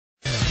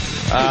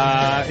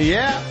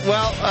Yeah,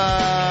 well,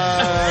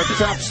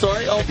 top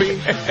story, Opie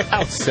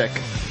out sick.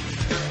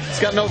 He's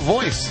got no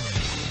voice.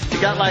 He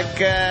got like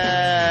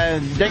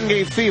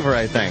dengue fever,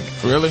 I think.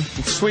 Really?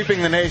 It's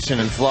sweeping the nation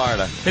in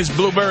Florida. His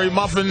blueberry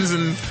muffins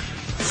and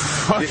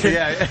fucking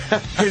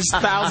his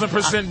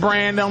 1,000%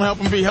 brand don't help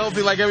him be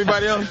healthy like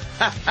everybody else.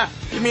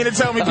 You mean to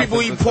tell me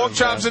people eat pork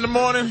chops in the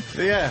morning?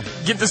 Yeah.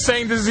 Get the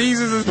same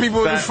diseases as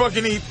people who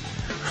fucking eat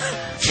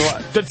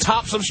the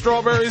tops of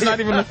strawberries, not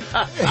even the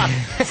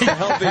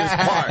healthiest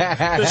part.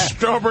 The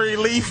strawberry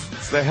leaf.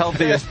 It's the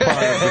healthiest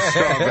part of the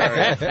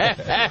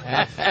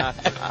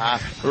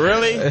strawberry.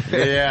 Really?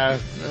 Yeah.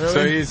 Really?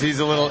 So he's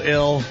a little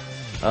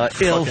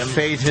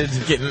ill-fated.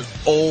 Getting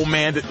old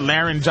man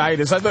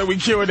laryngitis. I thought we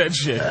cured that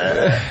shit.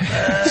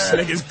 This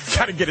nigga's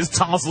got to get his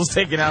tonsils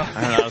taken out.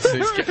 I don't know. So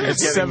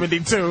he's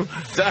 72.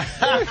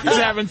 He's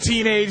having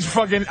teenage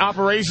fucking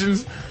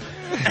operations.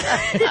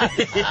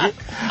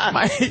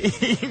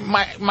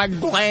 my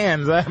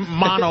glands,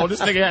 mono. This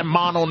nigga had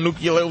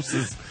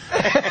mononucleosis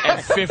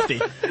at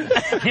 50.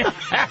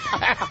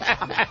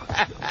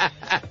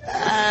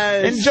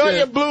 Enjoy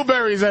your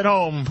blueberries at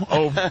home.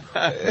 Oh,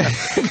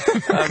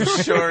 I'm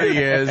sure he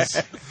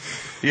is.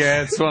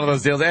 Yeah, it's one of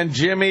those deals. And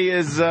Jimmy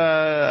is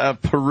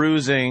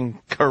carousing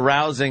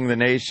the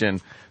nation,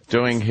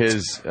 doing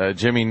his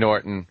Jimmy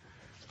Norton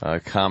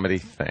comedy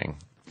thing.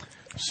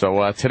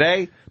 So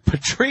today,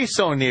 Patrice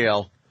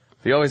O'Neill,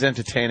 the always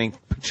entertaining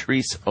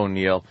Patrice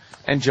O'Neill,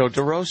 and Joe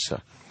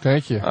DeRosa.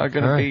 Thank you. Are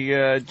going to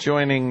be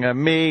joining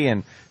me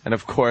and,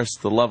 of course,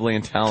 the lovely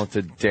and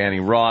talented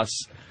Danny Ross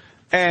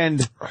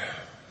and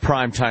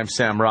primetime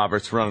Sam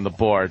Roberts running the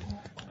board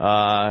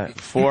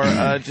for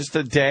just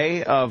a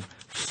day of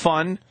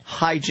fun,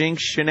 hijinks,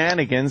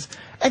 shenanigans,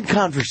 and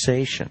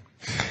conversation.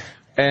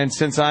 And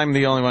since I'm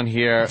the only one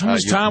here... How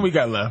much time we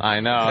got left? I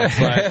know. It's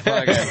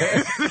like,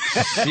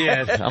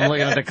 shit, I'm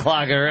looking at the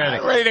clock already.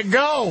 Ready to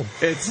go.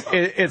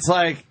 It's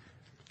like,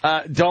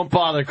 don't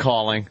bother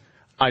calling.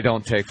 I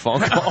don't take phone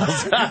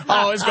calls.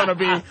 Oh, it's going to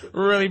be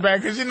really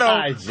bad because,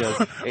 I just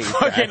hate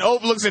fucking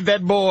Ope looks at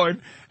that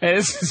board and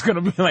it's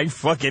going to be like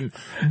fucking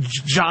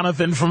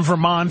Jonathan from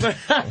Vermont.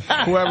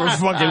 Whoever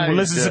fucking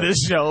listens to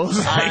this show.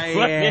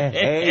 I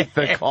hate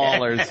the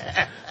callers.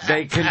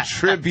 They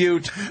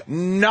contribute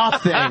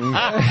nothing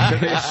to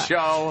this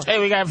show. Hey,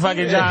 we got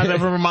fucking Jonathan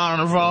from Vermont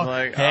on the phone.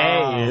 Like,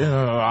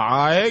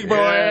 hey,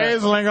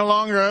 boys, linger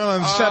longer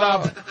and shut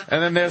up.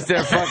 And then there's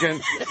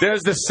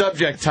the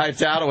subject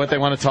typed out of what they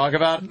want to talk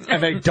about,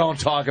 and they don't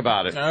talk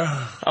about it.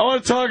 I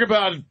want to talk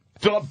about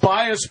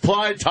bias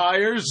ply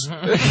tires.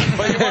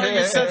 But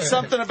you said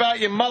something about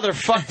your mother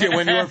fucked you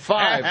when you were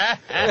 5.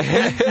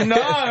 No,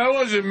 that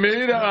wasn't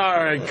me. All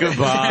right,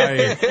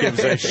 goodbye. Gives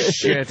a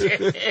shit.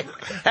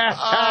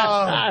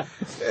 How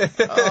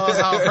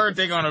hurt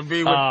they gonna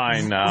be with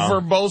I know.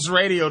 verbose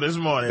radio this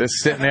morning. They're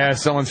sitting there,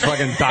 someone's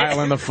fucking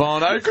dialing the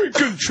phone. I could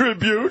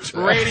contribute.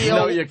 Radio.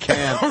 No, you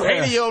can't.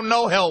 Radio,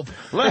 no help.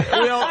 Let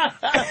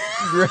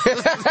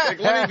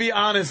me be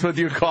honest with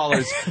you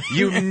callers.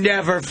 You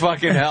never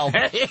fucking help.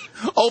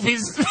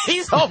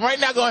 He's home right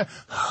now going,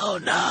 oh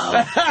no.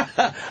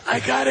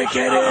 I gotta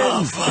get in.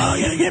 Oh, fuck,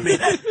 you give me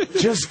that.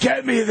 Just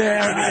get me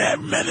there. Give me that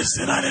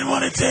medicine I didn't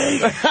want to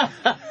take.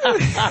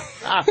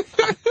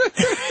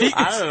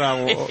 I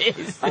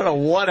don't know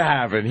what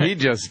happened. He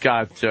just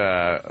got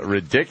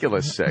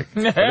ridiculous sick.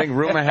 I think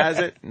rumor has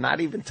it,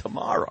 not even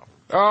tomorrow.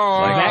 Oh,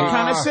 like that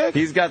kind of sick?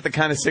 He's got the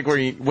kind of sick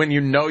where when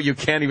you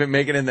can't even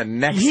make it in the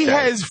next day. He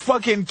has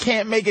fucking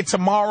can't make it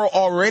tomorrow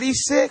already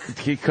sick?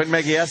 He couldn't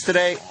make it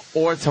yesterday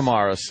or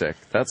tomorrow sick.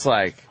 That's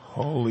like...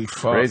 Holy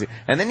fuck. Crazy.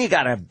 And then you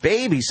got a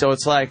baby, so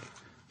it's like...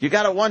 You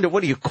got to wonder,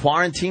 what, do you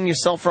quarantine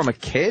yourself from a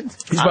kid?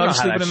 He's probably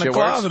sleeping in the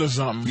closet or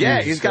something.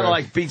 Yeah, he's got to,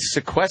 like, be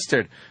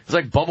sequestered. He's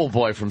like Bubble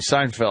Boy from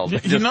Seinfeld.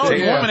 You know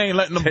the woman ain't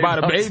letting him buy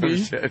the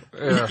baby.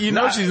 You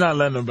know she's not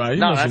letting him buy it.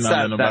 No, that's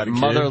that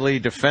motherly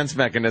defense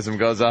mechanism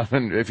goes up,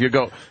 and if you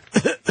go...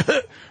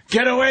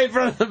 Get away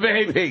from the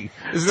baby.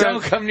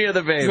 Don't come near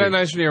the baby. Is that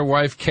nice when your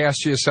wife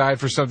casts you aside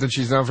for something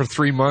she's done for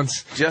 3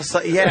 months? Just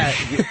like, yeah.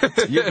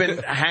 You've been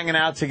hanging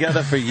out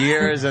together for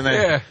years, and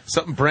then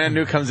something brand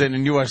new comes in,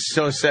 and you are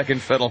so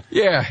second fiddle.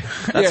 Yeah.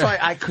 That's why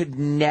I could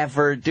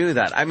never do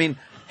that. I mean,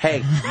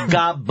 hey,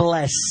 God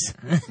bless.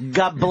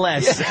 God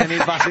bless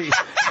anybody.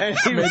 He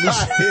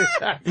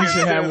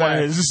should have one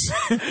of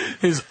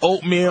his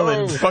oatmeal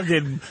and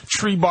fucking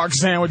tree bark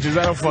sandwiches.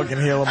 That'll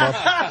fucking heal him up.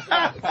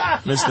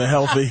 Mr.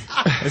 Healthy.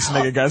 This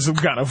nigga got some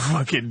kind of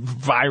fucking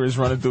virus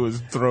running through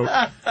his throat.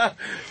 But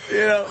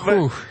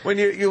when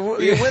you're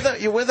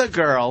with a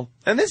girl,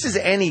 and this is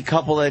any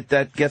couple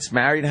that gets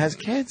married and has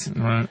kids.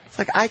 Right. It's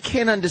like, I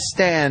can't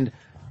understand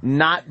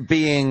not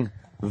being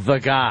the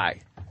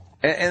guy.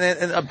 And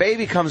then a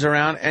baby comes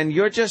around, and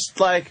you're just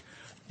like,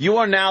 you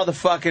are now the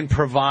fucking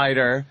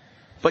provider,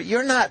 but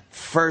you're not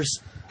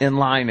first in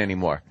line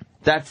anymore.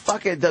 that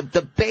fucking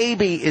the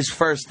baby is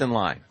first in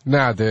line.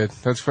 Nah, dude.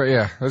 That's why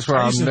I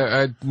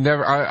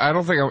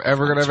don't think I'm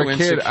ever gonna have a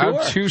kid. Insecure.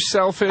 I'm too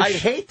selfish. I'd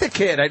hate the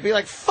kid. I'd be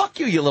like, fuck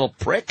you, you little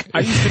prick.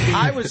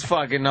 I was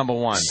fucking number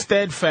one.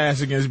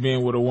 Steadfast against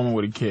being with a woman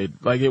with a kid.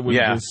 Like, it was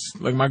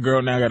just, like, my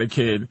girl now got a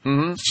kid.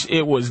 Mm-hmm.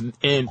 It was,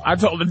 and I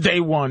told her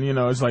day one, you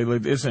know, it's like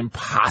it's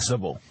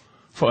impossible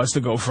for us to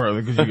go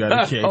further because you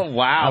got a kid. Oh,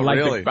 wow,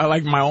 really? I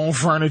like my own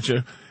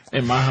furniture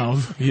in my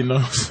house, you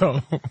know,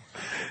 so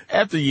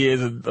after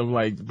years of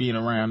like being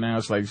around now,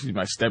 it's like she's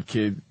my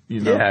stepkid, you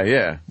know.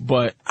 Yeah.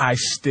 But I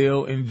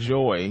still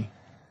enjoy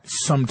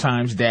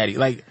sometimes daddy.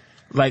 Like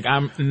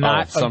I'm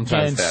not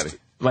sometimes against daddy.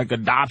 Like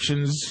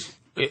adoptions.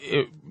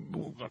 I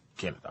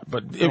can't adopt,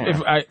 but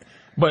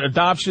but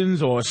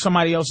adoptions or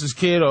somebody else's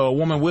kid or a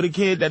woman with a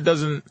kid, that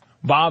doesn't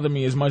bother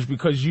me as much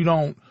because you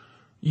don't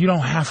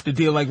have to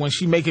deal, like when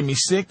she making me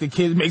sick, the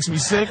kid makes me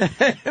sick.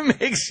 It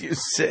makes you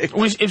sick.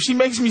 If she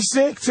makes me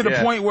sick to the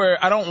point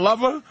where I don't love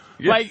her,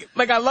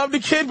 like I love the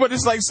kid, but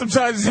it's like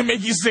sometimes it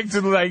make you sick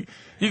to like,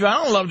 you go,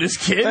 I don't love this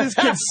kid. This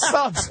kid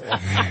sucks.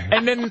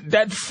 And then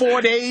that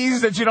 4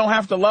 days that you don't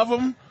have to love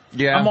him.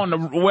 Yeah. I'm on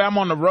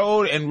the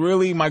road and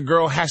really my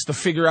girl has to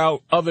figure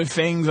out other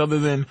things other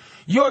than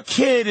your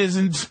kid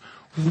isn't,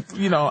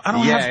 you know, I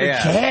don't have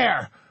to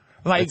care.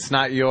 Like, it's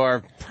not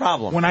your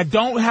problem. When I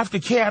don't have to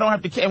care, I don't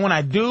have to care. And when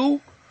I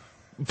do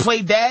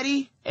play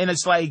daddy, and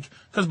it's like,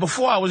 because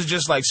before I was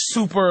just like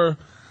super,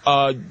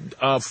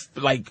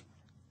 like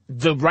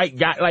the right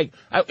guy. Like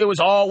it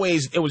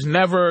was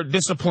never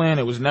discipline.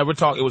 It was never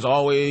talk. It was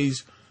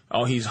always,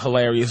 oh, he's a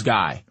hilarious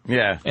guy.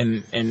 Yeah.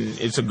 And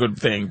it's a good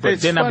thing. But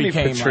it's then funny, I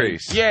became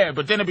Patrice. like,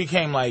 but then it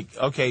became like,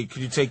 okay,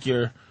 could you take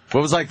your.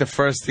 What was like the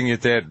first thing you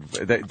did?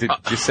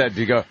 You said,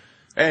 you go,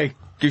 hey,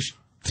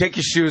 take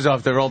your shoes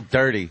off. They're all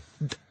dirty.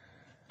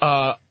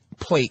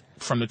 Plate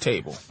from the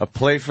table. A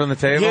plate from the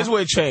table? Here's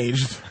where it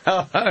changed.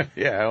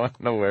 Yeah, I want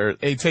to know where.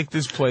 Hey, take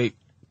this plate.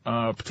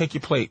 Take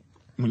your plate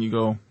when you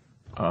go,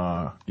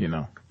 you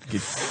know.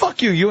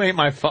 Fuck you, you ain't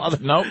my father.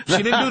 Nope,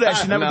 she didn't do that.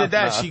 She never did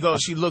that. No.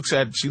 She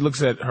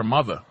looks at her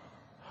mother.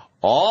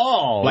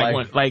 Oh.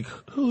 Like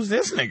who's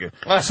this nigga?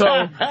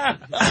 So,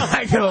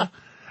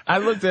 I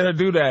looked at her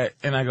do that,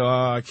 and I go,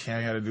 oh, okay,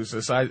 I gotta do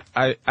this. So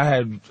I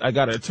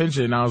got her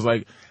attention, and I was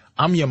like,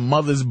 I'm your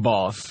mother's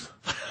boss.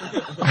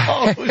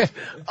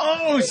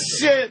 Oh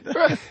shit!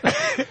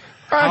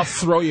 I'll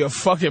throw your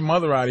fucking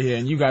mother out of here,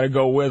 and you got to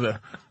go with her.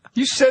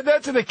 You said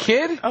that to the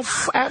kid?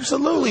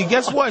 Absolutely.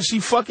 Guess what? She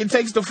fucking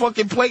takes the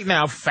fucking plate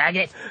now,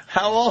 faggot.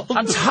 How old?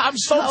 I'm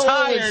so tired.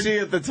 How old was she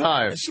at the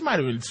time? She might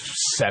have been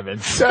 7.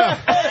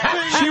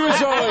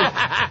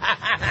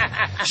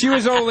 She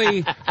was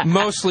only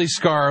mostly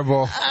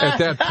scarable at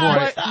that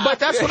point. But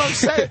that's what I'm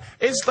saying.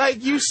 It's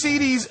like you see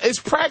these. It's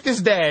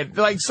practice dad.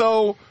 Like,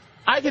 so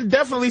I can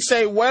definitely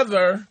say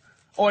whether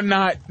or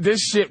not this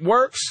shit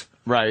works.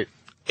 Right.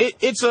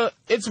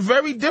 It's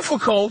very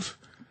difficult.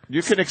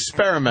 You can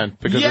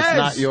experiment because it's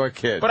not your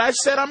kid. But I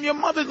said I'm your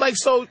mother. Like,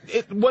 so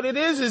what it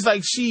is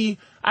like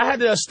I had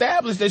to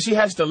establish that she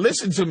has to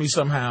listen to me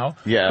somehow.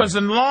 Yeah. Because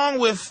along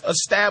with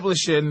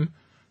establishing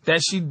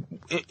that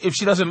if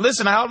she doesn't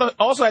listen, I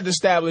also had to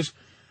establish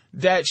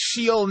that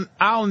she'll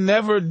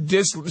never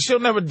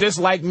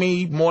dislike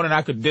me more than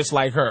I could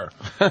dislike her.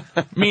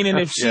 Meaning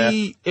if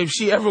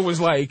she ever was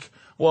like,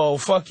 well,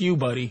 fuck you,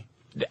 buddy,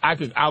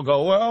 I'll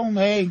go, well,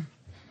 hey,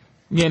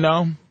 you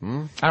know,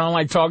 I don't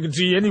like talking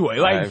to you anyway.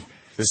 Like,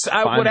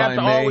 I would have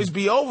to always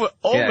be over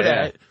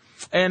that.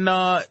 And,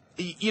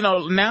 you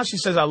know, now she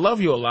says, I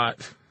love you a lot.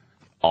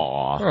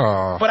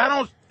 Aww.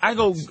 But I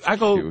go,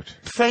 cute.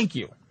 Thank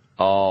you.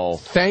 Oh.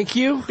 Thank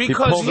you? Because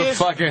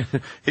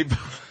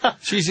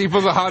he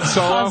pulls a hot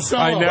solo.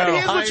 I know.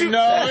 I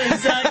know,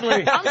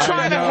 exactly. I'm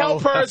trying to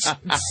help her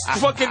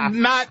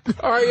fucking not be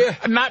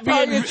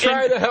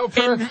trying to help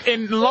her?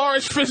 In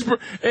Lawrence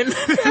Fishburne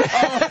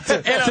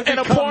in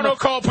a porno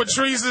called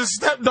Patrice's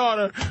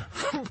stepdaughter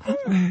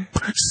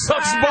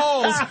sucks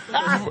balls.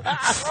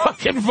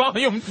 Fucking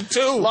volume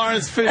 2.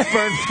 Lawrence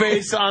Fishburne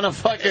face on a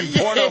fucking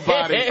porno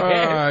body.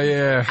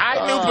 Yeah.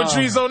 I knew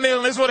Patrice O'Neal,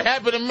 and this would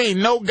happen to me.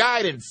 No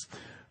guidance.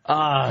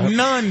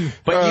 None.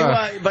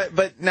 But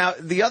but now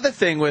the other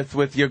thing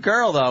with your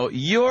girl though,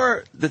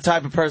 you're the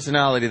type of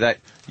personality that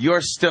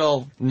you're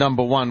still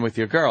number one with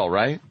your girl,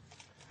 right?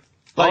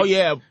 Like,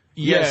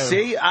 yeah.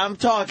 See, I'm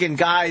talking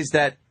guys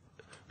that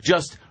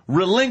just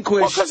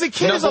relinquish. Well, because the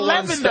kid is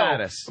 11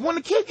 status. Though. When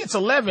the kid gets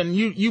 11,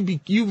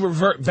 you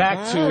revert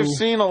back to. I've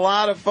seen a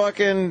lot of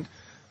fucking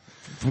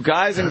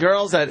guys and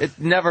girls that it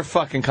never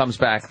fucking comes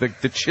back.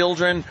 The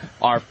children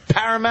are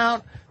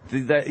paramount.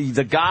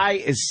 The guy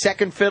is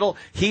second fiddle.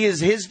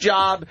 His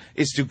job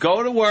is to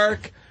go to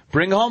work,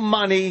 bring home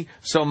money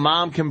so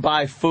mom can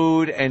buy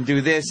food and do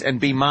this and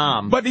be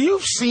mom. But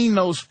you've seen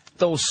those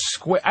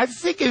square. I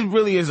think it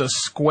really is a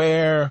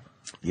square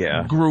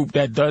group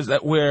that does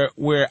that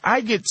where I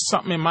get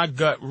something in my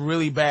gut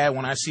really bad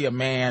when I see a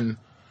man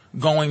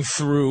going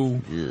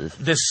through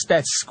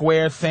that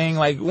square thing.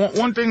 Like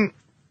one thing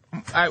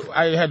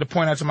I had to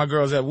point out to my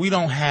girls that we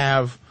don't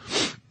have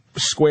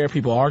square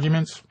people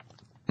arguments.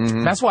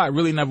 That's why I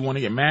really never want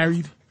to get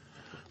married,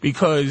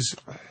 because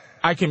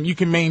you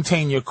can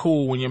maintain your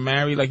cool when you're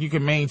married. Like, you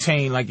can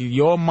maintain, like,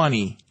 your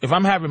money. If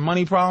I'm having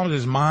money problems,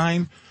 it's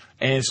mine.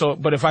 And so,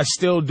 but if I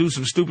still do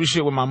some stupid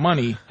shit with my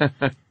money,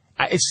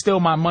 it's still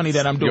my money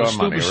that I'm doing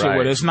stupid shit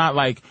with. It's not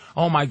like,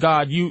 oh my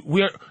God,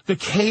 the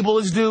cable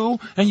is due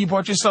and you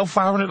bought yourself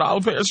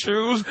 $500 pair of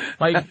shoes.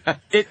 Like,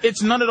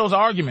 it's none of those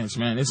arguments,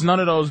 man. It's none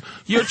of those.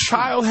 Your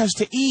child has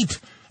to eat,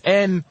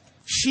 and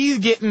she's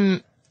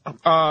getting,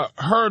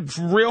 her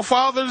real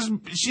father's,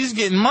 she's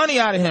getting money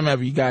out of him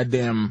every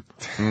goddamn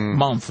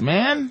month,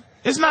 man.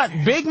 It's not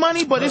big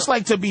money, but it's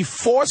like to be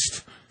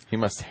forced. He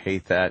must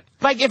hate that.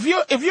 Like, if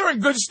you're in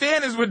good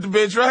standings with the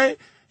bitch, right?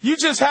 You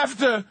just have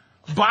to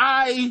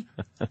buy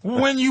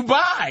when you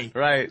buy.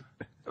 Right.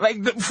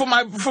 Like, for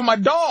my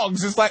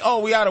dogs, it's like,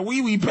 oh, we out of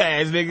wee-wee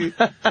pads, nigga.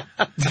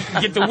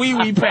 Get the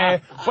wee-wee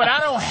pad. But I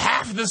don't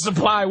have to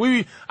supply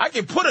wee-wee. I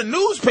can put a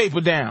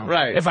newspaper down.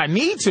 Right. If I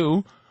need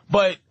to.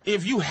 But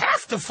if you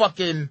have to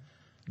fucking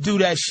do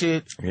that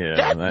shit,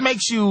 that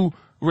makes you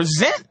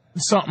resent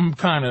something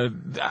kind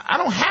of. I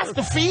don't have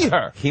to feed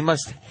her. He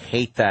must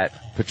hate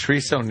that.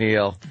 Patrice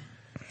O'Neal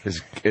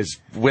is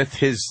with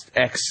his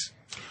ex.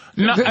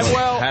 No,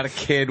 well, had a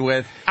kid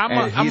with.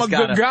 I'm a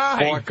good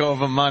guy. Fork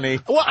over money.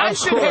 Well, I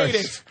should hate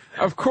it.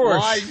 Of course.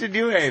 Why should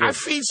you hate it? I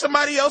feed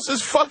somebody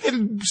else's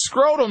fucking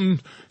scrotum.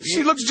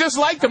 She looks just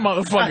like the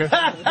motherfucker.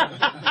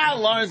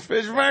 Lawrence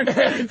Fishburne.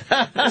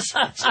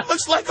 She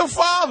looks like a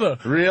father.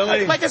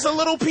 Really? Like it's a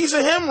little piece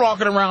of him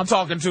walking around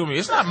talking to me.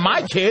 It's not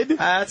my kid.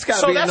 That's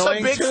gotta be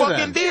annoying that's a big too,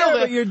 fucking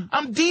then. deal.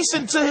 I'm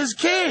decent to his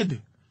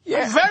kid.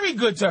 Yeah. I'm very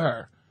good to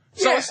her.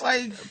 So it's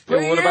like,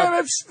 but what about,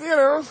 that's,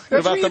 that's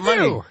what about what the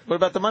money? do. What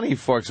about the money he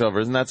forks over?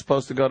 Isn't that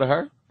supposed to go to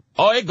her?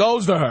 Oh, it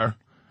goes to her.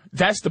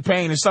 That's the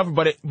pain and suffering,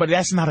 but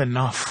that's not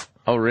enough.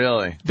 Oh,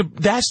 really?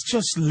 That's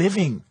just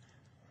living.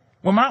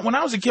 When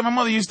I was a kid, my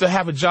mother used to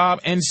have a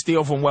job and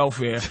steal from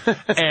welfare,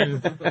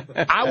 and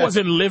I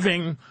wasn't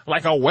living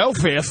like a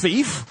welfare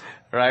thief.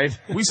 Right?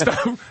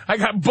 I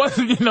got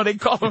busted. They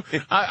call them.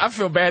 I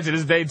feel bad to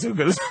this day too,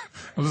 because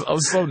I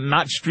was so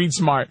not street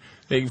smart.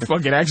 They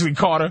fucking actually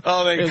caught her.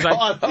 Oh, they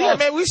caught her. Yeah,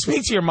 man, we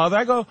speak to your mother.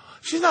 I go,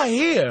 she's not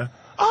here.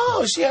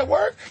 Oh, is she at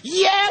work?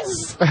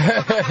 Yes.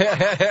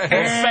 Thank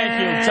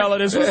you. Tell her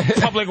this was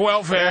public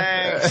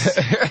welfare.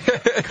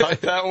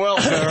 Cut that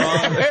welfare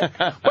on.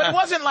 But it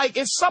wasn't like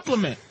it's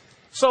supplement.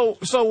 So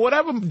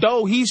whatever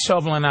dough he's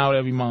shoveling out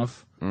every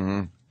month.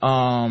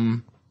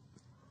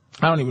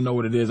 I don't even know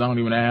what it is. I don't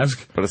even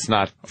ask. But it's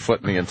not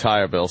footing the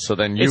entire bill. So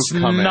then you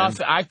come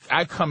nothing. in.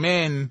 I come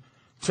in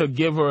to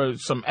give her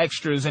some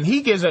extras, and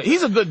he's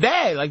a good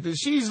dad. Like,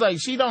 she's like,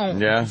 she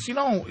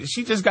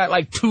just got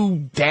like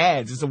two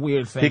dads. It's a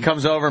weird thing. He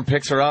comes over and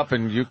picks her up,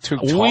 and you two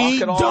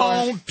talk at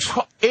all?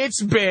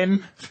 It's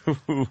been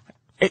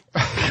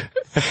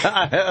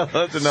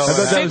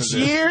 6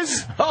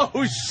 years.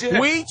 Oh, shit.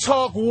 We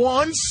talked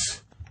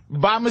once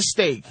by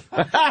mistake.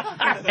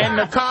 And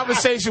the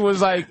conversation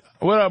was like,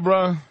 what up,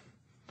 bro?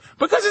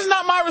 Because it's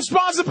not my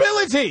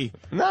responsibility.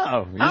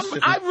 No.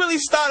 I really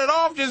started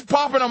off just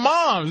popping her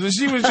moms, and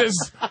she was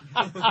just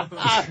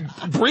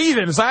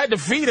breathing, so I had to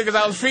feed her because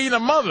I was feeding her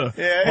mother.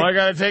 Yeah. Well, I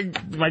gotta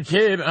take my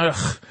kid. All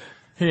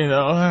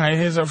right,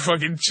 here's her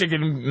fucking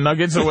chicken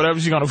nuggets or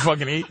whatever she's gonna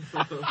fucking eat.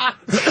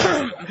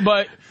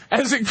 But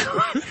as it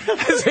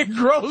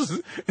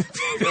grows,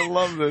 I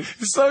love this.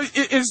 So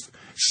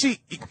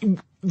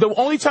the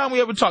only time we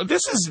ever talked,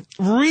 this is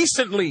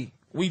recently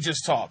we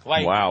just talked.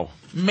 Like, wow.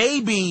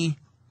 Maybe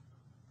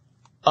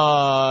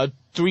 3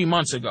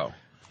 months ago.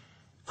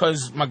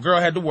 Because my girl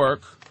had to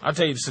work. I'll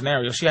tell you the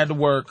scenario. She had to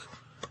work.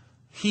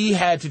 He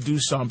had to do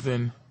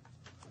something.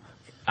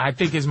 I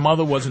think his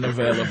mother wasn't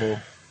available.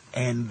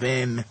 And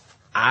then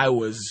I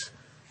was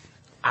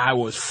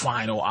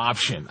final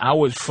option. I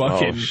was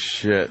fucking. Oh,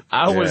 shit.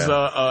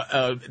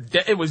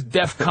 It was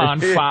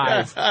DEFCON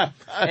 5.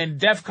 And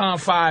DEFCON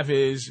 5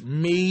 is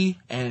me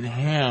and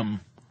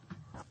him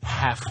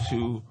have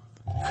to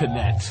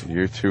connect.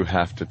 You two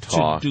have to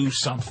talk. To do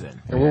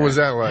something. And what was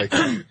that like?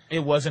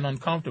 It wasn't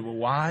uncomfortable.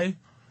 Why?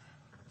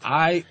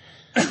 Like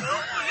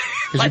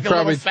a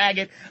little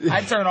faggot,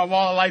 I turned off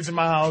all the lights in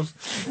my house.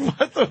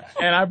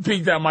 And I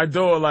peeked out my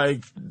door,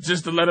 like,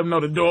 just to let him know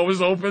the door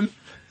was open.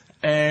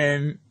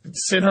 And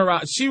sent her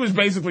out. She was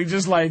basically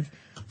just like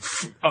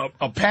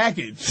a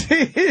package.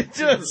 He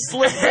just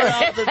slipped her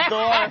out the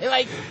door.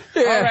 Like,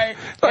 all right.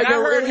 Like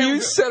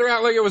you set her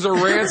out like it was a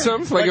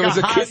ransom? Like it was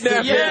a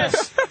kidnapping?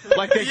 Yes.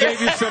 Like they gave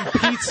you some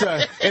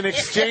pizza in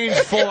exchange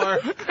for...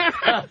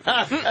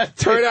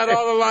 Turn out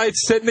all the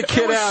lights, send the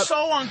kid out. It was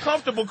so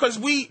uncomfortable because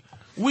we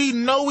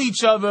know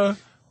each other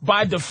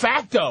by de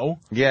facto.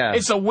 Yeah.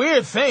 It's a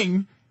weird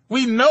thing.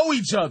 We know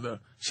each other.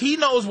 He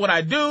knows what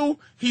I do.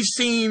 He's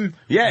seen...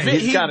 Yeah,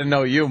 he's got to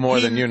know you more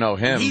than you know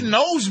him. He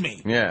knows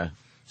me. Yeah.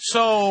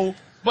 So,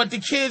 but the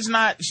kid's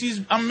not...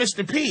 I'm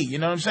Mr. P, you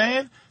know what I'm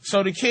saying?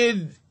 So the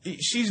kid,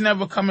 she's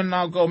never coming and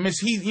I'll go,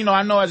 Miss...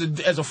 I know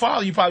as a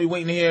father, you're probably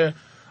waiting to hear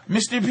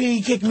Mr.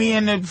 P kicked me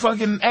in the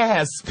fucking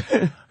ass.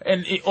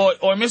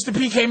 Or Mr.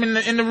 P came in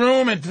the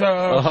room at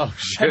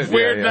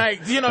weird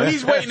night. You know,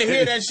 he's waiting to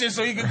hear that shit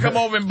so he can come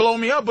over and blow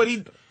me up. But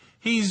he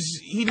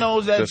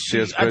knows that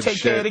I take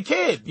care of the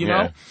kid. You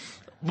know.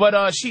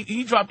 But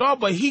he dropped off.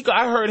 But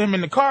I heard him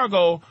in the car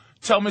go,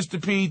 "Tell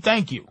Mr. P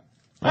thank you."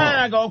 And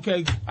I go,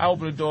 "Okay." I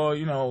open the door.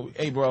 You know,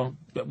 "Hey, bro,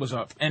 what's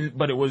up?"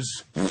 But it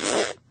was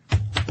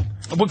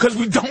because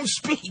we don't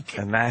speak.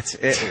 And that's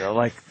it.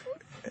 Like.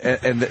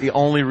 And the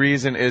only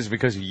reason is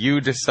because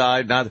you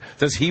decide not.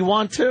 Does he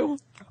want to?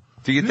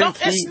 Do you think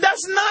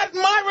that's not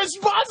my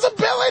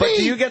responsibility. But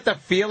do you get the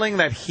feeling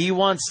that he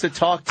wants to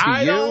talk to you?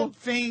 I don't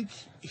think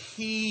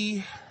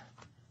he.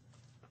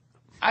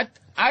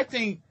 I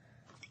think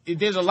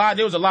there was a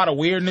lot of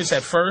weirdness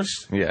at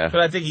first. Yeah.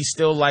 But I think he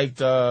still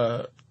liked.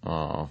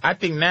 I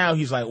think now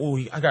he's like,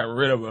 "Ooh, I got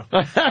rid of her."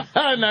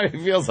 Now he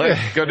feels like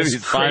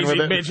he's fine with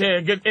it.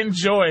 Bitch, yeah,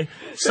 enjoy.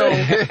 So,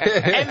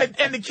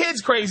 and the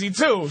kid's crazy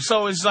too.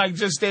 So it's like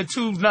they're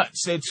too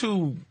nuts. They're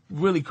too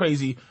really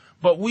crazy.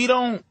 But we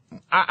don't.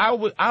 I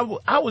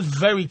was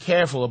very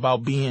careful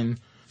about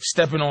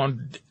stepping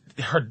on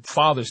her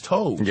father's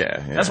toes.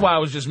 Yeah. That's why I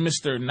was just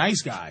Mr.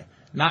 Nice Guy.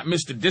 Not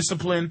Mr.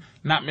 Discipline,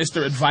 not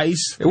Mr.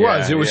 Advice. It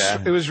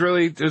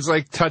was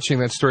like touching,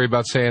 that story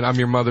about saying, "I'm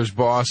your mother's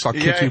boss. I'll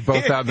kick you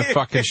both out in the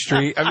fucking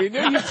street." I mean,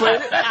 you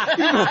played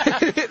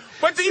it.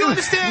 But do you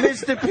understand?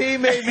 Mr. P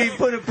made me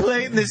put a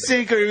plate in the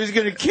sink or he was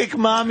going to kick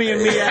mommy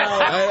and me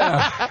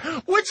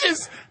out. Which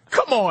is,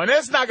 come on,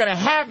 that's not going to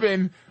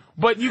happen.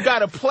 But you got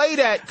to play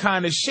that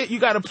kind of shit. You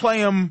got to play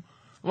him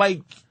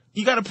like...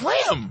 You got to play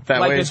him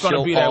that like way. It's going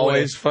to be that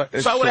way. So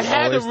I would have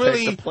had to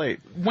really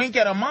wink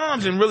at her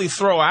moms and really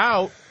throw her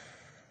out,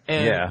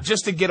 and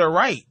just to get her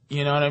right.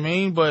 You know what I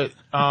mean? But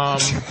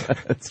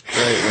that's great,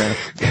 man.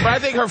 But I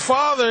think her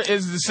father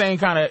is the same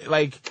kind of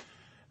like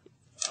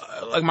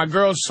my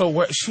girl's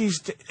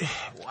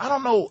I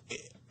don't know.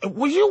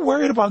 Were you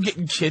worried about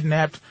getting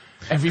kidnapped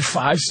every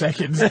 5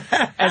 seconds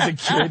as a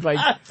kid? Like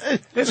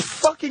this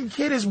fucking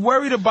kid is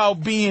worried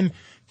about being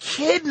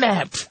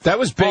kidnapped. That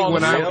was big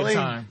when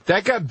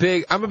that got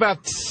big. I'm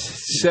about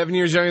 7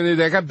 years younger than you.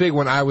 That got big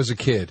when I was a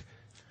kid.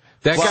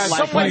 That guy,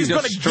 somebody's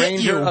going to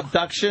get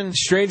you.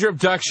 Stranger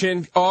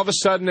abduction. All of a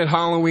sudden at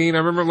Halloween, I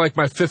remember like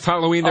my 5th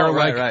Halloween, they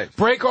were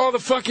break all the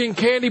fucking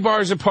candy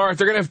bars apart.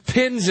 They're going to have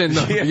pins in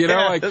them. You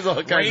know, like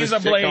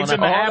razor blades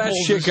and all that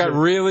shit got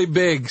really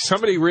big.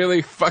 Somebody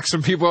really fucked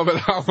some people up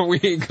at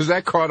Halloween because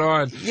that caught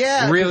on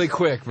really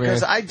quick, man.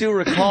 Because I do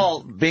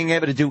recall being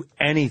able to do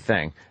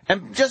anything.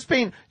 And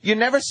you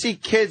never see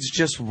kids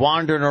just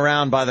wandering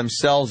around by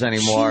themselves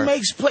anymore. She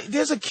makes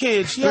there's a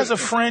kid, she has a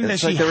friend and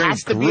she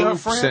has to be her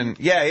friend.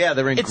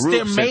 They're in groups.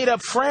 They're made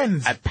up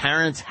friends. At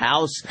parents'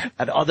 house,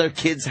 at other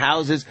kids'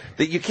 houses.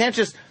 That you can't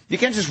just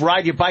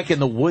ride your bike in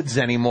the woods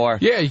anymore.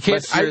 Yeah, you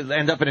can't. You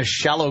end up in a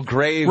shallow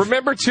grave.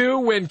 Remember, too,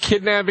 when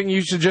kidnapping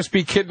used to just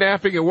be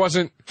kidnapping? It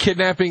wasn't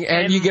kidnapping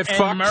and you get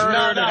fucked?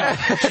 Murder. No.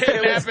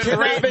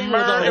 Kidnapping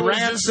with a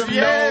ransom note.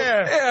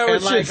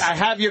 And like, I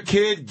have your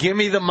kid, give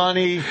me the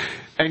money,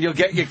 and you'll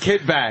get your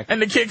kid back.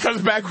 And the kid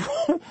comes back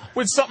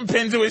with something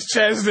pinned to his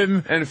chest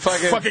and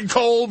fucking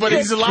cold, but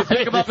he's alive.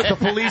 Pick him up at the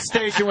police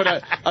station with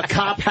a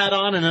cop hat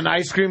on and an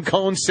ice cream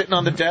cone sitting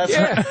on the desk.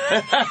 Yeah.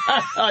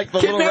 Like the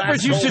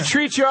kidnappers used to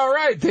treat you all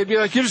right. They'd be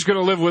like, "You're just going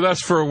to live with us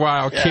for a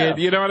while, kid."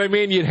 You know what I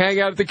mean? You'd hang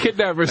out at the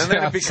kidnappers' house. And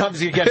then it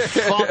becomes you get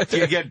fucked,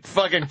 you get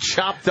fucking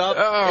chopped up.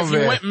 If you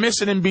went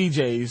missing in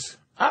BJ's,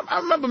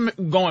 I remember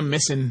going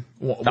missing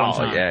one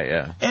time.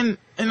 Yeah. And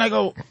I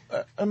go,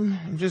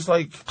 I'm just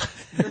like,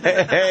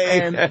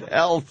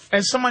 elf.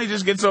 And somebody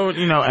just gets over, the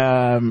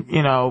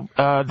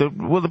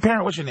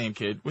parent, what's your name,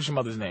 kid? What's your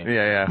mother's name?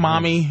 Yeah.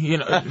 Mommy,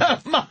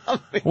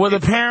 Mommy. Well, the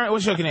parent,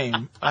 what's your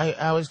name?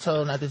 I was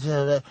told not to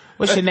tell that.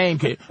 What's your name,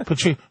 kid?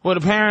 Patrice. Well,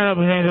 the parent,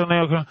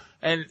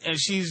 and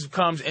she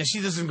comes and she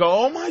doesn't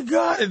go, "Oh my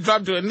God," and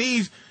drop to her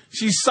knees.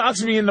 She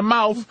socks me in the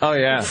mouth. Oh,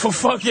 yeah. For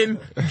fucking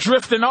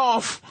drifting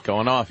off.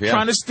 Going off, yeah.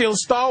 Trying to steal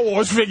Star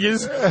Wars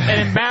figures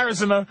and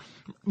embarrassing her.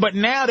 But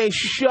now they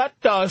shut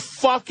the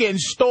fucking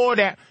store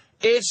down.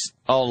 It's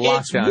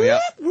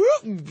lockdown,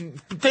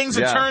 Things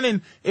are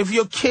turning. If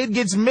your kid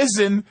gets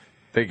missing.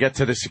 They get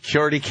to the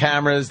security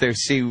cameras. They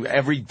see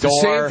every door.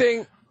 The same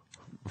thing.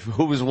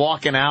 Who was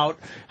walking out,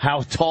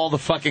 how tall the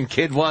fucking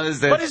kid was.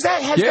 But was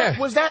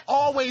that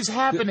always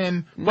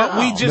happening, but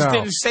we just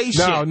didn't say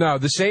shit? No.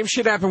 The same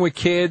shit happened with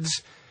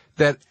kids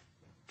that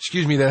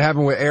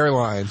happened with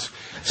airlines.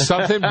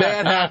 Something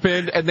bad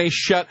happened, and they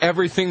shut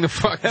everything the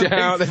fuck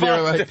down. And they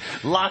were like,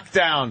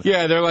 lockdown.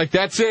 Yeah, they're like,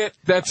 that's it.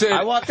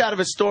 I walked out of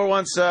a store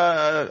once.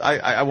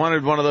 I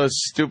wanted one of those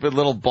stupid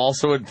little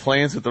balsa wood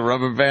planes with the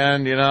rubber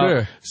band,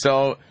 Yeah.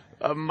 So...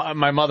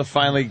 my mother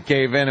finally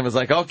gave in and was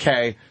like,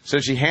 okay. So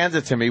she hands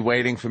it to me,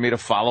 waiting for me to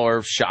follow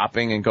her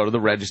shopping and go to the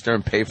register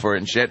and pay for it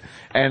and shit.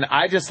 And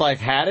I just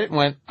had it and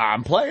went,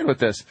 I'm playing with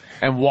this.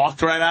 And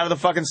walked right out of the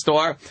fucking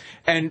store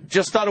and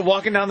just started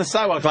walking down the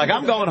sidewalk like,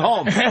 I'm going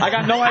home. I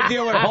got no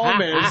idea what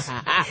home is,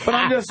 but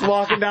I'm just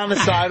walking down the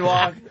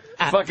sidewalk.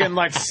 fucking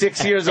like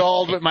 6 years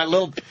old with my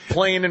little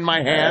plane in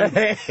my hand.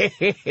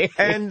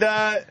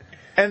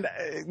 And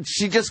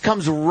she just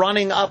comes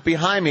running up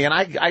behind me, and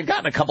I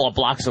gotten a couple of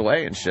blocks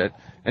away and shit.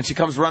 And she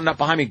comes running up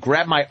behind me,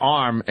 grabbed my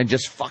arm, and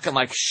just fucking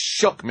like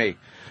shook me.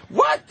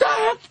 What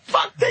the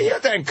fuck do you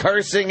think?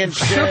 Cursing and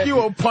shit. Shook you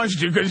or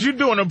punched you? Because you're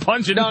doing a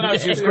punching. No,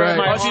 she's grabbing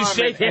my arm she's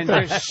shaking.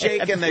 and just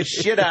shaking the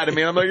shit out of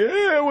me. And I'm like,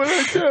 yeah, what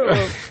did I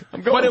do?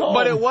 I'm going home.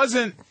 But it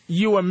wasn't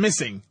you were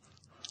missing.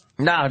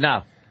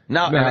 No.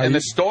 In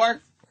the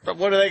store?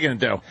 What are they going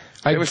to do?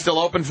 They were still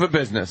open for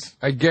business.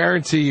 I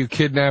guarantee you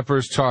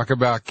kidnappers talk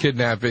about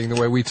kidnapping the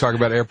way we talk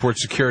about airport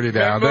security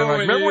now.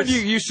 Remember when you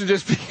used to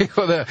just be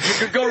able to... You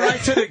could go right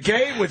to the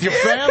gate with your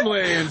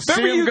family and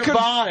see them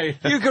goodbye.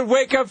 You could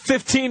wake up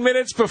 15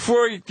 minutes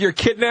before you're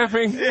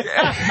kidnapping? You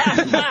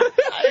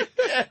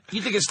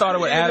think it started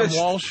with Adam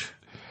Walsh?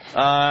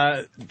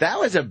 That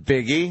was a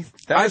biggie.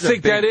 I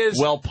think that is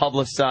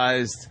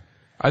well-publicized.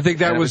 I think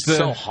that was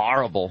so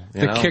horrible.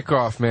 The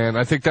kickoff, man.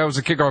 I think that was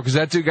the kickoff because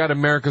that dude got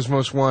America's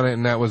Most Wanted,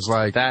 and that was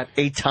like that.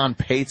 Eitan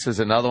Pates was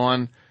another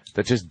one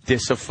that just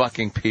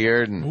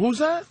dis-a-fucking-peared. Who's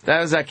that?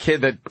 That was that kid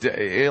that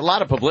a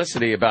lot of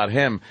publicity about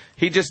him.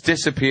 He just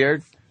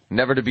disappeared,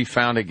 never to be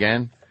found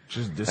again.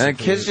 Just disappeared. And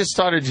the kids just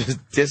started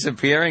just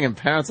disappearing, and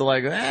parents are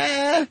like,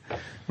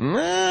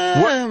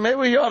 maybe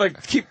we ought to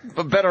keep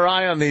a better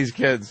eye on these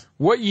kids.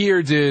 What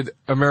year did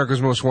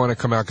America's Most Wanted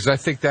come out? Because I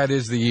think that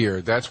is the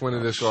year. That's when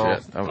it is all.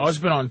 It's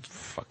been on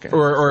fucking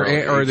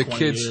or the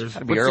kids. It's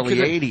gotta be early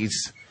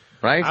 80s,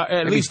 right?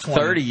 At Maybe least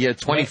 30,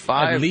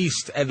 25. At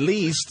least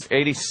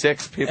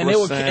 86 people. And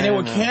they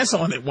were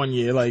canceling it one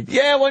year. Like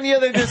one year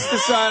they just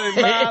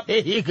decided, nah. Here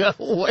you go.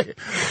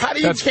 How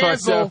do you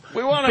cancel?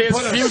 We want to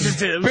put a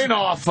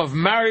spin-off of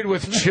Married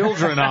with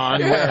Children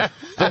on where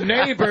the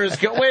neighbors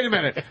go, wait a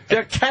minute,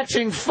 they're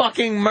catching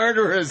fucking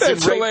murderers and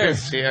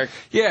rapists here.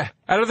 Yeah.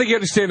 I don't think you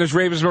understand there's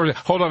rapists.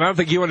 Hold on, I don't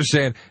think you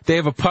understand. They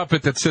have a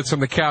puppet that sits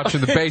on the couch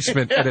in the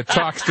basement and it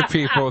talks to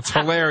people. It's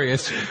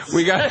hilarious.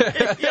 We got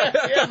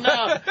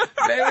no.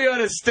 Maybe we ought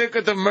to stick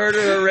with the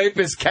murderer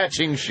rapist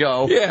catching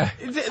show. Yeah.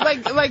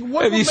 Like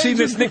what? Have you seen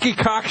this Nikki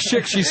Cox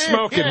chick? She's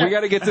smoking. We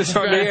got to get this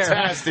on the air.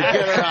 Fantastic.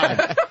 Get her on.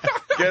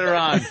 Get her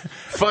on.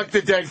 Fuck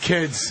the dead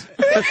kids.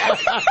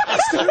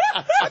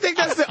 I think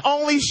that's the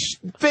only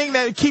thing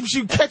that keeps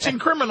you catching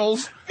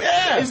criminals.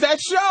 Yeah. Is that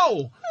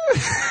show.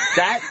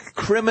 That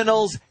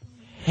criminals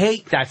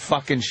hate that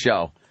fucking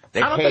show.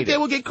 I don't think they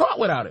would get caught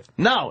without it.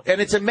 No, and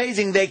it's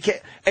amazing they can.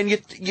 And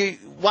you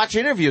watch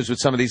interviews with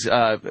some of these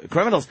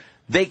criminals,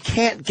 they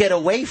can't get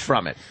away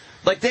from it.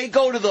 Like they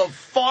go to the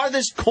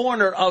farthest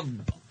corner of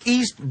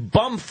East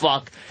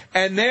Bumfuck,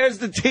 and there's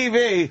the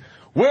TV.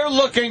 We're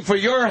looking for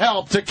your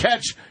help to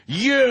catch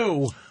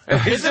you. And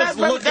he's just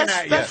looking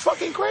at you. That's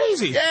fucking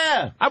crazy.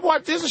 Yeah,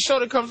 there's a show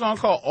that comes on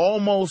called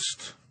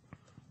Almost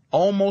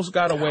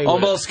Got Away with It.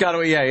 Almost Got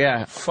Away,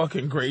 yeah.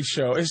 Fucking great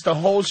show. It's the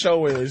whole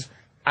show is,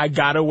 I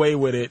got away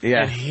with it,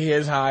 and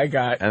here's how I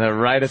got and then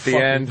right at the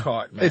end,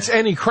 caught, man. It's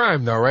any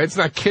crime, though, right? It's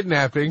not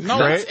kidnapping,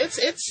 right?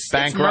 It's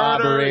bank murder,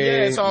 robbery,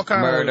 it's all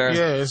kind murder. of,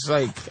 it's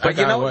like, but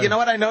you know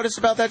what I noticed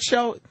about that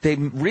show? They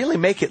really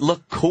make it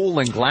look cool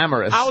and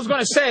glamorous. I was going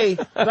to say,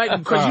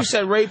 because you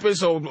said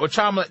rapists or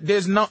child,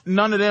 there's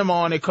none of them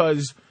on it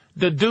because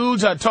the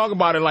dudes that talk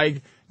about it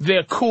like,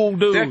 they're cool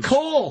dudes. They're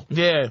cool.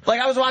 Yeah.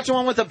 Like, I was watching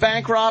one with a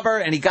bank robber,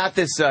 and he got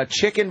this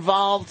chick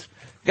involved,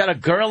 got a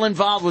girl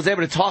involved, was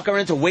able to talk her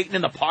into waiting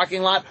in the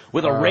parking lot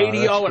with a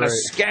radio and a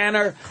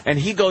scanner, and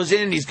he goes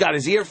in, and he's got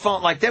his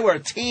earphone. Like, they were a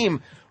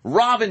team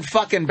robbing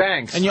fucking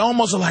banks. And you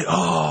almost are like,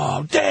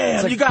 oh, damn.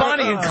 It's like you got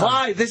Bonnie and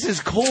Clyde, this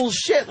is cool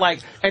shit. Like,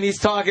 and he's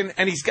talking,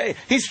 and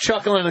he's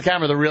chuckling at the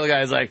camera. The real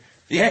guy's like,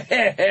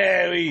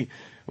 yeah,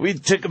 we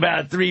took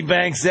about 3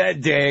 banks that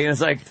day, and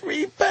it's like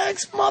 3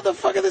 banks,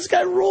 motherfucker. This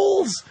guy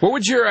rules. What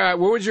would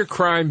your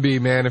crime be,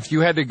 man? If you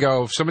had to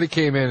go, if somebody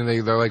came in and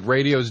they're like,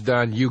 radio's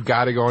done, you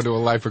got to go into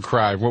a life of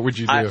crime. What would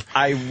you do?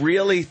 I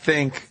really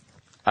think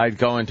I'd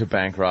go into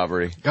bank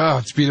robbery. Oh,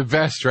 it's be the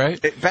best,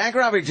 right? Bank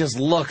robbery just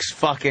looks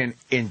fucking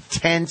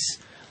intense,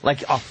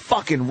 like a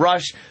fucking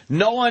rush.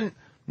 No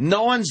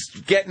one's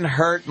getting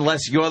hurt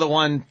unless you're the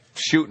one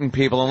shooting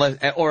people,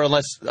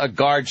 unless a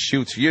guard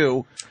shoots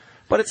you.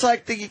 But it's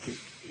like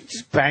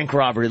just bank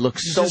robbery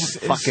looks so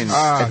fucking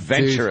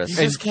adventurous. Dude,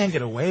 you just can't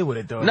get away with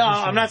it, though. No,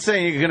 I'm not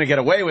saying you're going to get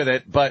away with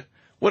it, but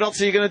what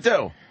else are you going to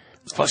do?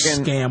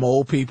 Fucking scam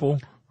old people.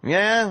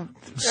 Yeah.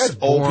 That's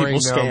old people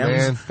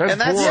scams. Man.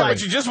 That's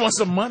but you just want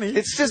some money.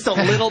 It's just a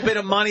little bit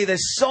of money.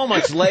 There's so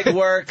much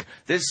legwork.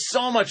 There's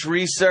so much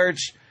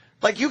research.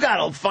 Like, you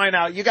got to find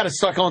out. You got to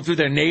start going through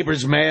their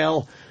neighbor's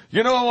mail.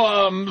 You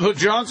know, the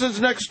Johnsons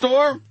next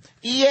door?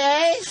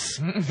 Yes.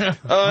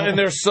 And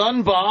their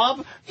son,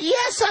 Bob?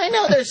 Yes, I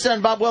know their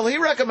son, Bob. Well, he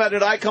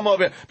recommended I come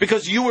over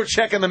because you were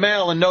checking the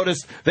mail and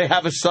noticed they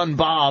have a son,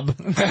 Bob.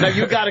 Now,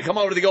 you got to come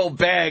over to the old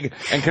bag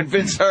and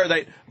convince her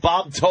that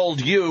Bob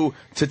told you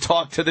to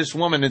talk to this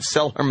woman and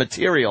sell her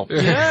material.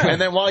 Yeah. And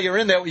then while you're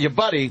in there with your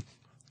buddy,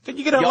 Then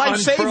you get her life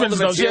savings,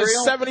 though. She has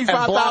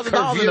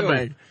 $75,000 in the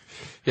bank.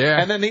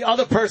 Yeah. And then the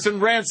other person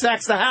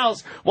ransacks the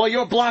house while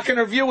you're blocking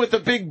her view with a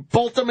big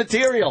bolt of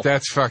material.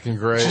 That's fucking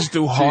great. Just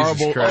do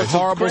horrible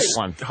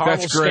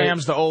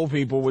scams to old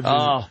people.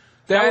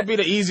 That would be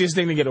the easiest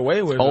thing to get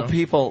away with. Old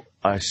people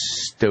are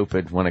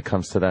stupid when it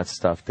comes to that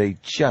stuff. They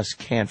just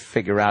can't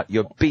figure out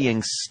you're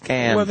being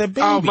scammed. Well, they're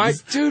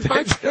babies. Oh,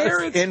 my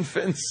parents.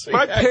 Infants.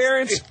 My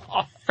parents.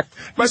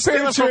 My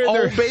parents are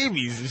old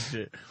babies and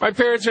shit. My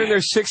parents are in their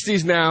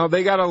 60s now.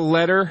 They got a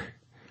letter.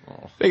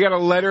 They got a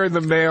letter in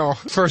the mail.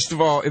 First of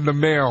all, in the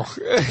mail.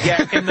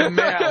 Yeah, in the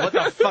mail. What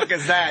the fuck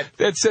is that?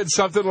 That said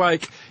something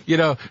like,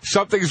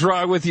 something's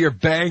wrong with your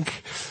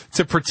bank.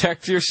 To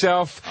protect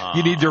yourself,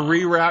 you need to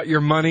reroute your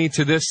money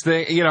to this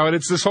thing. And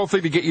it's this whole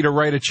thing to get you to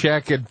write a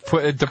check and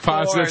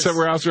deposit it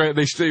somewhere else, right?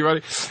 They steal your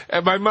money.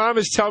 And my mom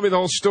is telling me the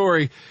whole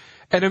story.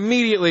 And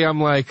immediately I'm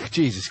like,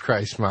 Jesus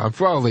Christ, Mom,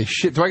 holy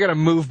shit, do I got to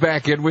move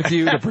back in with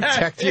you to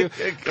protect you?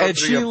 And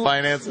your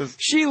finances.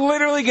 She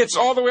literally gets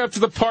all the way up to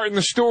the part in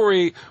the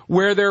story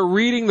where they're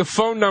reading the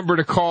phone number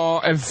to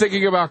call and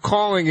thinking about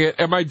calling it,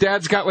 and my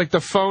dad's got like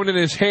the phone in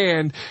his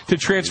hand to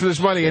transfer this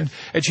money, and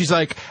she's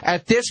like,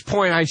 at this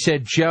point I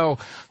said, Joe,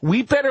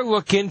 we better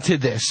look into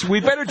this.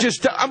 We better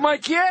just, I'm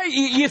like, yeah,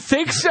 you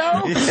think so?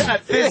 Yeah,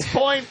 at this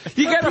point.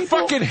 You got a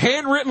fucking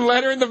handwritten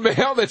letter in the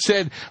mail that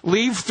said,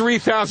 leave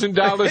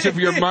 $3,000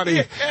 of your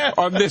money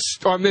on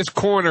this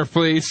corner,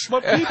 please.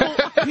 But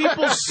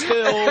people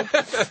still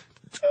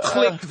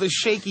click the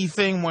shaky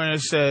thing where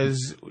it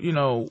says,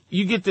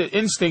 you get the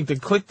instinct to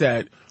click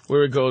that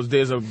where it goes,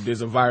 there's a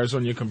virus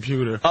on your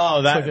computer.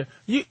 Oh, that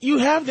you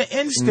have the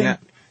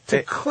instinct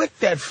to click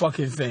that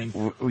fucking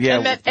thing.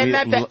 Yeah, and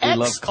that the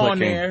X on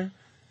there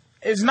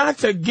is not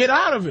to get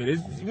out of it.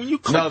 When you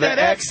click that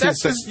X,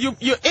 that's just,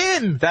 you're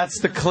in. That's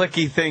the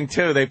clicky thing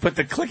too. They put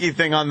the clicky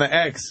thing on the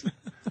X.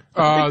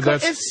 Oh,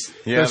 that's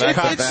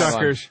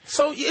cocksuckers.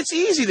 So it's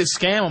easy to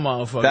scam a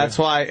motherfucker. That's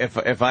why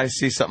if I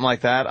see something like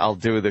that, I'll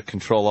do the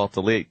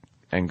Control-Alt-Delete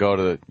and go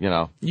to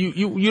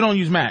You don't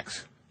use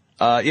Macs.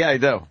 Yeah, I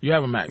do. You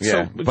have a Mac.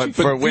 Yeah, so, but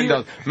for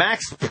Windows,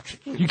 Macs,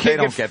 they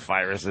don't get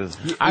viruses.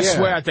 I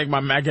swear I think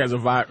my Mac has a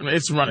virus.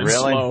 It's running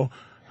slow.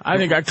 I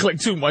think I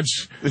clicked too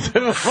much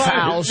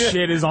foul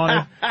shit is on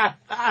it.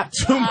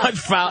 Too much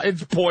foul.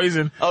 It's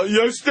poison. Oh,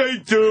 yes, they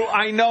do.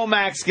 I know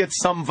Macs get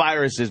some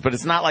viruses, but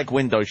it's not like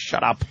Windows.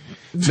 Shut up.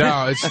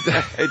 No,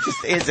 it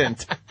just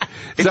isn't.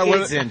 Is that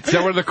one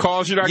of the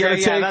calls you're not going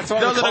to take? That's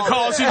one of the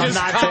calls you just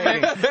not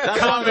taking.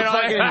 That's one of the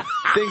fucking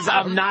things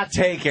I'm not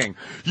taking.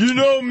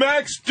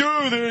 Macs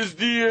do. There's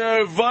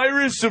the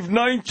virus of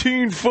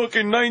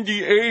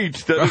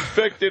 1998 that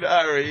affected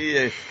our...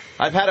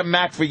 I've had a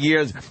Mac for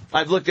years.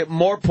 I've looked at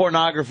more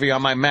pornography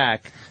on my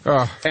Mac,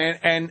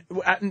 and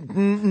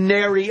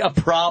nary a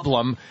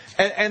problem.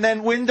 And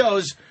then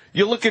Windows,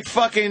 you look at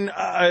fucking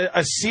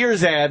a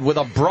Sears ad with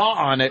a bra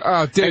on it,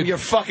 and you're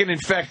fucking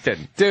infected.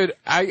 Dude,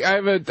 I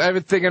have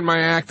a thing in my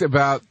act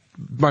about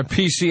my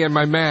PC and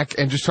my Mac,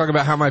 and just talk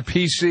about how my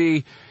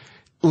PC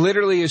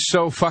literally is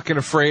so fucking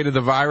afraid of the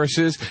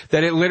viruses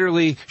that it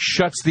literally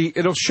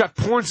it'll shut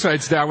porn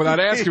sites down without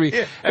asking me.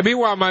 And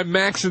meanwhile, my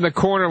Mac's in the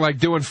corner like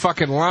doing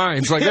fucking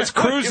lines. Like, let's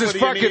cruise this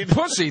fucking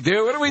pussy,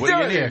 dude. What are we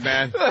doing here,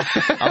 man?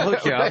 I'll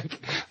hook you up.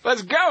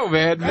 Let's go,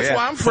 man. That's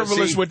why I'm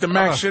frivolous with the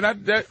Mac shit.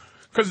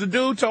 Because the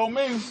dude told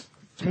me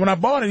when I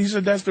bought it, he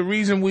said that's the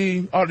reason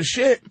we are the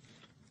shit.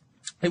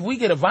 If we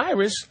get a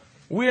virus,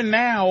 we're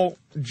now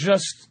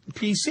just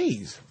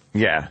PCs.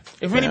 Yeah.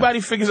 If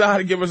anybody figures out how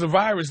to give us a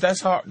virus,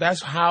 that's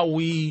how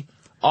we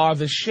are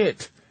the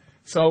shit.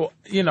 So,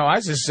 I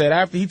just said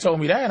after he told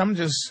me that,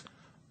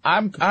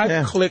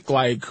 I click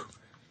like...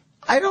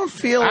 I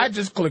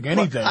just click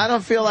anything. I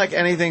don't feel like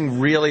anything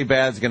really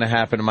bad's going to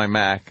happen to my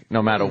Mac,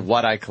 no matter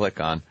what I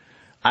click on.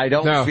 I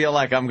don't feel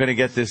like I'm going to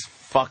get this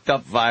fucked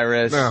up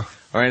virus. No.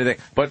 Or anything.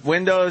 But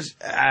Windows,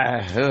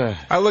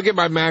 I look at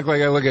my Mac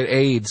like I look at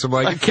AIDS. I'm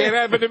like, it can't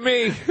happen to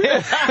me.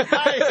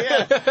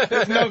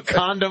 There's no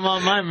condom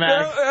on my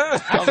Mac.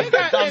 I'm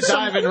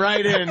diving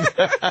right in.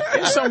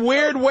 In some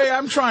weird way,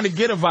 I'm trying to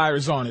get a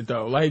virus on it,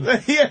 though. Like,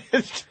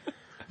 just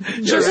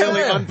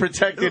really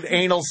unprotected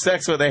anal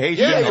sex with a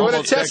Haitian you want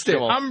to test it.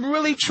 I'm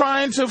really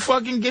trying to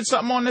fucking get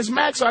something on this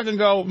Mac so I can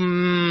go,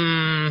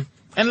 and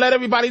let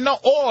everybody know.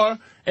 Or,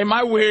 in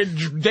my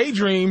weird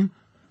daydream,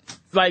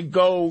 like,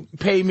 go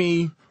pay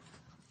me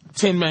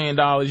 $10 million.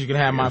 You can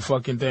have my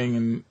fucking thing.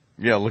 And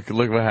look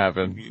what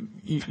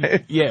happened.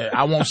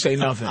 I won't say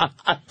nothing.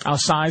 I'll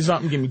sign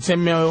something. Give me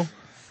 $10 million.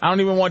 I don't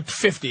even want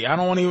 50. I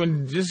don't want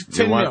even just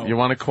 $10 million. You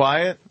want to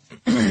quiet?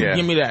 Yeah.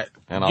 Give me that.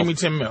 Give me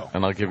 $10 million.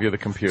 And I'll give you the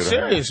computer.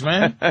 Serious,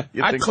 man.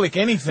 I click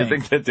anything. You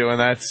think they're doing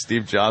that?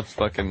 Steve Jobs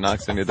fucking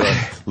knocks on your door.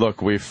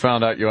 Look, we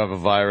found out you have a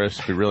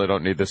virus. We really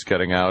don't need this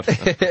getting out.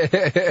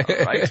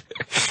 Right.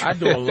 I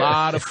do a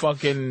lot of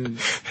fucking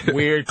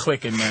weird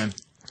clicking, man.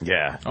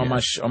 Yeah. On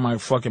my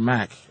fucking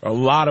Mac. A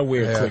lot of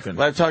weird clicking.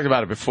 Well, I've talked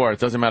about it before. It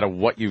doesn't matter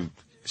what you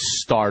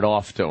start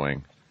off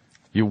doing.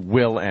 you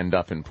will end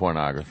up in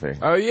pornography.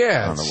 Oh,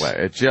 yeah. On the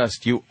way. It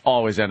just, you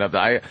always end up.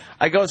 I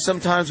go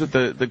sometimes with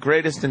the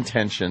greatest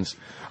intentions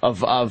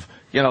of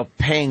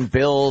paying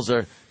bills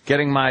or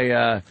getting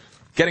my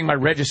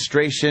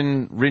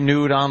registration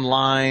renewed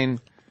online,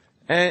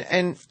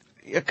 and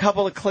a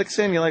couple of clicks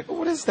in, you're like,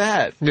 what is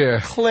that? Yeah.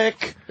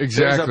 Click.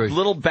 Exactly. There's a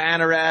little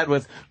banner ad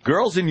with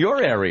girls in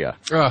your area.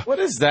 What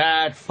is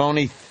that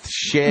phony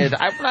shit?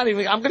 I'm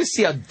going to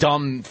see how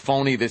dumb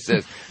phony this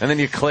is. And then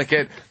you click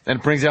it, and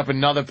it brings up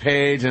another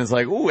page, and it's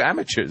like, ooh,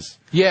 amateurs.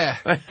 Yeah.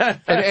 And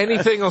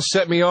anything will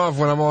set me off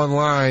when I'm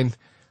online.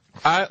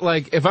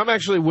 If I'm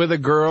actually with a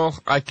girl,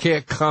 I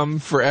can't come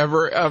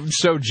forever. I'm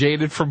so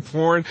jaded from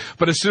porn.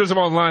 But as soon as I'm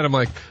online, I'm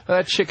like,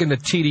 that chick in the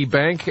TD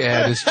Bank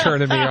ad is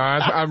turning me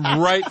on. I'm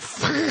right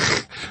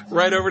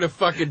over to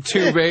fucking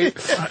Tube 8.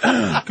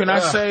 Can I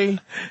say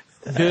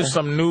there's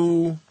some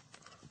new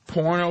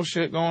porno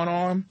shit going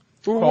on?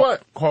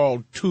 What?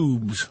 Called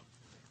Tubes.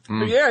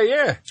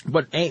 Yeah.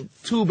 But ain't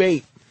Tube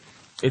 8.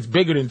 It's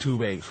bigger than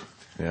Tube 8.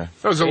 Yeah.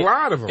 There's a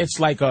lot of them. It's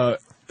like a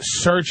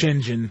search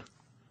engine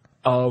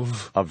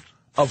of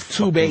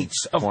Tube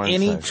 8s, of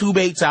any Tube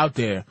 8s out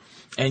there.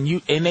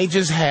 And they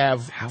just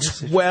have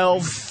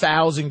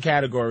 12,000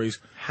 categories.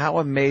 How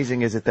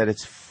amazing is it that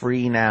it's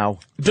free now?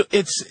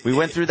 We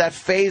went through that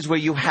phase where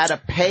you had to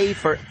pay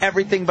for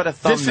everything but a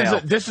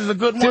thumbnail. This is a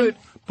good one. Dude,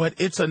 but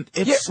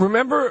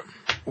remember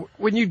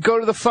when you'd go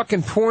to the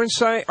fucking porn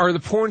site or the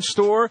porn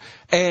store,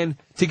 and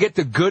to get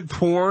the good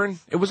porn,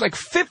 it was like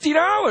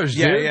 $50, dude.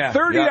 Yeah.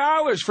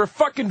 $30 for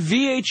fucking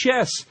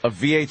VHS. A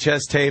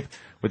VHS tape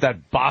with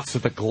that box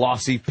with the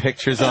glossy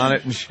pictures on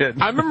it and shit.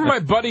 I remember my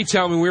buddy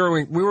telling me we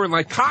were in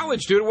like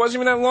college, dude. It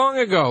wasn't even that long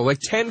ago. Like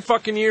 10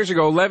 fucking years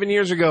ago, 11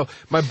 years ago,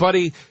 my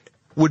buddy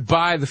would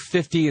buy the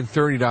 $50 and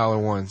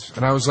 $30 ones.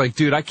 And I was like,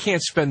 dude, I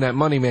can't spend that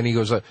money, man. He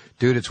goes,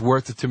 dude, it's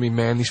worth it to me,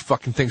 man. These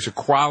fucking things are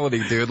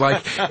quality, dude.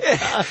 Like,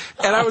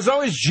 and I was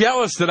always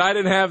jealous that I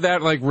didn't have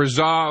that, like,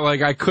 resolve.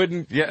 Like, I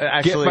couldn't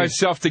get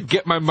myself to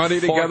get my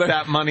money together.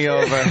 That money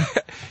over.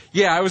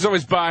 Yeah, I was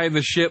always buying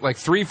the shit like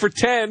 3 for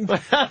 $10.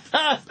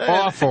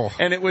 Awful.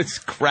 And it was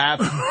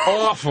crap.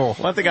 Awful.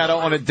 One thing I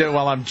don't want to do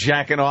while I'm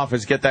jacking off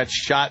is get that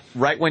shot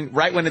right when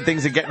the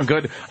things are getting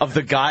good of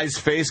the guy's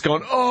face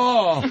going,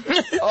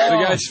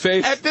 the guy's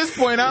face. At this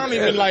point, I don't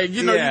even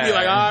you'd be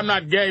like, I'm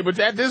not gay. But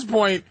at this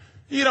point,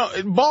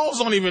 balls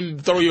don't even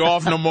throw you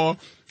off no more.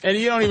 And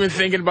you don't even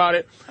think about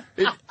it.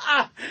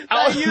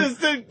 I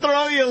used to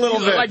throw you a little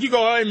bit. Like you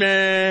go, hey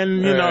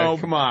man,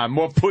 come on,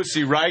 more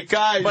pussy, right,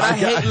 guys? But I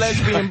hate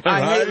lesbian.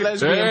 I hate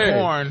lesbian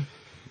porn.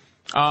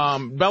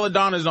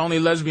 Belladonna's the only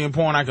lesbian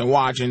porn I can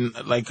watch, and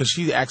because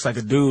she acts like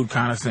a dude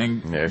kind of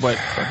thing. Yeah, but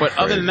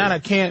other than that, I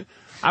can't.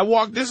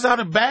 This is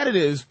how bad it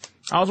is.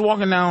 I was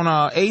walking down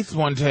 8th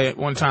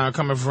one time,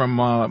 coming from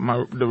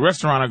the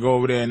restaurant I go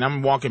over there, and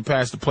I'm walking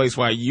past the place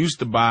where I used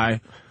to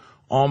buy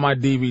all my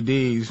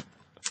DVDs,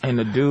 and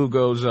the dude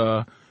goes,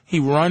 he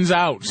runs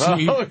out. Shit.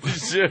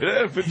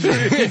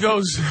 He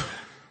goes,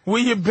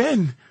 where you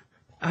been?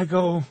 I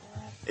go,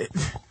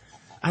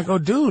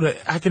 dude,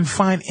 I can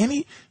find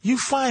you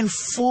find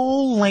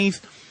full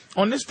length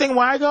on this thing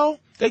where I go.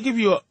 They give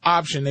you an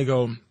option. They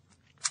go,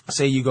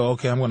 say you go,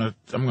 okay, I'm gonna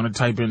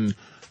type in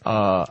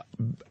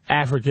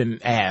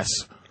African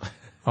ass.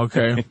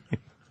 Okay.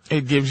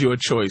 It gives you a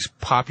choice: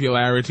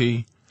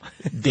 popularity,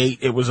 date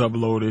it was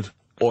uploaded,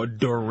 or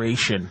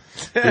duration.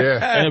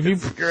 Yeah. And if you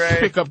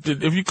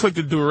click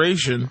the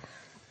duration,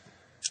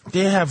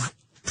 they have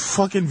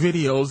fucking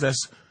videos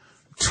that's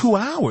 2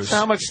 hours.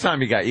 How much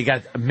time you got? You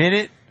got a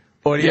minute?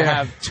 Or do you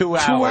have 2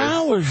 hours? 2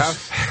 hours. How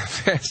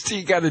fast do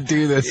you got to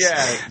do this?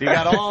 Yeah. You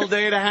got all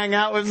day to hang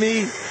out with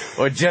me?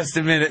 Or just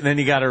a minute and then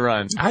you got to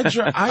run? I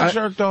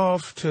jerked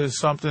off to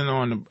something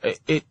on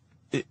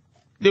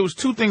there was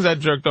 2 things I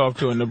jerked off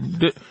to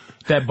and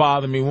that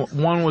bothered me.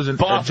 One was a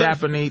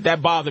Japanese.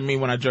 That bothered me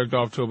when I jerked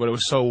off to it, but it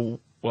was so,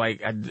 I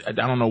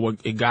don't know what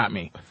it got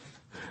me.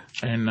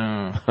 And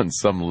on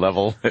some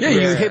level. Yeah,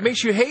 it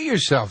makes you hate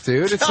yourself,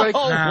 dude. It's like,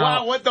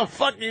 wow, what the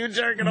fuck are you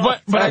jerking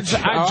off? But I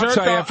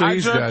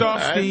jerked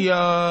off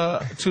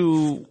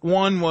to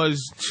one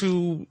was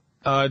 2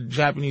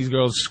 Japanese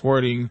girls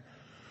squirting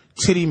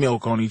titty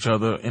milk on each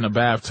other in a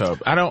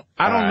bathtub. I don't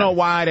know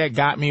why that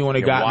got me when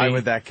it got me. Why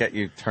would that get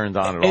you turned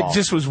on at all? It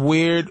just was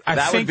weird. I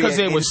think because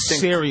it was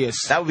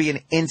serious. That would be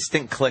an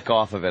instant click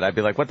off of it. I'd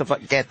be like, what the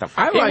fuck? Get the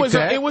fuck.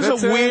 It was a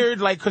weird,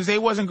 because they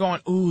wasn't going,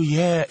 ooh,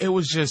 yeah. It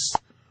was just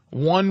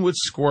one would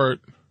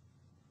squirt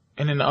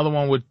and then the other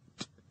one would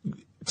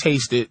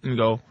taste it and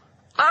go,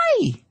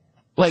 aye.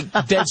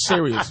 Dead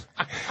serious.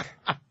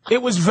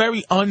 It was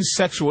very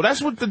unsexual.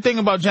 That's what the thing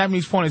about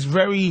Japanese porn is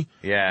very,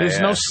 there's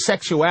no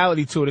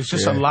sexuality to it. It's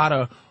just a lot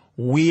of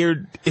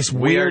weird, it's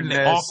weird and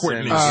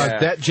awkwardness.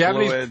 That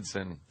Japanese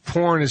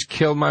porn has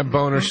killed my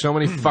boner so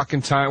many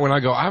fucking times. When I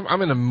go,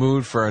 I'm in a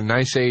mood for a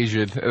nice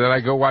Asian, and then I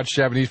go watch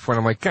Japanese porn,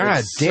 I'm like,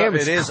 God damn,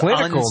 it's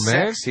clinical,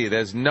 unsexy, man.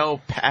 There's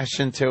no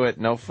passion to it,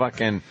 no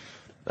fucking,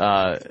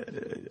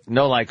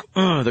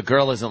 the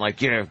girl isn't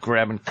like,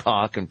 grabbing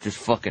cock and just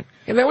fucking.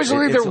 And that was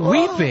only they're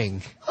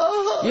weeping.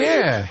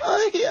 Yeah.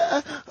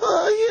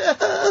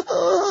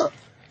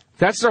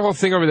 That's the whole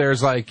thing over there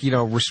is like, you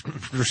know,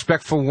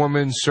 respectful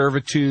woman,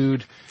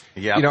 servitude.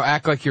 Yep. You know,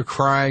 act like you're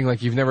crying,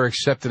 like you've never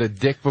accepted a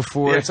dick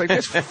before. It's like,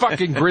 this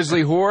fucking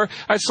grizzly whore.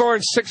 I saw her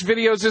in 6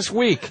 videos this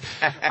week.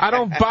 I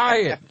don't buy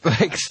it.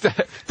 Like,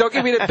 don't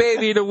give me the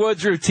baby in the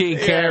woods routine,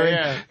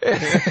 Karen.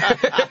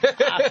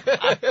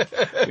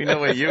 We know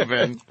where you've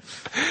been.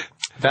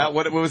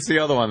 What was the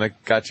other one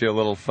that got you a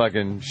little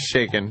fucking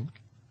shaken?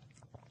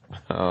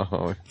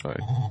 Oh,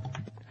 it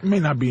may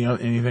not be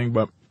anything,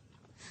 but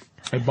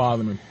it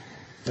bothered me.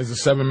 It's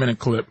a 7-minute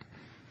clip.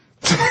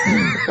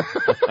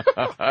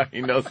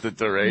 He knows the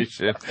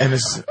duration. And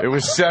it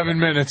was 7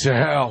 minutes of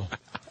hell.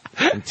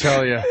 I can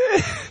tell you.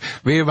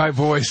 Me and my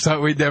boys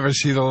thought we'd never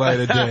see the light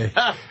of day.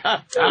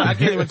 I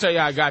can't even tell you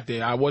how I got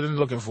there. I wasn't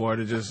looking for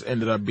it. It just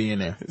ended up being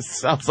there. It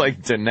sounds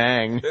like Da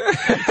Nang.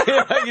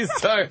 He's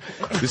talking.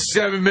 It was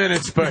 7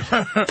 minutes,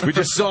 but we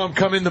just saw him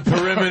come in the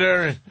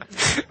perimeter.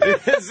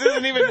 And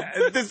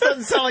this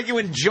doesn't sound like you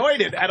enjoyed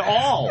it at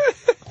all.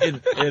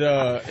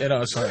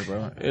 Sorry,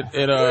 bro.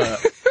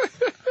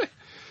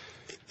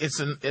 It's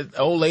an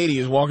old lady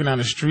is walking down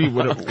the street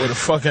with a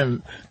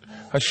fucking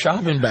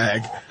shopping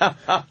bag.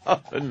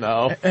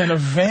 No. And a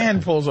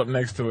van pulls up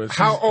next to it.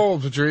 How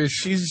old, Patrice?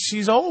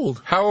 She's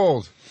old. How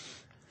old?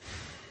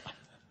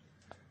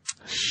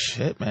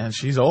 Shit, man,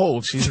 she's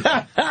old.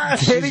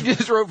 Danny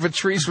just wrote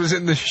Patrice was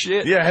in the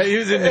shit. Yeah, he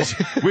was in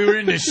the. We were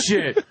in the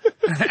shit.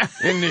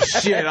 In the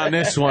shit on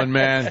this one,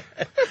 man.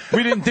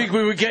 We didn't think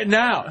we were getting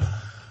out.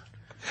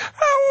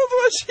 How old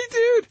was she,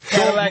 dude?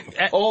 So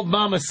old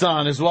Mama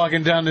San is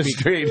walking down the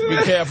street. Be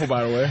careful,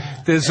 by the way.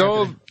 This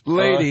old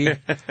lady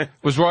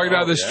was walking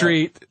down the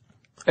street,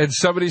 and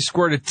somebody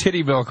squirted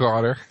titty milk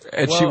on her,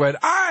 and she went,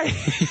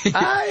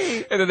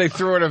 "Aye!" And then they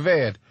threw her in a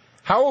van.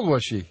 How old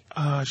was she?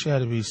 She had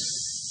to be.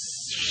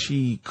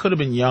 She could have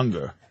been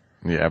younger.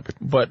 Yeah,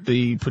 but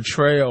the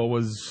portrayal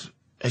was.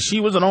 And she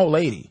was an old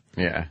lady.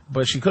 Yeah,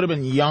 but she could have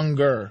been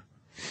younger.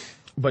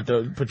 But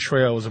the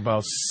portrayal was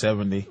about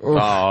 70.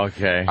 Oh,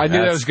 okay. I knew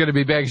that was going to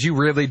be bad because you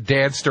really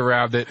danced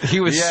around it.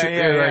 He was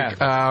like,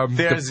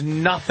 there's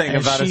nothing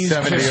about a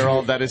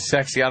 70-year-old that is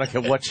sexy. I don't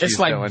care what she's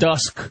doing. It's like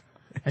dusk.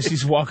 And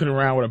she's walking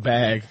around with a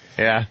bag.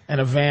 Yeah.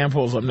 And a van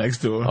pulls up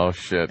next to her. Oh,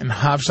 shit. And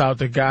hops out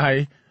the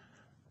guy.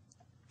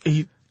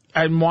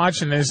 I'm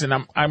watching this, and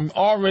I'm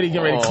already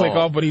getting ready to click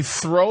off, but he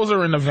throws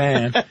her in the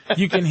van.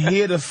 You can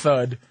hear the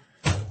thud.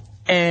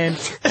 And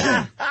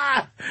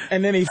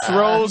then he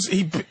throws.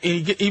 He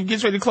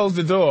gets ready to close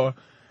the door,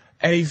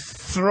 and he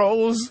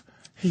throws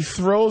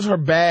her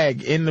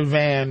bag in the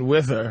van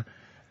with her,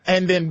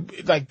 and then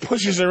like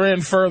pushes her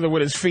in further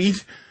with his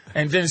feet,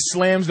 and then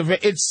slams the van.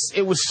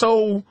 It was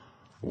so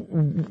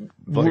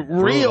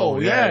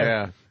real,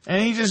 yeah.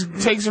 And he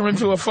just takes her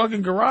into a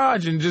fucking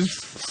garage and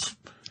just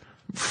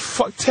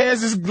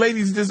tears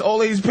this old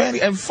lady's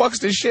panty and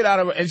fucks the shit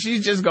out of her, and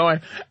she's just going.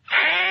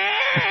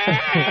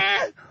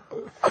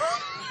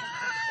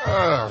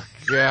 Oh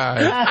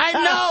God! I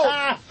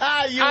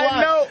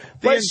know.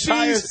 The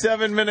entire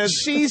 7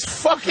 minutes. She's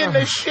fucking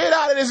the shit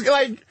out of this.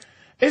 Like,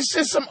 it's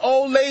just some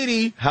old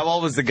lady. How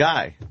old was the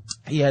guy?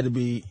 He had to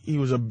be. He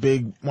was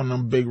one of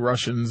them big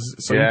Russians.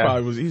 So he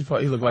probably was. He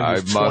looked like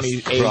he was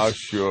 28. I must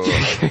crush you.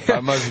 I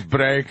must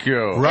break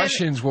you.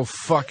 Russians will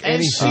fuck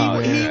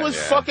anything. He was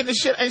fucking the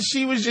shit, and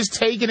she was just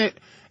taking it.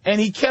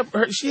 And he kept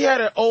her. She had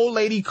an old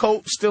lady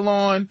coat still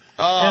on,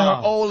 and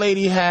her old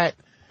lady hat.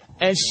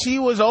 And she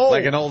was old.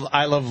 Like an old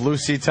I Love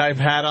Lucy type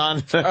hat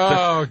on.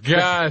 Oh,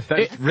 God.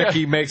 That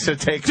Ricky makes her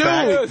take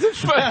back.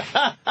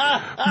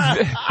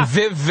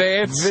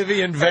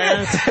 Vivian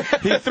Vance.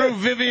 He threw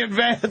Vivian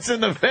Vance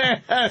in the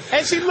van.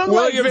 And she looked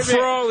William like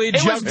Vivian. Frawley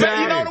jumped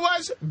out. You know what it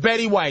was?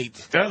 Betty White.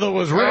 The other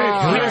was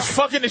rape. He was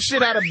fucking the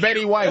shit out of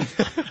Betty White.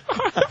 And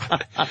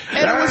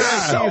it was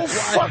so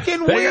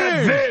fucking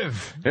weird.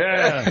 Viv.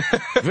 Yeah.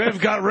 Viv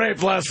got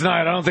raped last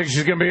night. I don't think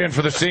she's going to be in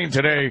for the scene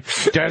today,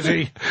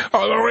 Desi.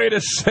 Oh, no, wait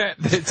a set.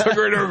 They took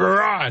her to a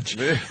garage.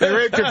 They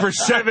raped her for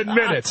 7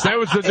 minutes. That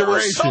was the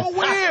duration. It was so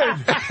weird.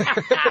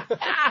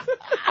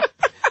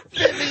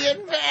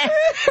 Vivian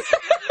Vance.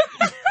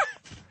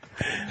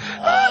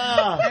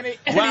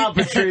 Wow,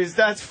 Patrice,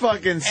 that's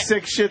fucking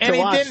sick shit to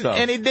watch, though.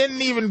 And it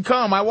didn't even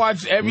come. I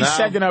watched every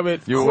second of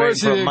it. You were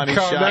waiting for a money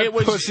shot. That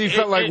pussy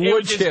felt like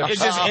wood chips. It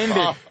just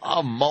ended.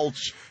 Oh,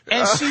 mulch.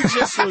 And she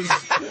just was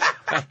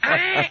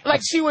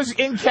like she was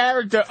in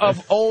character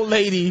of old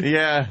lady.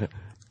 Yeah.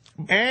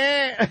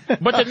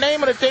 But the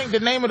name of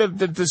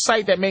the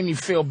site that made me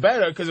feel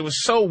better because it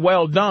was so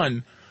well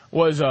done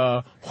was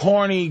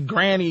Horny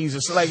Grannies.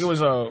 It's like it was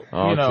so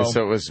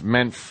it was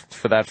meant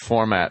for that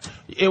format.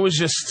 It was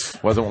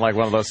just wasn't like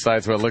one of those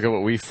sites where look at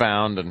what we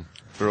found and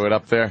threw it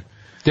up there.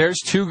 There's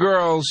two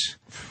girls,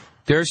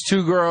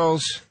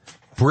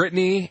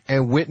 Brittany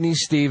and Whitney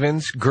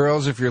Stevens.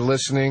 Girls, if you're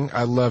listening,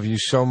 I love you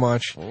so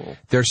much. Oh.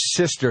 They're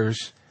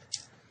sisters,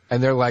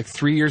 and they're like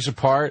 3 years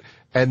apart.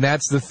 And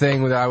that's the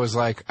thing that I was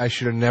like, I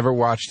should have never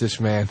watched this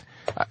man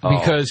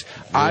because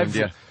I've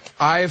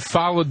I have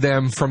followed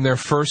them from their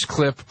first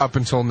clip up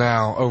until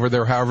now, over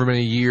their however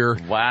many year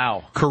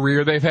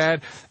career they've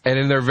had. And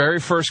in their very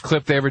first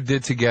clip they ever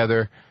did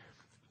together,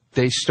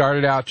 they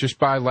started out just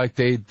by, like,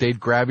 they'd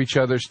grab each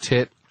other's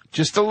tit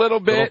just a little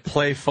bit. Little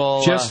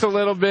playful. Just a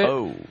little bit.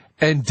 Oh.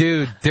 And,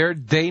 dude,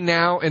 they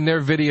now, in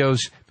their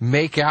videos,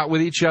 make out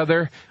with each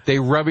other. They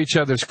rub each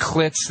other's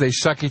clits. They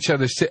suck each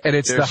other's tit. And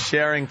They're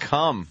sharing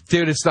cum.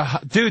 Dude,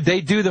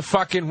 they do the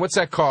fucking, what's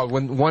that called?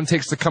 When one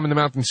takes the cum in the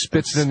mouth and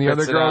spits it in the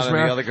other girl's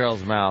mouth? The other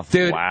girl's mouth.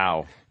 Dude.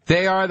 Wow.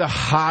 They are the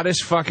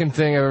hottest fucking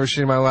thing I've ever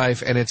seen in my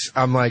life. And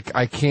I'm like,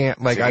 I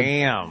can't, like,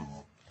 Damn.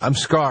 I'm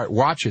scarred.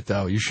 Watch it,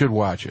 though. You should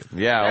watch it.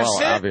 Yeah, That's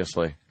well, it.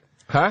 Obviously.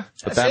 Huh?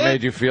 But that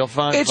made you feel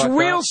fun? It's fucked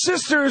real up?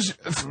 sisters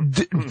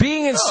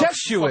being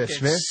incestuous,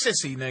 Fucking man.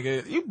 sissy,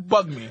 nigga. You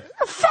bug me.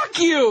 Fuck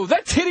you!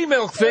 That titty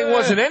milk thing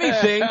wasn't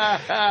anything.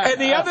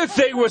 And the other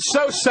thing was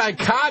so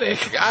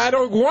psychotic, I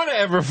don't want to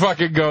ever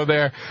fucking go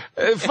there.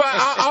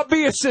 I'll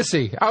be a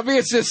sissy. I'll be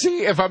a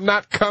sissy if I'm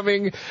not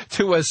coming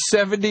to a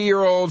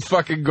 70-year-old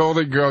fucking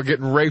golden girl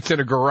getting raped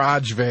in a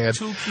garage van.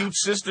 Two cute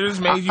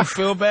sisters made you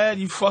feel bad,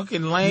 you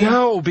fucking lame?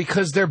 No,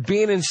 because they're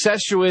being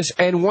incestuous,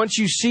 and once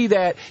you see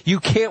that, you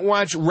can't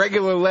watch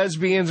regular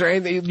lesbians or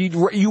anything.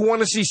 You want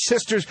to see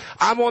sisters.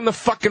 I'm on the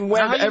fucking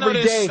web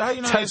every day. How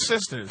you know they're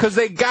sisters? Because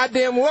they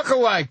goddamn look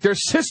alike. They're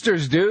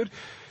sisters, dude.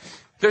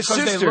 They're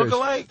sisters. They look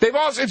alike? They've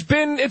also.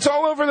 It's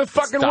all over the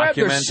fucking web.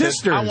 They're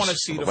sisters. I want to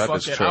see the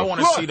fucking. I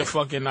want to see the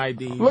fucking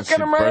ID. Look at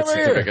them right over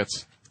here.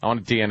 I want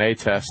a DNA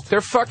test.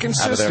 They're fucking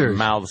sisters. Out of their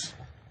mouths.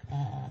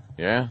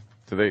 Yeah.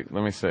 Do they?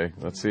 Let me see.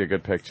 Let's see a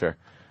good picture.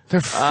 They're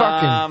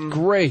fucking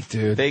great,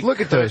 dude. Look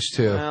at those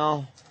two.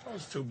 Well,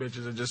 those two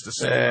bitches are just the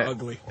same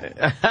ugly.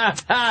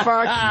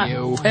 Fuck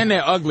you. And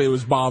they're ugly. It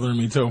was bothering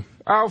me too.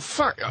 Oh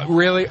fuck!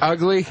 Really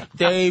ugly?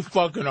 They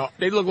fucking.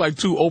 They look like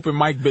two open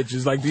mic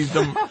bitches. Like these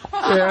them.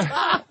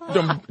 Yeah.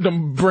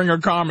 Them bringer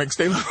comics.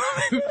 They look.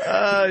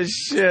 Oh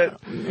shit!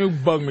 You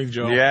bug me,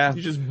 Joe. Yeah.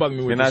 You just bug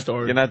me with the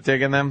story. You're not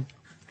digging them?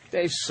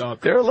 They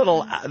suck.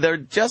 They're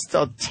just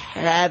a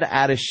tad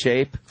out of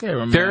shape.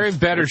 They're in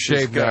better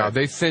shape now.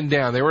 They thinned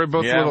down. They were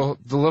both a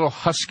little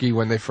husky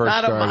when they first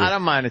started. I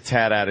don't mind a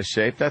tad out of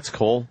shape. That's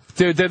cool.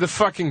 Dude, they're the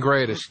fucking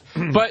greatest.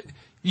 But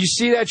you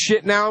see that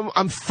shit now?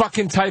 I'm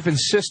fucking typing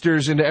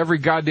sisters into every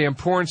goddamn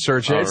porn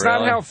search. It's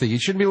not healthy. You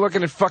shouldn't be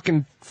looking at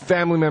fucking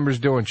family members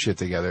doing shit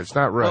together. It's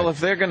not right. Well, if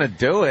they're going to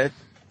do it,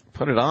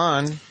 put it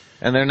on.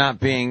 And they're not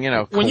being,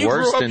 coerced when you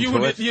grew up,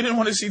 into it. You didn't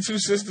want to see two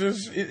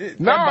sisters?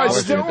 No, I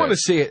still want to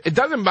see it. It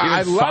doesn't bother.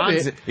 I love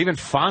it. Even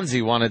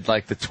Fonzie wanted,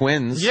 like, the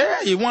twins.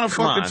 Yeah, you want to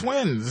fuck the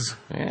twins.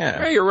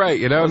 Yeah. Hey, you're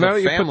right. Now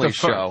that you put the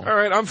show. All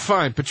right, I'm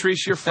fine.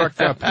 Patrice, you're fucked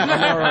up. I'm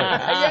all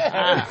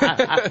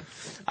right.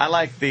 I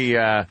like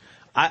the,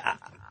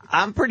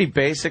 I'm pretty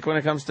basic when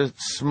it comes to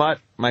smut.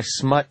 My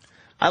smut.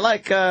 I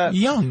like,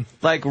 young.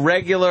 Like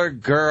regular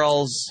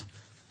girls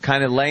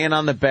kind of laying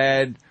on the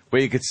bed,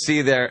 where you could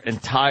see their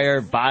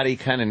entire body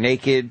kind of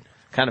naked,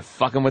 kind of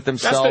fucking with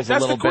themselves a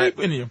little bit. That's the creep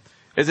in you.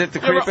 Is it the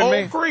creep in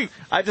me? Creep.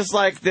 I just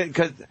like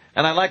that,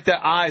 and I like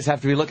their eyes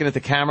have to be looking at the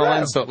camera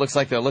lens, so it looks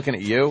like they're looking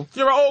at you.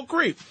 You're an old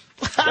creep.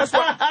 That's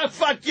what.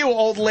 Fuck you,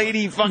 old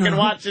lady, fucking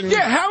watching.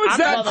 Yeah, how is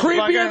that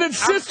creepier than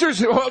sisters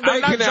who are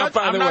making out,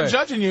 by the way? I'm not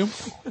judging you.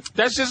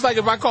 That's just like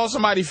if I call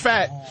somebody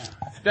fat,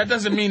 that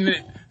doesn't mean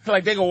that.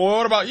 Like they go, well,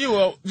 what about you?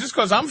 Well, just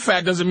because I'm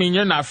fat doesn't mean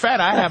you're not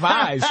fat. I have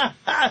eyes.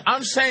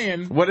 I'm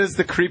saying. What is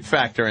the creep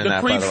factor in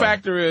that? The creep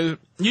factor is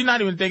you're not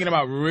even thinking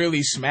about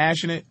really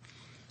smashing it.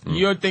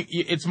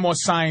 It's more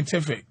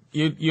scientific.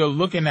 You're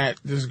looking at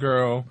this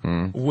girl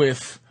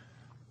with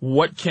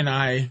what can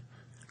I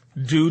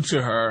do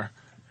to her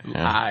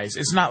eyes.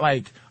 It's not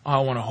like, oh, I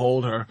want to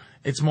hold her.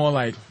 It's more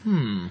like,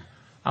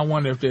 I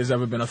wonder if there's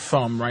ever been a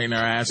thumb right in her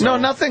ass. No,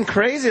 nothing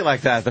crazy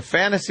like that. The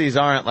fantasies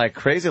aren't like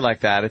crazy like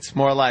that. It's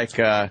more like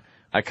I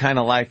kind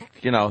of like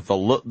the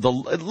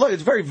look.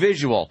 It's very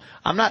visual.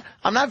 I'm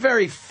not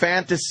very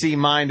fantasy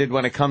minded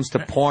when it comes to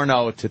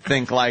porno to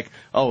think like,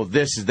 oh,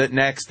 this is the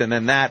next and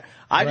then that.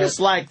 I just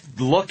like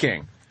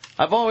looking.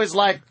 I've always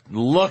liked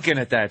looking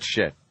at that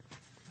shit.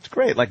 It's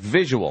great, like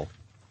visual.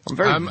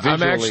 I'm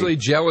actually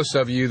jealous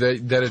of you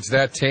that it's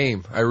that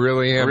tame. I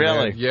really am.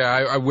 Really? Man.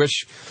 Yeah, I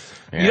wish.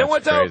 Yeah, you know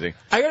what, though? Crazy.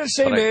 I gotta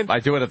say, man.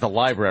 I do it at the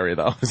library,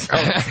 though. So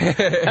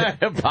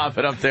pop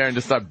it up there and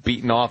just start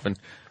beating off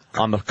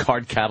on the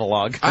card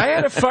catalog. I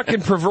had a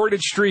fucking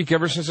perverted streak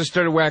ever since I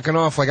started whacking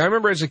off. Like, I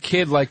remember as a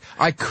kid, like,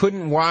 I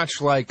couldn't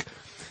watch, like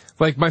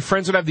my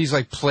friends would have these,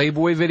 like,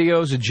 Playboy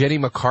videos of Jenny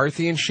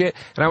McCarthy and shit.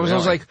 And I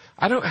was like,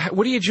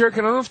 what are you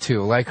jerking off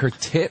to? Like, her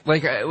tit?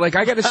 Like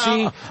I gotta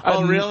see.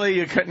 Oh, really?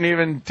 You couldn't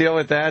even deal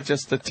with that?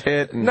 Just the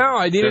tit? And no,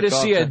 I needed to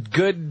see a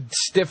good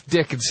stiff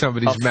dick in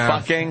somebody's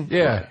mouth. Fucking?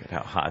 Yeah. Look at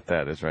how hot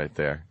that is right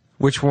there.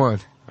 Which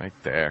one? Right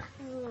there.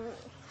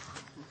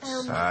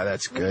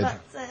 That's good.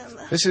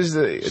 This is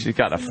the... She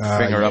got a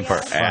finger up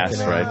her ass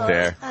right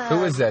there.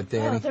 Who is that,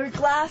 Danny? They're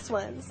glass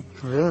ones.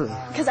 Really?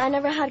 Because I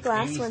never had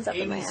glass ones up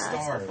in my ass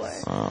before.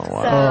 Oh,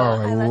 wow.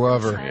 So I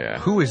love her. Yeah.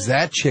 Who is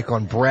that chick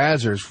on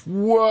Brazzers?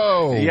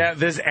 Whoa. Yeah,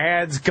 there's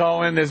ads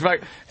going. There's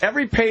like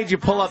every page you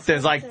pull up,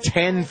 there's like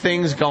 10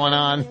 things going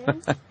on.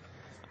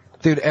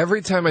 Dude,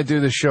 every time I do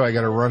this show, I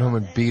got to run home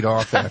and beat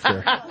off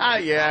after.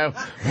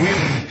 Yeah,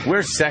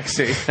 we're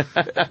sexy.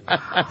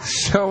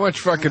 So much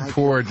fucking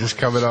porn just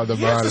coming on the Here's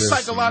the monitors.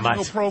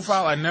 psychological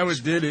profile. I never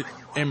did it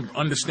and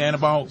understand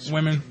about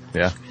women.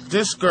 Yeah.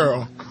 This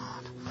girl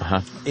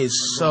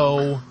is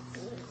so...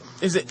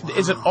 Is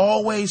it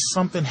always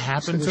something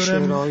happened to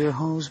them? All your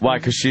hoes, Why?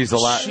 Because she's a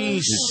lot.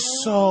 She's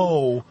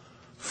so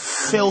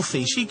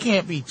filthy. She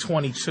can't be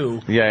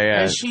 22.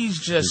 Yeah. And she's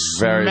just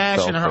Very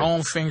smashing her filthy.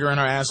 own finger in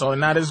her asshole.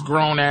 And now this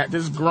grown, and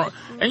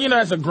you know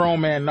that's a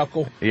grown man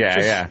knuckle. Yeah,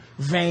 Just yeah.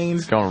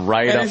 Veins Going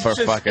right And up it's her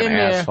just fucking in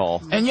there.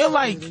 asshole. And you're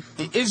like,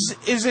 is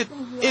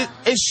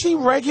she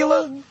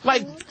regular?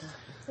 Like,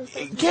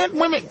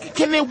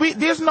 can there be?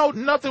 There's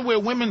nothing where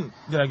women.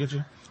 Did I get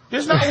you?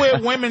 There's not where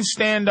women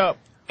stand up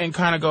and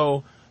kind of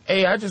go,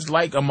 hey, I just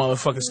like a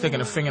motherfucker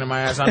sticking a finger in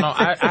my ass. I know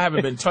I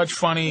haven't been touched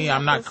funny.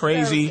 I'm not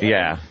crazy.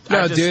 Yeah. No,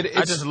 I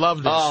it's- just love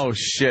this. Oh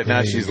shit! Now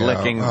There you she's go.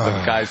 licking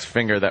the guy's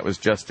finger that was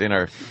just in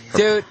her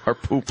Dude. her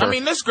pooper. I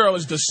mean, this girl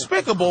is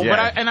despicable,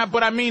 Yeah.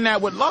 but I mean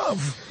that with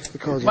love.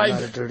 Because you Like- a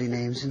lot of dirty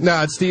names.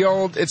 No, it's the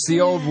old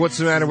what's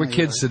the matter with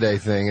kids today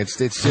thing. It's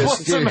just What's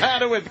the dude,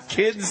 matter with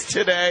kids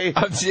today?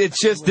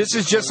 it's just this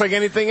is just like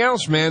anything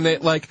else, man.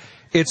 That like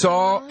it's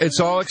all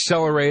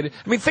accelerated.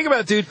 I mean, think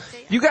about it, dude.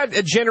 You got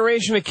a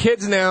generation of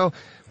kids now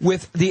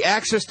with the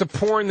access to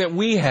porn that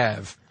we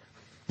have.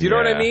 Do you know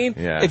what I Yeah, mean?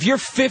 yeah. If you're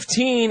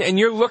 15 and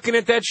you're looking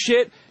at that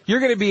shit,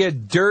 you're going to be a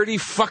dirty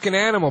fucking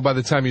animal by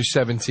the time you're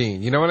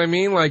 17. You know what I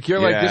mean? Like you're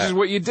like, Yeah. this is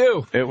what you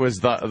do. It was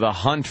the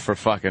hunt for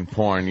fucking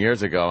porn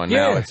years ago, and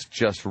now Yeah. it's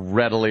just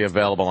readily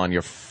available on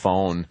your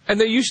phone. And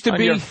there used to On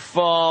be your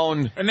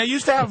phone. And they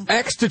used to have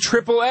X to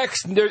triple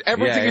X.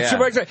 Everything Yeah, is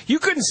triple X. You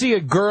couldn't see a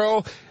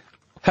girl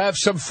have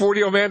some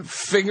 40-year-old man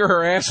finger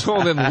her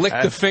asshole and then lick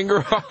the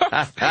finger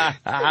off.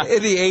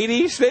 In the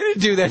 80s, they didn't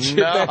do that shit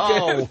back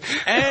No. then.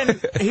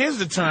 And here's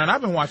the turn.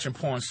 I've been watching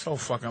porn so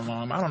fucking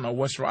long. I don't know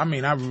what's wrong. I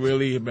mean, I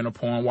really have been a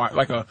porn watch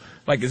like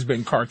it's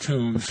been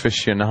cartoons.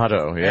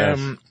 Aficionado, yes.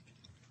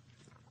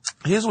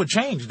 Here's what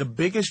changed. The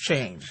biggest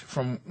change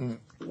from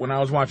when I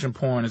was watching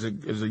porn as a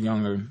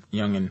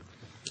youngin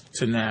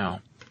to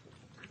now.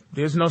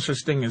 There's no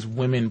such thing as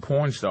women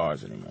porn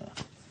stars anymore.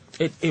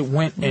 It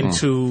went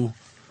into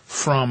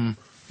from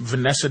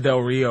Vanessa Del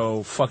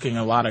Rio fucking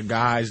a lot of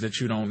guys that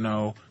you don't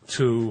know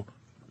to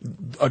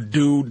a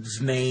dude's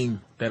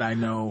name that I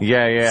know.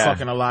 Yeah.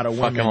 Fucking a lot of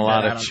women Fucking a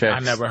lot that of I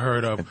chicks. never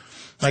heard of.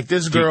 Like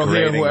this girl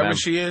here, Degrading whoever them.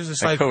 she is,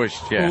 it's Like, like,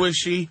 yeah. who is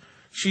she?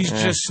 She's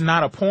just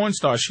not a porn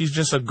star. She's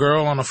just a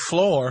girl on the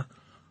floor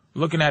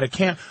looking at a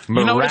cam.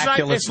 You know,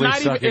 Miraculously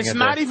it's sucking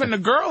not at even the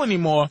girl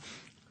anymore.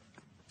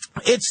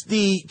 It's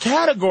the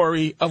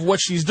category of what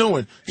she's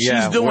doing.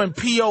 Yeah, She's doing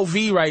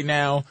POV right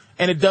now,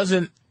 and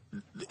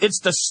it's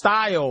the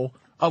style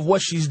of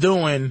what she's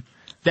doing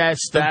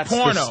that's That's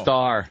porno. the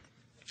star.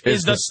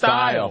 Is the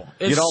style.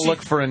 You don't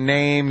look for a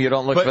name. You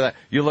don't look But- for that.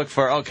 You look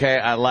for, okay,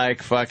 I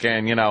like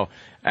fucking,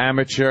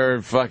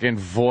 amateur fucking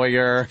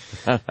voyeur,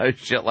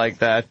 shit like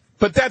that.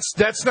 But that's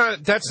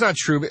not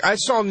true. I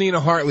saw Nina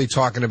Hartley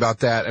talking about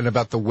that and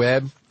about the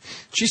web.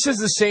 She says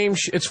the same.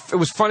 It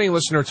was funny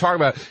listening to her talk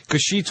about it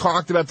because she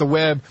talked about the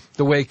web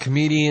the way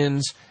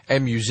comedians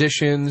and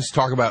musicians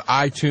talk about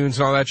iTunes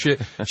and all that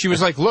shit. She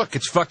was like, look,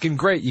 it's fucking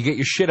great. You get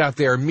your shit out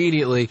there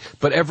immediately,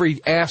 but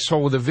every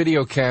asshole with a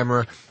video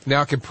camera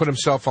now can put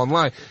himself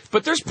online.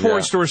 But there's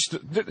porn stores.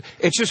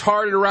 It's just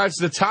harder to rise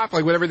to the top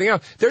like with everything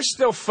else. There's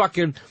still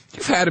fucking,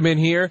 you've had them in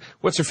here.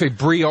 What's her face?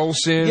 Brie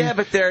Olson. Yeah,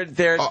 but they're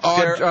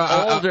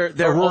older.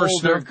 They're Aurora older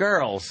Snow.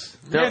 girls.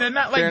 Yeah, they're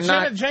not like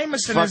Jenna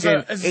Jameson is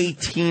fucking a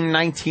 18,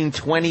 19,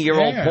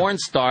 20-year-old Yeah. porn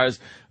stars.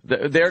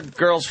 They're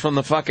girls from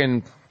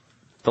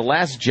the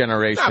last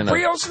generation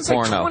Brie of Olson's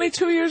porno. like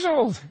 22 years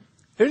old,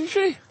 isn't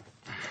she?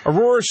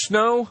 Aurora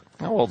Snow.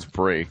 How old's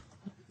Brie?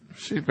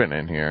 She's been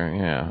in here,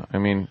 yeah. I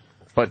mean,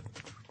 but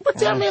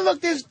I mean,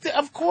 look,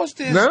 of course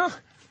there's No.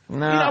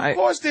 no, of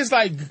course there's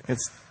like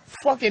it's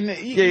fucking. Yeah,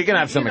 you can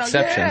have some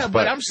exceptions, Yeah,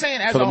 but I'm saying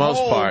as for the a most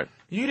whole, part-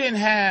 you didn't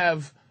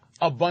have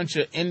a bunch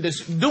of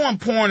doing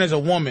porn as a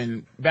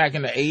woman back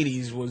in the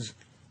 80s was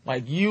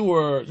like you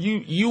were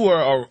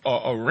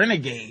a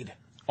renegade.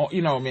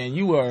 You know, man,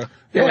 you were.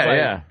 Yeah, like,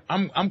 yeah.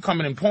 I'm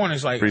coming in porn.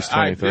 It's like Breeze this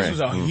 23. was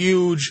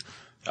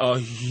a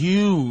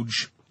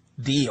huge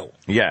deal.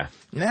 yeah.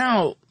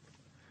 Now,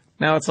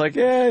 Now it's like,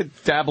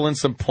 dabble in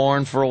some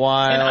porn for a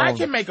while. and I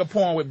can make a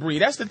porn with Brie.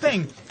 That's the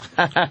thing.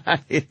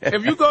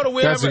 If you go to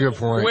wherever, That's a good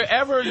point.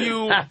 wherever she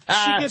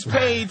gets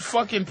paid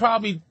fucking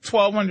probably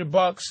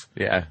 $1,200,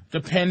 Yeah,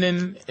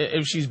 depending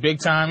if she's big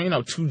time.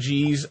 2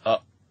 G's a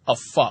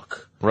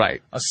fuck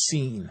right. a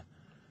scene.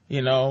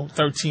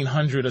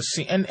 1,300 a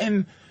scene,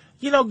 and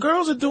you know,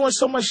 girls are doing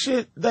so much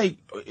shit. Like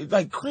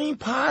cream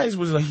pies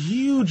was a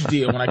huge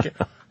deal when I came.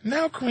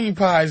 Now cream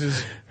pies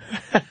is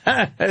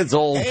It's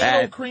old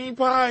hat. Cream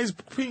pies.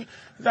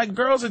 Like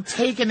girls are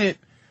taking it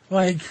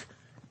like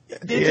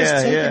they're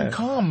just taking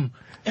cum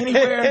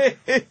anywhere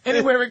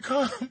it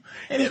comes.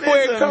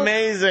 Anywhere it comes.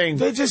 Amazing.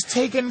 They're just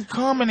taking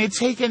cum and they're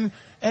taking.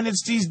 And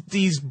it's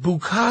these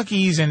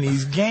bukakis and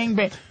these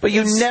gangbang. But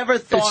you never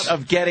thought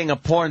of getting a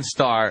porn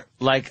star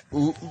like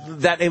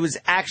that. It was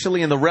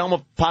actually in the realm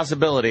of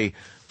possibility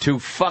to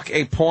fuck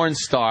a porn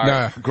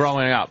star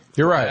growing up.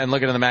 You're right. And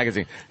looking in the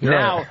magazine. You're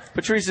now, right.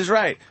 Patrice is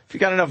right. If you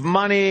got enough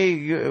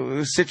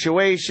money,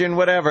 situation,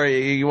 whatever,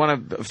 you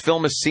want to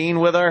film a scene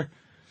with her.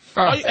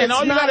 All you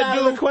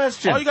gotta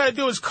question. All you gotta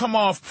do is come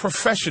off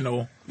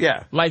professional.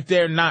 Yeah. Like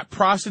they're not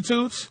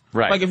prostitutes.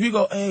 Right. Like if you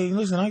go, hey,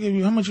 listen, I'll give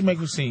you, how much you make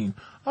for scene?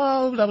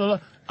 Oh, blah, blah, blah.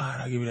 All right,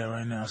 I'll give you that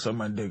right now. Suck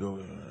my dick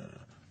over.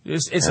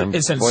 It's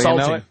insulting. You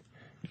know it,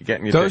 you're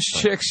getting your Those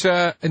dick chicks,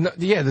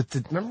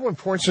 remember when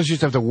porn stars used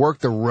to have to work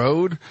the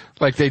road?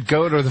 Like they'd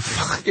go to the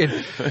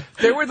fucking,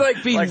 they would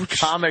like be. like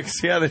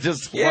comics, they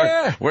just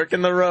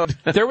working the road.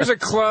 There was a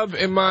club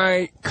in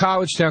my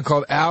college town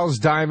called Al's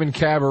Diamond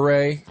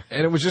Cabaret,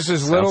 and it was just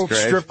this little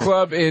strip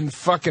club in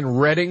fucking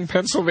Reading,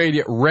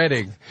 Pennsylvania.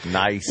 Reading.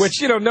 Nice.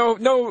 Which, you know,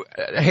 no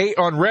hate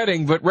on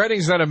Reading, but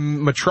Reading's not a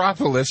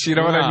metropolis, you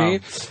know what I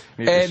mean?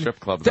 And strip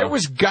club, there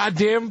was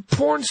goddamn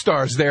porn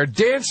stars there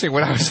dancing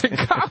when I was in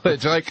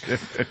college.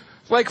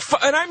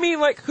 and I mean,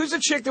 like, who's the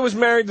chick that was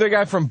married to the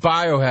guy from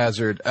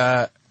Biohazard?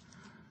 Tara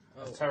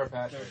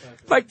Patrick.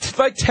 Like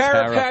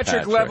Tara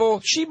Patrick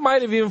level. She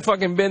might have even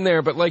fucking been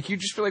there, but like you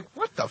just feel like,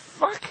 what the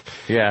fuck?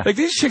 Yeah. Like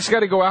these chicks got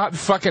to go out and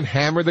fucking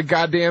hammer the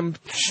goddamn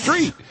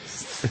street,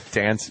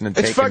 dancing and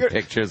taking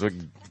pictures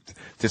with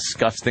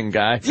disgusting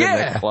guys in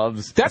the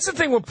clubs. That's the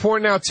thing with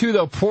porn now too,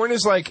 though. Porn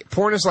is like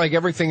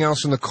everything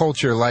else in the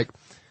culture. Like,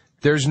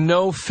 there's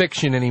no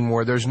fiction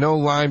anymore. There's no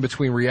line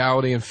between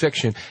reality and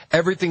fiction.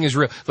 Everything is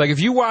real. Like, if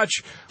you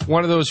watch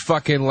one of those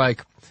fucking,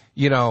 like,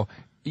 you know,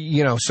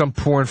 some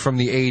porn from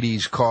the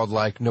 80s called,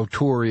 like,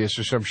 Notorious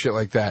or some shit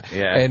like that.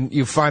 Yeah. And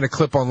you find a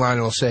clip online,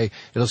 it'll say,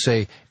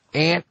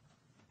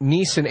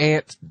 niece and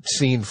aunt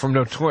scene from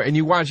Notorious. And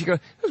you watch, you go,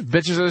 those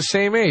bitches are the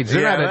same age.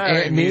 They're not an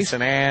aunt and niece.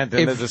 And aunt,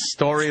 and there's a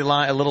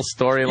storyline, a little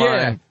storyline.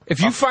 Yeah. If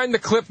you find the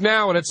clip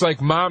now and it's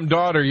like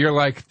mom-daughter, you're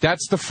like,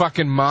 that's the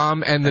fucking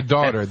mom and the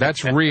daughter.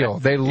 That's real.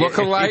 They look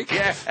alike.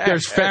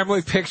 There's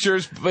family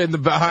pictures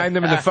behind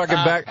them in the fucking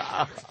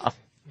back.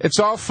 It's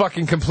all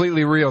fucking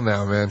completely real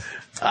now, man.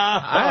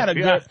 I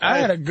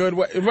had a good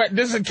way. Right,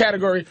 this is a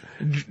category,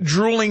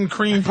 drooling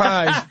cream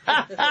pies.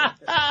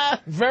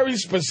 Very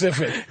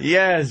specific.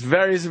 Yes,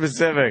 very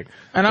specific.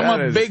 And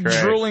I'm a big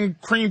drooling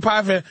cream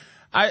pie fan.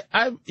 I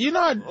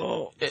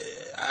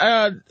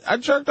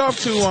jerked off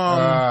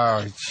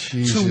to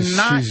Jesus,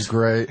 she's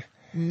great.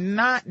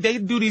 They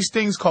do these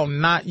things called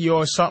Not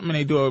Your Something, and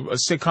they do a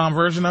sitcom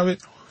version of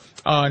it.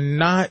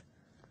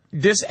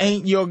 This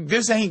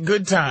ain't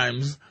Good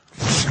Times.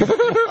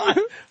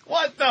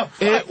 What the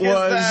fuck It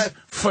was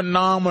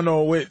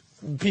phenomenal with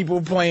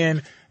people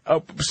playing,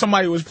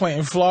 somebody was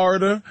playing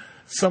Florida.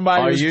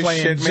 Somebody was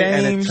playing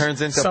James.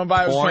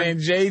 Somebody was playing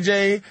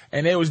JJ,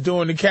 and they was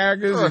doing the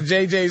characters. And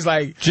JJ's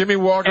like Jimmy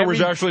Walker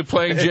was actually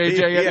playing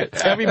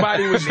JJ.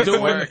 Everybody was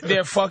doing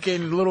their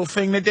fucking little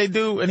thing that they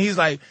do, and he's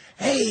like,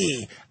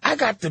 "Hey, I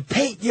got to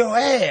paint your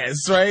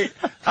ass, right?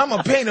 I'm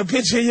gonna paint a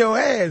picture of your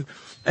ass."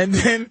 And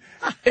then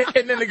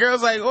the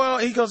girl's like, "Well,"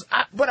 he goes,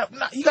 "But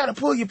you got to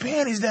pull your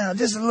panties down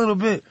just a little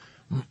bit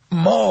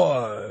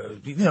more,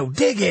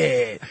 dig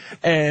it."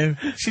 And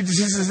she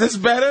says, "Is this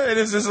better?" And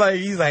it's just like,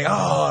 he's like,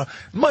 "Oh,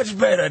 much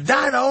better,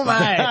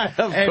 dynamite."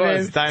 Of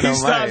course, dynamite. He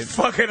starts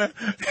fucking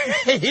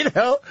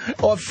her,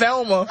 or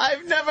Thelma.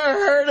 I've never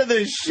heard of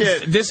this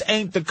shit. This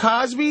ain't the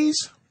Cosbys.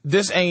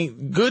 This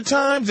ain't Good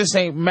Times. This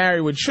ain't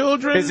Married with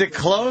Children. Is it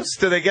close?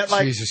 Do they get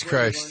like... Jesus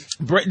Christ.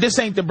 This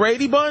ain't the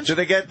Brady Bunch? Do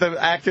they get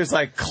the actors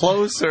like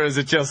close, or is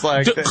it just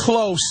like...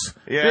 Close.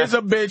 Yeah. There's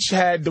a bitch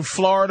had the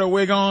Florida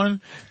wig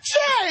on.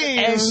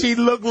 James! And she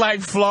looked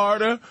like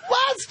Florida.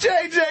 What's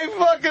JJ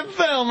fucking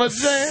Thelma,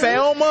 James?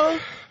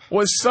 Thelma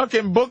was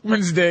sucking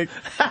Bookman's dick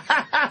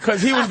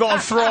because he was going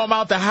to throw him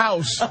out the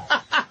house.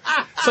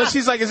 So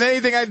she's like, "Is there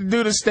anything I can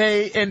do to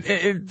stay?" And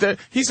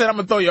he said, "I'm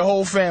going to throw your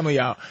whole family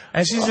out."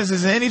 And she says,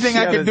 "Is there anything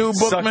I can do,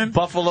 Bookman?"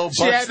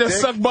 She had to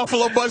suck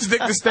Buffalo Butt's dick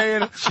to stay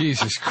in.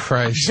 Jesus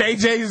Christ.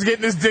 JJ's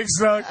getting his dick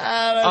sucked.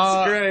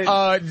 That's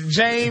great.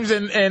 James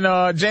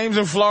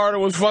in Florida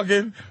was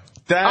fucking...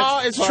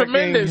 it's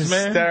tremendous,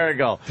 man.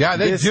 Hysterical. Yeah,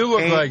 they do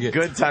look like it.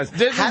 Good Times.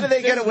 How do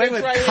they get away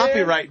with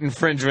copyright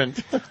infringement?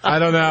 I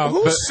don't know.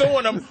 Who's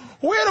suing them?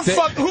 Where the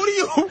fuck? Who do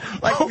you...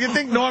 Like, you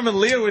think Norman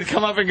Lear would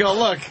come up and go,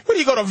 "Look." What do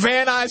you go to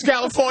Van Nuys,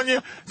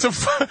 California?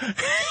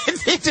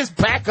 They just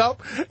pack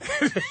up.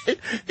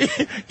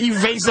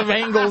 Evasive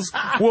Angles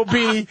will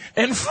be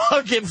in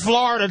fucking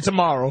Florida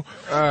tomorrow.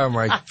 Oh,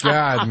 my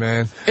God,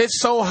 man.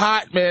 It's so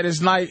hot, man.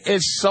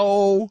 It's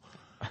so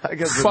I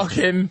guess the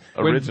fucking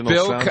original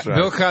soundtrack.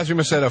 Bill Cosby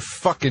must have had a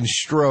fucking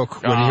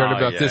stroke when he heard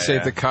about This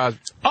Ain't the Cosby.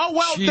 Oh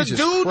well, Jesus the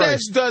dude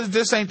Christ. that does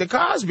This Ain't the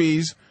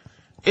Cosby's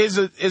is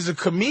a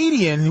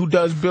comedian who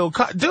does Bill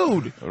Cosby.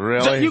 Dude,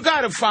 Really? you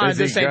gotta find Is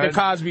he This Ain't good? the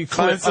Cosby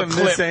clip. Listen,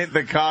 This Ain't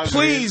the Cosby.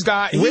 Please,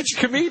 God. Which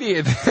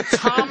comedian?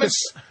 Thomas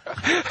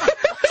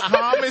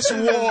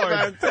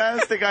Ward.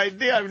 Fantastic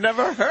idea. I've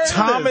never heard of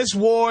Thomas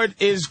Ward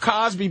is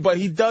Cosby, but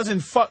he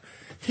doesn't fuck.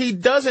 He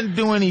doesn't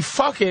do any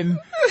fucking,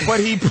 but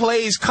he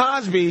plays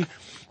Cosby.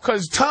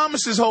 Because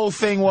Thomas's whole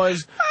thing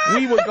was,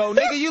 we would go,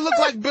 nigga, you look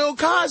like Bill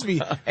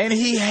Cosby. And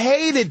he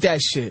hated that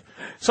shit.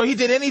 So he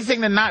did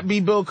anything to not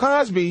be Bill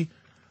Cosby,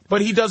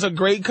 but he does a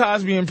great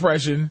Cosby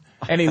impression,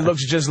 and he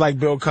looks just like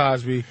Bill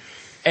Cosby.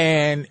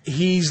 And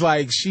he's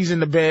like, she's in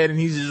the bed, and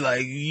he's just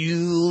like,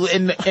 you.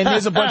 And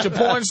there's a bunch of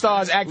porn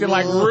stars acting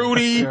like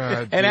Rudy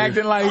and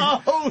acting like.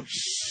 Oh,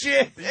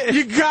 shit.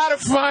 You gotta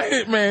find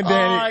it, man,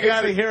 Danny. Oh, I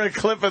gotta hear a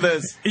clip of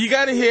this. You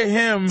gotta hear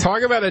him.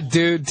 Talk about a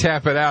dude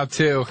tapping out,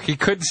 too. He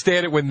couldn't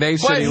stand it when they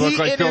said he looked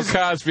like Bill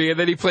Cosby, and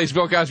then he plays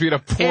Bill Cosby in a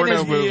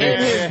porno movie. In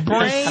his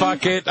brain.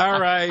 Fuck it. All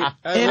right.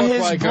 In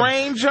his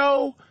brain,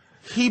 Joe,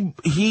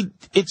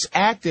 it's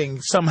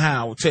acting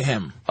somehow to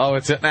him. Oh,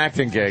 it's an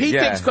acting gig. He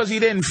thinks because he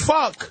didn't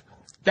fuck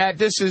that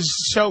this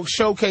is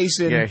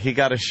showcasing. Yeah, he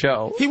got a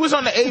show. He was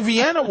on the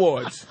AVN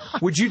Awards.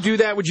 Would you do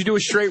that? Would you do a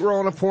straight roll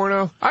in a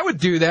porno? I would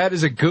do that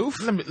as a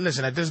goof.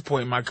 Listen, at this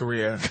point in my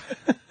career,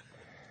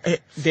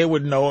 they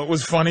would know it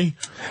was funny.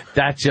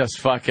 That just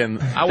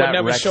fucking. I would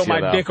never show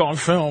my dick on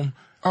film.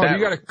 Oh, you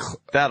gotta.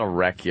 That'll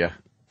wreck you.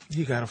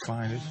 You gotta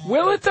find it.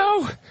 Will it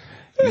though?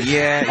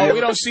 Yeah. Oh, we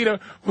don't see the.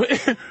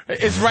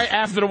 It's right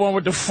after the one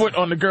with the foot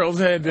on the girl's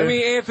head. Dude. I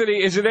mean,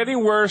 Anthony, is it any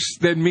worse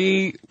than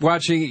me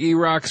watching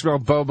E-Rock smell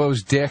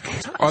Bobo's dick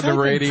on the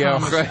radio?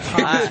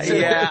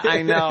 Yeah,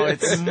 I know.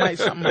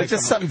 It's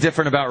just something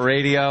different about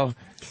radio.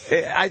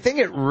 I think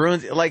it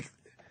ruins. Like,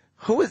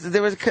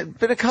 there was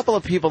been a couple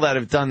of people that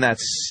have done that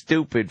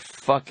stupid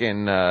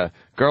fucking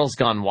Girls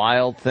Gone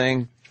Wild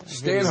thing.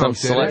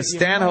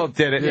 Stanhope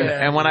did it,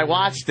 and when I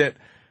watched it,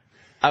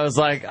 I was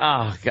like,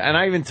 oh, and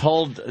I even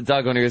told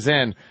Doug when he was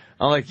in,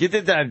 I'm like, you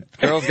did that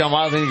Girls Gone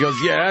Wild thing? He goes,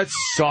 yeah, that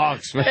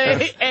sucks, man.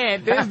 Hey,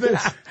 and that's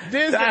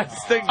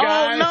the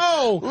guy.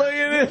 Oh, no. Look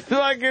at this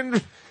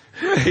fucking.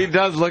 He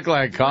does look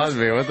like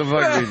Cosby. What the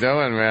fuck is he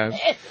doing, man?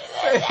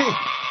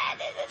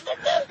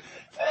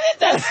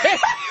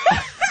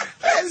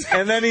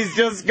 And then he's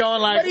just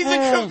going like, he's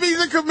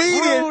a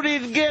comedian.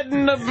 Rudy's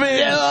getting the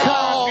big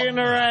cock in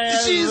her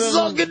ass. She's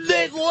sucking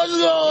dick. What's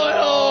going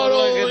on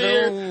over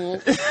here?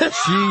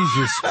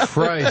 Jesus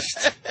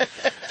Christ.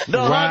 The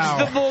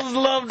Huxtables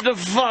love to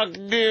fuck,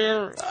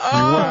 dear.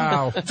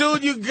 Wow.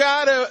 Dude, you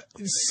gotta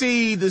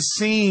see the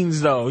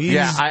scenes, though.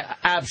 I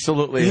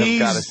absolutely have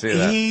gotta see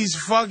that. He's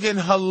fucking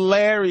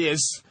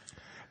hilarious.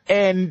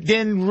 And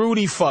then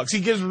Rudy fucks. He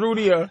gives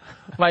Rudy a,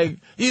 like,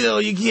 you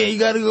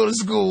gotta go to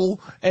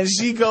school. And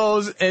she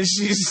goes and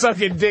she's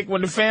sucking dick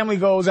when the family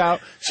goes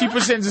out. She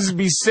pretends to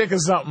be sick or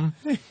something.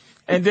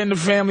 And then the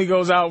family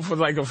goes out for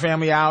like a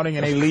family outing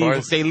and they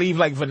leave. They leave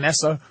like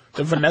the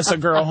Vanessa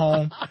girl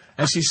home.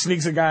 And she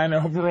sneaks a guy in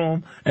her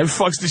room and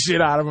fucks the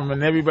shit out of him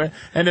and everybody.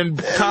 And then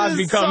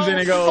Cosby comes in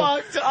and goes,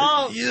 fucked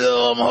up.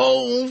 I'm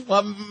home.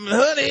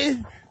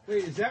 Honey.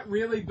 Wait, is that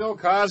really Bill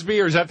Cosby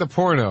or is that the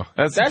porno?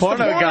 That's the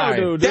porno guy.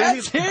 Dude.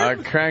 That's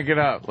him? Crank it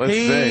up. Let's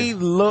see. He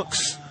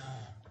looks...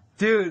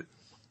 Dude.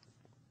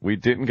 We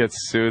didn't get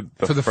sued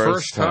for the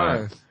first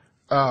time.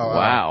 Oh,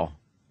 wow.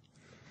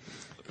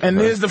 And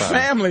there's the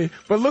family.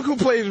 But look who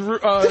plays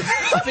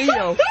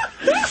Theo.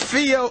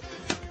 Theo.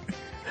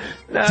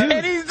 Dude,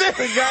 and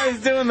the guy's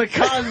doing the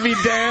Cosby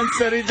dance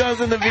that he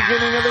does in the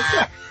beginning of the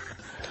song.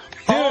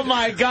 Oh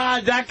my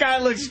God, that guy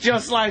looks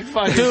just like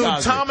fucking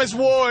Cosby. Thomas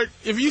Ward,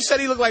 if you said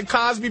he looked like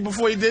Cosby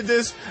before he did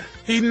this,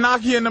 he'd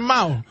knock you in the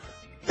mouth.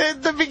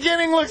 The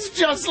beginning looks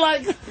just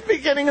like the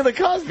beginning of the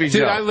Cosby show.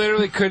 Dude, I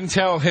literally couldn't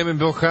tell him and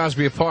Bill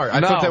Cosby apart.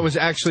 I thought that was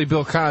actually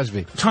Bill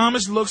Cosby.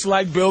 Thomas looks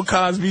like Bill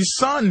Cosby's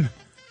son.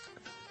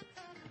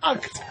 And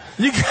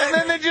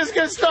then they're just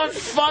gonna start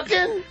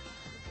fucking?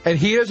 And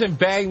he doesn't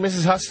bang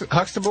Mrs.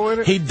 Huxtable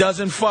in it? He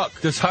doesn't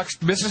fuck. Does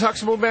Mrs.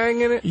 Huxtable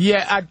bang in it?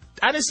 Yeah,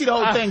 I didn't see the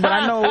whole thing, but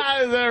I know.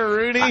 Is that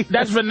Rudy?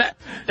 That's Vanessa.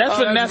 That's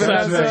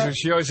Vanessa.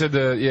 She always said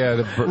Rudy,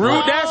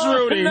 that's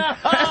Rudy. No.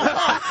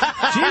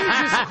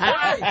 Jesus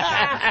Christ.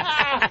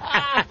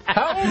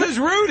 How old is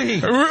Rudy?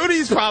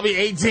 Rudy's probably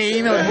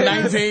 18 or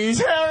 19.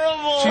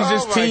 Terrible. She's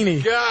just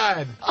teeny.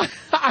 God.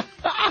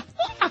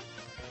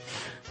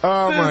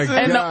 Oh my God.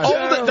 And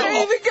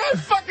the guy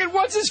fucking,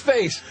 what's his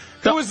face?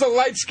 Who was the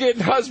light-skinned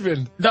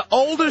husband? The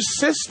older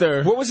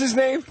sister. What was his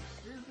name?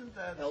 Isn't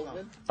that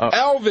Elvin?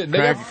 Elvin. They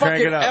got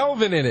fucking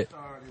Elvin in it.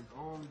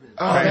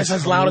 Oh, that's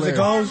as loud as it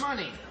goes.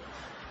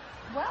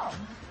 Well,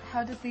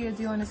 how did Theo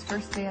do on his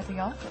first day at the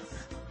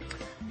office?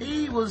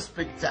 He was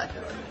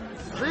spectacular.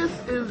 This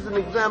is an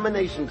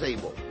examination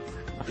table.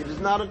 It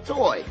is not a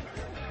toy.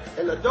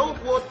 And I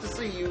don't want to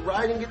see you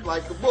riding it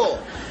like a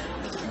bull.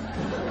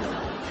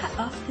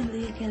 How often do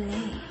you get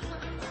laid?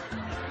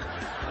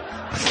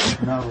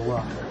 Not a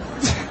lot.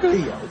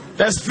 Theo.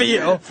 That's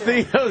Theo.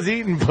 Theo's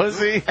eating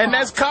pussy. And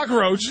that's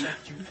Cockroach.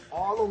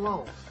 All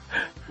alone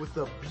with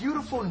a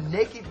beautiful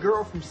naked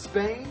girl from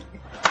Spain.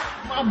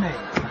 My man.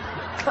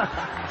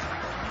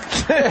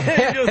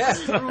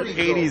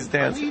 80s I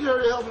dance. need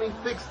her to help me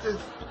fix this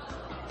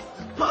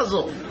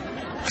puzzle.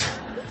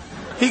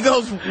 He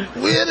goes,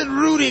 where did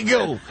Rudy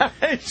go?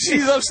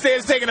 She's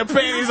upstairs taking her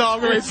panties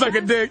off and suck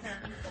a dick.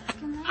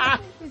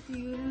 With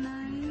you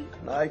tonight.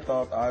 I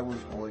thought I was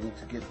going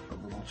to get a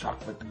little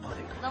chocolate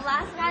pudding. The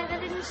last guy that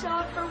didn't show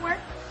up for work,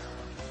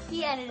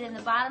 he ended in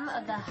the bottom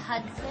of the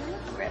Hudson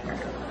River.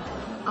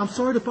 I'm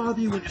sorry to bother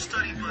you when you're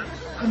studying, but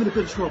I'm in a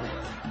bit of trouble.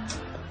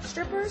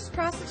 Strippers,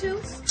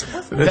 prostitutes.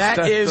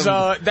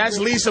 That's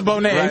Lisa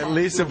Bonet. Right,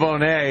 Lisa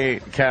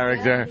Bonet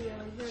character.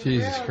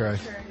 Jesus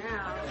Christ.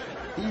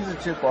 He's a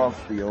chip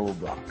off the old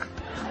block.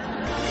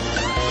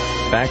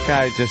 That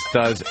guy just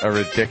does a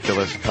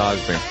ridiculous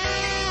Cosby.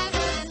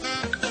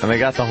 And they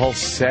got the whole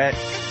set.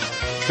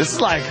 This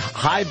is like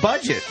high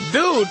budget.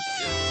 Dude,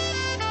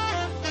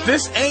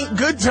 this ain't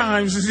Good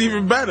Times is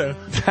even better.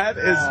 That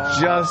is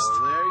just...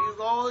 There you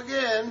go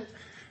again.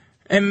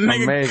 And the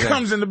nigga amazing.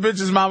 comes in the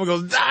bitch's mouth and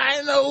goes,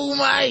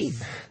 Dynamite!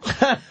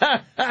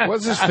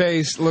 What's his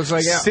face? Looks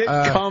like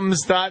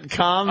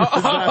Sitcoms.com.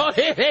 Oh,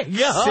 here they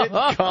go.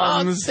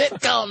 Sitcoms.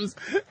 Sitcoms.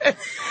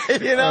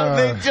 You know,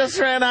 they just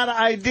ran out of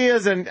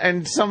ideas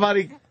and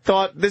somebody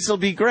thought this will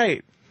be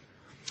great.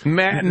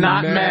 Not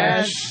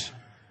MASH.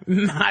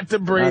 Not the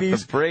Brady's. Not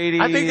the Brady's.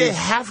 I think they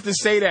have to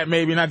say that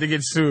maybe not to get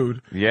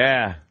sued.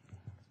 Yeah.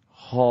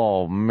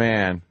 Oh,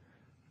 man.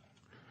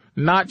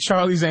 Not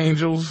Charlie's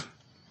Angels.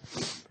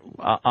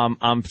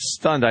 I'm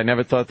stunned. I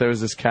never thought there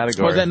was this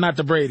category. Or is that not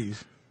the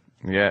Brady's?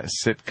 Yeah,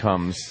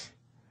 sitcoms.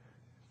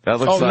 That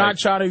looks like not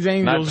Charlie's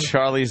Angels. Not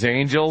Charlie's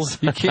Angels.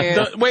 You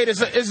can't. Wait,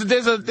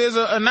 there's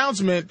an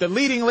announcement. The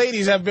leading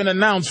ladies have been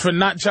announced for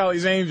Not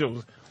Charlie's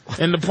Angels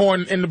in the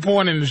porn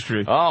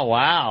industry. Oh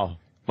wow,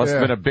 must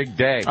have been a big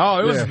day.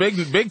 Oh, it was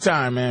big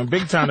time, man.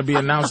 Big time to be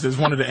announced as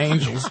one of the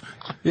angels.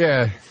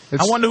 Yeah.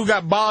 I wonder who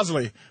got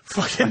Bosley.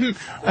 Fucking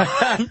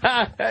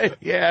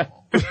Yeah.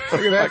 Look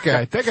at that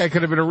guy. That guy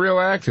could have been a real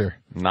actor.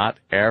 Not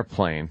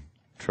Airplane.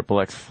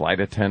 XXX flight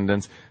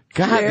attendants.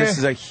 God, this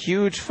is a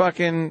huge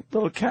fucking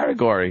little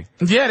category.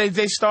 Yeah,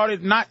 they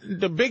started not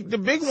the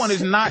big one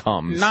is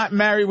not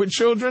Married with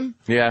Children.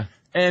 Yeah.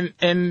 And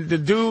the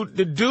dude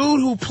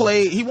who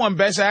played, he won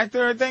Best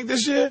Actor, I think,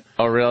 this year.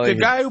 Oh, really? The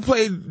guy who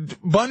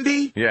played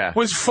Bundy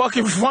was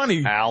fucking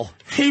funny. Al.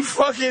 He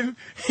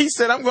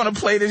said, I'm going to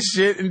play this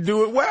shit and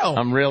do it well.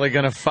 I'm really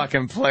going to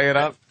fucking play it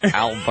up.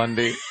 Al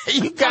Bundy.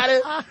 You got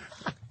it.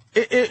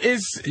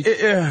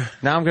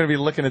 Now I'm going to be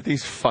looking at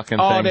these fucking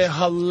Oh, things. they're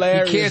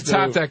hilarious. You can't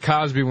top that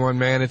Cosby one,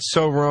 man. It's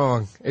so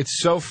wrong.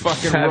 It's so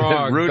fucking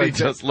wrong. Rudy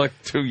just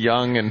looked too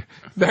young and...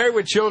 Married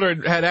with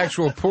Children had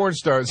actual porn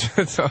stars.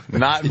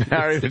 Not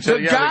Married with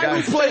Children. The guy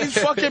who plays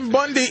fucking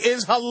Bundy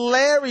is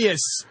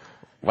hilarious.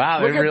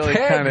 Wow, Look they at really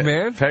Peg, kind of...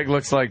 man. Peg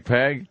looks like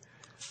Peg.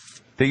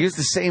 They use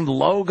the same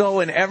logo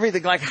and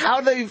everything. Like, how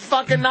do they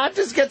fucking not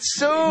just get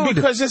sued?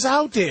 Because it's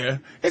out there.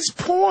 It's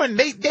porn.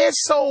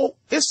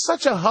 It's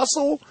such a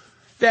hustle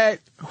that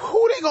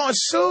who they gonna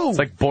sue? It's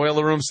like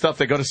boiler room stuff.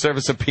 They go to serve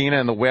a subpoena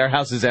and the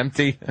warehouse is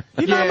empty.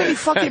 You know how many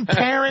fucking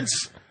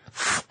parents,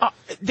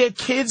 their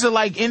kids are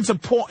like into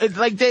porn. It's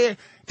like they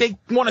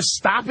want to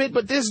stop it,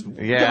 but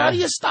how do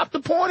you stop the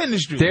porn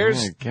industry?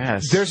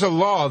 There's a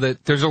law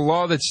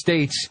that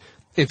states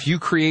if you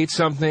create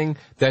something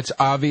that's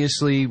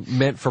obviously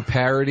meant for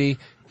parody,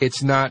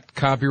 it's not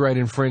copyright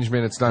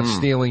infringement. It's not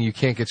stealing. You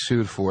can't get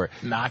sued for it.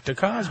 Not the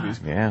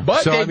Cosbys. Yeah.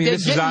 But so, they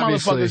this is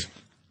obviously...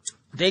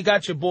 They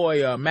got your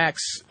boy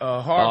Max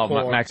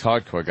Hardcore. Oh, Max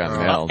Hardcore got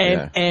nailed.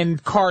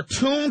 And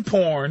cartoon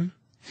porn.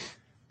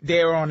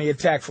 They're on the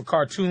attack for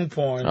cartoon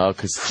porn. Oh,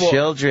 because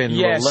children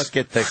will look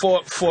at the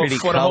pretty for the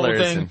colors.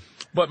 whole thing.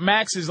 But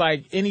Max is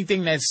like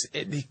anything that's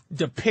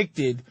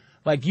depicted.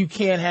 Like you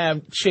can't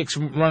have chicks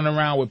running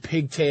around with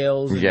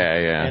pigtails.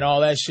 And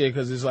all that shit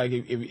because it's like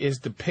it's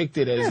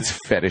depicted as it's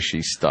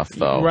fetishy stuff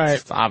though. Right.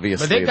 It's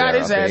obviously, but they got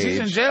his ass. Age. He's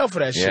in jail for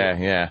that shit.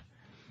 Yeah.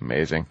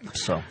 Amazing.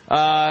 So.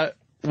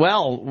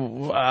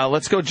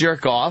 Let's go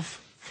jerk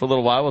off for a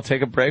little while. We'll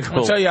take a break.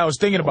 I'll tell you, I was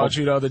thinking about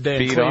you the other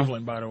day in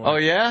Cleveland, by the way. Oh,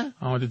 yeah?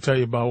 I wanted to tell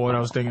you about what I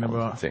was thinking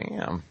about.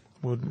 Damn.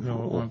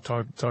 We'll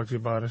talk to you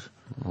about it.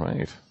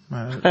 Right.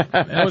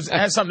 It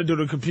had something to do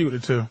with the computer,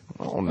 too.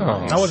 Oh, no.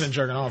 I wasn't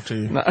jerking off to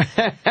you. No.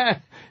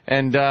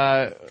 And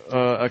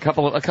a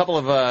couple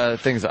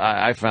of things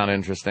I found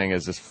interesting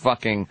is this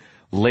fucking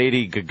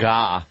Lady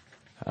Gaga,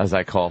 as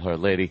I call her,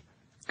 Lady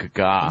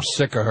Gaga. I'm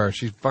sick of her.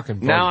 She's fucking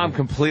bugged Now me. I'm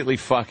completely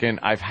fucking...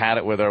 I've had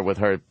it with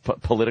her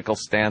political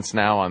stance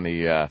now on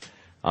the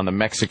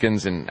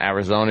Mexicans in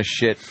Arizona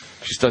shit.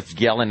 She starts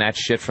yelling that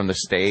shit from the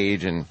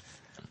stage, and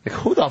like,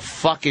 who the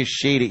fuck is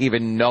she to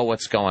even know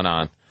what's going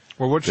on?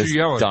 Well, what's she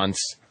yelling?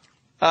 Dunce.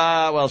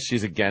 Well,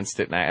 she's against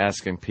it and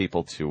asking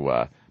people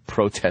to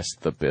protest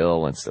the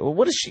bill and stuff. Well,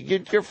 what is she?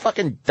 You're a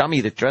fucking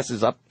dummy that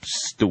dresses up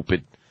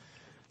stupid.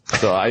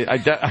 So I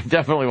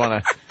definitely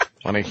want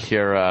to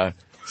hear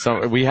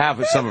So we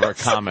have some of her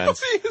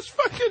comments. Hate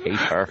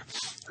her.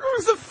 What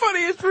was the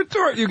funniest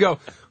retort? You go,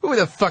 who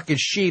the fuck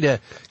is she to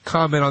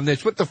comment on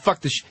this? What the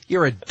fuck does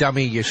you're a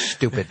dummy, you're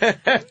stupid.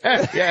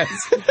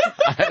 Yes.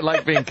 I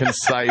like being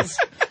concise.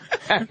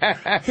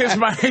 Here's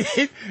my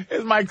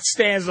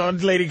stance on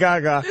Lady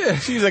Gaga.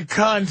 She's a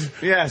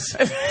cunt. Yes.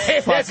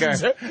 Fuck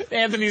her.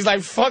 Anthony's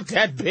like, fuck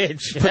that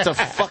bitch. Puts a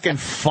fucking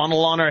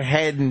funnel on her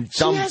head and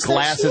dumb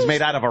glasses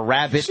made out of a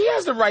rabbit. She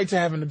has the right to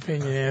have an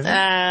opinion,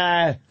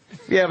 Anthony.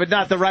 Yeah, but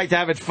not the right to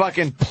have it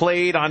fucking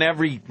played on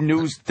every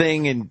news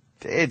thing, and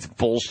it's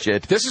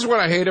bullshit. This is what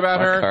I hate about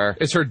her.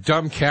 It's her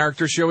dumb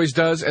character she always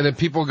does, and then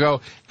people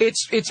go,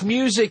 it's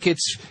music,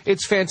 it's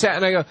fantastic.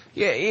 And I go,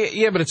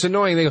 yeah, but it's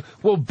annoying. They go,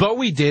 well,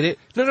 Bowie did it.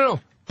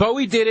 No.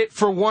 Bowie did it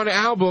for one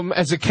album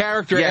as a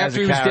character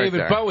after he was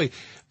David Bowie.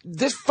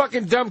 This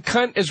fucking dumb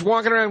cunt is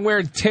walking around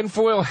wearing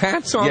tinfoil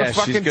hats all the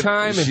fucking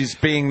time. And she's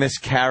being this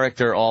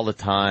character all the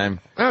time.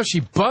 Oh, she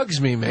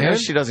bugs me, man. You know,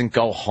 she doesn't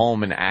go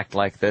home and act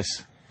like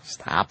this.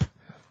 Stop.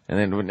 And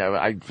then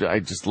I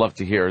just love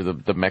to hear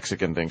the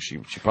Mexican thing. She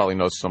probably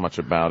knows so much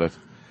about it.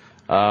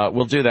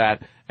 We'll do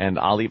that, and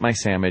I'll eat my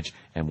sandwich,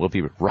 and we'll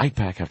be right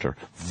back after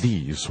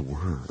these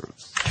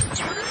words. And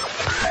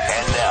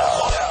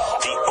now,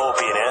 the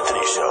Opie and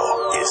Anthony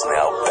Show is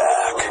now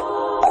back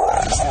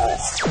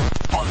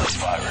on the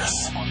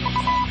virus.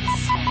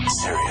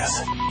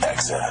 Sirius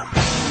XM.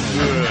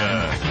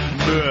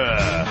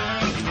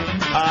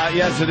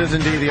 Yes, it is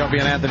indeed the Opie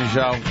and Anthony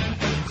Show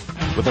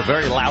with a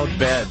very loud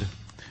bed.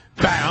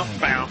 Bow,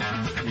 bow.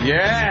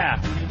 Yeah.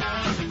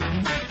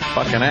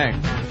 Fucking A.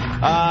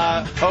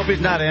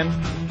 Opie's not in.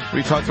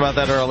 We talked about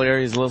that earlier.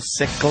 He's a little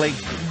sickly.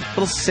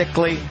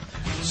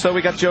 So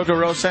we got Joe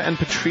DeRosa and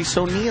Patrice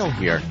O'Neill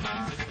here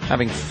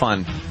having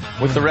fun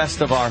with the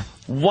rest of our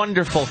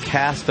wonderful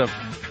cast of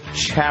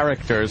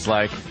characters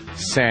like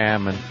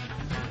Sam and,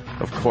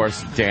 of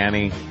course,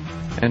 Danny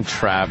and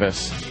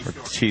Travis, or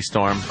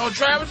T-Storm. Oh,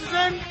 Travis is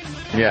in?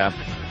 Yeah.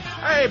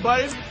 Hey,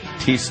 buddy.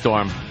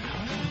 T-Storm.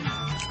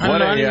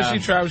 I didn't see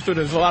Travis do.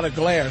 There's a lot of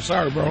glare.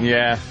 Sorry, bro.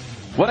 Yeah.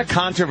 What a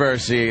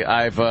controversy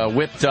I've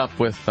whipped up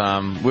with.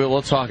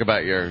 We'll talk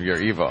about your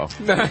Evo.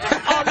 No.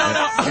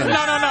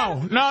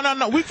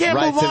 We can't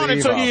move on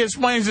until he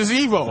explains his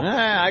Evo.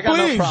 I got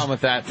no problem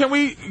with that. Can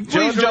we,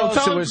 please, Joe,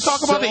 talk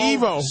about the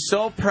Evo.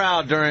 So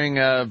proud during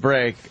a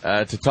break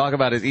to talk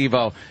about his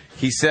Evo.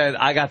 He said,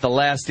 I got the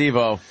last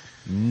Evo.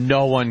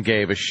 No one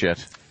gave a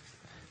shit.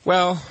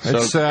 Well,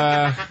 it's,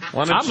 I'm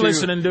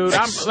listening, dude.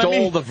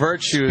 Extol the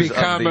virtues of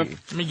the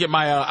Let me get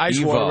my ice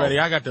Evo. water ready.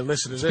 I got to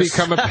listen to this. It's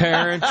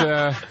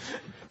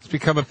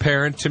become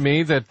apparent to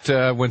me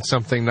that when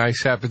something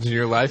nice happens in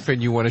your life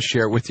and you want to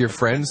share it with your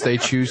friends, they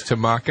choose to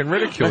mock and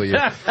ridicule you.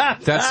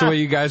 That's the way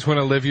you guys want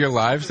to live your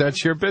lives.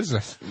 That's your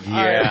business.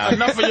 Yeah. Right,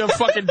 enough of your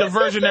fucking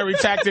diversionary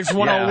tactics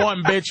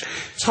 101, bitch.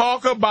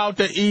 Talk about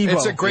the Evo.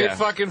 It's a great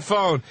fucking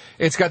phone.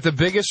 It's got the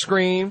biggest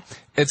screen.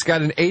 It's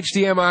got an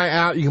HDMI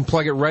out. You can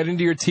plug it right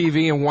into your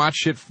TV and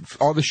watch it,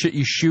 all the shit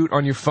you shoot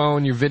on your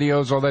phone, your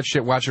videos, all that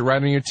shit, watch it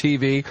right on your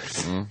TV.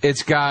 Mm-hmm.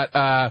 It's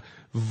got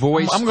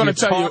voice. I'm going to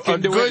tell you, a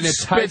good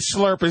spit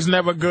slurp is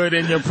never good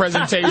in your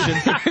presentation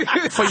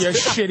for your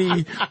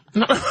shitty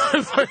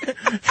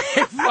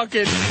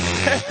fucking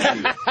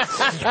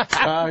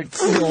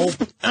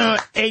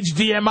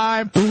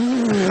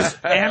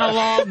HDMI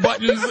analog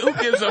buttons. Who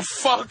gives a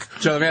fuck?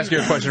 Joe, let me ask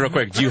you a question real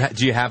quick. Do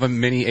you have a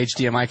mini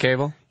HDMI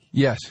cable?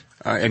 Yes.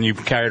 And you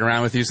carry it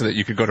around with you so that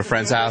you could go to a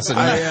friend's house? And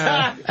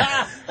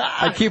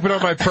I keep it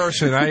on my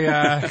person.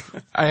 I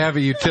have a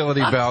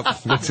utility belt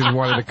that's in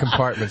one of the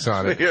compartments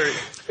on it.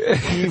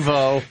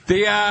 Evo.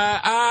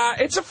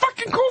 It's a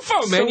fucking cool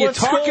phone, man. You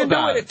talk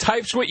into it. It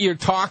types what you're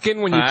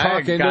talking when you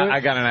talk into it. I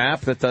got an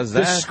app that does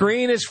that. The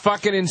screen is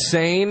fucking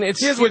insane.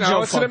 It's it's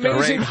an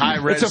amazing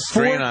high-res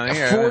screen on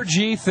here.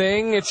 4G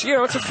thing. It's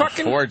it's a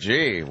fucking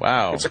 4G.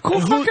 Wow. It's a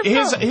cool fucking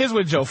phone. Here's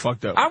what Joe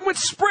fucked up. I'm with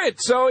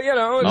Sprint, so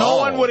no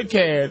one would have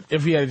cared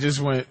if he had just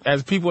went,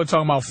 as people are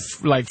talking about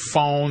like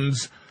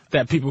phones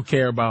that people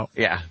care about.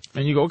 Yeah.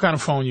 And you go, what kind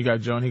of phone you got,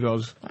 Joe? And he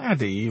goes, I got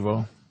the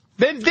Evo.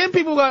 Then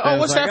people go, oh,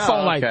 what's that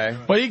phone like?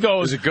 But he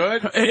goes, is it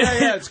good?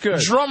 Yeah, it's good.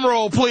 Drum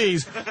roll,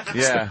 please.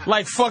 Yeah.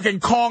 Like fucking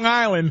Kong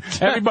Island.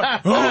 Everybody,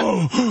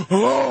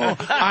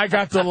 I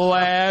got the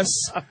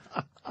last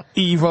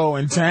Evo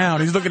in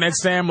town. He's looking at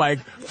Sam like,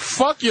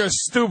 fuck your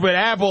stupid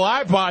Apple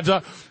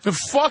iPods.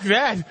 Fuck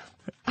that.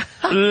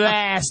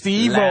 Last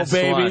Evo,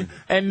 baby. One.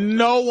 And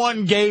no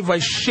one gave a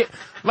shit.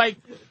 Like,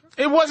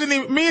 it wasn't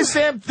even, me and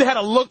Sam had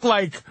a look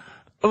like,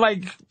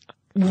 what?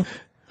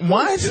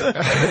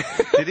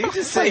 Did he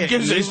just say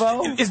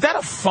Evo? Is that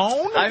a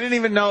phone? I didn't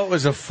even know it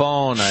was a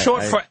phone.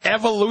 Short for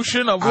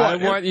evolution of what? I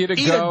want you to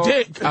go.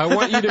 I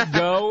want you to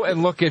go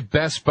and look at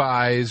Best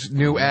Buy's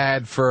new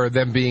ad for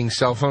them being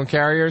cell phone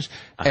carriers,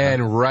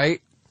 and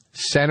right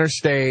center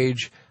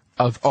stage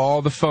of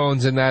all the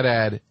phones in that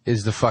ad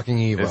is the fucking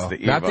Evo.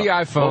 Not the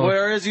iPhone. Well,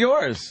 where is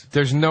yours?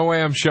 There's no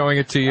way I'm showing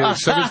it to you.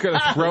 Somebody's going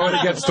to throw it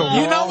against the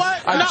wall. You know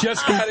what? I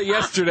just got it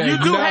yesterday.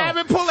 You do have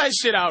it. Pull that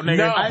shit out,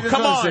 nigga. No,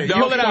 come on.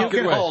 Pull it out.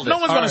 You can hold it. No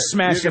one's going to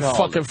smash your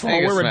fucking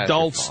phone. We're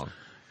adults.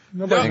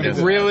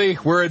 Really?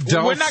 We're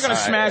adults? We're not going to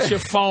smash your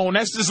phone.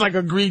 That's just like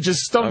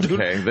egregious. Don't do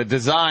Okay, the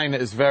design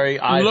is very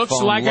iPhone Looks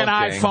like an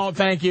looking. iPhone,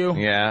 thank you.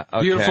 Yeah,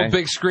 okay. Beautiful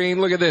big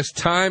screen. Look at this.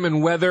 Time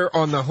and weather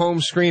on the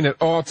home screen at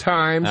all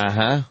times.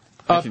 Uh-huh.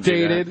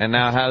 Updated. And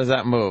now how does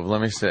that move?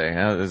 Let me see.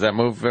 Does that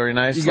move very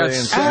nicely? I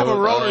have a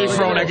rotary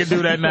phone that can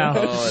do that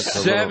now.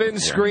 Seven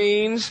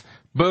screens.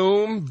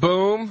 Boom,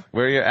 boom.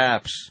 Where are your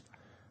apps?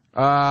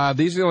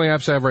 These are the only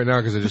apps I have right now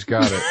because I just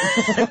got it.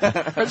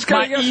 I just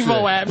got My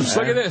Evo apps.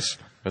 Look at this.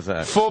 What's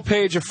that? Full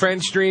page of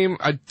Friend Stream.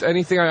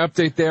 Anything I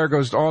update there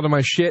goes all to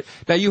my shit.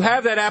 Now you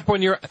have that app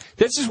on your.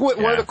 This is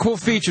one of the cool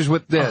features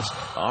with this.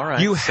 All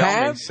right. You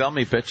sell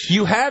me, bitch.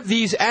 You have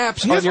these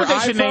apps Here's on your what they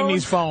iPhone, should name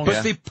these phones.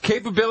 but the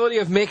capability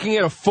of making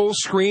it a full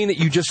screen that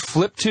you just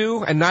flip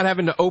to and not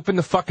having to open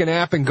the fucking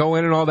app and go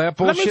in and all that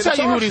bullshit. Let me tell it's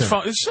you who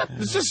awesome. these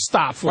phones. Just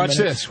stop for a Watch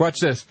minute. this. Watch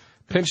this.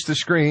 Pinch the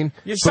screen.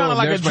 You sound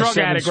like a there's my drug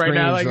 7 addict right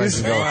now. Like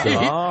screens this. I can go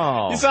to.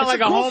 Oh. You sound like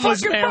a cool homeless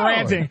fucking man phone.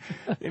 ranting.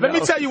 Let me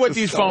tell you what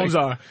these phones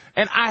are.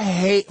 And I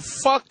hate,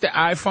 fuck the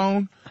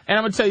iPhone. And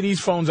I'm going to tell you these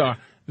phones are.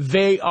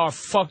 They are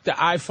fuck the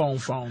iPhone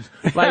phones.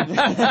 Like,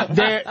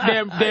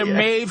 they're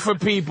made for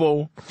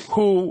people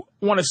who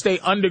want to stay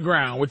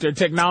underground with their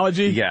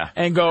technology. Yeah.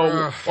 And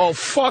go, oh,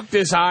 fuck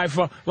this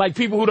iPhone. Like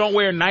people who don't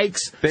wear Nikes.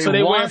 So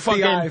they wear want fucking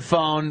the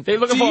iPhone. They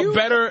looking for a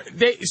better,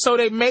 so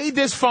they made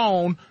this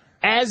phone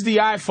as the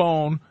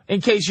iPhone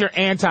in case you're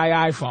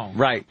anti-iPhone.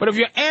 Right. But if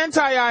you're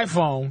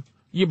anti-iPhone,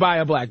 you buy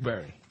a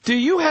BlackBerry. Do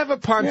you have a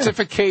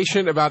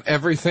pontification about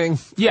everything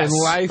in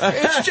life?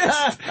 It's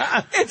just,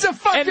 it's a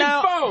fucking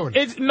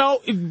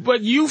phone.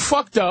 But you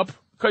fucked up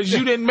because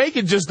you didn't make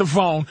it just a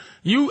phone.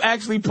 You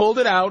actually pulled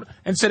it out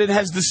and said it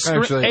has the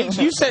screen.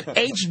 You said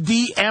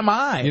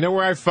HDMI. You know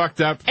where I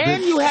fucked up?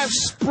 And you have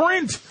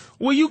Sprint,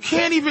 where you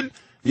can't even.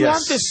 You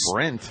have to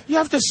Sprint. You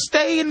have to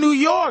stay in New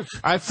York.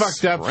 I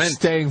fucked up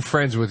staying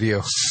friends with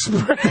you.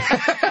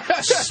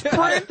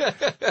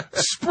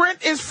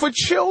 Sprint is for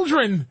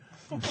children.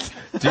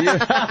 Do you?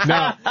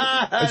 No.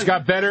 It's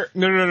got better.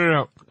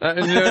 No.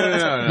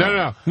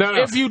 No.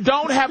 If you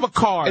don't have a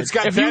card, It's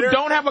got if better- you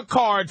don't have a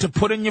card to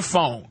put in your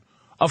phone,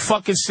 a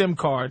fucking SIM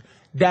card,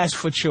 that's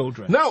for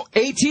children. No,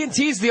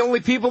 AT&T is the only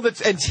people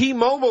and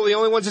T-Mobile the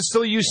only ones that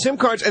still use SIM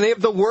cards, and they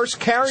have the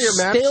worst carrier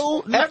maps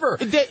ever.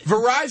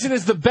 Verizon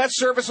is the best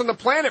service on the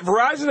planet.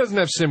 Verizon doesn't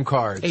have SIM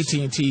cards.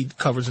 AT&T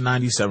covers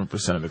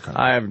 97% of the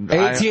country.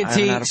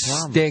 AT&T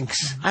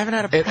stinks. I haven't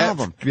had a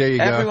problem. There you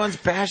go. Everyone's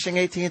bashing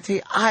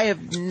AT&T. I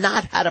have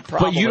not had a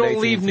problem. But you with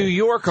don't leave AT&T. New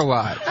York a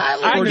lot.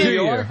 I Or get do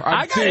you?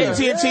 I got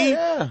AT&T.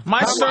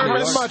 My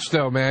service, How much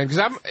though, man? Because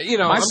I'm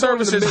my I'm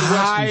service going to is the Midwest and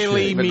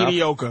highly shit.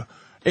 mediocre.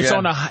 It's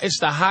it's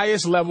the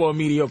highest level of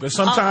mediocre.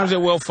 Sometimes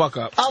it will fuck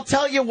up. I'll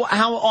tell you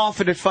how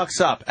often it fucks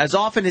up. As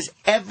often as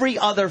every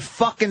other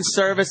fucking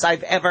service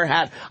I've ever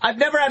had. I've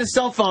never had a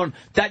cell phone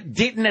that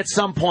didn't at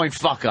some point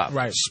fuck up.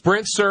 Right.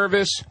 Sprint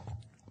service.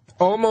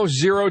 Almost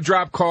zero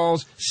drop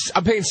calls.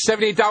 I'm paying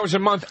 $78 a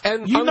month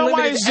and You know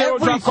why it's zero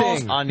drop calls?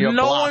 everything. On your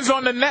no block. one's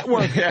on the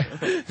network.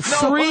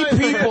 3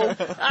 people.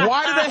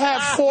 Why do they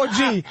have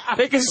 4G?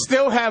 They can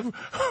still have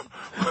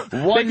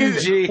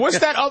 1G. What's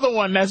that other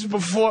one that's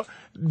before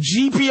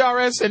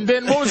GPRS? And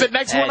then what was the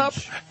next one up?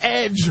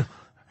 Edge.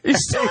 You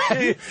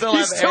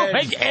still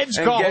make Edge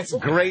and calls. gets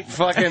great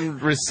fucking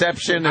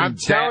reception. I'm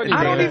telling you,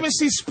 I don't man. even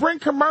see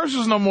Sprint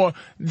commercials no more.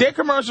 Their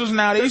commercials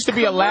now, they used to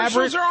be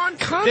elaborate. Commercials are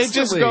on They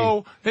just constantly.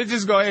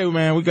 go, hey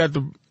man, we got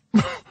the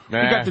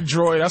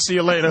droid. I'll see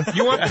you later.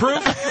 You want proof?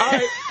 All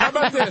right. How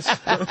about this?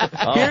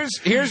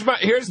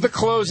 Here's the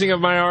closing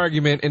of my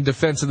argument in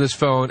defense of this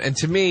phone. And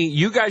to me,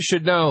 you guys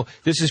should know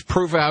this is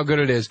proof of how good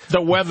it is. The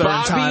weather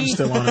and time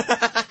still on it.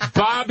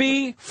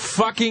 Bobby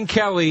fucking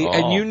Kelly,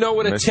 and you know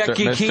what a Mr.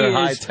 techie he Mr. is.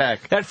 High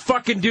Tech. That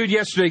fucking dude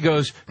yesterday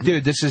goes,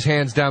 dude, this is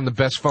hands down the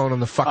best phone on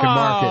the fucking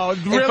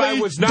market. Really? If I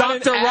was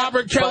not Dr.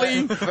 Robert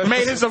Kelly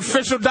made his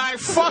official diet.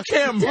 Fuck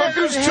him. Look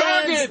who's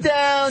talking.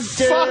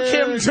 Fuck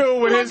him too.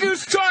 With Look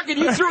who's talking.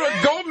 You threw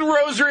a golden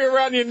rosary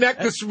around your neck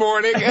this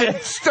morning and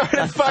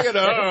started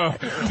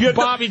fucking,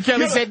 Bobby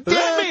Kelly said,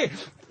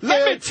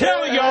 let me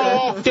tell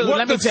y'all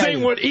what the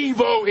thing with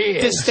Evo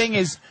is. This thing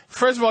is,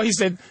 first of all, he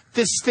said,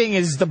 this thing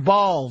is the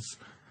balls.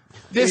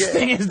 This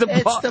thing is the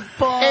balls. It's the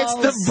balls. It's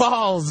the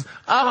balls.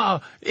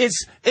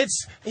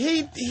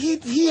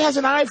 He has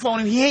an iPhone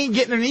and he ain't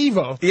getting an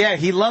Evo. Yeah,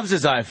 he loves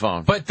his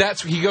iPhone. But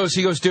he goes,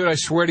 dude, I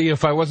swear to you,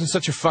 if I wasn't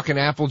such a fucking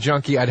Apple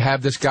junkie, I'd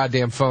have this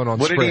goddamn phone on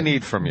What did Sprint. he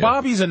need from you?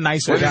 Bobby's a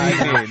nicer What did guy.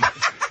 he need?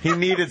 He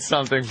needed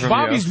something from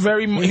Bobby's you.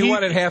 very. He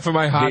wanted half of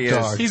my hot He is.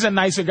 dog. He's a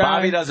nicer guy.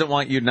 Bobby doesn't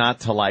want you not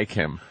to like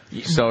him.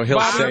 So he'll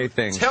say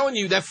things. I'm telling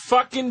you, that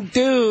fucking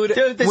dude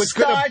the was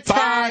Star gonna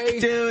buy... Trek,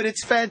 dude,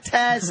 it's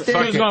fantastic.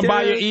 He was going to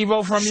buy your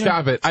Evo from you?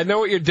 Stop it. I know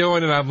what you're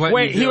doing, and I'm letting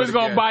Wait, you do he was it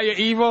going again. to buy your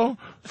Evo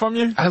from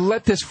you? I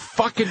let this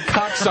fucking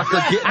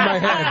cocksucker get in my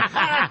head.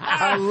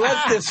 I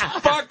let this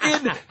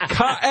fucking...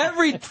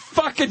 every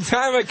fucking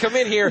time I come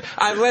in here,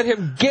 I let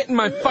him get in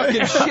my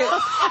fucking shit.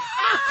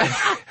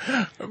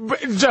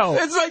 Joe.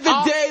 It's like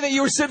the day that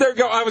you were sitting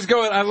there I was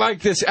going, I like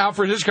this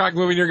Alfred Hitchcock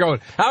movie, and you're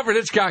going, Alfred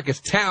Hitchcock is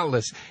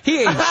talentless.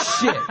 He ain't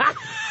shit.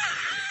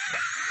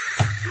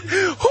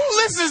 Who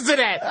listens to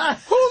that?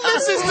 Who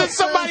listens to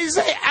somebody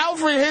say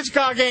Alfred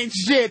Hitchcock ain't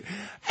shit?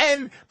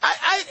 And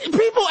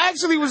people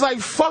actually was like,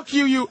 fuck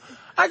you.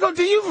 I go,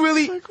 do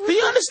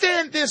you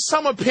understand there's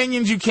some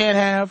opinions you can't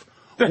have?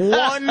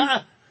 One,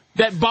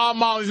 that Bob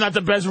Marley's not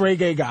the best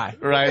reggae guy.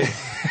 Right.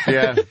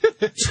 Yeah.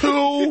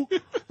 2,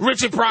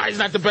 Richard Pryor's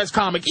not the best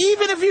comic.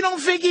 Even if you don't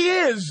think he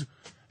is.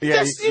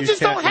 Yeah, you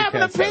just don't have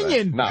an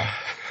opinion. No.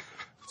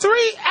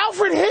 3,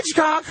 Alfred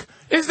Hitchcock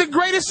is the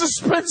greatest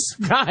suspense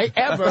guy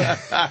ever.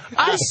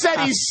 I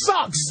said he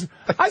sucks.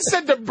 I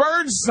said the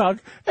birds suck,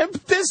 and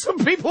there's some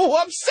people who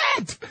are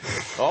upset.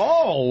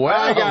 Oh, wow.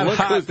 I got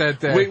hot that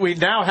day. We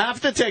now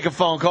have to take a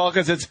phone call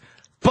because it's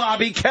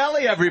Bobby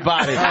Kelly,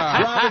 everybody.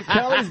 Bobby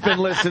Kelly's been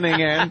listening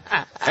in.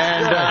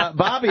 And,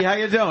 Bobby, how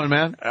you doing,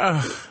 man?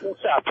 What's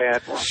up,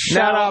 man?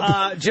 Shut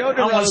up. Joe DeRosa.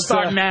 I'm going to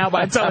start now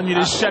by telling you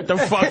to shut the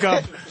fuck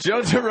up.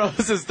 Joe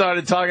DeRosa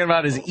started talking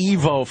about his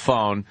Evo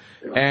phone,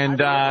 and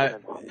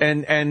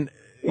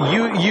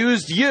you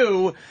used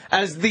you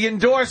as the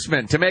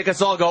endorsement to make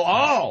us all go,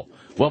 oh,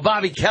 well,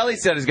 Bobby Kelly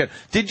said it's good.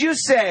 Did you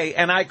say,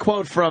 and I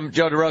quote from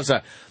Joe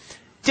DeRosa,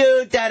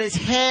 dude, that is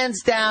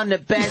hands down the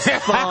best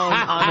phone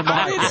on the market.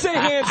 I didn't say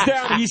hands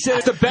down. He said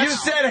it's the best. You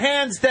said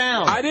hands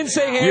down. I didn't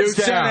say hands down. You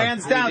said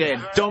hands down. You did.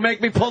 Don't make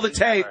me pull the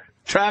tape.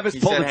 Travis,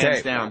 pull the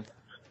tape. Down.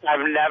 I've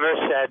never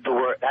said the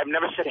word. I've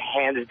never said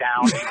hands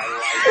down in my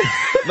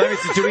life. Let me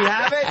see. Do we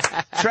have it?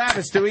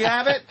 Travis, do we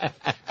have it?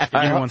 Give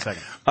me 1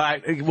 second. All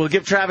right, we'll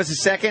give Travis a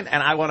second,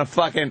 and I want to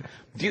fucking...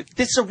 this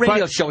is a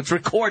radio show. It's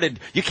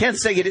recorded. You can't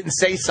say you didn't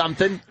say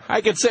something.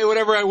 I can say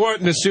whatever I want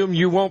and assume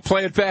you won't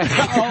play it back.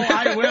 Oh,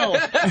 I will.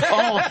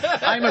 Oh,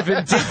 I'm a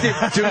vindictive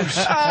douche.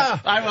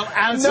 I will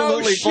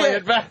absolutely play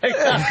it back.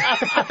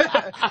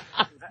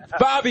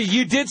 Bobby,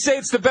 you did say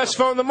it's the best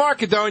phone on the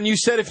market, though, and you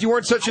said if you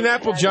weren't such an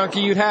Apple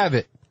junkie, you'd have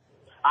it.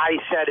 I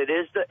said it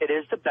is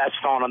the best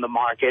phone on the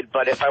market,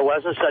 but if I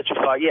wasn't such a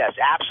fuck, yes,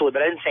 absolutely.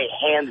 But I didn't say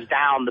hands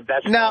down the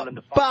best phone in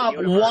the fucking Bob,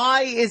 universe.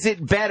 why is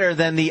it better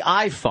than the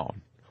iPhone?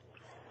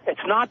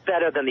 It's not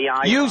better than the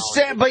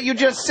iPhone. You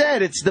just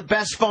said it's the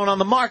best phone on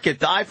the market.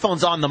 The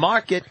iPhone's on the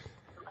market.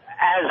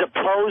 As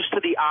opposed to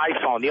the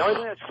iPhone. The only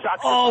thing that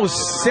sucks... Oh,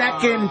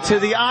 second to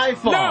the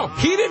iPhone. No,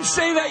 he didn't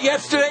say that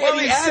yesterday, Well, and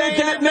he he's added saying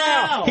that it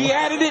now. He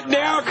added it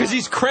now because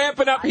he's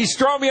cramping up. He's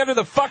throwing me under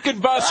the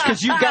fucking bus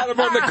because you got him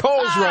on the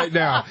coals right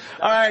now.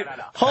 All right,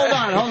 hold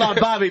on,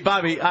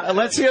 Bobby.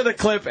 Let's hear the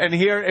clip and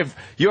hear if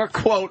your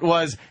quote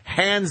was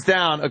hands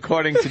down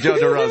according to Joe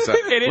DeRosa.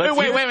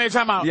 Wait,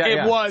 time out. Yeah,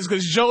 it was,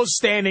 because Joe's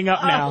standing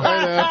up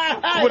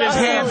now with his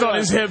hands on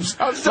his hips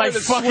like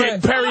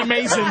fucking Perry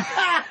Mason.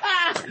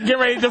 Get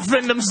ready to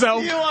defend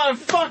himself. You are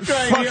fucked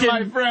right here,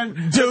 my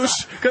friend.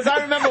 Douche. Because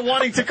I remember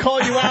wanting to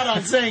call you out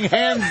on saying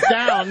hands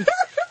down.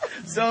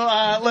 So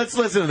let's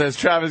listen to this.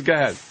 Travis, go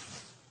ahead.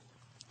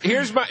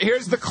 Here's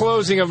the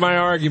closing of my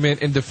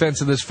argument in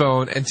defense of this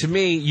phone, and to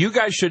me, you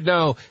guys should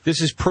know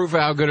this is proof of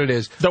how good it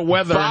is. The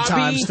weather and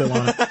time still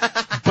on it.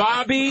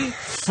 Bobby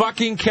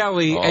fucking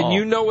Kelly, and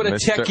you know what a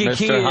tech geek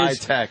he is. High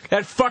tech.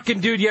 That fucking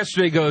dude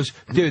yesterday goes,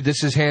 dude,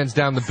 this is hands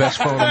down the best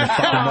phone on the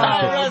fucking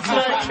market.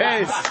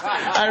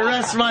 I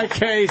rest my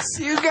case.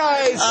 You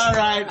guys. All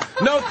right.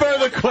 No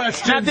further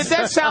questions. Now, did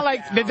that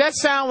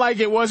sound like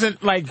it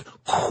wasn't like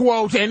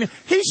quote and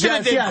he should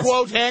have did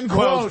quote and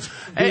quote.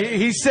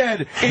 He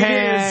said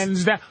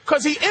hands down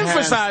because he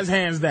emphasized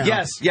hands down.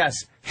 Yes.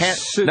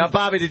 Now,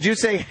 Bobby, did you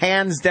say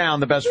hands down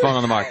the best phone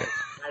on the market?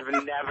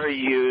 I've never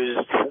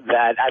used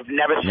that. I've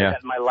never said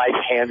that in my life,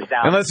 hands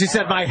down. Unless you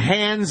said my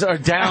hands are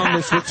down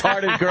this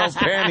retarded girl's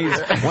panties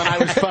when I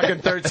was fucking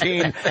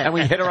 13 and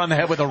we hit her on the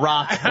head with a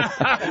rock.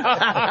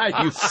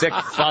 You sick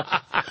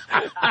fuck.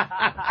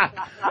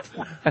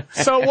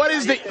 So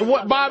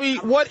Bobby,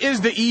 what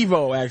is the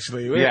Evo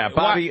actually? Yeah,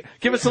 Bobby,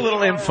 give us a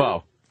little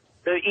info.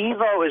 The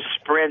Evo is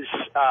Sprint's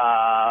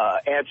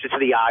answer to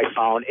the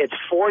iPhone. It's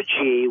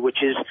 4G,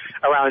 which is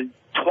around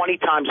 20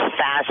 times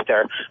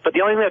faster. But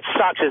the only thing that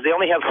sucks is they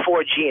only have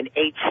 4G in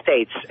 8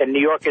 states, and New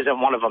York isn't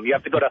one of them. You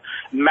have to go to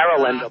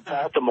Maryland or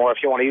Baltimore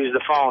if you want to use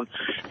the phone.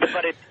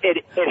 But it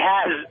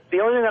has, the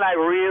only thing that I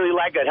really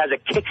like, it has a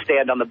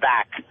kickstand on the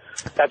back.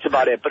 That's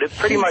about it. But it's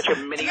pretty much a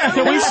mini.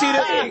 Can we see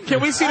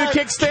the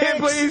kickstand,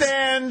 please?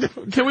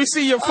 Can we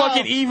see your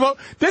fucking Evo?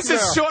 This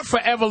is short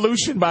for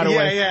evolution, by the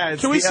way. Yeah.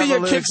 Can we see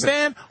your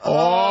kickstand? Oh,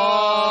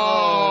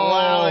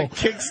 wow, a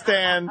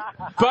kickstand.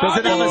 Does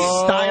it have a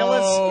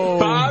stylus?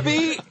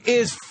 Bobby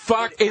is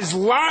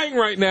lying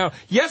right now.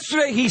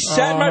 Yesterday he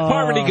sat in my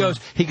apartment.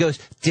 He goes,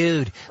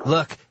 dude,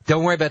 look.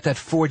 Don't worry about that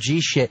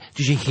 4G shit.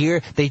 Did you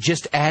hear? They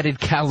just added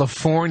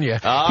California.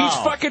 Oh. He's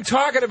fucking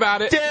talking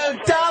about it.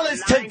 Dude,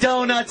 dollars to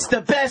donuts, the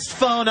best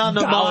phone on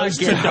the market. Dollars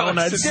to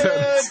donuts.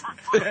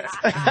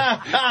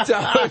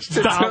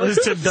 Dude. Dollars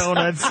to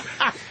donuts.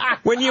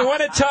 When you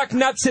want to talk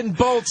nuts and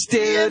bolts,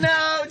 dude. You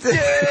know,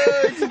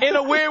 dude. In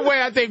a weird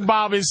way, I think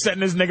Bob is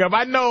setting this nigga up.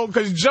 I know,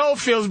 because Joe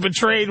feels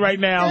betrayed right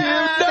now.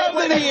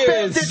 Nobody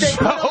is. They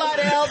put a lot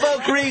of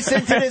elbow grease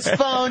into this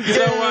phone,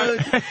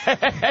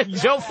 dude.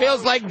 Joe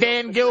feels like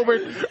Dan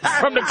Gilbert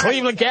from the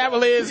Cleveland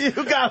Cavaliers. You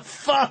got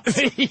fucked.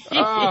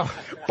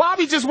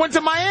 Bobby just went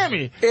to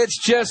Miami. It's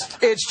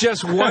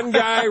just one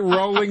guy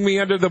rolling me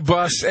under the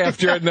bus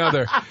after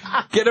another.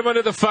 Get him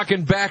under the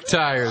fucking back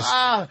tires.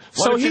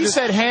 So he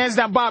said hands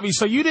down, Bobby.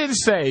 So you didn't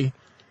say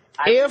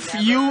if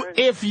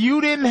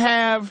you didn't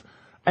have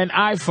an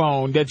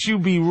iPhone that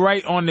you'd be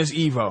right on this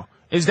Evo.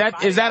 Is that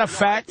a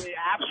fact?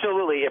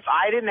 Absolutely. If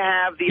I didn't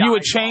have the You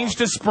would iPhone, change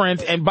to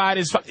Sprint and buy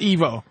this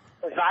Evo.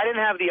 If I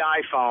didn't have the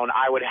iPhone,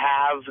 I would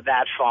have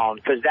that phone,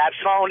 because that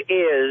phone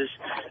is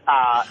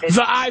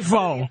the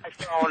iPhone.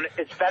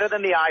 It's better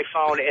than the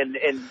iPhone, and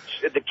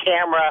the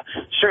camera,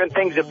 certain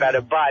things are better,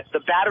 but the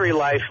battery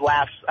life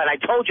lasts, and I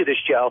told you this,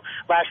 Joe,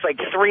 lasts like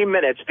 3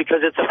 minutes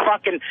because it's a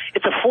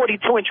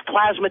 42-inch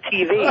plasma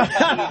TV.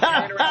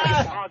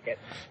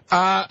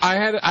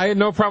 I had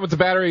no problem with the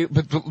battery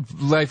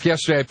life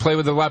yesterday. I played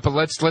with it a lot, but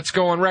let's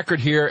go on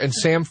record here. And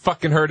Sam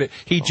fucking heard it.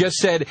 He just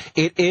said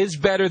it is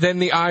better than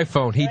the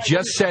iPhone. He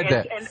just said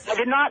that. And I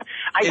did not.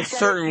 In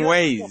certain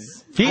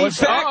ways. He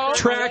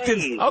backtracked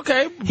and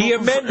okay. He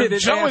amended it.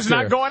 Joe is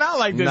not going out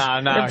like this.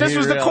 No, if this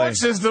was the really, court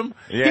system,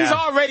 he's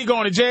already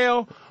going to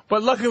jail.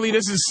 But luckily,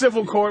 this is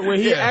civil court where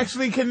he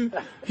actually can.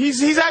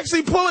 He's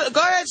actually pulling. Go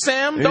ahead,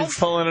 Sam. He's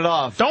pulling it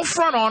off. Don't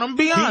front on him.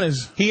 Be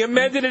honest. He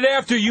amended it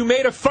after you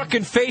made a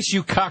fucking face,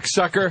 you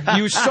cocksucker.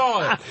 You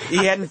saw it. He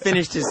hadn't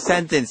finished his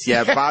sentence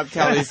yet. Bob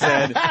Kelly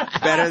said,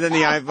 better than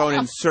the iPhone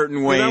in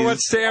certain ways. You know what,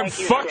 Sam?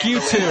 Fuck you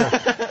too.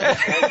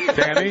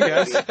 Danny,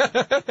 yes.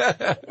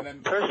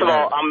 First of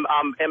all,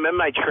 I'm in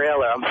my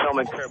trailer. I'm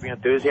filming Curb Your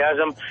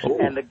Enthusiasm,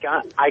 and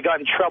I got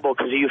in trouble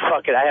because you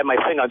fucking. I had my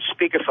thing on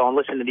speakerphone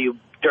listening to you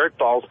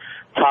dirtballs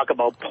talk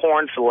about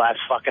porn for the last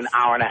fucking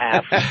hour and a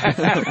half.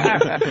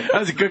 That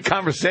was a good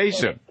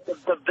conversation. The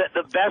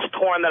best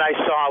porn that I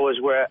saw was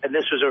and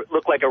this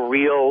looked like a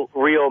real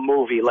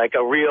movie, like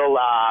a real,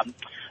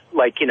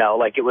 like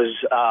it was,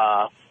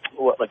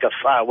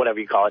 whatever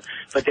you call it.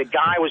 But the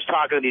guy was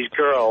talking to these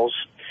girls,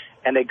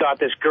 and they got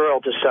this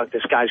girl to suck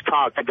this guy's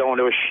cock to go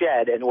into a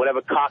shed, and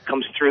whatever cock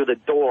comes through the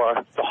door,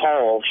 the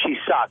hole, she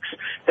sucks.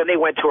 Then they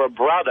went to her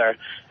brother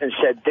and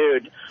said,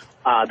 dude,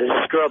 there's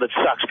this girl that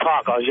sucks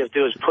cock. All you have to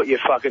do is put your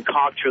fucking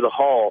cock through the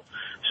hole.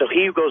 So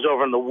he goes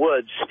over in the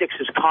woods, sticks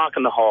his cock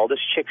in the hole. This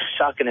chick's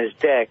sucking his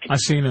dick. I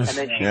seen this.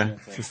 And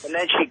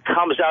then she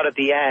comes out at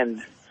the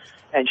end,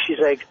 and she's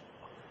like,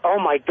 oh,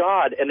 my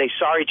God. And they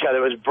saw each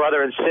other as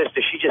brother and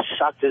sister. She just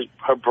sucked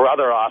her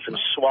brother off and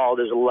swallowed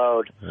his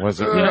load. Was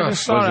it, I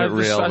just saw that.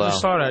 real, I just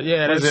saw that.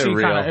 Yeah, was it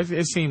real?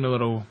 It seemed a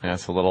little... Yeah,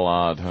 it's a little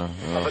odd, huh?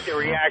 But the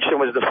reaction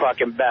was the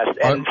fucking best.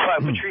 And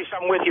Patrice,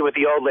 I'm with you with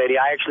the old lady.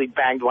 I actually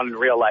banged one in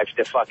real life.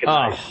 They're fucking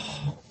nice.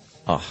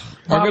 I'm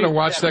going to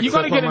watch that You're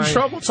clip going to get in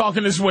trouble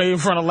talking this way in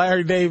front of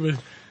Larry David.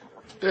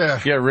 Yeah.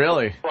 Yeah,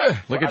 really?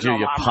 Look at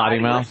you potty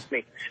mouth.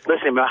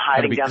 Listen, I'm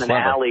hiding down an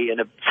alley in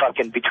a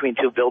fucking between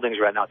two buildings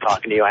right now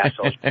talking to you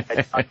assholes. I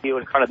talk to you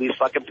in front of these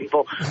fucking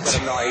people. Let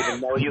them know I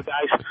even know you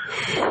guys.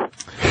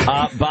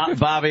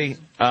 Bobby,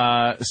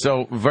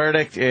 so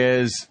verdict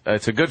is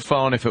it's a good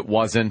phone if it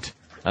wasn't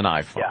an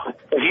iPhone. Yeah.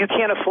 If you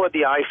can't afford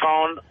the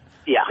iPhone,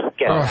 yeah,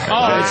 get it.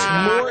 It's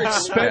more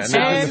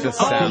expensive.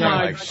 Oh,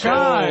 my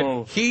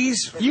God.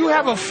 You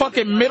have a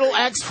fucking middle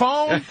X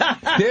phone?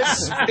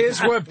 This is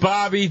what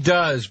Bobby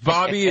does.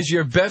 Bobby is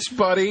your best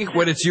buddy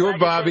when it's your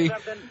Bobby.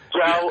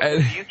 So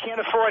if you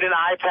can't afford an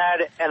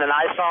iPad and an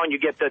iPhone, you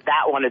get that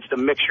one. It's the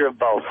mixture of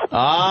both.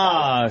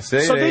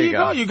 See, so there you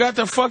go. You got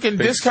the fucking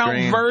Big discount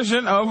screen.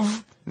 version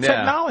of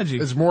technology.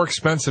 It's more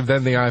expensive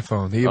than the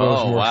iPhone. The Evo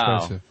is more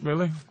expensive.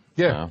 Really?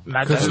 Yeah.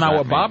 That's not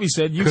what Bobby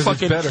said. You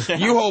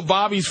hold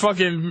Bobby's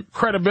fucking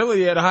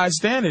credibility at a high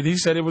standard. He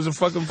said it was a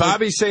fucking...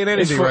 Bobby's saying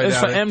anything right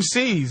now. It's for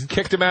MCs.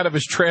 Kicked him out of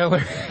his trailer.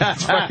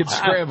 He's fucking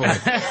scrambling.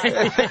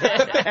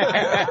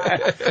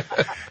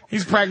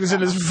 He's practicing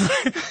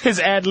his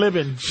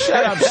ad-libbing.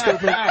 Shut up,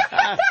 stupid.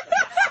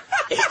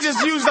 He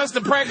just used us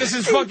to practice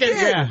his fucking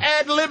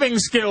ad-libbing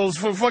skills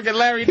for fucking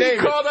Larry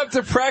David. He called up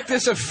to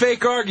practice a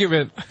fake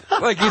argument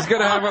like he's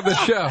going to have on the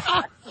show.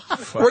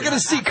 We're going to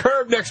see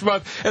Curb next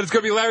month, and it's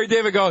going to be Larry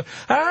David going,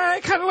 I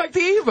kind of like the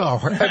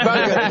Evo. And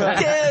Bobby goes,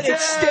 dude, it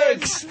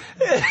stinks.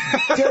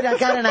 Dude, I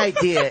got an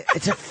idea.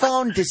 It's a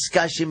phone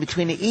discussion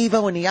between the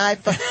Evo and the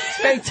iPhone.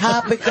 It's very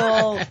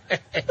topical.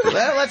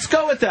 Well, let's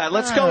go with that.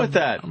 Let's go with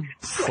that.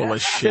 Full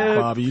of shit,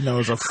 Bobby. You know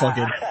it's a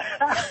fucking...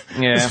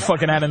 He's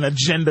fucking had an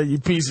agenda, you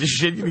piece of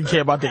shit. You didn't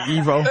care about the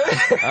Evo.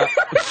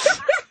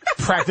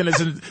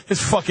 Practicing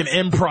his fucking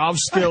improv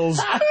skills.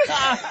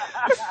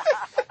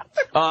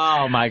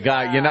 Oh my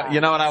God! You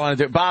know what I want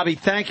to do, Bobby.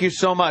 Thank you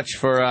so much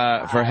for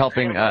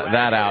helping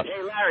that out.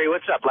 Hey Larry,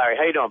 what's up, Larry?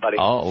 How you doing, buddy?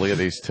 Oh, look at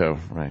these two,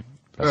 right?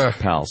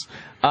 Pals.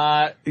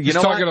 He's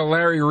talking to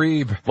Larry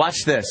Reeb.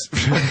 Watch this.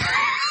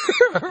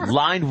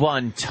 Line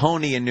 1,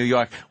 Tony in New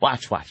York.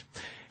 Watch.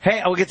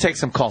 Hey, we're gonna take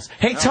some calls.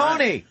 Hey,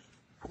 Tony.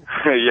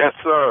 Yes,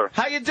 sir.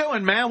 How you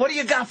doing, man? What do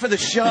you got for the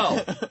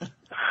show?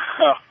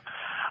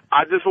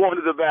 I just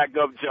wanted to back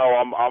up,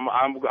 Joe.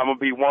 I'm gonna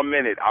be 1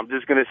 minute. I'm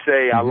just gonna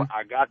say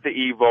I got the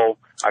Evo.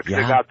 I could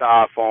have got the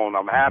iPhone.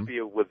 I'm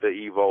happy with the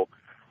Evo.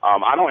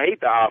 I don't hate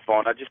the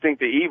iPhone. I just think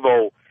the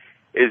Evo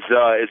is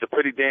a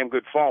pretty damn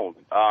good phone.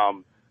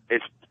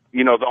 It's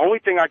the only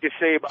thing I can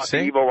say about the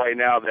Evo right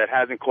now that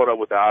hasn't caught up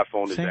with the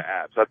iPhone is the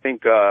apps. I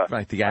think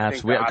right, the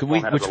apps,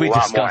 which we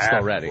discussed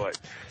already.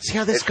 See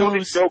how this as soon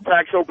as Joe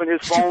cracks open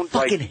his phone,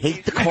 fucking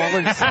hate the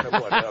callers.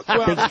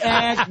 They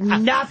add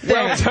nothing.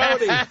 Well,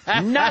 Tony.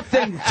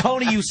 Nothing.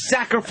 Tony, you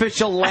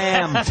sacrificial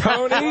lamb.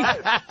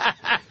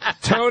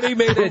 Tony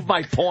made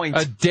my point.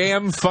 A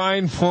damn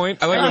fine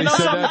point. I like when he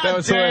said that. That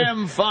was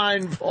damn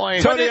fine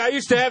point. Tony, I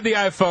used to have the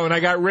iPhone. I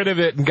got rid of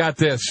it and got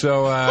this.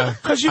 So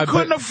because you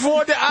couldn't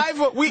afford the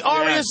iPhone. We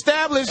already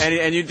established.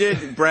 And you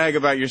did brag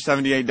about your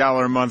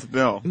 $78 a month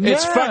bill.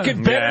 It's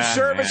fucking better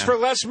service for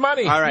less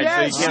money. All right,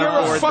 yes, so you can't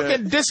you're afford a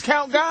fucking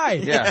discount guy.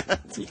 Yeah.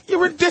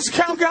 You're a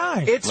discount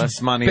guy. It's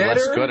less money, better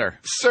less gooder.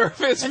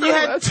 Service and for you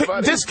had less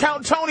money.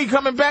 Discount Tony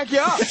coming back you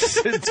up.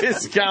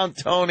 Discount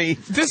Tony.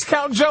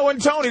 Discount Joe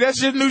and Tony.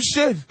 That's your new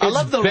shit. I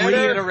love the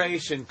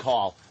reiteration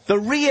call. The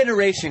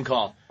reiteration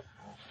call.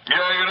 Yeah,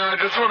 I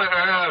just want to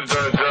add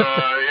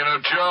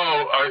that,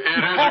 Joe,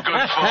 it is a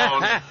good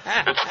phone.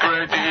 It's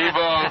great. The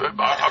Evo,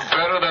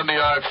 better than the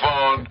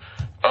iPhone.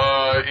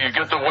 You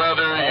get the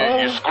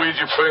weather, you squeeze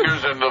your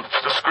fingers, and the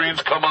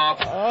screens come up.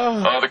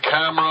 The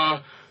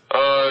camera.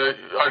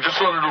 I just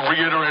wanted to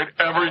reiterate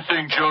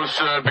everything Joe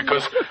said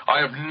because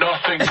I have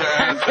nothing to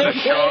add to the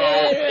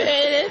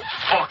show.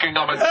 Fucking,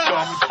 I'm a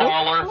dumb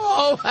caller.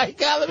 Oh, my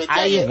God, let me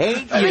tell you.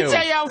 Let me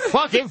tell you how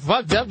fucking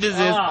fucked up this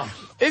is.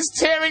 It's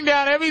tearing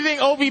down everything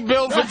Opie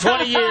built for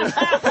 20 years.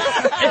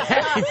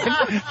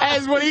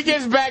 As when he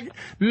gets back,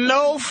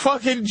 no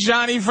fucking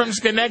Johnny from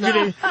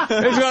Schenectady is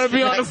going to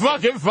be on the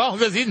fucking phone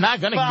because he's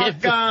not going to get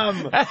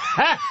him.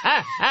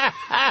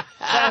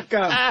 Fuck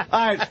him.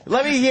 All right,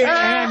 let me hear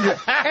Andrew.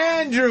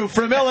 Andrew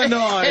from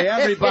Illinois,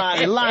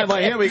 everybody. Live.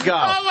 Here we go.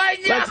 Oh, my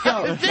God. Let's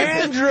go.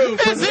 Andrew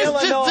from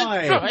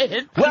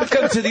Illinois.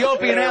 Welcome to the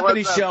Opie and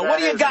Anthony Show. What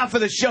do you got for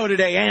the show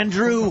today,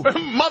 Andrew?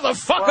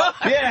 Motherfucker.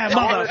 Yeah,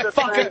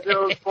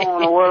 motherfucker.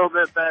 Phone a little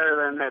bit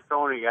better than that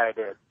Tony guy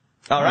did.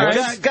 All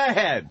right, go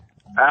ahead.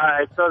 All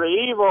right, so the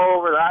Evo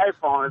over the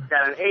iPhone has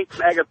got an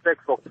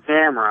 8-megapixel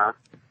camera,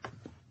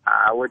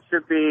 which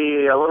should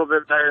be a little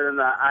bit better than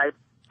the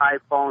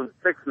iPhone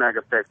 6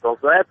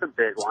 megapixel, so that's a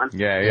big one.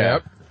 Yeah.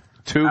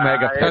 2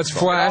 megapixels. That's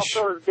flash. It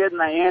also is getting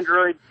the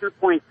Android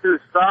 2.2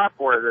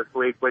 software this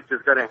week, which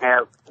is going to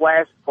have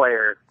Flash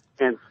Player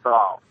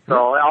installed.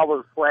 So all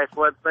those Flash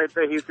websites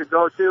that you could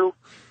go to,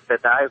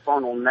 that the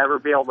iPhone will never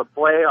be able to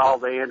play, all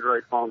the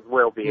Android phones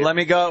will be. Let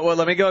me go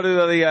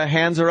to the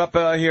hands are up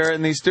here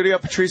in the studio.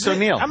 Patrice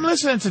O'Neill. I'm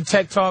listening to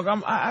Tech Talk.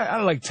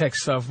 I like tech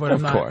stuff, but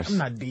I'm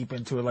not deep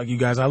into it like you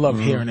guys. I love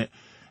hearing it.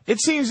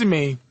 It seems to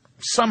me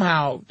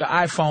somehow the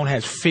iPhone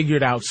has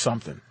figured out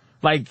something.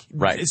 Like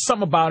it's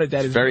something about it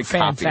that is very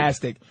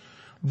fantastic. copied.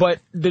 But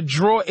the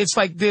draw, it's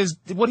like there's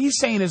what he's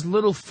saying is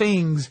little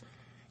things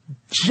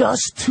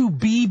just to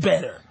be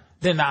better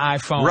than the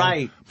iPhone.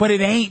 Right. But it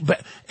ain't.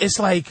 But it's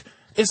like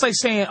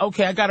saying,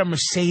 okay, I got a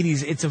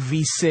Mercedes. It's a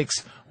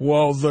V6.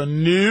 Well, the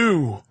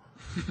new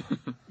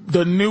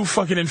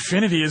fucking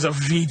Infinity is a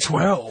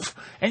V12.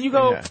 And you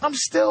go, I'm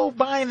still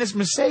buying this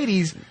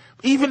Mercedes,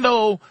 even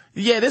though,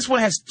 this one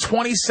has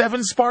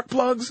 27 spark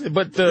plugs,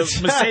 but the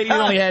Mercedes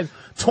only has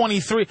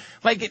 23.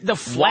 Like, the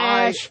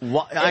flash,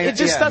 it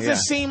just doesn't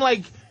seem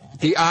like...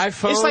 The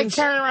iPhone. It's like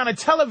carrying around a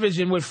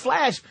television with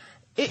flash.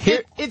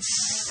 It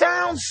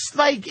sounds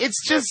like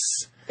it's just...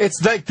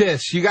 It's like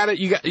this. You got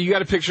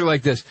to picture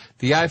like this.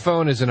 The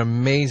iPhone is an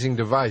amazing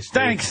device. Dude.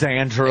 Thanks,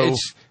 Andrew.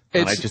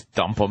 I just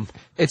dump them.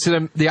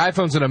 The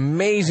iPhone's an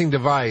amazing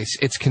device.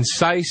 It's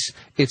concise.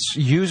 It's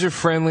user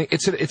friendly.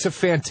 It's a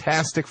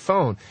fantastic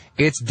phone.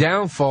 Its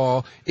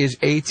downfall is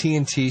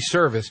AT&T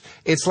service.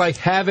 It's like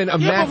having a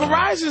Mac. But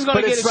Verizon's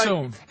going to get it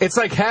soon. It's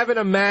like having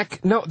a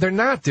Mac. No, they're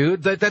not,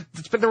 dude.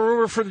 That's been the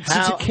rumor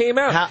since it came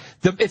out.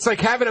 It's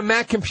like having a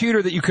Mac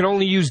computer that you can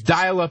only use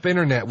dial-up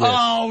internet with.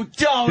 Oh,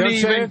 don't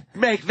even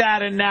make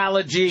that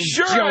analogy,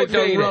 Joe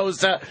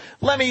DeRosa.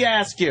 Let me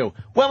ask you,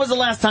 when was the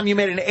last time you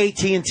made an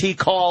AT&T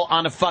call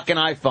on a fucking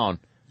iPhone?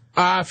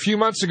 A few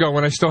months ago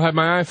when I still had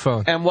my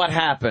iPhone. And what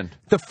happened?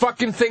 The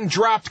fucking thing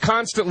dropped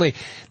constantly.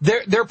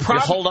 Their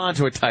problem. Hold on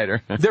to it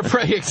tighter.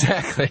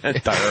 Exactly.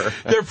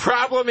 Their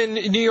problem in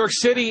New York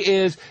City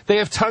is they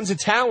have tons of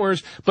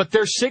towers, but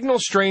their signal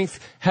strength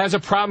has a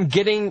problem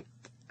getting.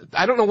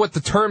 I don't know what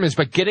the term is,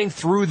 but getting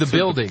through the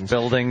buildings.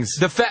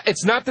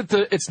 It's not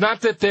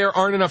that there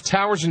aren't enough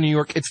towers in New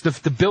York. It's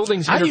the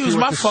buildings. I use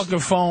my fucking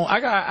phone.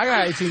 I got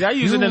AT&T. I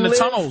use it in the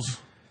tunnels.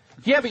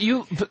 Yeah, but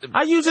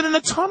I use it in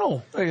the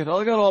tunnel. I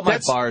got all my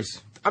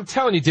bars. I'm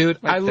telling you, dude.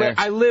 I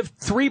live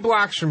 3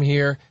 blocks from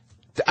here.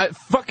 I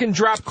fucking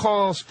drop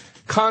calls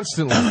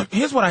constantly.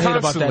 Here's what I hate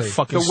about that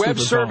fucking The web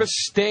stupid service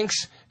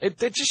stinks, It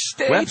just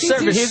Web AT&T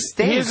service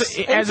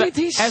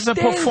stinks. As a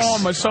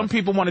performer, some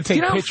people want to take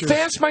you know pictures. how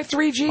fast my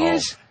 3G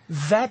is?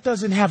 That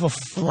doesn't have a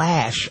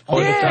flash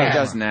on Yeah. the thing. It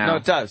does now. No,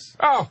 it does.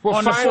 Oh, well,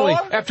 On the finally,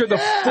 floor? after the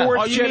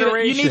fourth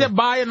generation. You need to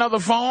buy another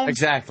phone?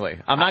 Exactly.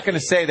 I'm not going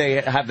to say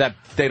they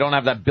don't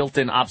have that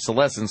built-in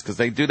obsolescence, because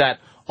they do that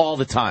all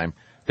the time.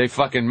 They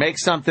fucking make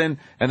something,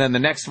 and then the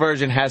next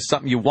version has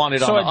something you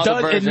wanted So on the it other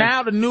does, version. and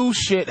now the new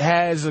shit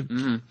has a...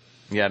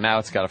 Yeah, now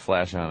it's got a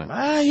flash on it.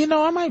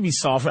 I might be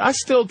soft. I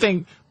still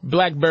think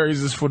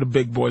Blackberries is for the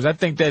big boys. I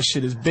think that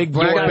shit is big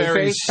boy.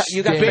 Blackberries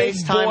You got big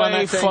FaceTime boy on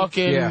that thing?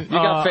 fucking... Yeah. You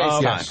got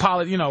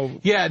FaceTime.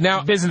 Yeah,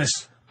 now,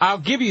 business. I'll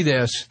give you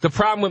this. The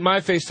problem with my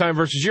FaceTime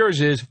versus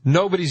yours is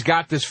nobody's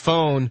got this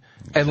phone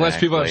unless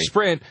people have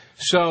Sprint.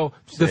 So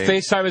the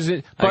FaceTime is...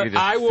 But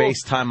I will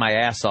FaceTime my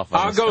ass off.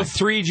 I'll go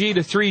 3G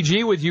to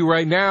 3G with you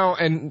right now,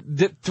 and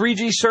the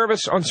 3G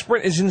service on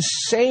Sprint is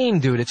insane,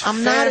 dude. It's I'm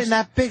fast. not in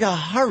that big a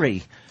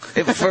hurry.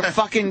 For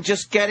fucking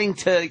just getting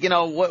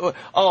to,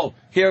 oh,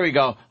 here we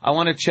go. I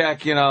want to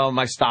check,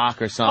 my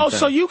stock or something. Oh,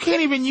 so you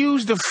can't even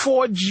use the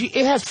 4G.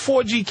 It has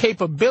 4G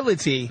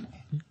capability.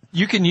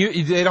 You can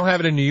use. They don't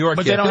have it in New York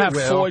But yet. they don't have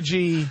will.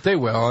 4G. They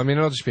will. I mean,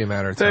 it'll just be a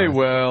matter of time. They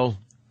will.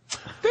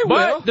 They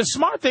will. But the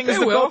smart thing is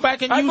to go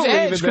back and use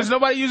Edge, because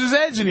nobody uses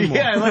Edge anymore.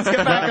 Yeah, let's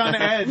get back on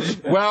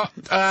Edge. Well,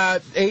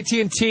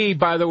 AT&T,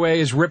 by the way,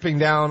 is ripping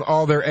down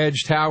all their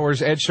Edge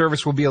towers. Edge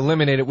service will be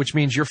eliminated, which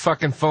means your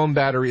fucking phone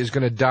battery is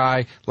going to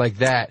die like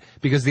that.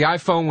 Because the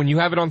iPhone, when you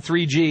have it on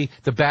 3G,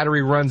 the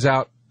battery runs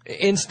out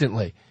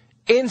instantly.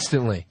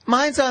 Instantly.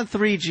 Mine's on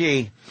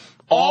 3G.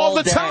 All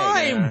the day.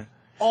 time.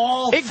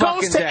 All It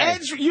fucking goes to day.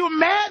 Edge. You're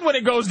mad when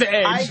it goes to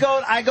Edge.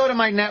 I go to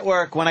my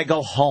network when I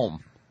go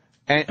home,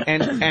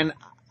 and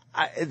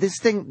this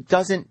thing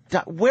doesn't.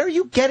 Where are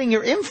you getting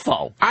your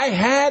info? I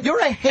had You're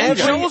a hater.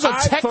 Joe's a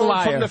tech iPhone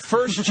liar. from the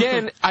first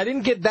gen. I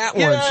didn't get that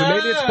one, so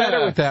maybe it's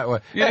better with that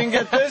one. You didn't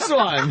get this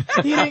one.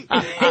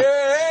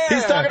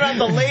 He's talking about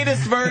the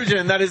latest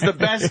version that is the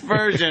best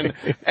version,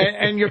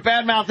 and you're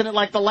bad-mouthing it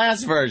like the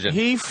last version.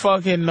 He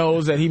fucking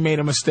knows that he made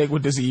a mistake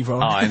with this Evo.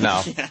 Oh, I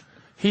know.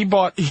 He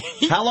bought...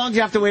 How long do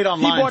you have to wait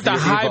online? He bought for the your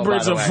Evo,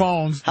 hybrids by the of way?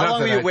 phones. How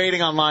long were you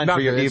waiting online for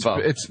your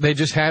Evo? They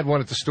just had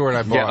one at the store and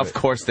I bought Yeah, it. of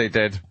course they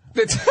did.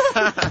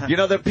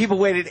 That people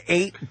waited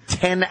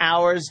 8-10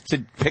 hours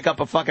to pick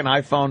up a fucking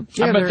iPhone.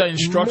 I bet the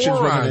instructions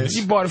were in this.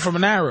 He bought it from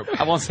an Arab.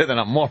 I won't say they're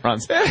not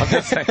morons. I'm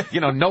just saying,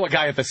 know a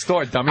guy at the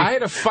store, dummy. I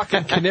had a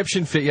fucking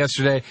conniption fit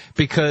yesterday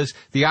because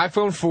the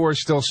iPhone 4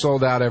 is still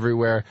sold out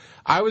everywhere.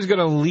 I was going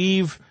to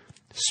leave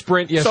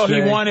Sprint yesterday.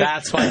 So he wanted...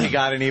 That's why he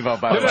got an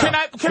Evo, by the way.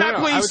 Can I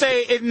please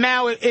say it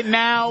now? It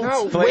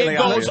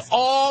goes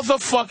all the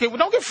fucking...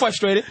 Don't get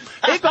frustrated.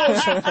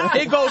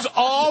 It goes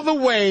all the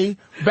way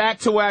back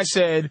to where I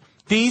said...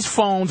 These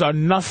phones are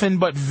nothing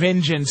but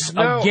vengeance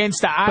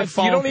against the iPhone.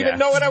 But you don't even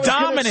know what I was going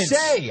to Dominance.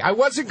 say. I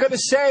wasn't going to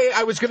say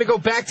I was going to go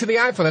back to the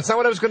iPhone. That's not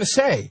what I was going to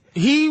say.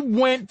 He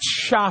went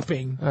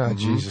shopping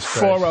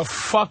for a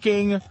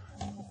fucking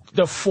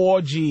the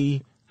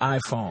 4G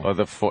iPhone. Oh,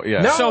 the 4,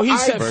 yeah. No, so he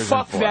said, version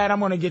fuck 4. that, I'm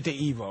going to get the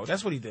Evo.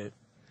 That's what he did.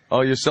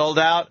 Oh, you're sold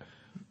out?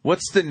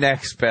 What's the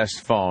next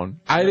best phone?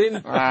 I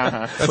didn't.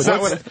 That's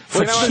not what.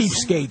 For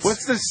cheapskates.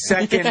 What's the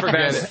second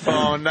best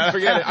phone?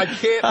 Forget it. I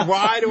can't.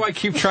 Why do I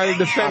keep trying to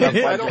defend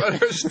it? I don't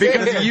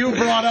understand. Because you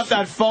brought up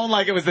that phone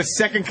like it was the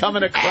second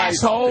coming of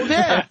Christ. Asshole,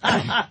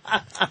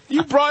 yeah.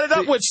 You brought it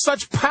up with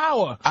such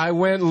power. I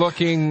went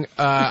looking.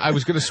 I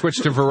was going to switch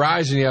to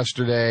Verizon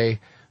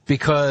yesterday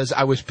because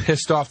I was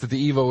pissed off that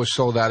the Evo was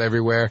sold out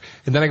everywhere.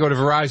 And then I go to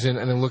Verizon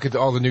and then look at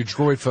all the new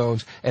Droid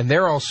phones, and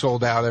they're all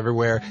sold out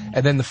everywhere.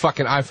 And then the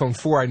fucking iPhone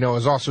 4 I know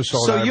is also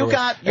sold out So you everywhere.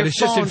 got your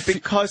phone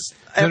because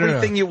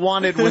everything you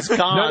wanted was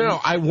gone. No.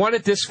 I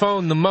wanted this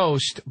phone the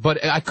most,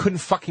 but I couldn't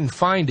fucking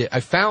find it. I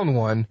found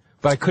one,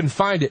 but I couldn't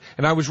find it.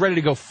 And I was ready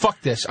to go, fuck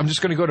this. I'm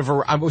just going to go to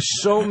Verizon. I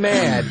was so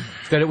mad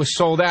that it was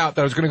sold out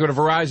that I was going to go to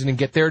Verizon and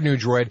get their new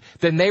Droid.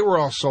 Then they were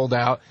all sold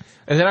out.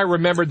 And then I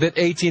remembered that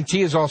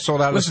AT&T is all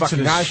sold out of the fucking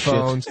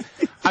iPhones.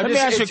 Let me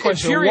ask you a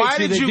question. Why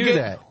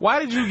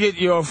did you get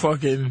your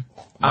fucking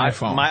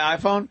iPhone? My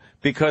iPhone?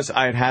 Because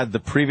I had the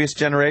previous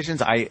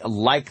generations. I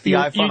like the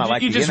iPhone. I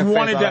like the interface. You just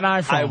wanted that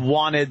iPhone. I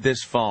wanted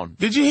this phone.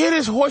 Did you hear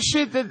this horse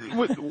shit that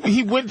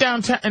he went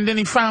downtown and then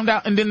he found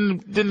out and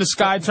then the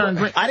sky turned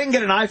green? I didn't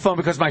get an iPhone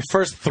because my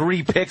first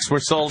 3 picks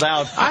were sold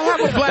out. I have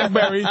a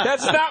BlackBerry.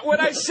 That's not what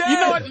I said.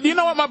 You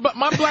know what?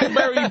 My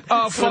BlackBerry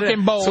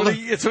fucking bold.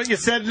 It's what you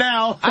said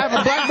now. I have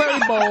a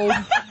BlackBerry bold,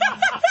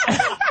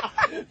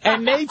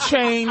 and they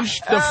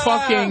changed the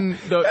fucking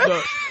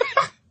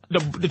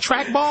the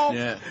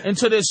trackball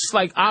into this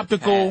like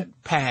optical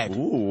pad.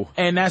 Ooh.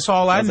 And that's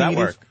all I needed. How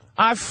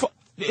does that work?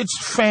 It's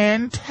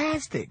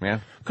fantastic. Yeah.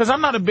 Because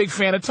I'm not a big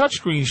fan of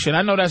touchscreen shit.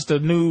 I know that's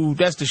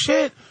the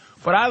shit,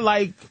 but I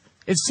like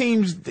it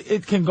seems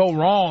it can go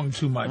wrong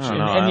too much. I don't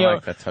know. I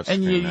like that touch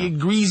screen now. your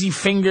greasy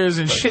fingers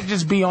and shit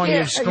just be on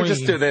your screen. You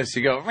just do this.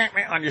 You go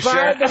on your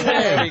shirt.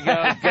 There you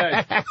go.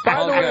 Good.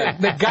 By the way,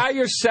 the guy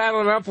you're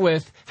saddling up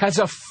with has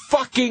a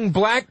fucking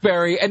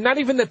BlackBerry, and not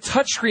even the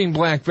touchscreen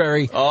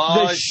BlackBerry.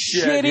 Oh, the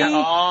shit. shitty,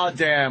 Yeah. Oh,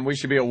 damn. We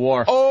should be at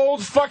war.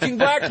 old fucking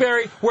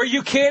BlackBerry where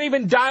you can't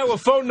even dial a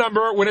phone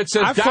number when it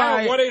says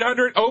dial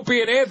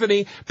 1-800-OPIE and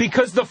Anthony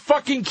because the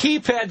fucking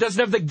keypad doesn't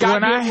have the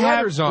goddamn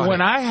letters on it.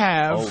 When I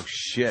have... Oh,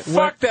 shit.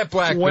 Fuck that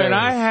BlackBerry. When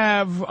I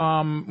have...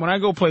 when I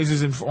go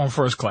places on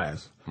first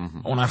class...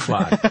 When I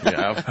fly.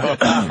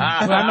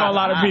 I know a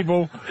lot of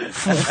people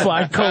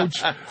fly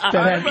coach that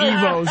have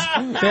Evos.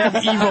 They have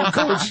Evo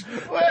coach.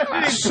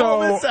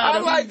 So I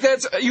like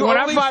that. You when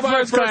only I fly fly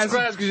first class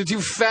because you're too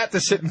fat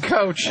to sit in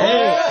coach. Hey,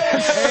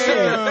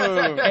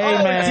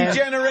 man. It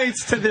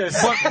degenerates to this.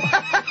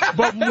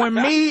 But when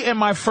me and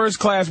my first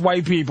class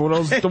white people,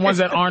 the ones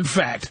that aren't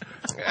fat,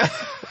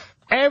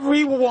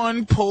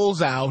 everyone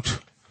pulls out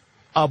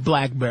a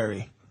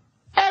BlackBerry.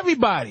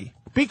 Everybody.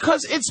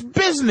 Because it's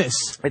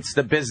business. It's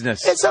the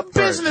business. It's a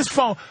business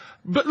phone.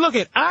 But look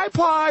at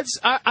iPods,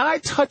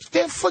 iTouch,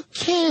 they're for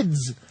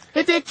kids.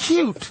 They're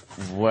cute.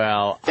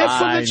 Well, they're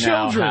for I the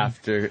children. I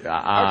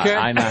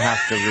now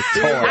have to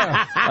retort.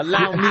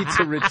 Allow me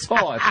to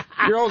retort.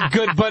 Your old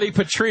good buddy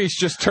Patrice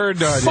just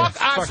turned on you. Fuck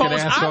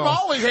iPhones. I've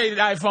always hated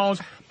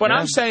iPhones, but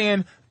I'm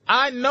saying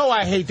I know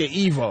I hate the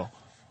Evo.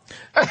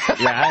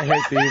 Yeah, I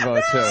hate the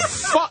Evo too.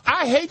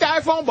 I hate the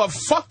iPhone, but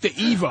fuck the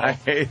Evo. I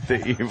hate the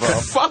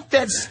Evo. Fuck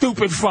that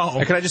stupid phone.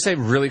 And can I just say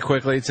really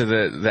quickly to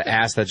the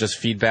ass that just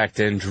feedbacked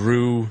in,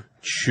 Drew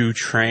Chu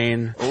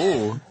Train.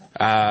 Ooh.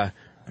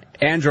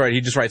 Android, he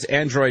just writes,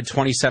 Android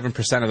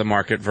 27% of the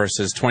market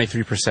versus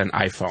 23%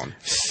 iPhone.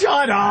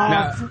 Shut up!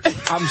 Now,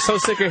 I'm so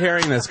sick of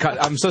hearing this.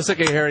 I'm so sick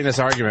of hearing this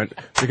argument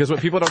because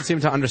what people don't seem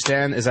to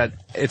understand is that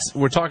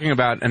we're talking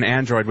about an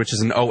Android, which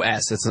is an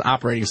OS. It's an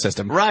operating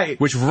system. Right.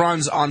 Which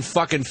runs on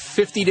fucking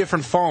 50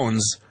 different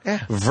phones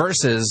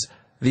versus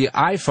the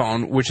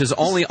iPhone, which is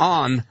only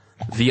on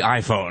the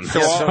iPhone. So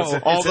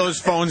all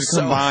those phones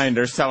combined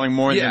are selling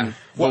more than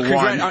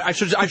one. I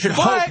should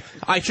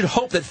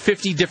hope that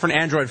 50 different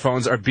Android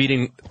phones are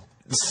beating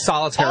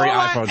solitary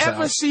iPhone sales. All I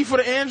ever see for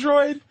the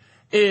Android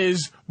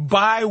is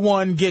buy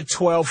one, get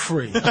 12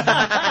 free.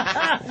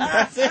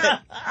 That's it.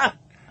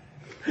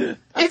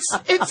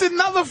 It's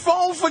another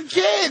phone for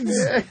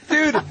kids.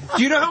 Dude,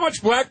 do you know how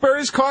much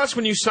BlackBerries cost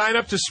when you sign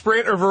up to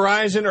Sprint or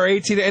Verizon or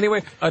AT&T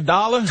anyway?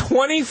 $1?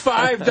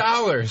 $25.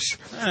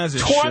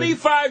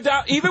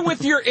 $25. Even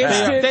with your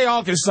instant... They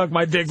all can suck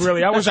my dick,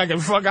 really. I wish I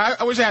could fuck.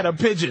 I wish I had a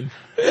pigeon.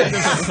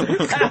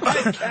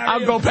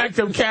 I'll go back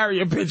to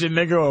carrier pigeon,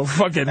 nigga, or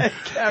fucking a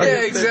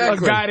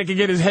guy that can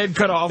get his head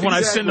cut off when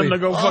I send him to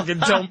go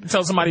fucking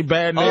tell somebody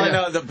bad news. Oh, I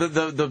know.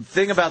 The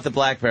thing about the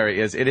BlackBerry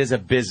is it is a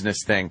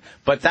business thing.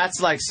 But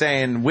that's like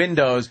saying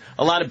Windows.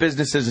 A lot of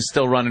businesses are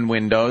still running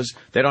Windows.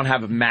 They don't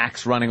have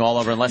Macs running all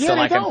over unless they're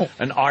like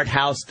an art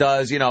house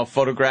does,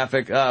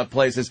 photographic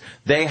places.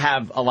 They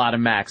have a lot of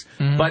Macs.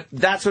 Mm-hmm. But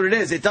that's what it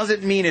is. It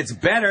doesn't mean it's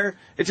better.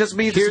 It just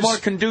means it's more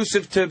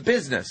conducive to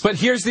business. But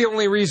here's the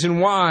only reason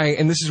why,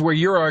 and this is where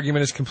your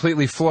argument is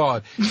completely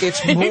flawed.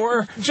 It's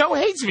more... Joe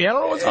hates me. I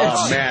don't know what's going on.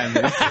 Oh,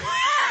 man.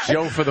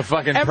 Joe for the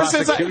fucking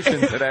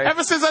prosecution today.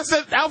 Ever since I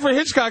said Alfred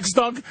Hitchcock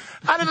stunk,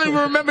 I didn't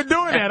even remember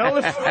doing that.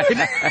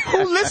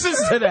 Who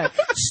listens to that?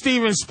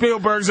 Steven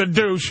Spielberg's a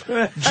douche.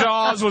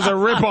 Jaws was a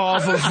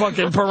ripoff of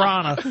fucking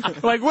Piranha.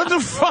 Like, what the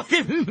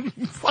fucking...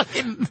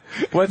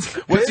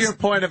 What's your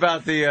point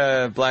about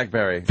the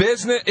BlackBerry?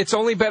 Business. It's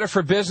only better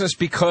for business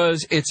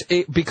because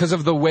because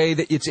of the way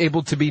that it's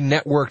able to be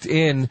networked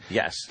in.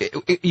 Yes.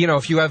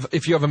 If you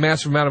have a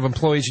massive amount of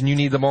employees and you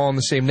need them all on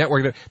the same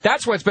network,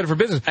 that's why it's better for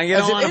business. And you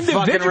don't want to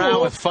fucking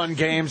around with fun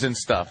games and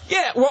stuff.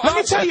 Yeah, well, let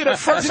me tell you, the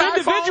first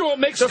individual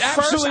makes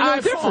absolutely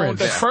no difference.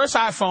 The first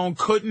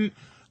iPhone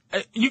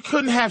you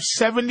couldn't have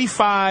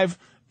 75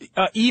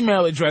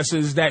 email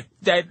addresses that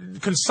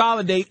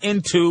consolidate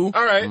into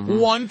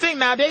one thing.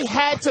 Now they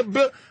had to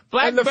build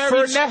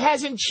BlackBerry. That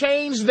hasn't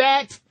changed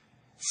that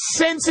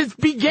since it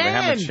began. They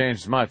haven't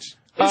changed much.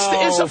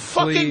 It's a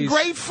fucking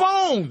great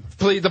phone.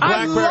 Please, the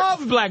BlackBerry. I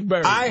love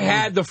BlackBerry. I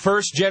had the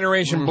first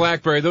generation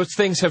BlackBerry. Those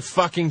things have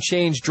fucking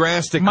changed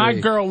drastically. My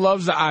girl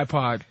loves the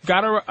iPod.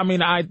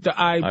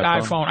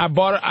 iPhone. I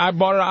bought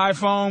her an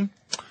iPhone.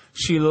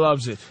 She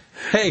loves it.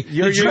 Hey,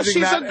 you're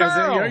using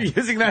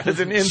that as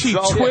an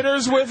insult. She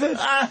twitters with it.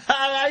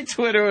 I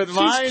Twitter with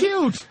mine. She's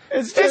cute.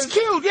 It's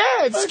cute.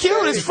 Yeah, it's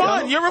cute. It's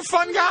fun. You're a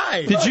fun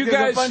guy. Did you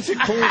guys? A bunch of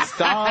cool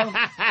stuff.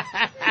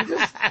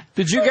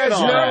 Did you guys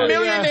know? You're a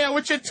millionaire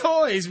with your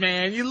toys,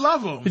 man. You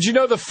love them. Did you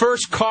know the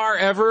first car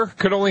ever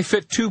could only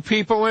fit 2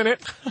 people in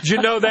it? Did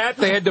you know that?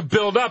 They had to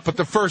build up, but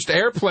the first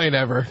airplane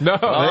ever. No,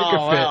 they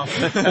could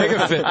fit. They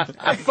could fit.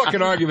 That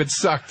fucking argument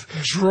sucked.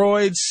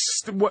 Droids.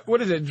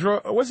 What is it?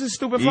 What's his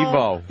stupid phone?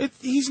 Evo.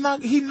 He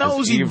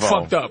knows he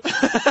fucked up.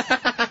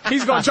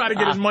 He's going to try to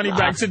get his money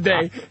back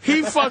today.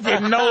 He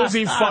fucking knows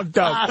he fucked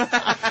up.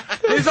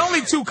 There's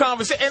only two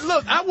conversations. And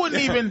look,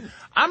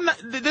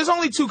 there's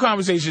only two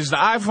conversations, the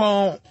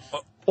iPhone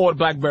or the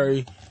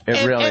BlackBerry.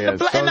 It really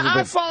is. And the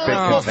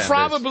iPhone will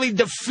probably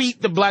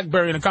defeat the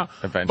BlackBerry in the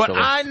eventually. But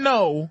I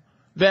know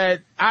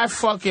that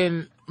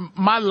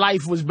my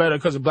life was better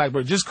because of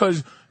BlackBerry. Just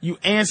because you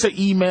answer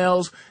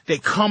emails, they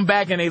come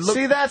back and they look.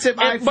 See, that's it.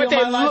 I feel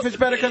my life is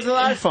better because of the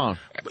iPhone.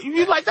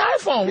 You like the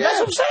iPhone. Yeah. That's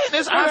what I'm saying.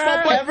 This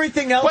iPhone. But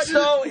everything else,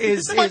 though,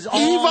 is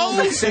all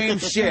the same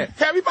shit.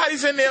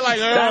 Everybody's in there like,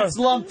 that's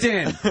lumped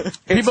in.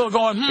 People are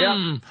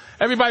going,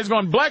 Everybody's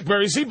going,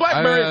 BlackBerry. See,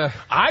 BlackBerry,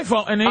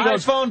 iPhone. And then he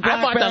goes, iPhone,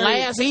 I bought the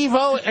last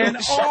Evo and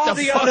all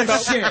the other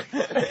up.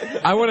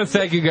 shit. I want to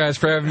thank you guys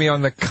for having me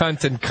on the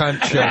Cunt and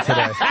Cunt show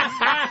today.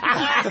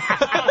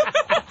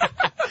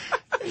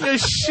 Your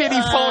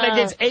shitty phone that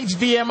gets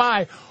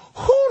HDMI.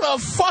 Who the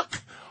fuck?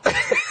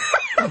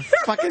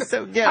 I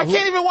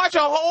can't even watch a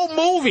whole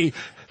movie.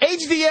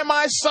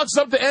 HDMI sucks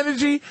up the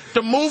energy.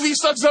 The movie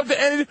sucks up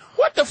the energy.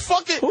 What the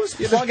fuck is... Who's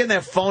plugging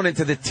their phone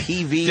into the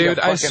TV? Dude,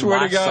 to I swear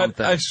to God.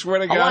 Something? I swear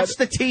to God. I watch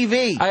the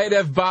TV. I had to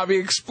have Bobby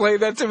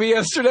explain that to me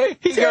yesterday.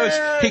 He goes,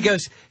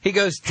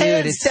 dude,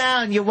 hands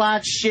down, you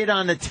watch shit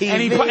on the TV.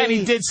 And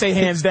he did say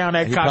hands down,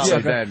 that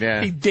cocksucker.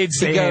 Yeah. He did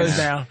say hands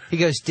down. He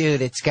goes,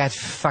 dude, it's got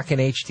fucking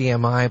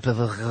HDMI. Blah,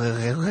 blah,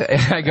 blah, blah.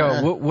 And I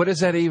go, what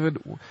does that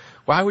even...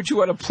 Why would you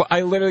want to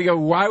I literally go,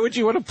 why would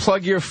you want to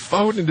plug your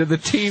phone into the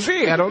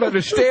TV? I don't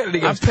understand. And he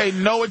goes, I pay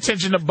no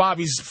attention to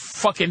Bobby's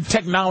fucking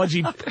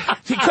technology.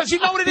 Because you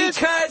know what it is?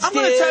 I'm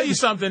going to tell you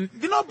something.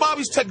 You know what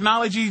Bobby's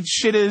technology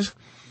shit is?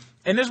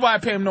 And this is why I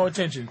pay him no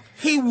attention.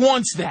 He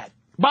wants that.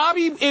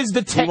 Bobby is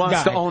the tech guy. He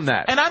wants to own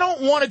that. And I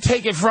don't want to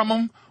take it from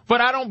him,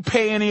 but I don't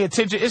pay any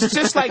attention. It's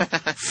just like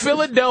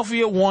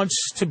Philadelphia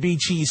wants to be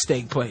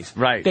cheesesteak place.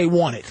 Right. They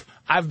want it.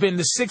 I've been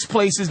to 6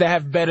 places that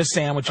have better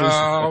sandwiches.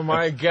 oh,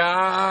 my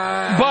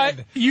God.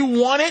 But you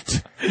want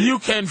it, you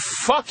can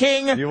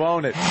fucking You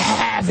own it.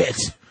 have it.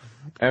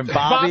 And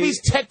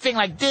Bobby's tech thing,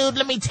 like, dude,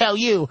 let me tell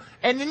you.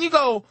 And then you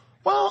go,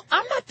 well,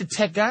 I'm not the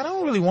tech guy. I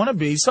don't really want to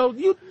be. So,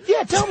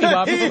 tell me,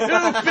 Bobby.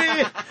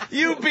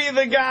 you be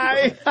the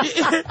guy.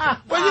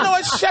 Well, you know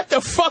what? Shut the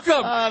fuck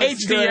up,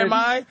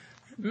 HDMI.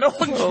 No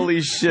one.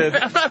 Holy shit.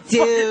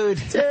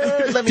 Dude,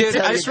 let me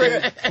tell I you.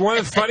 swear, one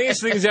of the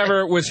funniest things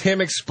ever was him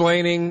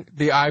explaining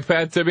the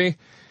iPad to me.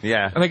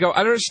 Yeah. And I go, I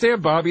don't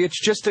understand, Bobby. It's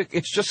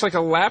just like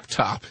a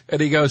laptop. And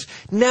he goes,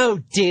 no,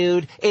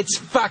 dude, it's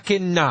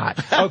fucking not.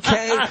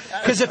 Okay?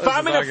 Because if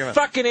I'm in a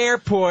fucking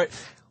airport,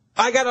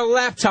 I got a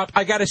laptop.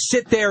 I got to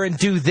sit there and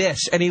do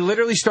this. And he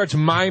literally starts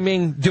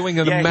miming, doing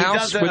the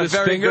mouse with his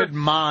finger. Good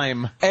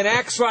mime. And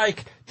acts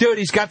like, dude,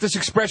 he's got this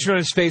expression on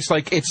his face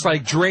like it's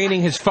like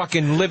draining his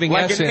fucking living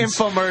essence. Like an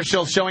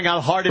infomercial showing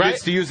how hard it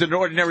is to use an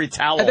ordinary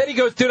towel. And then he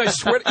goes, dude, I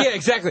swear, yeah,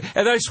 exactly.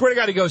 And then I swear to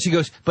God, he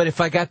goes, but if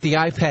I got the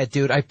iPad,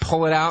 dude, I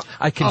pull it out,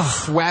 I can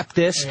flap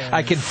this,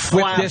 I can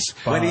flip this.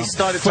 When he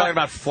started talking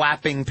about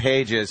flapping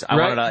pages, I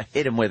wanted to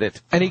hit him with it.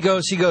 And he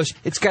goes,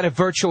 it's got a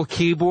virtual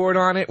keyboard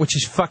on it, which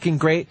is fucking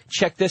great.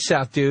 Check this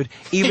out, dude.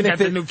 Even he if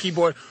got the new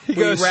keyboard, he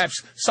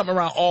wraps something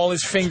around all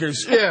his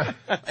fingers. Yeah.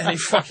 And he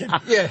fucking,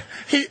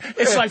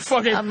 it's like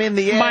fucking I'm in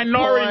the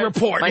Minority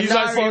Report. He's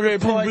like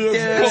fucking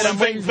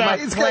my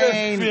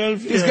plane.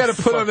 He's got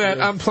to put on that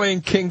I'm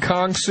playing King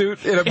Kong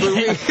suit in a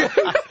movie.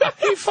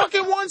 He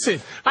fucking wants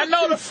it. I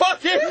know the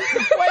fucking.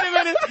 Wait a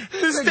minute.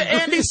 This is the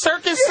Andy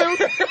Serkis suit.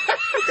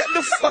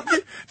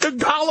 The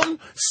Gollum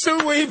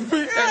suit where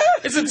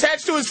it's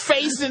attached to his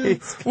face and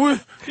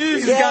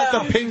he's got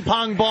the ping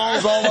pong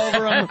balls all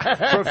over him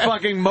for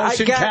fucking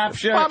motion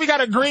capture. Bobby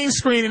got a green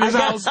screen in his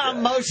house.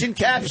 I'm motion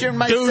capturing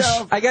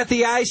myself. I got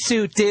the eye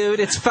suit, dude.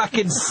 It's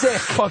fucking sick.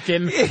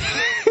 Fucking.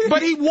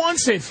 But he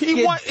wants it.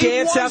 He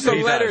dance out the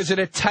letters does. and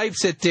it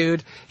types it,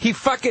 dude. He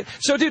fucking.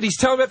 So, dude, he's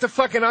telling me about the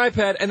fucking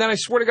iPad, and then I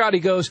swear to God, he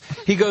goes,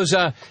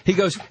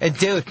 and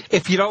dude,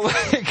 if you don't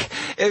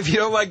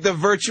like the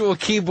virtual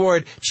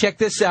keyboard, check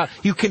this out.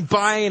 You can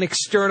buy an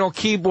external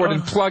keyboard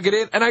and plug it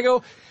in. And I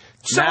go,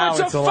 so now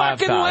it's a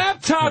fucking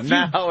laptop.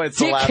 Now it's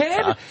dickhead. a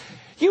laptop.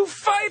 You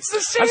fights the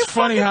same. That's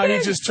funny how thing.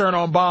 he just turned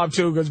on Bob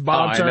too, because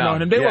Bob turned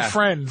on him. They were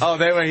friends. Oh,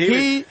 they were.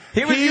 He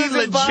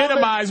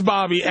legitimized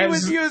Bobby. He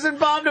was using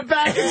Bob to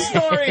back his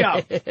story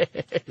up.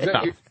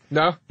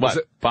 No? What?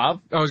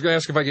 Bob? I was going to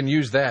ask if I can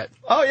use that.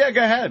 Oh yeah,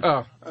 go ahead.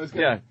 Oh,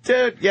 yeah,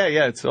 dude.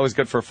 Yeah. It's always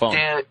good for a phone.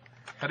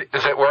 Dude,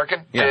 is it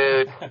working? Yeah.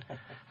 Dude,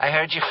 I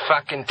heard you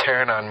fucking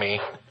turn on me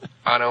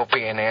on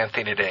Opie and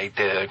Anthony today,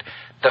 dude.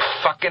 The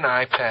fucking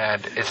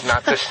iPad is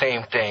not the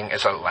same thing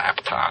as a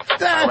laptop.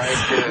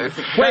 Right, dude?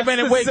 Wait a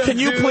minute, can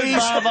you please...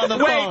 Bob on the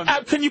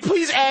phone. Can you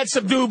please add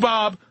Subdue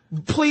Bob?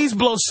 Please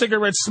blow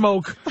cigarette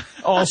smoke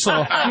also.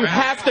 You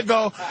have to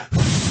go...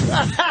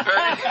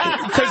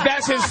 Because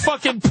that's his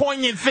fucking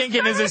poignant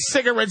thinking is his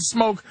cigarette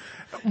smoke.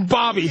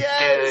 Bobby.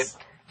 Yes.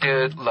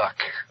 Dude, look.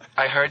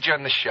 I heard you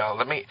on the show.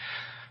 Let me...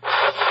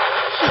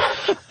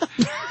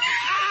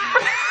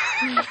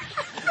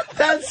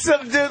 That's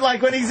some dude,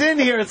 like when he's in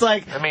here, it's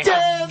like, dude,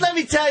 let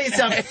me tell you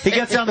something. He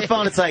gets on the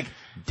phone, it's like,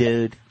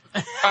 dude,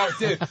 Oh,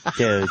 dude.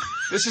 Dude.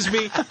 This is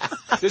me.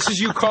 This is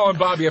you calling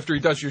Bobby after he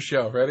does your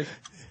show. Ready?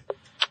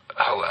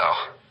 Hello.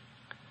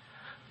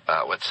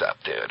 What's up,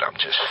 dude? I'm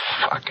just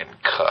fucking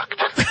cooked.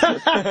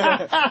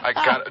 I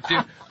got it.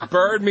 Dude,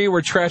 Bird and me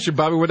were trashing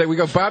Bobby one day. We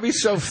go,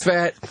 Bobby's so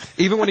fat,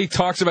 even when he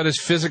talks about his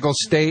physical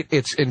state,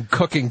 it's in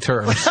cooking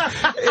terms.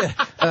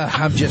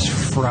 I'm just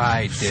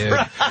fried, dude.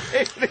 I'm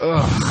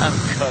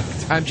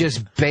cooked. I'm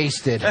just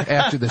basted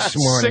after this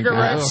morning.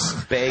 Cigarettes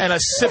and a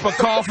sip of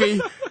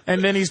coffee,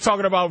 and then he's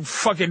talking about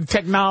fucking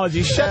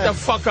technology. Shut the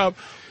fuck up.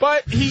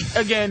 But he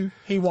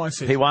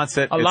wants it. He wants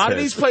it. A It's lot of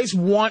his. these places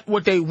want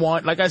what they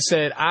want. Like I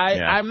said,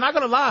 I'm not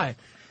going to lie.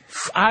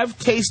 I've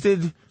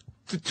tasted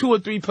 2 or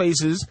 3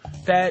 places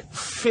that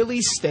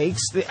Philly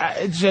steaks,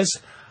 I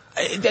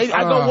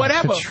go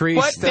whatever. Patrice,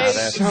 but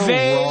that's so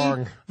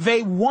wrong.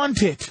 they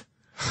want it.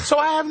 So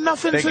I have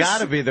nothing They to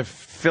got to be the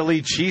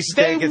Philly cheesesteak.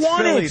 They It's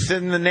want Philly. it. It's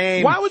in the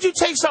name. Why would you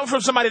take something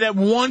from somebody that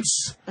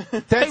wants?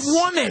 They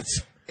want it.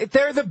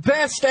 They're the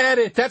best at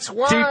it. That's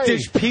why. Deep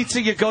dish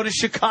pizza, you go to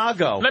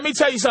Chicago. Let me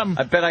tell you something.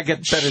 I bet I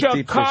get better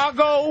deep dish.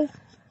 Chicago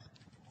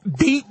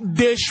deep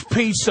dish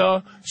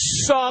pizza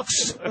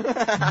sucks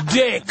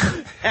dick.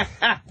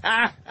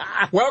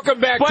 Welcome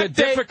back to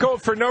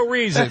Difficult for No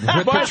Reason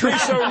with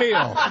Patrice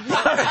O'Neill.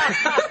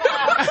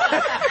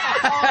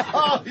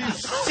 Oh,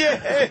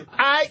 shit.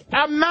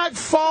 I'm not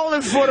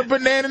falling for the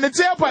banana in the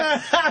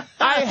tailpipe.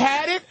 I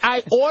had it.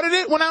 I ordered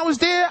it when I was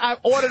there. I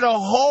ordered a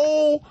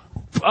whole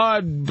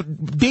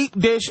deep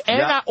dish,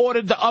 and I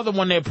ordered the other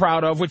one they're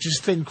proud of, which is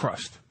thin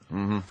crust.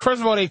 Mm-hmm.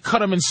 First of all, they cut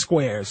them in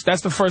squares.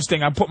 That's the first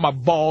thing. I put my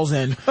balls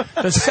in.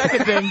 The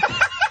second thing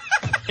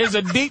is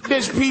a deep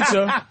dish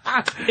pizza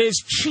is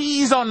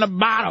cheese on the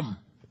bottom.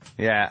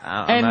 Yeah,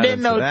 I'm And not then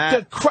into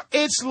that.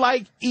 it's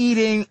like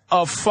eating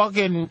a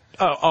fucking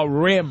a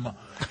rim.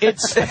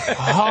 It's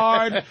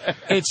hard.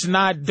 It's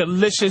not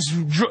delicious.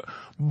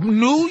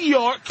 New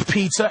York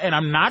pizza, and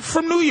I'm not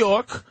from New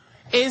York,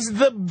 is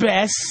the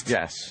best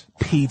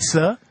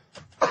pizza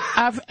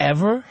I've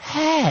ever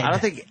had. I don't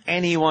think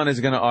anyone is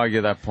going to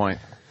argue that point.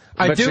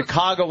 I But do-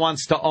 Chicago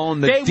wants to own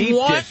the They deep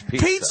want dish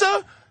pizza.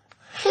 pizza.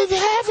 They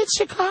have it,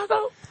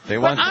 Chicago. They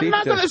But want I'm deep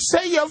not dish. going to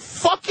say your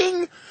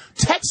fucking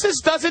Texas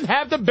doesn't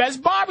have the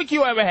best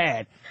barbecue I ever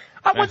had.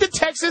 I went to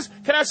Texas.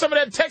 Can I have some of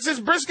that Texas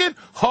brisket?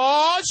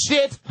 Oh,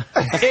 shit.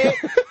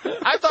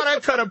 I thought I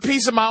cut a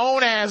piece of my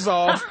own ass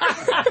off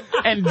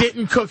and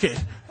didn't cook it.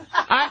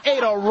 I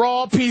ate a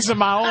raw piece of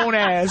my own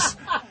ass.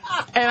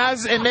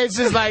 And it's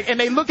just like, and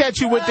they look at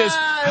you with this,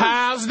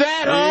 how's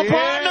that,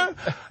 partner?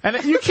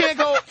 And you can't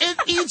go, it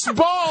eats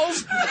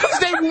balls, because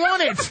they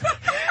want it.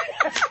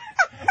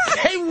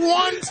 They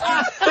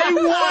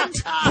want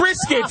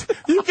brisket.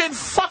 You can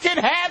fucking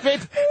have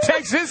it,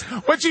 Texas,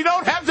 but you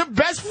don't have the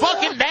best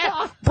fucking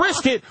damn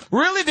brisket.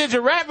 Really, did you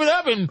wrap it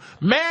up and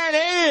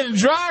marinate it and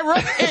dry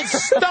rub? It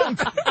stunk.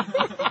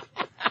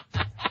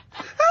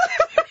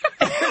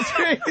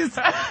 Patrice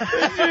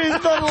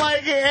don't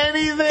like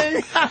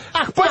anything.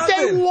 But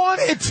they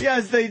want it.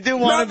 Yes, they do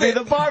want to be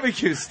the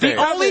barbecue steak.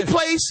 The only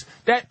place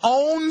that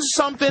owns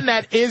something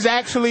that is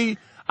actually,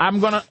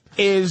 and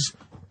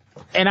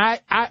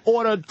I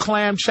ordered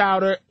clam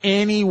chowder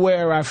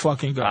anywhere I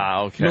fucking go.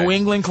 okay. New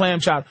England clam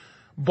chowder.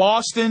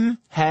 Boston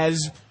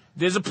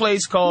there's a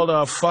place called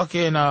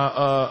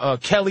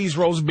Kelly's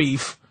Roast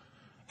Beef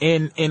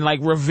in like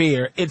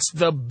Revere. It's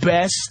the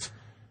best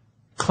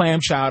clam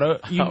chowder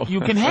you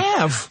can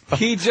have.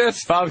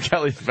 Bob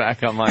Kelly's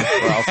back on line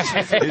 12.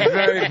 He's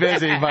very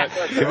busy, but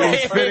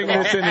if he's fitting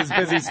this in his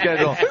busy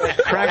schedule,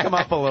 crank him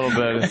up a little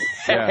bit.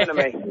 Listen to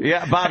me.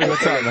 Yeah, Bobby,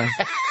 what's up, man?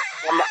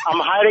 I'm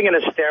hiding in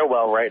a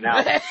stairwell right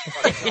now.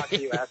 Talk to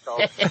you,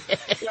 asshole.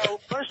 So,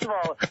 first of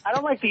all, I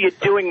don't like that you're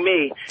doing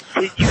me.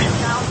 You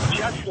sound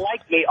just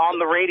like me on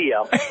the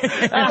radio.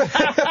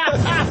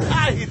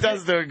 He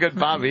does do a good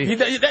Bobby. You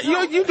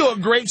do a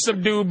great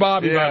subdued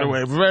Bobby, by the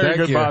way. Very Thank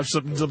good you. Bob,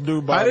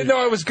 subdued Bobby. I didn't know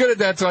I was good at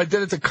that, so I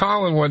did it to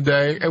Colin one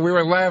day, and we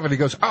were laughing. He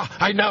goes,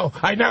 I know,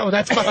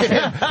 that's fucking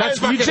him. That's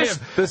fucking him.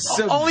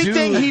 The only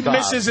thing he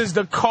misses is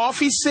the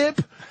coffee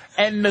sip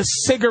and the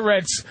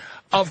cigarettes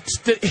of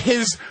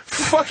his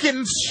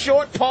fucking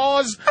short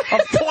pause of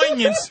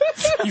poignance.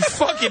 You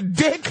fucking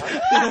dick.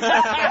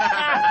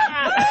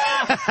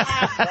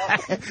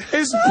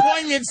 His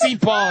poignancy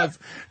pause.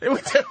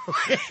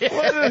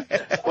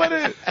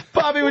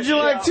 Bobby, would you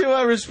like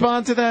to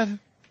respond to that?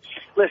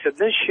 Listen,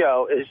 this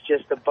show is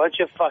just a bunch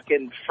of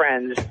fucking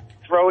friends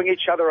throwing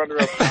each other under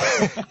a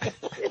bus.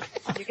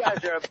 You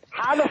guys are.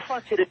 How the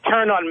fuck did it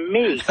turn on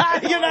me?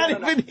 You're not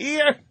even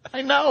here.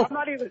 I know. I'm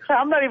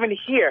not even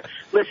here.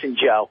 Listen,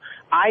 Joe,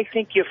 I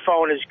think your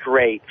phone is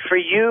great. For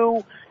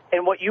you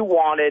and what you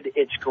wanted,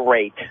 it's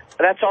great.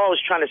 That's all I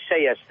was trying to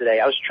say yesterday.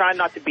 I was trying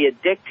not to be a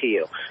dick to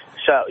you.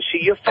 So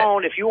your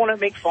phone, if you want to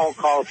make phone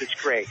calls, it's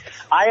great.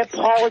 I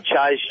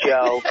apologize,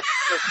 Joe,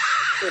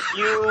 if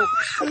you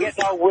get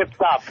all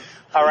whipped up,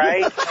 all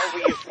right, over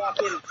your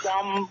fucking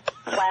dumb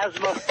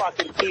plasma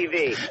fucking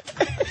TV.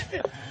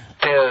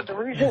 Dude.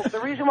 The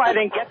reason why I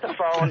didn't get the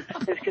phone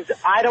is because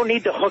I don't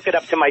need to hook it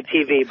up to my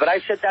TV. But I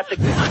said that's a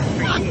good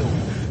for you.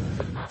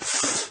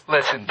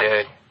 Listen,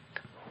 dude.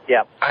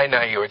 Yeah. I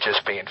know you were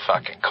just being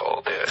fucking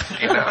cool,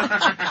 dude. You know?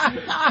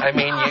 I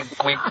mean,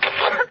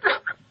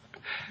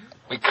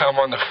 we come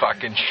on the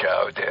fucking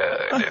show, dude,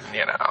 and,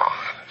 you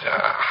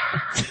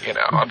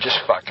know, I'm just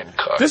fucking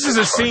cooked. This is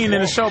a scene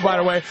in the show, by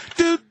the way.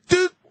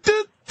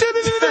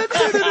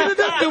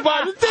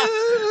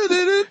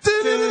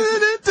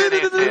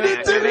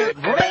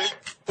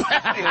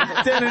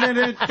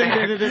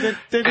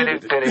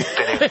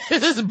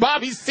 This is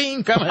Bobby's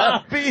scene coming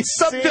up.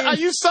 Are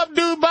you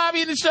subdued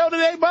Bobby in the show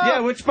today, Bob? Yeah,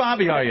 which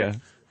Bobby are you?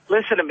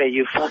 Listen to me,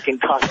 you fucking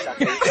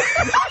cocksucker.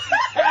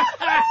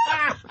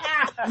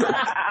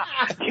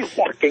 You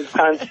fucking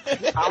cunt.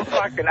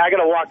 I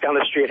gotta walk down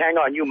the street. Hang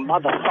on, you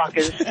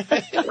motherfuckers.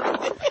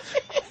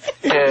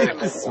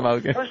 Dude,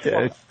 smoking.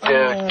 Dude,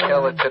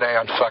 kill it today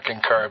on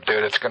fucking Curb,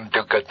 dude. It's gonna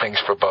do good things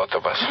for both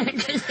of us.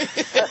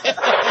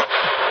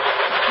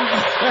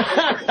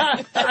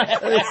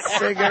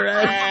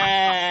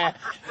 Cigarette.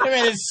 I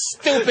mean, it's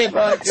stupid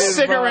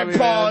cigarette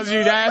pause,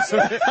 you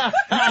asshole.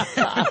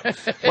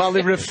 Well,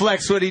 it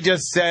reflects what he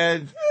just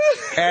said.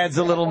 Adds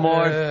a little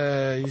more.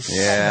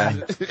 Yeah.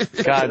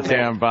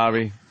 Goddamn,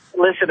 Bobby.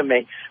 Listen to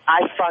me.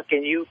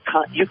 You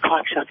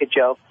cocksucker,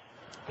 Joe.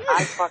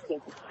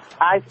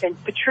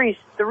 And Patrice,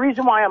 the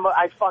reason why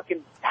I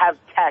fucking have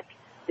tech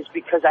is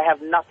because I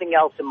have nothing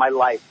else in my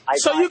life.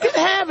 So you can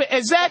have it.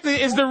 Exactly.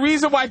 Is the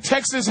reason why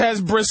Texas has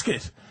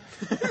brisket.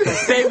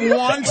 They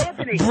want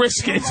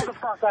brisket.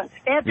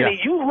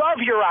 Anthony, you love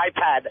your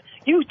iPad.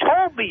 You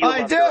told me you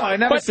love do. Your I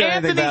never But said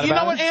anything Anthony, bad you know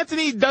about what it.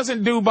 Anthony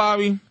doesn't do,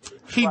 Bobby?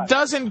 He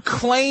doesn't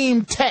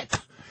claim tech.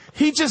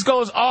 He just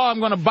goes, oh, I'm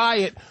going to buy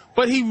it.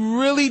 But he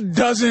really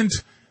doesn't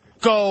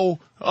go,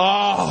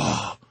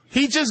 oh.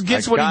 He just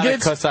gets what he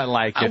gets. Because I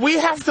like it. We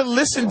have to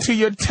listen to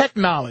your tech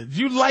knowledge.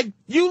 You like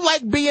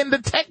being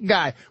the tech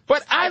guy.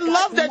 But I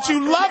love that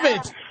you love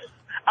it.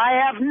 I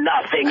have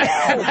nothing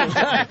else.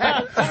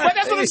 But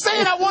that's what I'm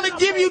saying. I want to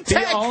give you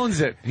tech. He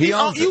owns it. He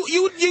owns it.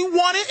 You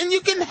want it, and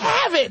you can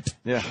have it.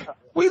 Yeah.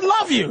 We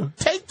love you.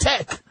 Take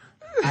tech.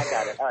 I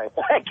got it. All right.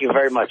 Thank you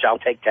very much. I'll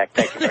take tech.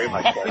 Thank you very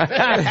much.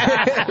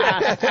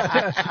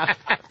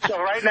 So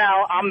right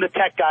now, I'm the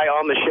tech guy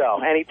on the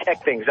show. Any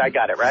tech things, I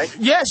got it, right?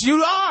 Yes,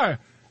 you are.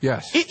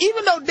 Yes.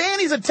 Even though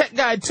Danny's a tech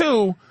guy,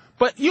 too,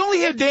 but you only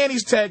hear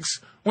Danny's texts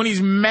when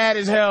he's mad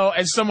as hell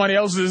at somebody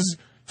else's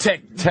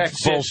tech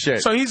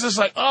bullshit. So he's just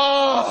like,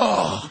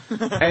 oh. And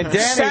Danny,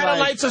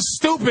 satellites are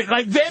stupid.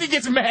 Like, Danny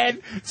gets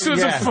mad as soon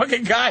as a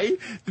fucking guy.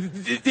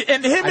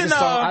 And him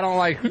I don't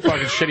like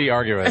fucking shitty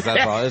arguments,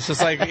 that's all. It's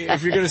just like,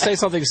 if you're going to say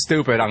something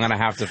stupid, I'm going to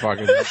have to call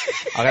you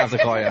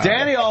out.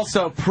 Danny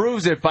also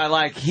proves it by,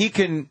 like, he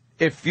can...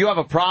 If you have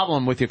a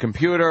problem with your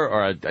computer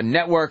or a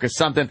network or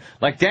something,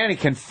 like Danny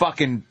can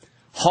fucking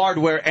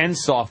hardware and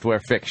software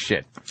fix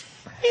shit.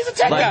 He's a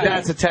tech guy.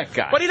 That's a tech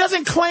guy. But he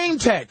doesn't claim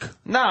tech.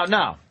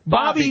 No.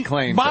 Bobby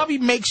claims Bobby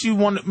it. makes you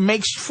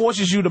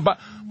forces you to buy.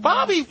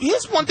 Bobby,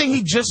 here's one thing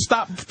he just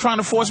stopped trying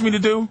to force me to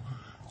do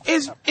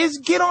is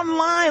get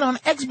online on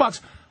Xbox.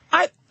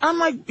 I'm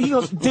like, he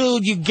goes,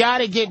 dude, you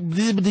gotta get.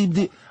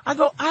 I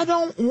go, I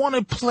don't want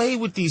to play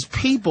with these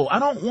people. I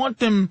don't want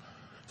them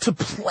to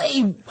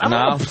play. I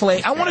want to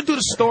play. I want to do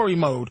the story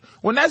mode.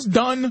 When that's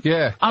done,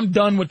 I'm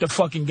done with the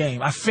fucking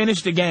game. I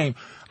finished the game.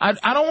 I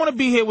don't want to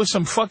be here with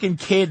some fucking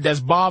kid that's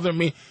bothering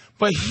me.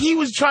 But he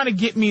was trying to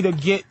get me to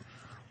get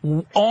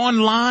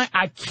online.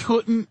 I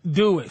couldn't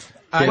do it.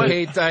 I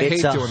hate doing it.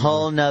 It's a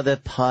whole nother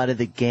part of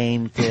the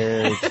game,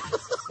 dude.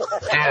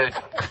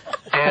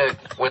 Dude,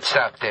 what's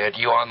up, dude?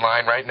 You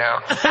online right now?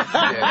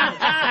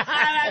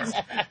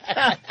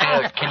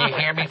 Dude, can you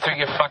hear me through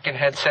your fucking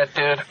headset,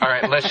 dude? All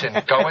right, listen,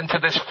 go into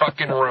this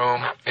fucking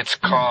room. It's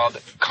called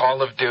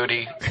Call of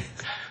Duty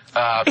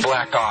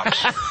Black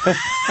Ops.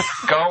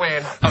 Go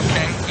in,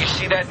 okay? You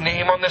see that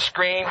name on the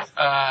screen?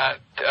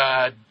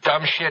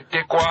 Dumb shit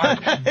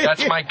dickwad?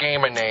 That's my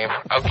gamer name,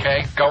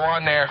 okay? Go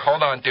on there.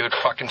 Hold on, dude.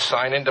 Fucking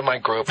sign into my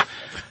group.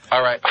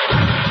 All right.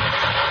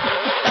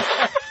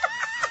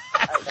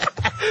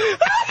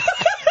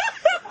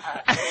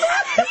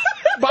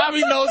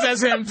 Bobby knows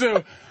that's him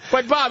too.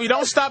 But Bobby,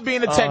 don't stop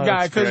being a tech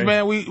guy, because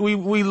man,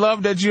 we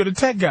love that you're the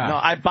tech guy. No,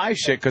 I buy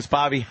shit because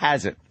Bobby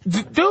has it.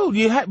 Dude,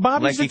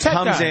 Bobby's the tech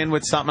guy. Like he comes in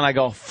with something, and I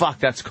go, "Fuck,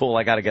 that's cool.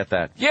 I got to get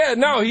that." Yeah,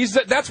 no,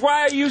 that's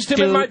why I used him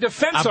in my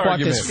defense argument. I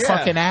bought this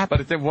fucking app, but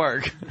it didn't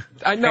work.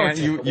 I know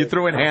you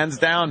threw in hands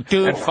down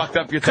and fucked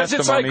up your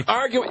testimony. It's like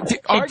arguing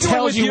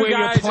with you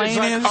guys is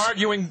like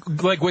arguing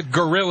like with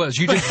gorillas.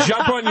 You just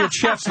jump on your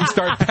chest and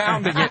start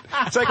pounding it.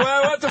 It's like,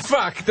 well, what the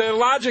fuck? The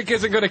logic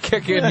isn't going to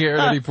kick in here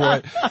at any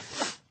point.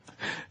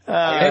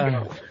 I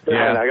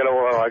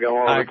got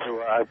over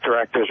to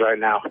directors right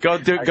now. Go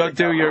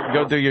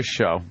do your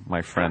show,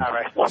 my friend. All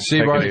right. See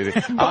you, buddy.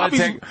 I want to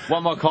take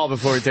one more call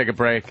before we take a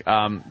break.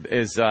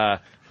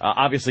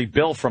 Obviously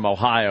Bill from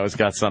Ohio has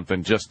got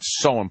something just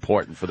so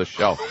important for the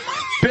show.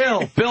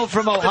 Bill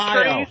from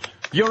Ohio,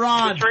 you're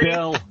on,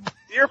 Bill.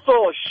 You're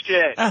full of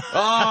shit.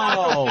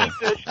 Oh.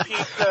 This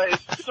pizza is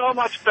so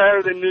much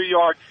better than New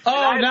York.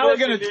 Oh, now we're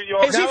gonna.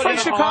 Is he from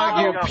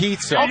Chicago?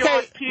 Pizza.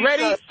 Okay,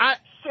 ready?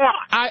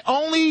 I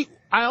only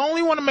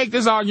want to make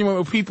this argument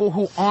with people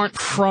who aren't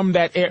from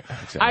that area.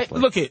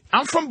 Exactly.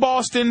 I'm from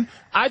Boston.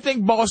 I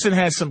think Boston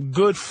has some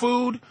good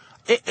food.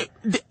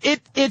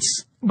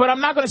 But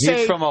I'm not going to say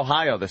he's from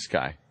Ohio. This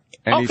guy.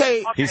 And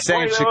okay. He's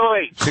saying wait.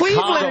 Chicago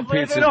Cleveland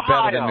pizza is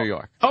better than New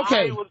York.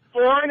 Okay. I was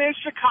born in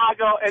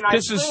Chicago, and I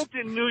lived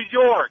in New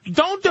York.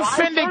 Don't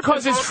defend it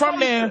because it's from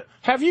there.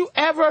 Have you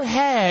ever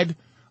had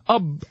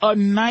a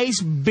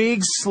nice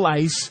big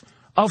slice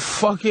of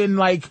fucking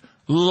like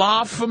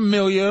La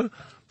Familia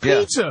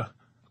pizza,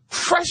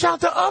 fresh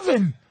out the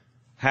oven?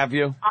 Have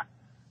you?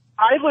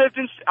 I lived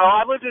in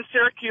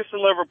Syracuse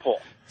and Liverpool.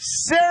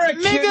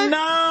 Syracuse, Nigga,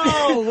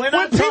 no. When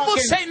people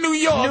say New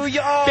York,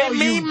 they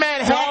mean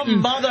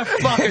Manhattan.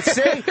 Motherfucker.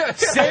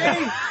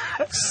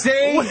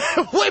 See?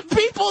 When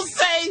people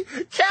say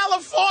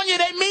California,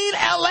 they mean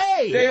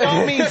L.A. They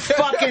don't mean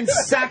fucking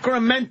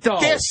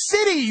Sacramento. They're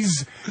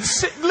cities.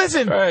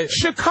 Listen,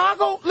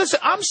 Chicago. Listen,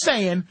 I'm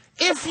saying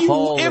if you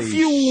want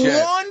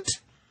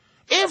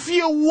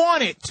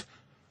it,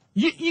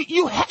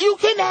 you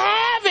can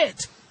have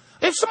it.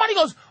 If somebody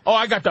goes, oh,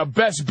 I got the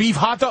best beef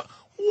hot dog.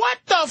 What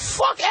the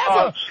fuck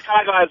ever?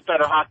 Chicago has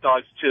better hot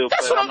dogs, too.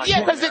 That's what I'm...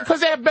 Yeah,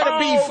 because they have better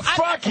beef.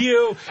 Fuck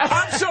you.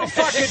 I'm so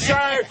fucking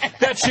tired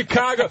that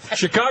Chicago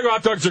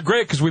hot dogs are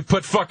great because we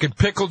put fucking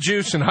pickle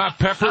juice and hot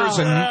peppers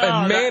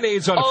and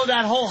mayonnaise on it. Oh,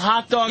 that whole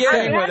hot dog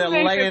thing where they're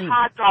laying...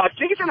 hot dogs.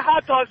 Chicken and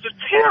hot dogs are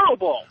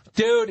terrible.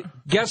 Dude,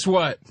 guess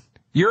what?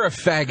 You're a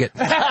faggot.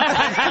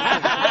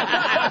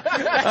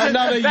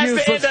 Another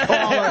useless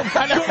caller.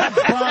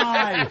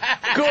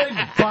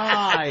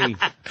 Goodbye.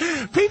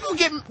 People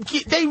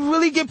they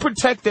really get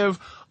protective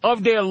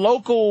of their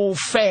local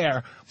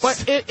fare.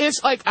 But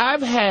it's like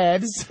I'm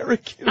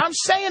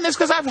saying this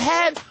because I've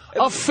had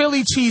a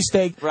Philly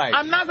cheesesteak. Right.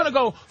 I'm not going to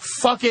go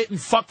fuck it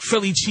and fuck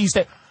Philly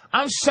cheesesteak.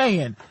 I'm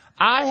saying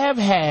I have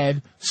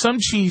had some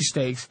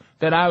cheesesteaks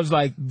that I was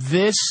like,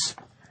 this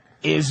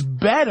is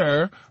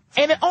better.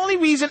 And the only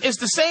reason is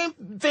the same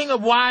thing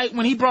of why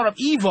when he brought up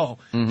Evo.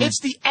 Mm-hmm. It's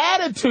the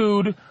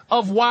attitude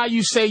of why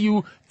you say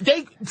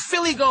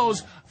Philly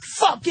goes,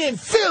 fucking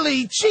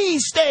Philly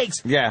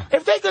cheesesteaks. Yeah.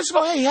 If they just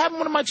go, hey, have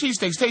one of my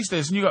cheesesteaks, taste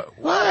this. And you go,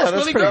 wow, that's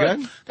really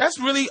pretty good. That's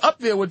really up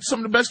there with some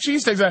of the best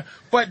cheesesteaks.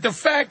 But the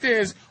fact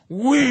is,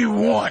 we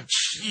want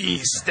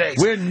cheesesteaks.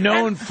 We're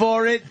known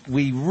for it.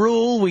 We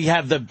rule. We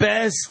have the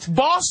best.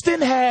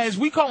 Boston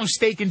we call them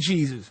steak and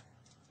cheeses.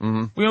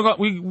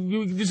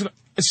 Mm-hmm.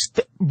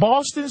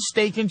 Boston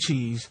steak and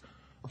cheese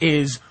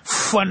is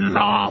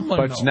phenomenal.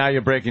 But now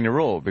you're breaking the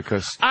rule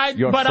because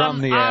you're from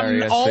the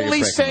area.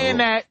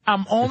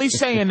 I'm only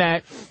saying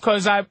that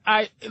because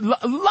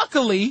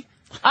luckily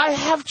I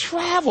have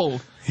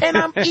traveled and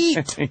I'm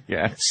eat.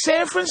 Yeah.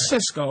 San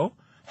Francisco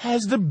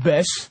has the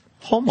best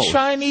homos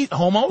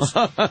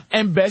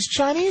and best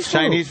Chinese food.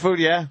 Chinese food,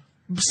 yeah.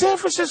 San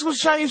Francisco's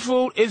Chinese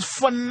food is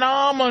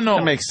phenomenal.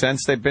 That makes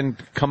sense. They've been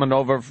coming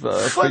over for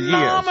years.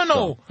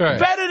 Phenomenal. So. Right.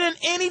 Better than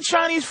any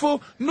Chinese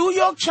food. New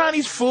York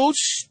Chinese food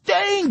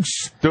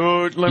stinks.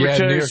 Dude, let me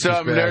tell New you York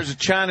something. There's a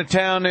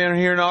Chinatown down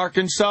here in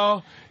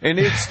Arkansas, and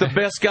it's the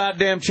best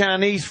goddamn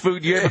Chinese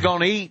food you're ever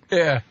going to eat.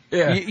 Yeah.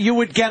 You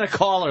would get a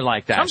caller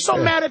like that. I'm so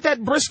mad at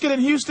that brisket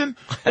in Houston.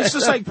 It's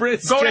just like,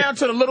 go down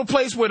to the little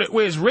place where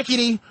it's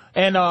rickety,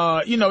 and,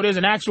 there's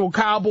an actual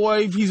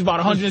cowboy. He's about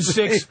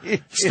 106,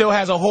 still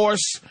has a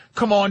horse.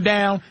 Come on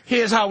down.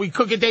 Here's how we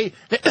cook it. They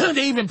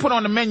even put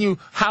on the menu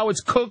how it's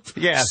cooked.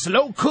 Yeah.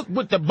 Slow cooked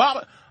with the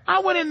baba.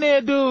 I went in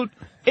there, dude.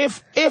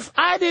 If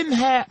I didn't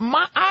have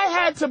I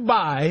had to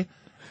buy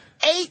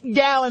 8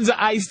 gallons of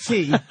iced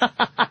tea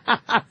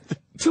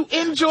to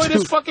enjoy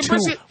this fucking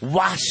brisket.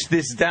 Wash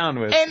this down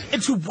with.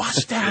 And to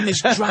wash down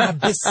this dry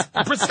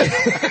brisket.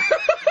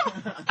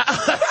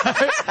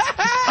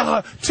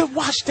 To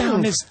wash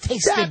down this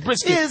tasty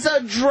brisket. That is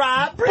a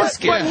dry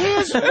brisket. But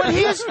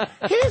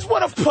here's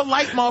what a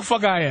polite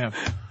motherfucker I am.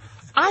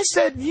 I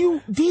said,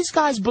 these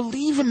guys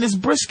believe in this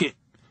brisket.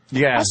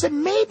 Yeah. I said,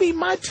 maybe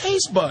my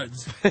taste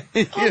buds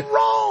are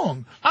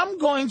wrong. I'm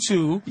going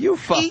to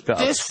eat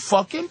this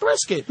fucking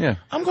brisket. Yeah.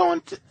 I'm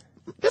going to,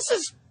 this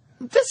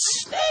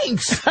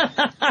stinks.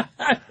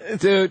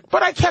 Dude.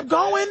 But I kept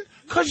going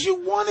because you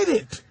wanted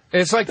it.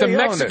 It's like the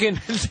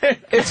Mexican.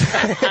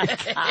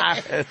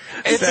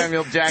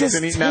 Samuel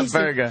Jackson eating that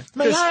burger.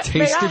 May I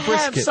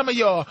have some of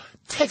your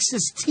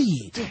Texas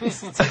tea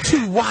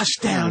to wash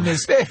down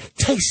this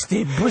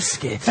tasty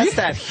brisket? That's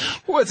that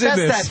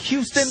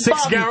Houston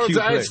 6 gallons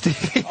of barbecue iced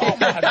tea. Oh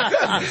my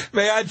God.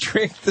 May I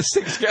drink the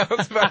 6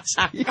 gallons of iced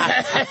tea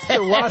to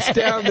wash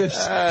down this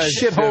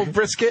shithole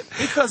brisket?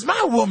 Because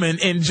my woman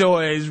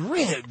enjoys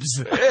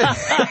ribs.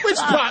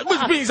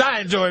 which means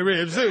I enjoy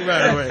ribs too,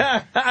 by the way.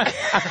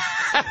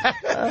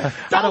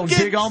 I don't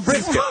dig on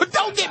brisket.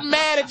 Don't get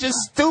mad at your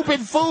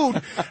stupid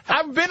food.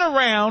 I've been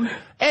around,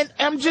 and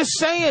I'm just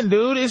saying,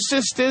 dude, it's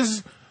just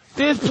there's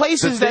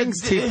places that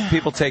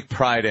people take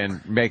pride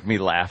in make me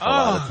laugh a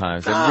lot of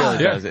times. It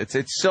really does.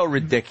 It's so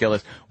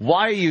ridiculous.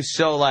 Why are you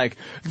so like,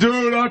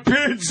 dude, our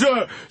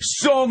pizza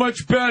so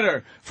much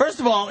better? First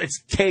of all,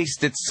 it's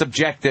taste. It's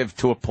subjective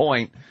to a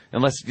point.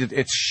 unless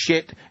it's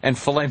shit and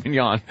filet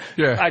mignon.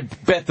 Yeah. I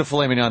bet the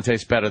filet mignon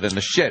tastes better than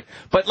the shit.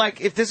 But,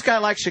 like, if this guy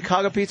likes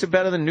Chicago pizza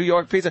better than New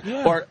York pizza,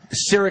 or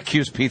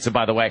Syracuse pizza,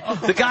 by the way,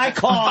 the guy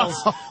calls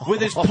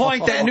with his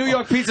point that New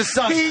York pizza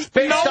sucks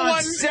based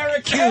on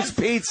Syracuse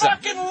pizza.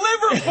 Fucking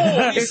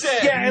Liverpool, he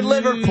said. Yeah, in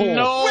Liverpool.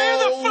 No. Where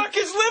the fuck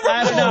is Liverpool?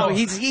 I don't know.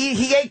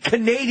 He ate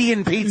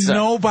Canadian pizza.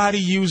 Nobody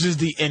uses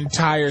the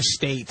entire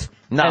state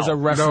as a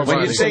reference.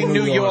 When you say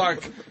New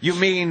York, you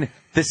mean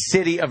the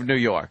city of New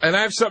York. And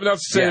I have something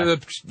else to say to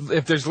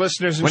if there's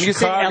listeners in when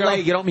Chicago. When you say L.A.,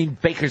 you don't mean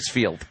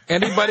Bakersfield.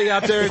 Anybody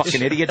out there?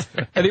 Fucking idiot.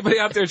 Anybody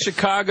out there in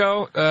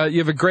Chicago, you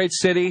have a great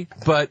city,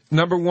 but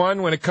number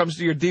one, when it comes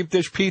to your deep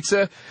dish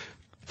pizza,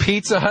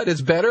 Pizza Hut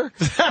is better.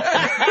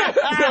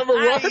 Number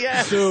one.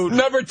 Yeah. Dude.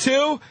 Number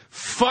two,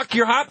 fuck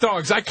your hot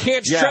dogs. I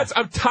can't stress.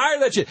 I'm tired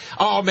of that shit.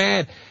 Oh,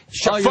 man.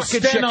 You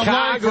fucking stand online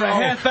Chicago. for a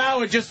half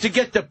hour just to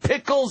get the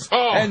pickles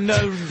and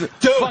the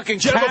fucking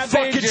do you have a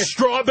cabbage. fucking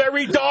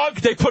strawberry dog?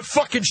 They put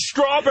fucking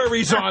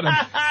strawberries on them.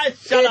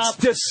 Shut it's up.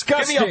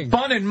 disgusting. Give me a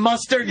bun and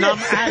mustard and I'm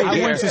out of I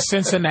here. went to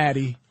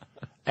Cincinnati,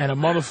 and a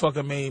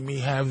motherfucker made me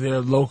have their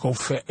local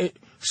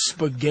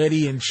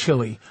spaghetti and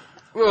chili.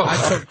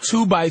 I took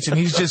 2 bites, and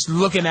he's just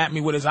looking at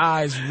me with his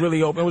eyes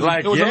really open. It was,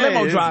 Like, a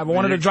limo driver,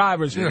 one of the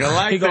drivers. You're gonna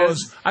like he goes,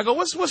 this. I go,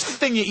 what's the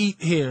thing you eat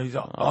here? He's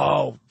like,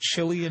 oh,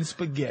 chili and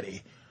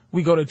spaghetti.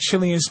 We go to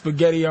Chili and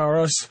Spaghetti R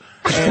Us,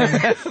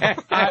 and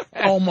I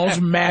almost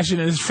mash it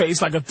in his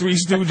face like a Three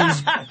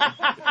Stooges.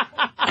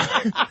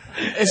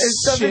 It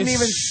doesn't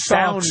even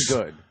sound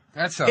good.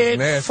 That sounds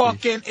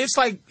nasty. It's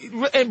like,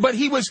 but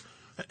he was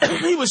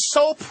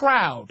so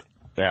proud.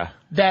 Yeah.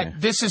 That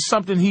this is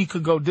something he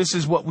could go, this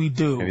is what we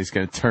do. And he's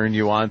going to turn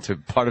you on to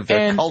part of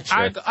their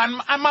culture.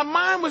 My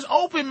mind was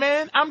open,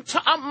 man. I'm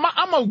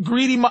a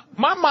greedy.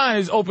 My mind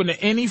is open to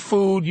any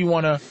food you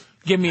want to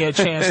give me a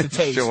chance to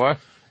taste. Sure.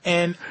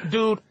 And,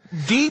 dude,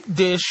 deep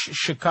dish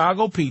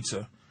Chicago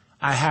pizza,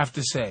 I have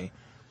to say,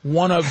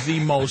 one of the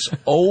most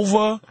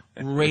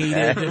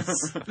overrated.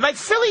 Like,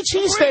 Philly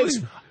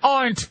cheesesteaks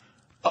aren't,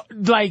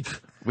 I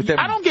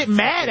don't get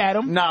mad at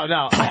them. No.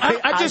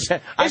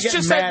 I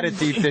get mad at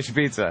deep dish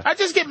pizza. I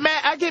just get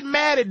mad. I get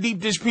mad at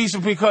deep dish pizza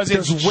because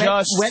There's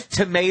it's wet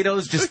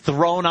tomatoes just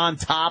thrown on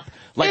top,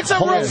 like it's a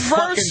whole reverse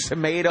fucking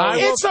tomatoes.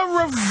 It's a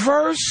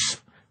reverse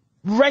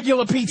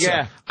regular pizza.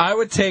 Yeah, I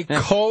would take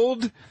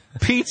cold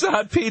Pizza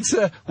Hut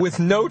pizza with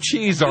no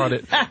cheese on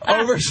it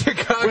over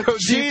Chicago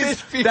deep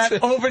dish pizza.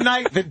 That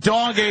overnight the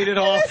dog ate it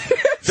off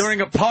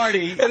during a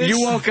party. And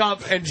you woke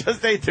up and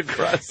just ate the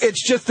crust.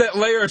 It's just that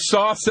layer of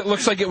sauce that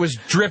looks like it was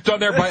dripped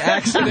on there by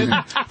accident.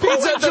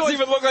 Pizza Hut doesn't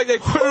even look like they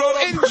put it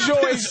on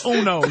enjoys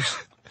Uno's.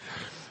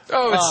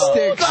 Oh, it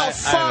stinks.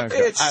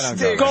 I don't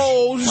go there.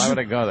 Goes Why would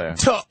I go there?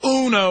 to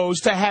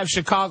Uno's to have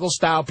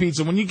Chicago-style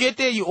pizza. When you get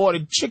there, you order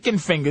chicken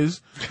fingers.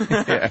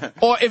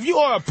 Or if you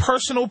order a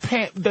personal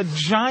pan, the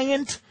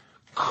giant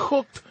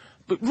cooked...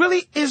 But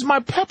really, is my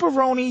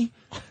pepperoni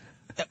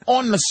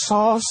on the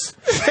sauce?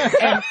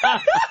 And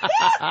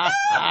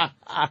I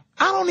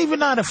don't even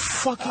know how to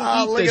fucking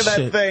eat look this at that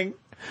shit. thing.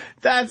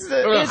 That's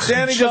It's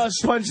Danny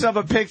just just punched up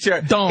a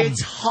picture. dumb.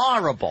 It's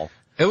horrible.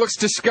 It looks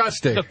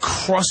disgusting. The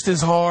crust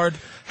is hard.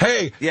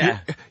 Hey, Yeah.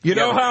 you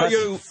know the how crust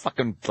you... is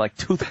fucking like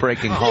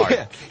tooth-breaking hard.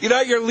 Yeah. You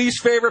know your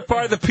least favorite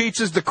part of the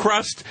pizza is the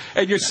crust,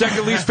 and your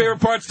second least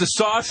favorite part's the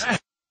sauce?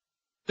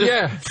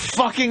 Yeah.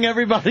 Fucking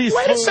everybody's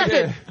Wait food. a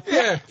second.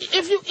 Yeah.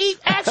 If you eat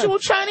actual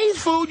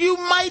Chinese food, you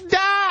might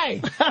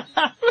die.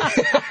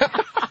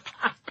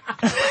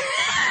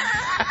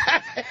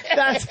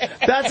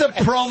 That's a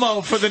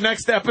promo for the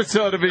next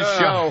episode of his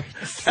show.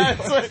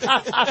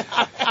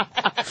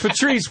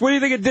 Patrice, what do you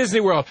think of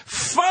Disney World?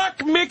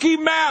 Fuck Mickey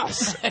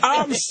Mouse.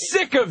 I'm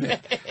sick of it.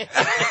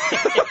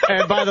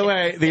 And by the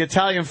way, the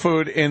Italian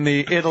food in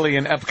the Italy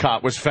in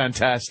Epcot was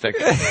fantastic.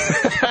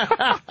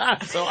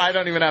 So I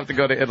don't even have to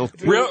go to Italy.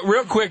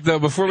 Real quick, though,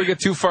 before we get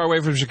too far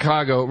away from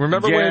Chicago,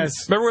 remember when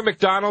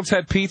McDonald's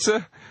had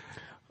pizza?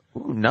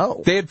 Ooh,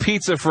 no. They had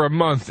pizza for a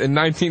month in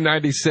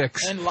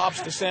 1996. And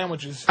lobster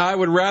sandwiches. I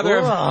would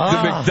rather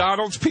have the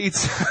McDonald's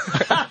pizza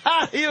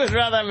You would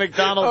rather have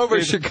McDonald's over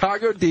pizza.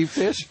 Chicago deep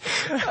dish.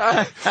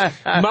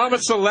 Mama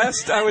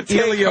Celeste, I would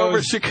take Elio's.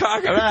 over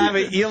Chicago. I'd rather have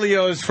an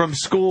Elio's from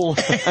school.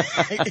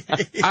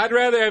 I'd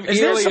rather have Is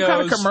there some kind of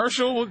Elio's.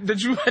 commercial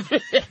that you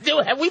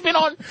do? Have we been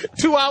on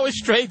 2 hours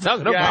straight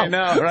talking about? I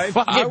know, right?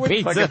 Fucking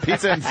pizza. Fucking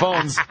pizza and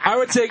phones. I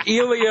would take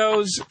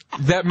Elio's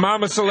that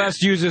Mama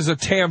Celeste uses as a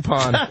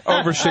tampon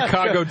over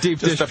Chicago deep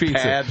Just dish a pizza.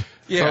 pad.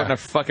 Yeah. Throwing her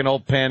fucking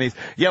old panties.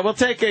 Yeah, we'll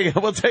take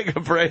a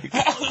break.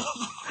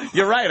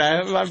 You're right.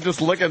 I'm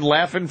just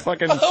laughing,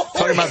 fucking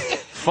talking about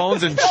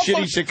phones and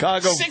shitty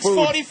Chicago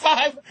food.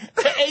 6:45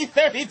 to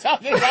 8:30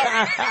 talking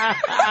about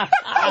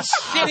how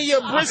shitty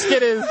your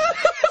brisket is.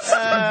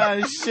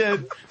 Shit.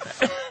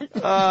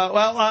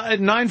 At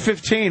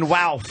 9:15,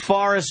 wow,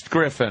 Forrest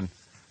Griffin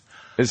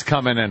is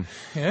coming in.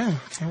 Yeah,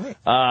 can't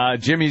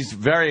wait. Jimmy's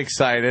very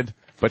excited,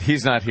 but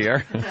he's not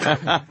here.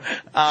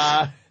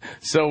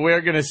 So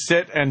we're going to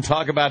sit and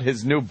talk about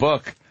his new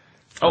book.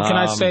 Oh, can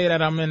I say that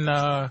I'm in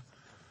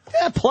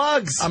Yeah,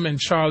 plugs. I'm in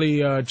Charlie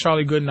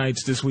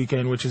Goodnights this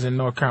weekend, which is in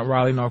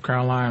Raleigh, North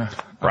Carolina.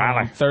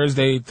 Raleigh.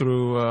 Thursday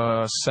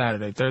through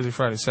Saturday. Thursday,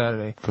 Friday,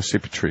 Saturday. Go see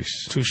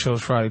Patrice. 2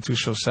 shows Friday, 2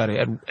 shows Saturday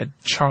at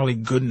Charlie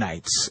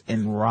Goodnights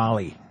in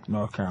Raleigh,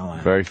 North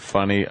Carolina. Very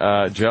funny.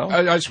 Joe?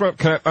 I just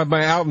want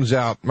my album's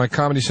out. My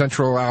Comedy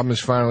Central album is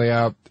finally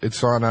out.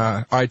 It's on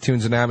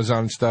iTunes and Amazon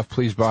and stuff.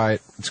 Please buy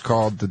it. It's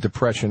called The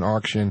Depression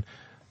Auction.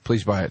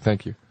 Please buy it.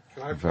 Thank you.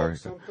 Can I plug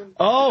something?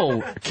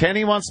 Oh,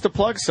 Kenny wants to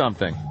plug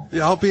something.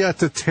 Yeah, I'll be at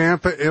the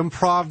Tampa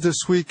Improv this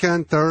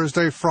weekend,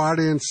 Thursday,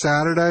 Friday, and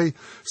Saturday.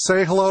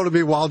 Say hello to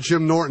me while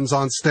Jim Norton's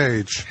on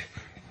stage.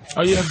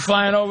 Oh, you're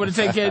flying over to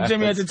take care of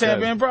Jimmy at the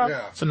Tampa Yeah. Improv?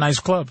 Yeah. It's a nice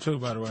club, too,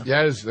 by the way.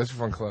 Yeah, that's a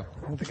fun club.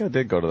 I think I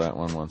did go to that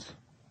one once.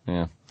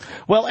 Yeah.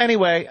 Well,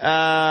 anyway,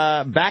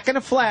 back in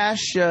a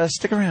flash.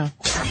 Stick around.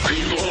 This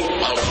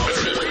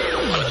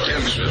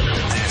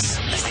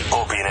is the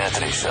Opie and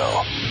Anthony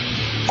Show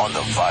on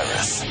the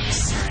Virus,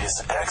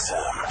 Sirius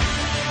XM.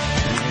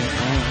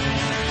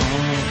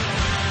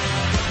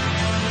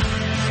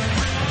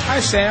 Hi,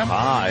 Sam.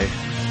 Hi.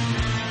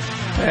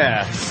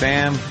 Yeah,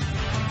 Sam,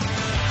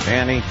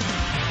 Danny,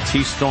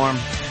 T-Storm,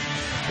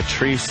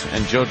 Patrice,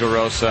 and Joe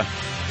DeRosa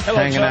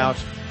hanging Joe. out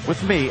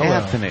with me, Hello.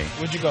 Anthony.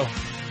 Where'd you go?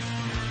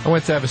 I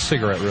went to have a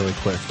cigarette really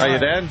quick. Are you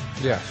dead?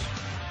 Yes.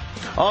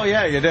 Oh,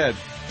 yeah, you did.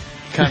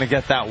 Kind of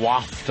get that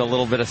waft, a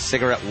little bit of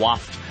cigarette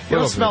waft. You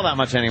don't Little smell bit. that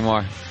much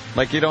anymore.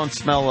 Like, you don't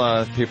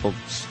smell people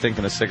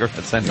stinking of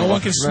cigarettes anymore. No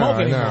one can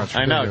smoke anymore.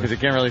 I know, because you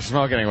can't really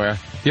smoke anywhere.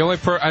 The only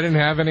I didn't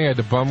have any. I had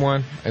to bum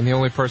one, and the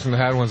only person that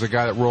had one was a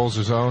guy that rolls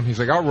his own. He's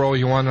like, "I'll roll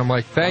you one." I'm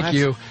like, "Thank What?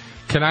 you.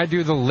 Can I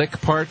do the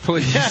lick part,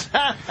 please?"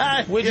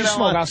 Where'd you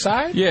smoke?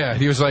 Outside? Yeah.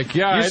 He was like,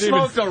 "Yeah." You I didn't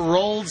smoked a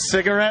rolled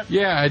cigarette?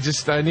 Yeah. I needed.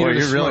 Boy, to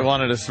you really smoke.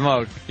 wanted to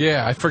smoke.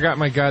 Yeah. I forgot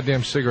my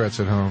goddamn cigarettes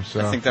at home.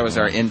 So I think that was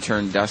our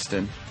intern,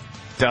 Dustin.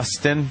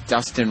 Dustin?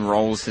 Dustin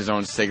rolls his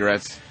own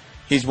cigarettes.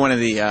 He's one of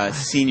the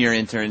senior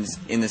interns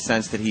in the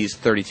sense that he's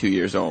 32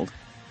 years old.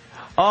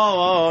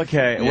 Oh,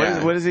 okay.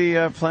 Yeah. What is he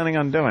planning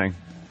on doing?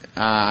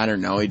 I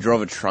don't know. He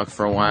drove a truck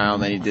for a while,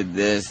 then he did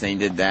this, then he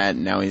did that,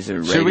 and now he's a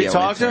radio Should we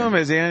talk to intern. him?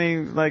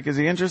 Is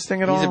he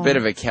interesting at all? He's a bit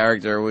of a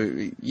character.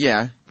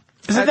 Yeah.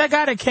 Is it that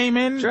guy that came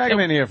in? Drag him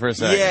in here for a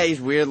second. Yeah, he's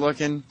weird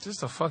looking.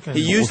 Just a fucking...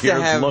 He used to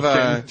Weird have...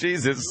 looking.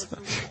 Jesus.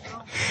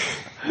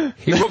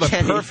 he rolled a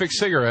perfect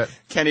cigarette.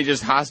 Kenny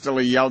just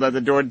hostilely yelled at the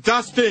door,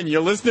 "Dustin,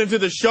 you listening to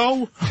the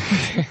show?"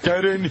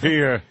 Get in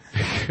here.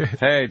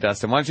 Hey,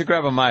 Dustin, why don't you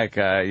grab a mic?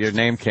 Your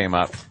name came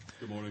up.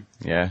 Good morning.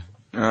 Yeah.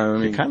 You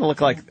kind of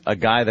look like a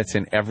guy that's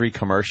in every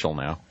commercial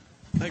now.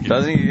 Thank you.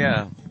 Doesn't he?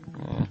 Yeah.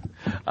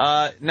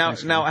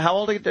 Now, how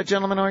old a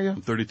gentleman are you?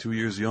 32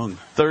 years young.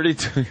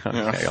 32.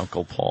 Okay,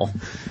 Uncle Paul.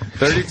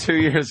 32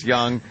 years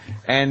young.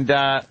 And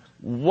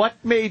what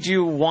made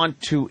you want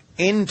to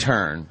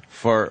intern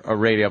for a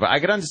radio? But I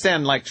could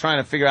understand, like, trying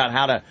to figure out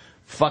how to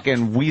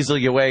fucking weasel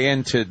your way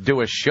in to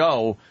do a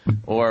show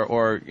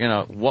or you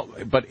know,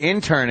 what. But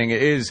interning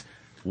is,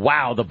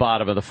 wow, the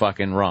bottom of the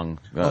fucking rung,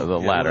 the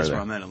ladder That's there.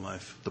 where I'm at in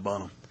life, the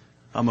bottom.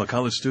 I'm a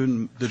college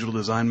student, digital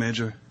design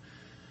major.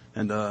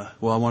 And, I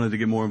wanted to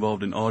get more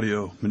involved in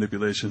audio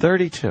manipulation.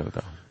 32,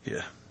 though.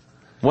 Yeah.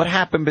 What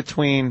happened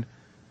between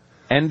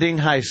ending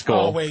high school?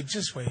 Oh, wait,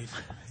 just wait.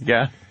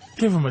 Yeah?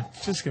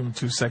 Just give him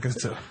 2 seconds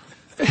to...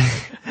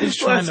 He's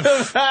trying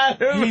to...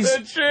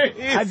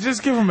 I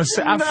just give him a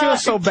second. I feel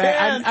so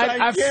bad.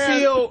 I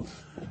feel...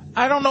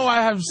 I don't know.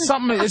 I have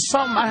something. It's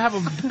something. I have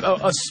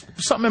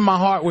something in my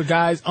heart with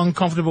guys,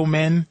 uncomfortable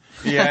men.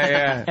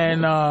 Yeah.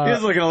 And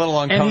he's looking a little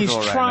uncomfortable. And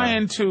he's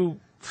trying to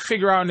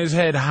figure out in his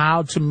head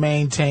how to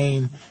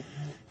maintain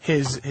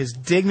his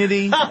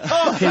dignity,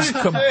 his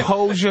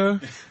composure.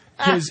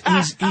 He's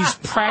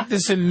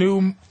practicing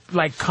new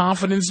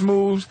confidence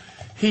moves.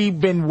 He's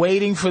been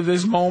waiting for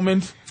this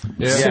moment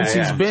since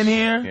he's been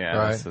here. Yeah,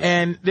 right.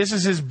 And this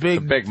is his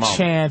big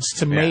chance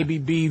to maybe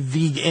be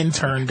the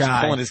intern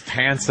guy. Pulling his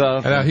pants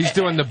up. He's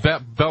doing the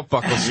belt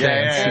buckle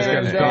stance. He's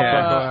got his belt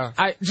buckle out.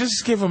 I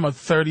just give him a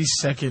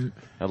 30-second.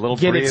 A little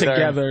get breather, it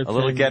together. A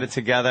little get it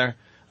together.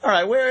 All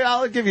right,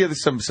 I'll give you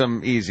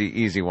some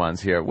easy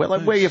ones here. Where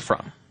are you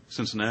from?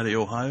 Cincinnati,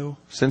 Ohio.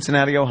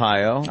 Cincinnati,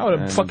 Ohio. Oh,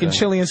 the fucking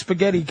chili and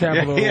spaghetti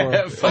capital.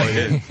 Yeah. Oh,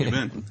 yeah. You've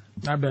been.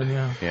 I've been,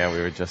 yeah. Yeah, we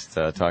were just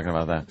talking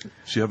about that. Did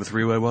you have a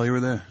three-way while you were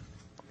there?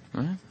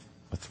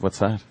 What's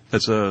that?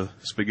 That's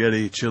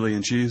spaghetti, chili,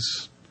 and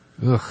cheese.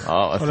 Ugh.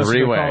 Oh, a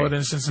three-way. Call it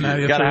in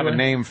Cincinnati. You gotta have a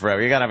name for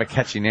everything. You gotta have a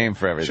catchy name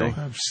for everything.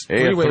 Sure.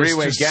 Hey,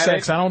 Three-way is get just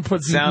sex. it? I don't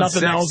put Sounds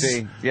nothing sexy.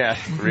 else. Yeah,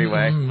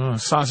 three-way.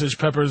 Sausage,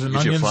 peppers, and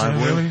Get you a onions.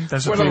 five-way? Really?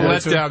 That's What a three-way,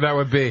 letdown that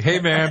would be. Hey,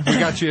 man, we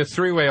got you a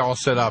three-way all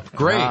set up.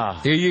 Great.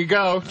 Here you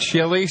go.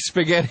 Chili,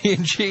 spaghetti,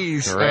 and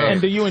cheese.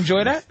 And do you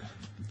enjoy that?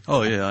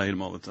 Oh, yeah, I eat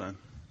them all the time.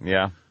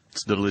 Yeah.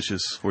 It's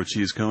delicious. Or a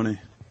cheese coney.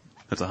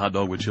 That's a hot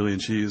dog with chili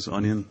and cheese,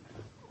 onion,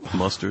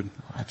 mustard.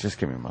 Just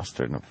give me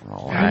mustard.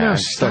 I know,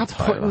 stop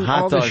putting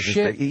hot all the dogs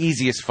shit. is the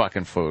easiest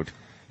fucking food.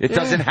 It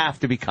doesn't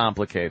have to be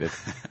complicated.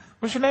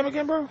 What's your name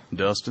again, bro?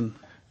 Dustin.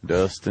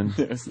 Dustin.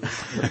 I like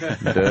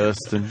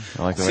the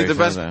way See, you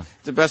said that.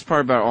 the best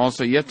part about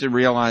also, you have to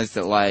realize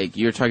that,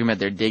 you're talking about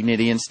their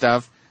dignity and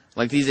stuff.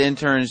 Like these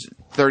interns,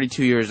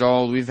 32 years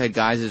old, we've had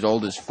guys as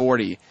old as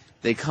 40.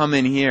 They come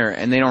in here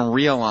and they don't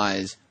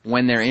realize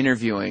when they're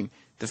interviewing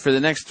that for the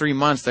next 3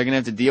 months they're going to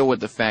have to deal with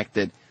the fact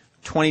that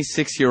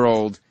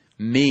 26-year-old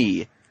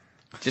me,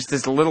 just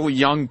this little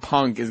young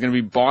punk, is going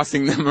to be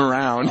bossing them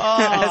around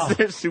as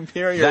their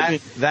superior.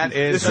 That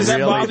is Does that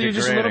really bother you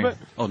just a little bit?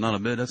 Oh, not a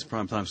bit. That's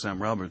primetime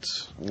Sam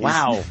Roberts.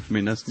 Wow. I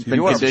mean, that's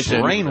You are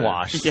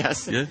brainwashed.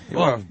 Yes. Yeah. You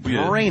are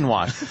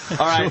brainwashed.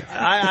 All right,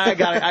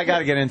 I got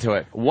to get into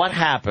it. What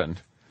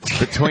happened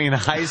between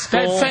high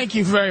school? Thank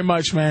you very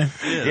much, man.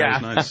 Yeah.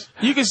 That was nice.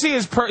 You can see he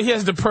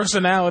has the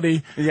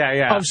personality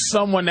of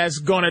someone that's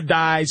gonna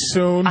die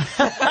soon.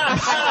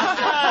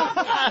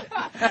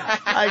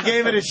 I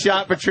gave it a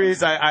shot,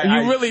 Patrice.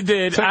 You really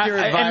did. Took your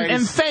advice.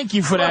 And thank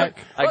you for that.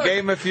 I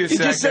gave him a few He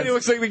seconds. just said he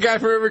looks like the guy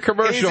for every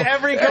commercial. He's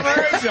every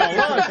commercial.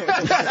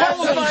 Look.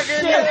 That's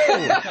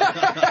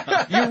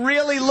fucking you. You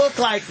really look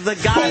like the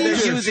guy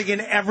they're using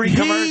in every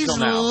commercial He's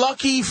now.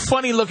 lucky,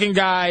 funny-looking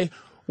guy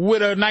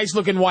with a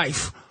nice-looking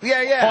wife.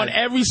 Yeah. On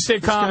every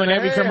sitcom and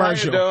every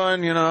commercial. How you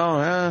doing? You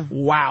know.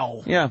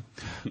 Wow. Yeah.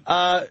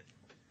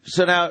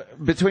 So now,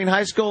 between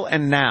high school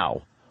and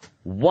now,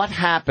 what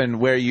happened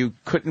where you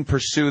couldn't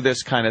pursue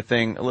this kind of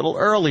thing a little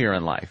earlier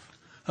in life?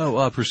 Oh,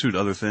 I pursued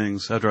other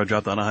things. After I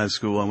dropped out of high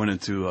school, I went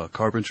into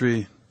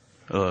carpentry,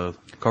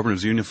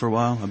 carpenter's union for a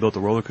while. I built a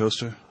roller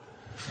coaster.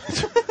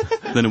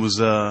 Then it was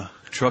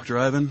truck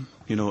driving,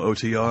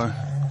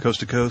 OTR, coast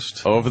to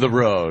coast. Over the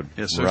road.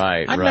 Yes, sir.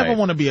 Right, I never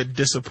want to be a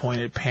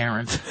disappointed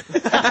parent.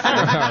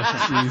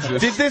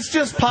 Did this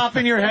just pop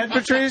in your head,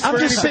 Patrice? I'm for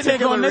just any sitting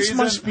there going, this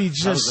particular must be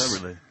just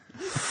Everything.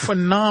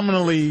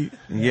 phenomenally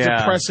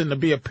depressing to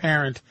be a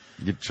parent.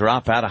 You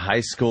drop out of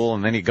high school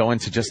and then you go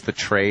into just the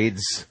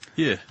trades.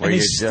 Yeah. And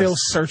he's still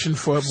searching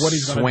for what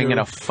he's going to do. Swinging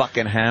a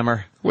fucking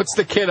hammer. What's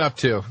the kid up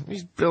to?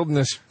 He's building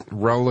this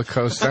roller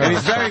coaster. And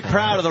he's very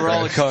proud of the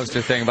roller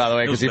coaster thing, by the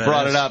way, because he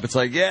brought it up. It's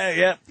like,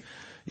 yeah,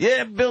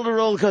 build a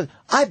roller coaster.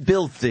 I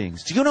build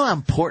things. Do you know how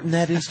important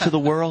that is to the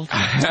world?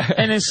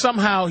 And then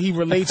somehow he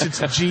relates it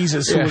to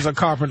Jesus, who was a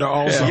carpenter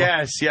also.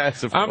 Yes,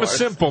 of I'm course. a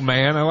simple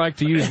man. I like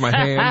to use my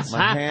hands.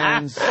 My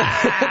hands.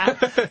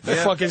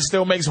 Fucking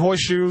still makes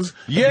horseshoes.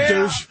 Yeah.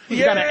 Douche.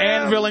 You got an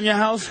anvil in your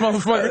house,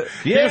 motherfucker?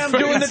 Yeah, I'm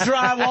doing the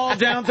drywall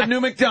down at the new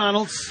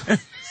McDonald's.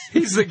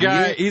 He's the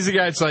guy. He's the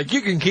guy. It's like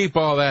you can keep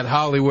all that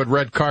Hollywood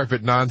red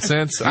carpet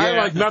nonsense. I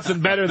like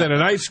nothing better than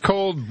an ice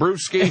cold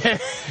brewski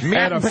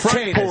and a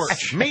front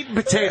porch. Meat and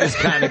potatoes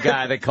kind of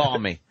guy. They call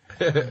me.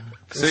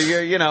 So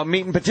you're,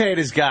 meat and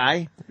potatoes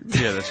guy.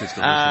 Yeah, that's just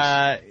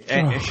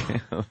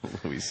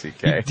delicious. Louis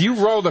C.K.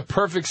 You rolled a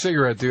perfect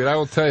cigarette, dude. I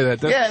will tell you that.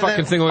 That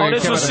fucking thing. Oh,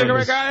 this was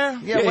cigarette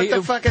guy? Yeah, what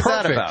the fuck is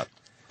that about?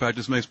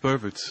 Practice makes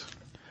perfect.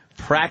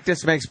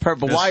 Practice makes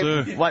perfect.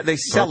 But why they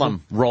sell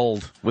them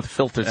rolled with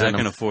filters in them? I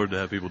can afford to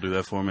have people do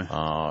that for me.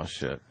 Oh,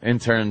 shit.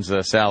 Intern's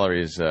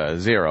salary is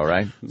 0,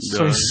 right?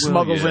 So he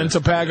smuggles in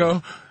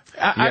tobacco.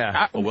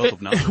 A wealth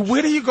of knowledge.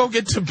 Where do you go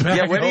get tobacco?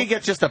 Yeah, where do you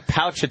get just a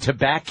pouch of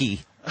tobacco?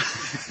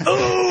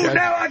 Ooh,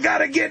 now I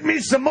gotta get me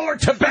some more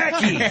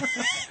tobacco.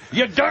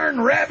 You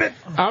darn rabbit.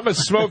 I'm a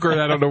smoker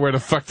and I don't know where the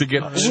fuck to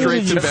get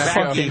straight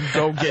tobacco.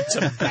 Go get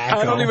tobacco.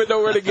 I don't even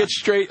know where to get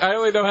straight. I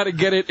only know how to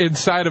get it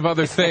inside of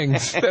other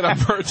things that I'm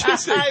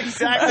purchasing.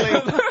 Exactly. I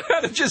don't know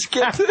how to just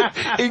get the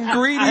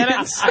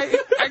ingredients.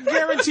 I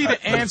guarantee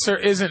the answer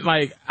isn't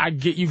like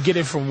you get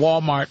it from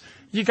Walmart.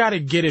 You got to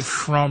get it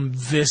from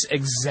this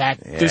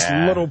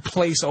little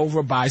place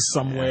over by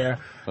somewhere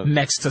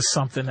next to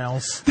something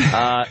else.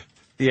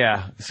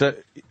 Yeah. So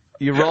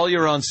you roll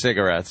your own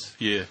cigarettes.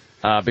 Yeah.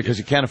 Because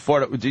you can't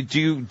afford it. Do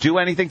you do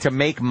anything to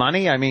make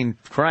money? I mean,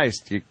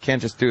 Christ, you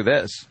can't just do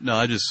this. No,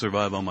 I just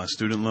survive on my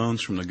student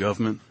loans from the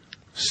government.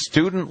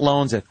 Student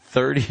loans at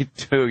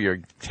 32.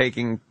 You're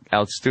taking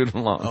out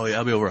student loans. Oh, yeah,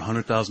 I'll be over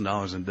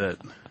 $100,000 in debt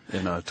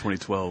in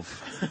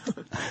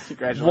 2012.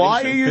 Congratulations.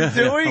 Why are you doing this?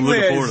 I'm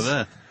looking forward to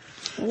that.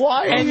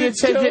 Why are you doing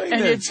this?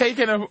 And you're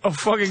taking a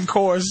fucking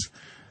course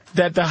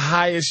that the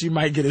highest you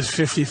might get is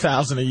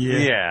 $50,000 a year.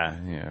 Yeah,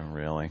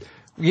 really.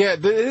 Yeah,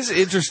 it is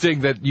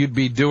interesting that you'd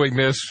be doing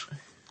this.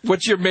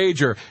 What's your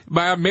major?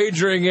 I'm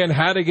majoring in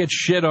how to get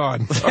shit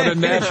on a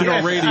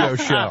national radio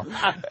show.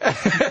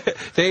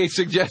 They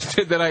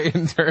suggested that I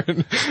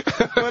intern.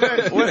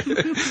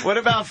 What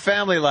about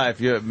family life?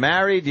 You're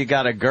married? You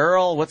got a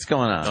girl? What's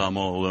going on? I'm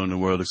all alone in the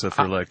world except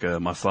for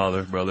my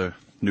father, brother,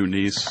 new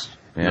niece.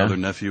 Another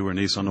nephew or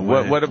niece on the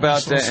way. What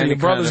about your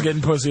brother's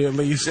getting pussy at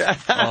least?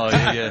 Oh,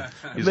 yeah.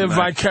 Live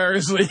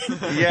vicariously.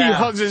 He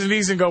hugs his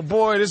niece and go,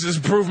 boy, this is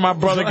proof my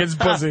brother gets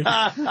pussy.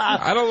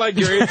 I don't like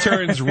your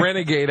intern's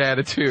renegade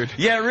attitude.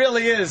 Yeah, it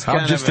really is.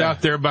 I'm just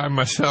out there by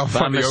myself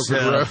on the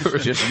open road.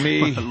 Just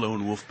me. My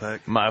lone wolf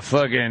pack. My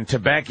fucking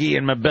tobacco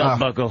and my belt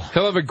buckle.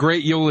 He'll have a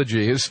great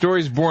eulogy. His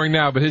story's boring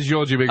now, but his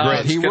eulogy will be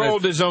great. He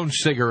rolled his own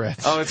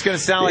cigarettes. Oh, it's going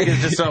to sound like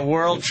he's just a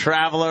world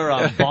traveler,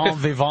 a bon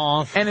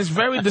vivant. And it's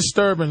very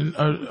disturbing,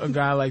 a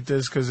guy like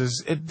this,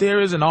 because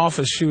there is an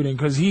office shooting,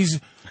 because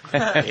his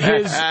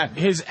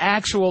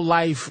actual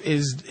life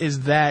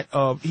is that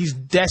of he's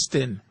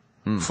destined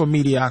for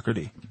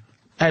mediocrity.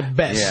 at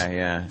best.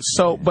 Yeah.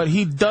 So, but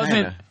he doesn't.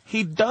 Kinda.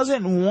 He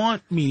doesn't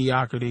want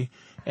mediocrity,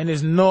 and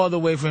there's no other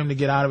way for him to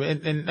get out of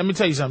it. And let me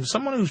tell you something.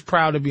 Someone who's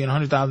proud of being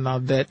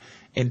 $100,000 debt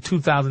in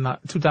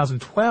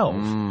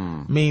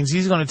 2012 means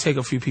he's going to take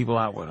a few people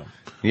out with him.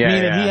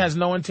 Meaning he has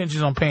no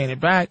intentions on paying it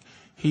back.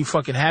 He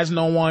fucking has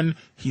no one.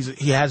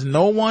 He has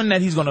no one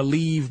that he's going to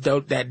leave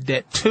that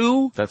debt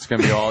to. That's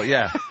going to be all.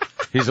 Yeah.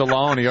 He's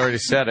alone. He already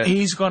said it.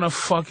 He's a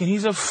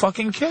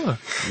fucking killer.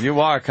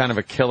 You are kind of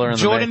a killer in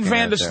the Jordan making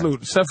right there.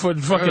 Vandersloot, except for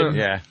fucking.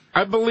 Yeah.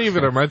 I believe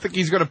in him. I think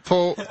he's going to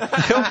pull. He'll be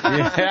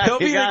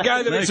the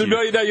guy that is a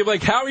millionaire. You're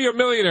like, how are you a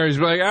millionaire? He's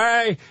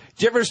like,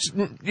 do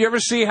you ever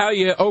see how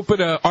you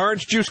open an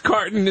orange juice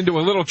carton into a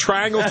little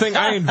triangle thing?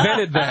 I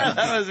invented that.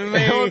 That was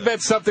me. He'll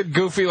invent something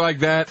goofy like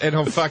that, and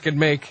he'll fucking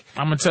make.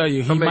 I'm gonna tell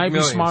you, he might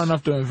be smart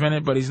enough to invent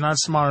it, but he's not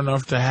smart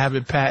enough to have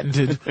it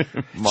patented.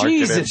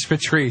 Jesus,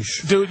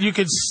 Patrice, dude, you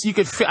could.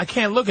 I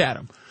can't look at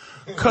him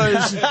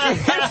because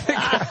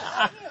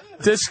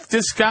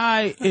this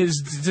guy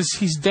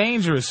he's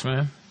dangerous,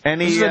 man.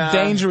 He's a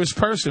dangerous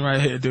person right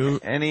here,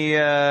 dude. Any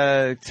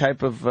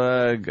type of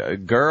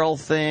girl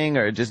thing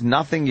or just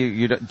nothing? Do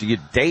you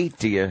date?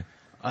 Do you?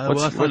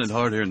 Well, I find it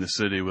hard here in the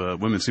city.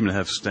 Women seem to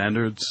have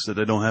standards that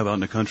they don't have out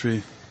in the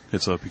country.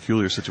 It's a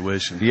peculiar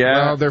situation.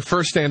 Yeah. Well, their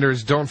first standard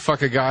is don't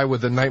fuck a guy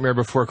with a Nightmare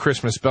Before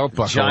Christmas belt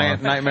buckle.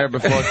 Giant Nightmare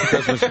Before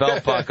Christmas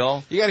belt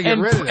buckle. You got to get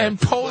rid of that. And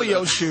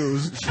polio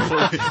shoes.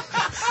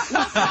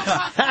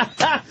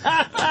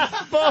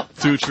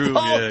 Too true.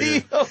 Yeah.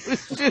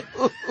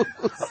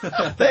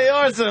 They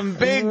are some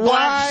big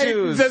black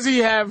shoes. Does he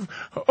have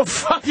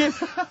fucking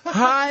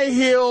high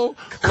heel,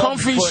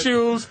 comfy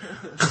shoes?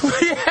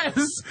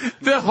 Yes.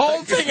 The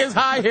whole thing is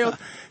high heel.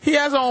 He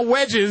has on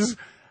wedges.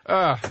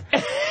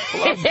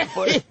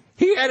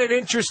 He had an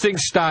interesting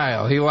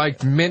style. He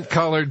liked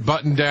mint-colored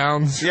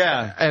button-downs.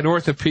 Yeah. And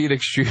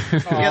orthopedic shoes. Yeah,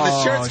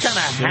 the shirt's kind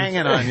of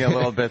hanging on you a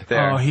little bit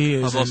there. Oh, he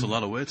is. I've lost a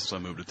lot of weight since I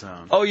moved to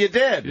town. Oh, you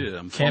did? Yeah,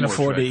 I'm Can't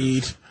afford to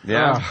eat.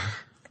 Yeah.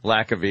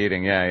 Lack of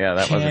eating. Yeah.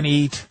 That Can't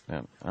eat.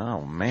 Yeah. Oh,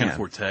 man. Can't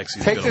afford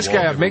taxis. Take this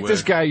guy up. Make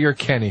this guy your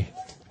Kenny,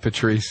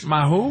 Patrice.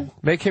 My who?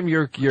 Make him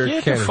your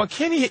Kenny.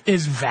 Kenny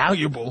is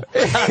valuable.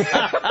 This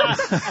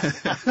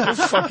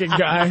fucking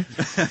guy.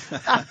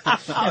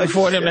 Can't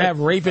afford him to have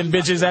raping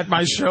bitches at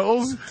my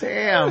shows.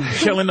 Damn.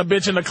 Killing the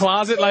bitch in the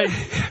closet like...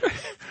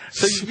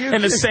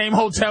 in the same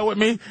hotel with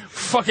me,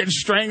 fucking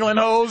strangling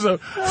hoes, or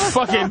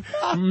fucking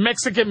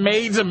Mexican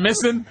maids are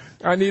missing.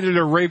 I needed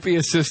a rapey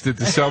assistant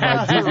to sell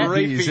my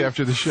DVDs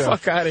after the show.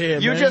 Fuck out of here,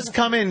 You man. just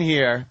come in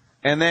here,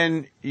 and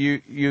then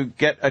you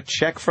get a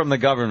check from the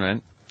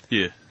government.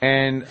 Yeah.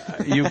 And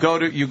you go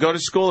to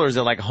school, or is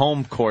it like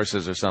home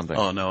courses or something?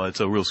 Oh, no, it's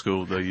a real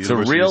school. The It's a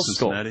University real of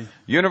Cincinnati. school.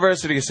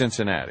 University of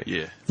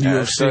Cincinnati.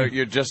 Yeah. So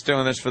you're just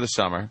doing this for the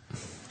summer.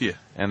 Yeah.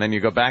 And then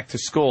you go back to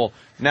school.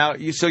 Now,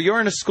 so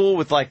you're in a school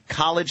with like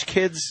college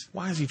kids?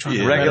 Why is he trying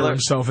to better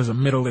himself as a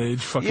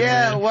middle-aged fucking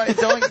man? What,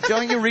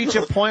 don't you reach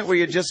a point where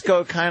you just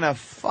go kind of,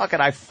 fuck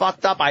it, I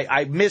fucked up.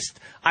 I missed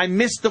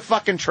the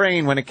fucking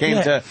train when it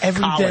came to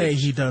every college. day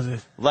he does it.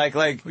 Like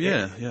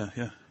Yeah.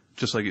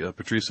 Just like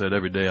Patrice said,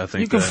 every day I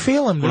think You can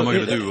feel him. What am I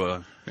going to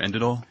do? End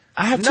it all?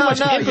 I have too much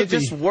empathy. You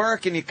just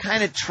work and you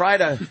kind of try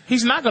to...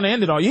 He's not going to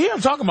end it all. You hear what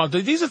I'm talking about?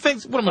 These are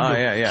things... What am I going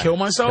to do? Yeah. Kill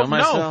myself? Kill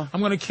myself? No.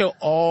 I'm going to kill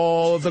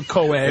all the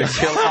co-eds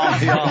Kill all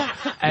y'all.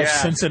 at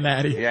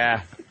Cincinnati.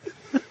 Yeah.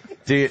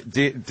 Do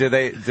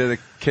the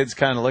kids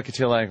kind of look at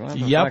you like, what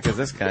the fuck is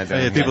this guy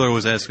doing? Yeah, people are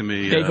always asking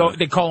me.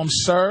 They call him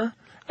sir.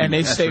 And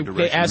they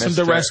ask him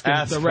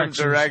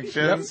directions.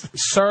 Yep.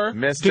 Sir,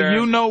 Mister, do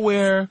you know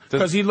where?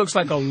 Because he looks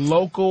like a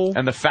local.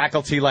 And the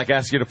faculty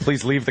ask you to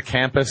please leave the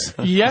campus.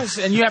 Yes,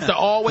 and you have to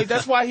always.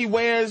 That's why he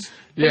wears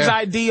his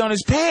ID on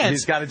his pants.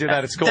 He's got to do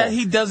that at school.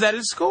 He does that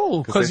at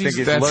school because he's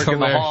lurking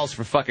the halls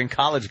for fucking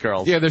college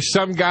girls. Yeah, there's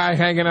some guy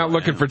hanging out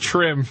looking for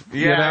trim.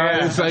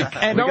 Yeah. It's like,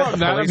 no, I'm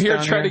not. I'm here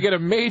trying to get a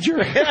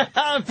major.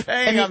 I'm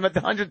paying. I'm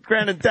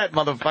 $100,000 in debt,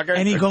 motherfucker.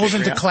 And he goes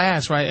into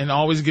class, right, and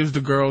always gives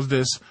the girls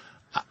this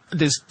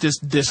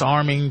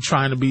disarming,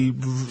 trying to be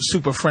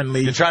super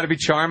friendly. You try to be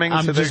charming.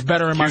 I'm just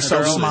bettering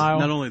myself. Smile.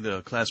 Not only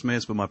the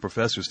classmates, but my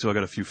professors too. I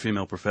got a few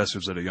female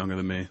professors that are younger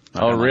than me.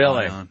 Oh,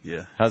 really?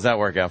 Yeah. How's that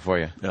work out for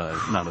you?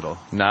 Not at all.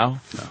 No.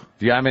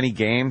 Do you have any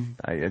game?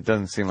 It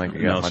doesn't seem like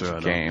you got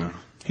much game.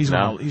 He's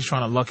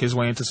trying to luck his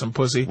way into some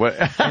pussy.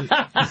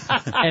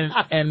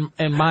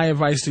 And my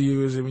advice to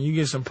you is that when you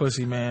get some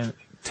pussy, man,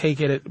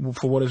 take it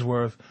for what it's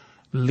worth.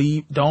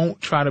 Leave. Don't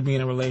try to be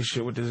in a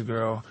relationship with this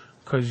girl.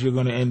 Because you're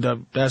going to end up,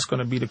 that's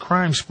going to be the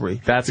crime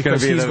spree. That's going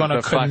to be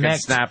the fucking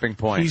snapping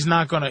point. He's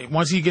not going to,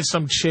 once he gets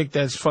some chick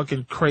that's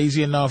fucking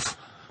crazy enough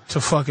to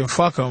fucking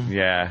fuck him.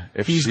 Yeah.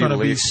 If he's going to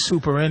be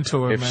super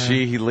into her, if man.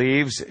 he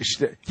leaves,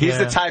 he's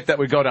the type that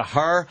would go to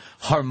her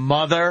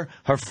mother,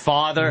 her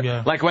father.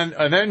 Yeah.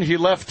 And then he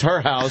left her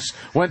house,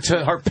 went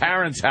to her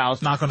parents'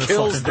 house, knock on the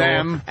kills fucking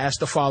them. door, ask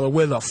the father,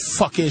 where the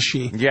fuck is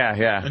she?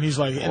 Yeah. And he's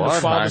like, and the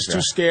father's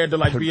too scared to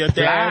be a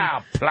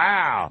dad.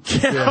 Plow.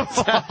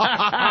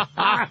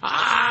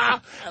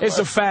 It's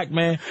a fact,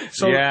 man.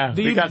 So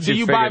do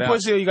you buy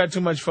pussy or you got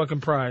too much fucking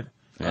pride?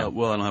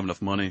 Well, I don't have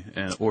enough money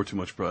or too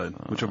much pride,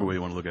 whichever way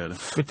you want to look at it.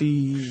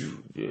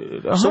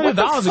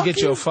 $100 will get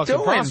you a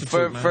fucking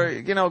prostitute,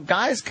 for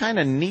guys kind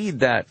of need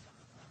that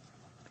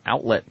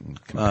outlet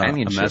and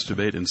companionship. I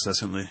masturbate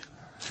incessantly.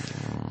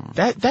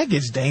 That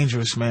gets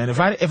dangerous, man.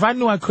 If I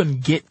knew I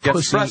couldn't get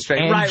pussy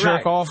and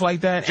jerk off like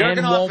that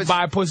and won't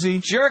buy pussy.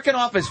 Jerking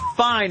off is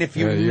fine if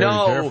you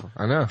know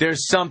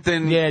there's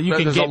something. Yeah,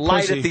 there's a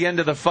light at the end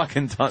of the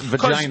fucking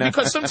vagina.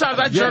 Because sometimes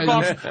I jerk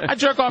off. I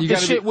jerk off the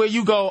shit where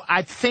you go,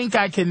 I think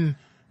I can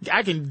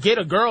get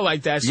a girl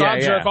like that, so I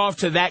jerk off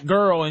to that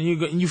girl, and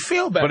you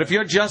feel better. But if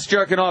you're just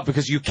jerking off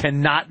because you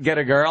cannot get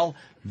a girl,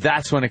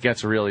 that's when it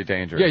gets really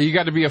dangerous. Yeah, you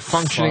got to be a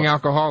functioning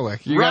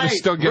alcoholic. You got to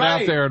still get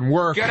out there and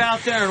work. Get out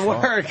there and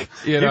work.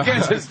 You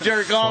can't just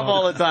jerk off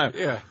all the time.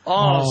 Yeah.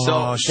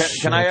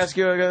 Can I ask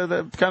you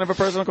kind of a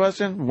personal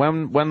question?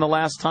 When the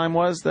last time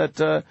was that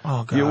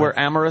you were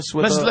amorous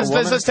with a woman?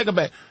 Let's take a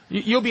bet.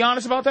 You'll be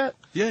honest about that?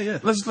 Yeah.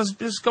 Let's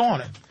just go on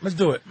it. Let's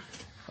do it.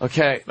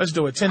 Okay. Let's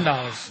do it. $10.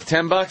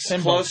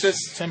 $10?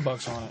 Closest?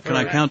 $10 on it. Can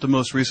I count the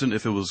most recent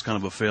if it was kind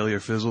of a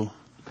failure fizzle?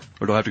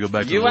 Or do I have to go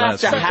back to the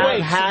last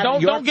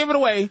one? Don't give it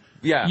away.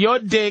 Yeah. Your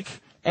dick,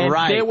 and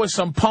there was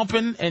some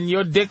pumping, and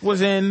your dick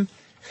was in,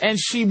 and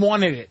she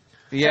wanted it.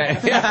 Yeah.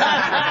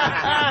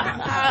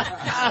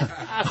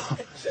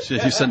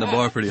 Shit, you set the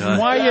bar pretty high.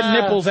 Why are your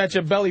nipples at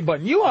your belly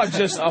button? You are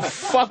just a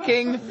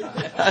fucking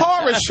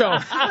horror show.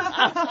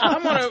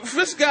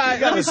 This guy,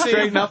 let me see.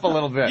 Straighten up a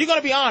little bit. You're going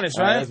to be honest,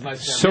 right?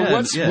 So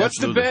what's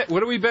the bet?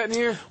 What are we betting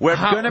here?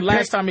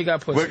 Last time he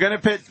got pussy. We're going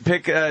to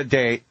pick a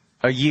date,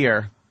 a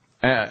year.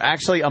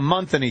 Actually, a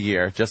month and a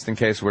year, just in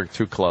case we're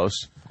too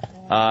close.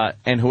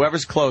 And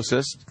whoever's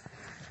closest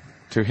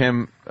to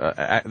him,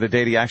 the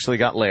date he actually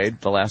got laid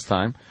the last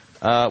time,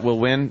 will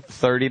win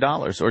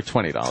 $30 or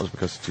 $20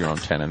 because it's your own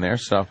 10 in there.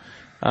 So,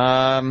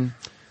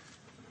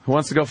 who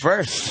wants to go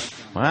first?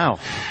 Wow.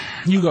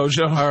 You go,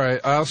 Joe. All right,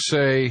 I'll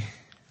say.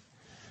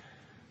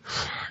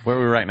 Where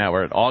are we right now?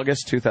 We're at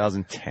August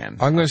 2010.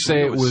 I'm going to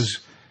say it was.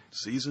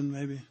 Season,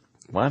 maybe?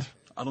 What?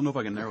 I don't know if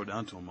I can narrow it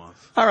down to a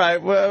month. All right,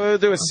 we'll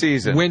do a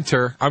season.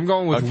 Winter. I'm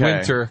going with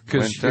winter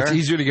because it's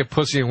easier to get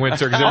pussy in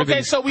winter.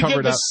 Okay, so we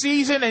give the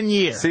season and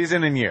year.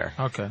 Season and year.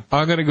 Okay.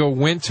 I'm going to go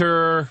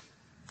winter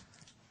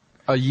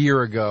a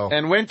year ago.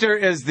 And winter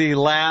is the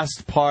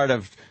last part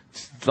of,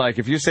 like,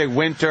 if you say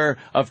winter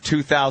of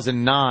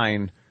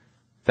 2009,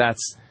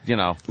 that's,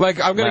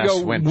 Like, I'm going to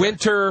go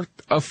winter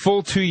a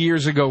full 2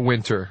 years ago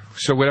winter.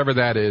 So whatever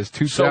that is.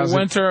 2008. So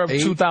winter of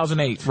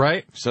 2008.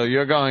 Right? So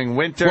you're going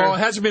winter. Well, it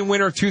hasn't been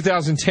winter of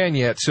 2010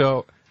 yet,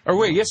 so. Or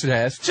wait, yes it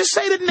has. Just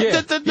say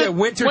the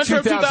winter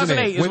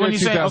 2008 is when you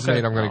say.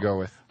 2008 I'm going to go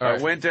with. All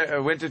right.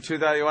 Winter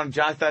 2000. You want to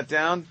jot that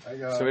down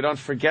so we don't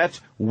forget?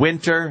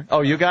 Winter.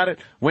 Oh, you got it?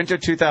 Winter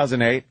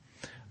 2008.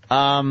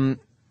 Let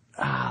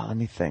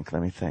me think.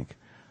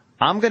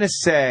 I'm going to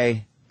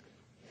say,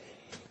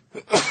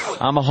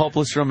 I'm a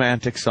hopeless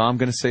romantic, so I'm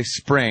going to say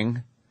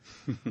spring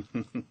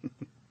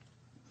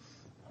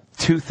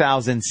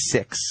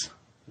 2006.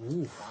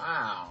 Ooh,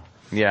 wow.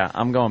 Yeah,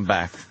 I'm going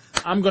back.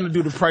 I'm going to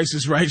do the Price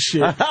is Right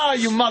shit. Oh,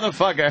 you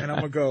motherfucker. And I'm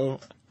going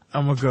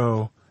to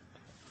go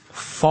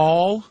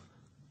fall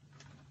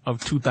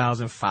of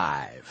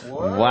 2005.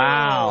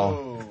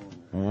 Whoa.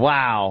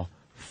 Wow.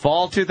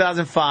 Fall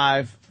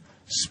 2005,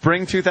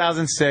 spring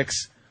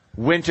 2006,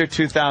 winter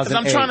 2008.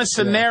 I'm trying to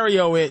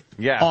scenario it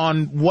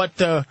on what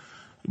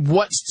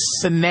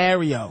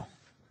scenario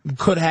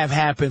could have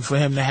happened for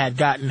him to had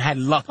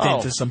lucked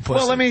into some pussy.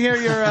 Well, let me hear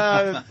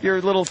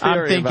your little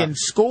theory. I'm thinking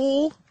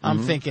school.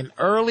 I'm thinking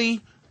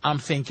early. I'm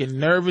thinking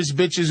nervous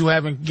bitches who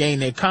haven't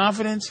gained their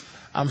confidence.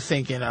 I'm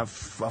thinking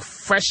of a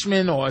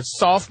freshman or a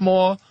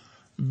sophomore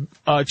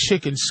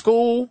chick in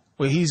school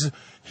where he's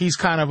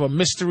kind of a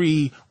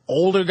mystery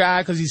older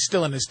guy because he's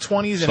still in his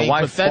 20s and ain't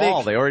why pathetic.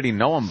 Fall? They already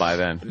know him by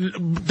then.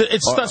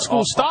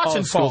 School starts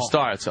in fall. School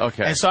starts,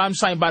 okay. And so I'm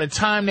saying by the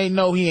time they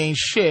know he ain't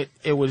shit,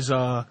 it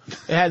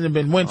hasn't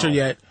been winter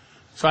yet.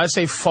 So I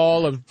say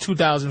fall of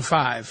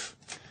 2005.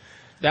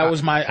 That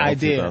was my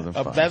idea.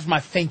 That's my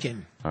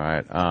thinking. All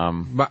right.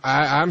 But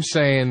I'm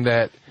saying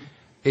that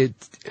it.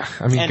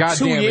 I mean, goddamn,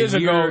 2 years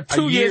ago.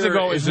 2 years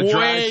ago is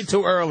way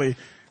too early.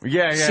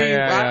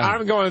 Yeah.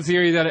 I'm going with the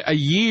theory that a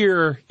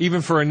year,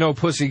 even for a no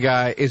pussy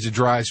guy, is a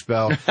dry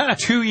spell.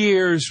 2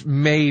 years,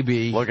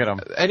 maybe. Look at him.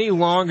 Any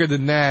longer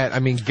than that, I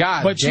mean,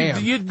 damn.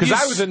 Because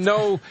I was a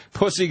no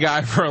pussy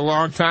guy for a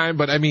long time,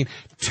 but I mean,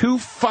 2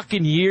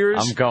 fucking years.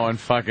 I'm going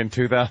fucking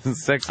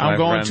 2006. I'm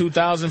going friend.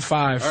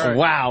 2005. Right.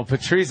 Wow,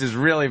 Patrice is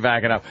really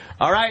backing up.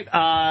 All right,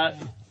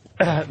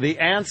 the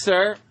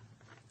answer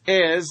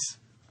is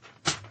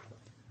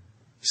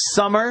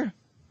summer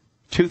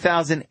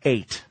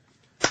 2008.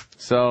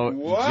 So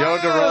Joe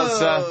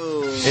DeRosa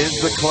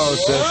is the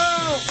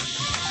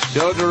closest.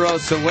 Joe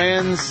DeRosa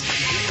wins.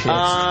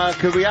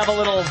 Could we have a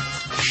little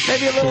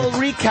Maybe a little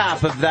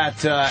recap of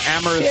that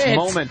amorous Shit.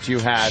 moment you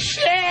had.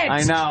 Shit!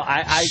 I know.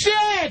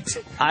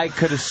 Shit! I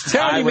could have.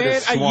 Tell you,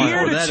 man, a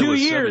year Before that, to it 2 was 7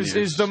 years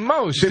is the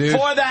most, dude.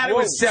 Before that, it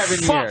was 7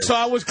 years. Fuck, so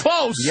I was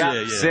close.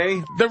 Yeah.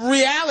 See, The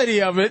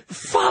reality of it,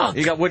 fuck.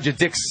 you got would your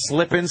dick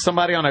slip in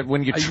somebody on it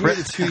when you A year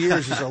tripped? to 2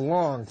 years is a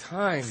long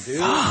time, dude.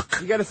 Fuck.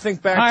 You got to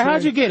think back All right, to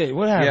how'd you get it?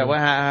 What happened?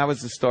 Yeah. How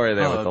was the story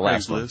there with the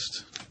last one?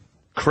 Craigslist.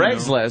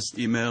 Craigslist.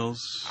 Emails.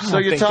 I So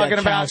don't you're think talking that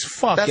about counts.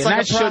 Fuck that's it. like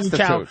That a shouldn't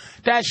prostitute. count.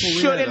 That Well, we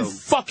shouldn't had a-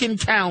 fucking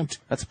count.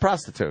 That's a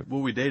prostitute.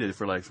 Well, we dated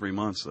for like 3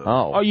 months, though.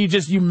 Oh. Oh,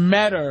 you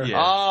met her.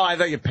 Yeah. Oh, I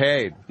thought you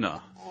paid.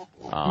 No.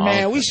 Oh.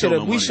 Man, we should no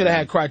have money, man.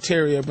 had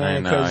criteria, man. I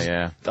know, 'cause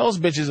yeah. those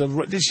bitches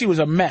are. She was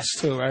a mess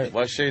too, right?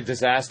 Was she a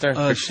disaster?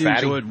 Big She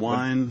fatty? enjoyed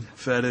wine,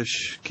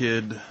 fetish,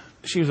 kid,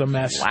 She was a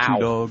mess. 2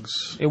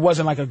 dogs. It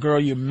wasn't like a girl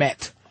you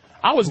met.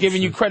 I was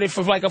giving you credit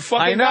for like a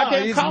fucking I know.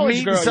 goddamn He's college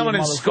meeting girl. you someone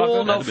in school,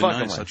 motherfucker. no That'd been fucking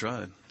nice. way. I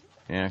tried.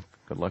 Yeah.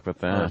 Good luck with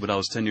that. But I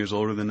was 10 years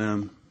older than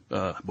them,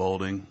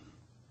 balding.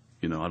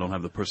 You know, I don't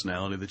have the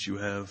personality that you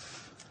have.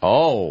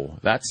 Oh,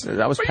 that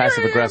was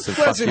passive aggressive.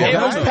 Listen, Fuck you.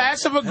 it was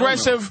passive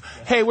aggressive.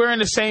 Hey, we're in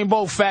the same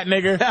boat, fat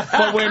nigga,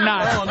 but we're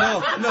not. No.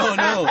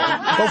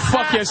 Go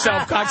fuck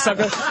yourself,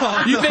 cocksucker.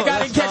 You think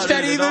I didn't catch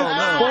that either?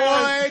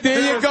 Boy,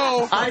 there you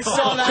go. I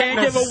saw that. Can't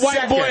in give a white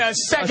second. boy a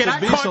second. I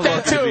be caught so that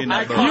lucky to be too. in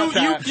that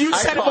boat. You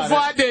said it before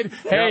I did.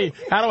 Hey,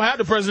 I don't have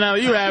the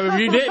personality you have. If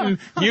you didn't,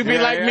 you'd be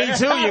like me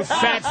too, you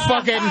fat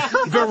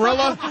fucking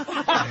gorilla.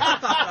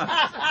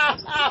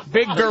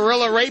 Big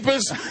gorilla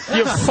rapist,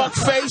 you fuck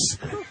face.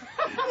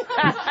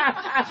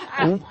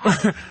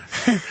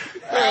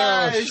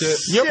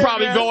 You're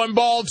probably going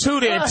bald too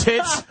there,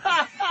 tits.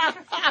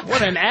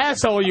 What an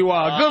asshole you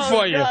are. Good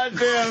for you.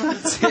 Goddamn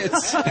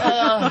tits.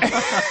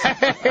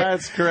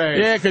 That's great.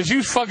 Yeah, because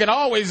you fucking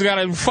always got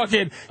to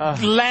fucking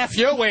laugh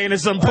your way into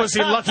some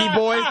pussy, lucky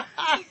boy.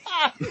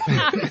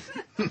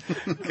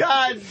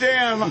 God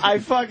damn, I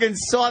fucking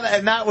saw that,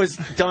 and that was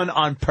done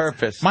on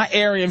purpose. My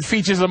Aryan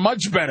features are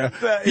much better.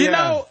 You Yeah.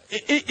 know,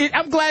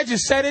 I'm glad you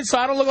said it so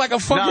I don't look like a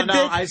fucking No,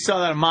 dick. I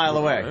saw that a mile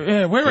away.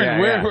 Yeah,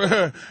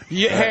 we're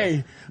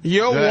hey,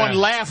 you're one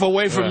laugh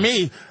away from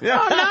me. Yeah.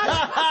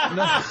 I'm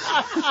not.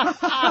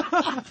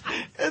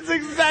 That's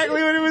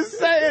exactly what he was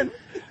saying.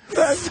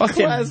 That's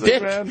Fucking classic,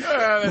 dick. man.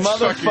 that's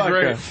Motherfucker. fucking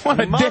great. What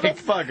a dick.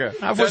 Motherfucker.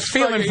 I was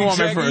feeling for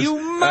him at first. You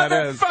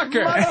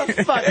motherfucker.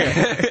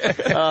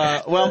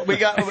 Motherfucker. Well, we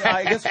got.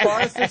 I guess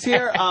Forrest is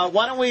here.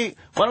 Why don't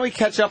we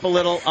catch up a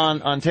little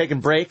on taking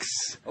breaks,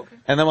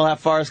 and then we'll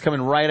have Forrest come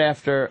in right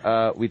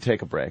after we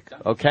take a break.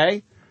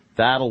 Okay,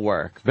 that'll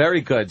work.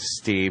 Very good,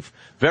 Steve.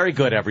 Very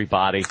good,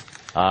 everybody.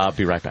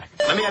 Be right back.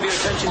 Let me have your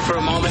attention for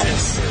a moment.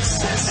 This is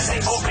the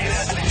Opie and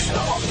Anthony Show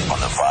on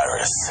the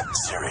Virus,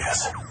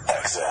 Sirius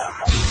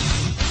XM.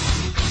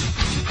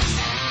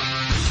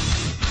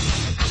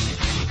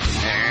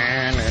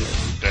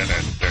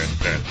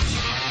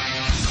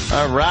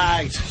 All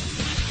right.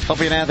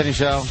 Opie and Anthony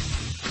Show.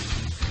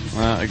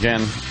 Again,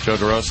 Joe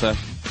DeRosa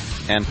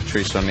and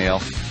Patrice O'Neill.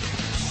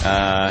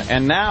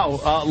 And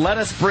now, let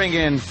us bring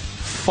in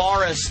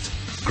Forrest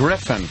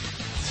Griffin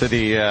to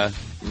the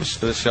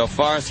show.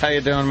 Forrest, how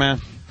you doing,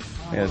 man?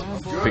 Yes,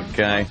 big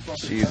guy.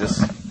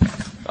 Jesus.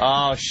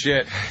 Oh,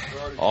 shit.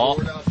 Oh.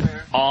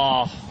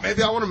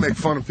 Maybe I want to make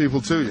fun of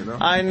people, too, you know?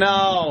 I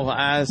know.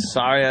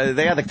 Sorry.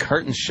 They had the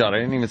curtains shut. I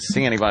didn't even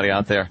see anybody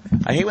out there.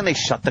 I hate when they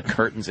shut the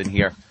curtains in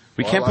here.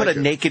 We can't put a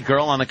naked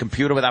girl on a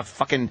computer without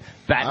fucking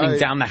battening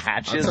down the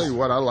hatches. I'll tell you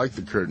what, I like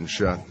the curtain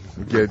shut.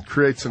 It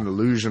creates an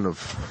illusion of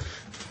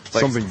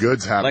something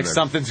good's happening. Like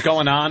something's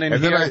going on in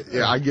and here.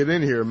 Then I get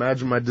in here,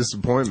 imagine my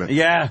disappointment.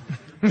 Yeah.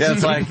 Yeah,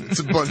 it's like it's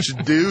a bunch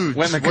of dudes.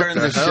 When the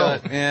curtains are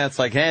shut. Yeah, it's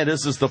like, hey,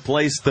 this is the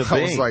place to be.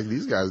 I was like,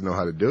 these guys know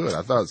how to do it.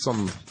 I thought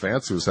something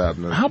fancy was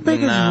happening. How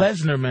big is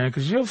Lesnar, man?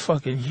 Because you're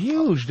fucking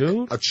huge,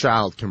 dude. A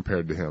child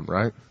compared to him,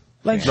 right?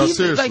 Like, no,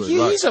 seriously,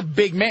 he's a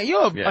big man.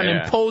 You're an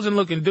imposing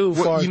looking dude.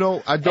 Well, you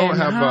know, I don't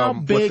have how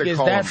what big they is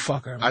call that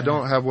fucker? Man? I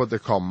don't have what they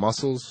call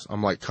muscles.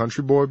 I'm like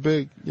country boy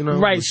big, you know.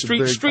 Right,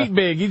 Just street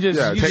big. You just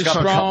take up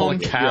strong. a couple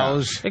of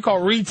cows. Yeah. They call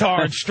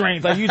retard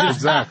strength. Like you just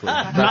exactly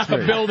knock a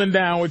building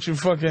down with your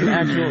fucking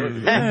actual.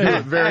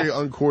 Very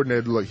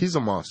uncoordinated look. He's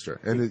a monster,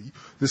 and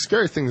the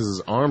scary thing is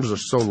his arms are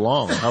so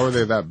long. How are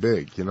they that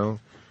big? You know.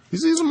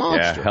 He's a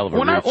monster. Yeah, hell of a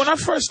when I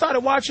first started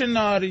watching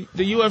the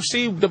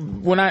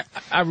UFC, when I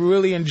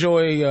really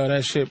enjoy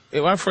that shit.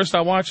 When I first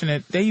started watching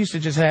it, they used to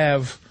just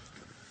have,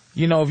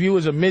 you know, if you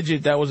was a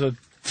midget that was a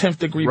 10th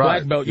degree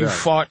black belt, you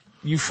fought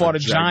a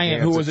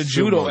giant who was a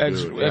judo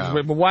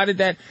expert. But why did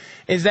that?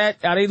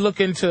 Are they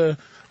looking to?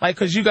 Like,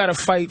 cause you gotta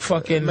fight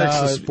fucking. It makes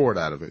a sport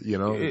out of it, you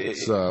know.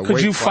 It's, could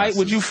you fight?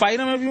 Would you fight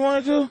him if you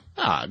wanted to?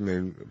 I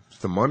mean, if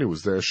the money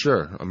was there,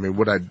 sure. I mean,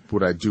 would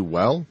I do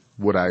well?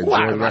 Would I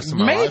enjoy the rest of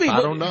my life?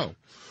 I don't know.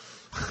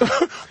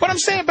 But I'm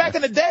saying back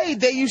in the day,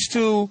 it used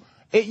to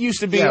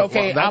be,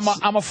 okay,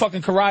 I'm a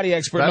fucking karate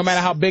expert, no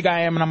matter how big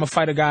I am, and I'm gonna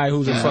fight a guy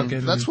who's a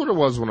fucking. That's what it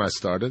was when I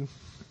started.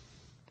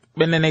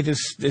 And then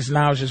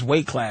now it's just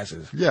weight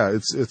classes. Yeah,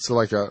 it's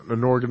like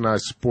an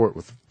organized sport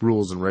with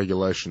rules and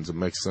regulations. It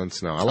makes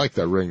sense now. I like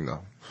that ring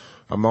though.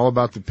 I'm all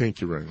about the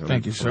pinky ring.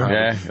 Thank you, sir.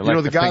 Yeah, you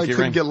know, the guy that pinky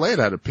couldn't ring? get laid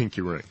had a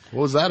pinky ring.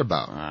 What was that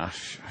about? I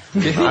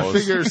Gross.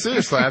 figure,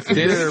 seriously, after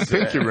you get a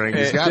pinky ring,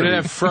 he's got to Did it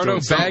have Frodo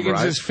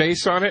Baggins'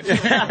 face on it? Fucking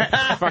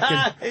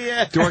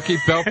dorky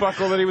belt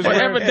buckle that he was But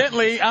wearing?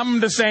 evidently,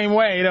 I'm the same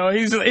way. You know,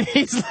 he's like,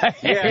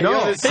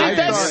 No, he's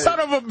that son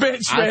of a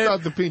bitch, man. I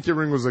thought the pinky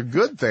ring was a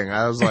good thing.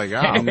 I was like,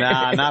 oh.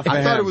 Nah, not for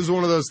I thought him. it was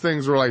one of those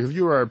things where, like, if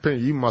you were a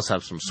pinky, you must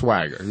have some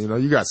swagger. You know,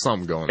 you got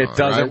something going on. It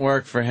doesn't right?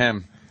 work for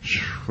him.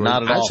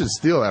 Not at all. I should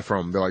steal that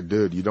from him. Be like,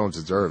 dude, you don't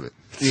deserve it.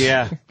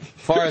 Yeah.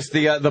 Forrest,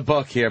 the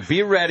book here.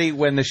 Be ready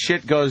when the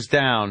shit goes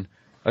down.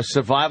 A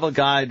survival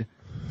guide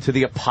to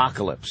the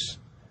apocalypse.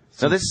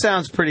 Now, this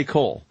sounds pretty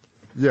cool.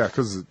 Yeah,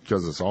 because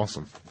it's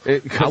awesome.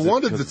 I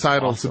wanted the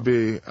title to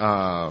be,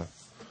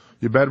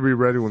 you better be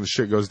ready when the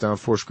shit goes down.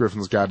 Forrest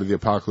Griffin's Guide to the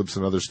Apocalypse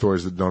and Other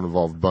Stories That Don't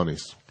Involve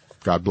Bunnies.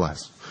 God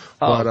bless.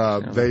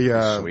 But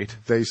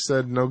they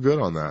said no good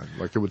on that.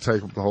 Like, it would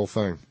take up the whole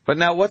thing. But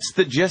now, what's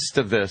the gist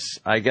of this?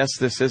 I guess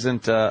this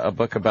isn't a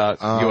book about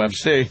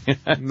UFC.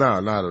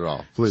 No, not at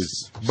all.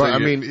 Please. But, So I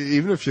mean,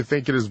 even if you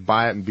think it is,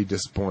 buy it and be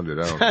disappointed.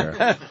 I don't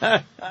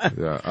care.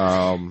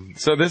 Yeah.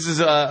 So this is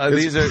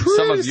these are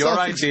some of your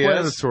ideas.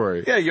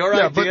 Self-explanatory. Yeah, your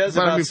ideas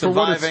but about I mean,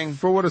 surviving.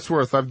 For what it's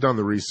worth, I've done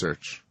the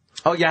research.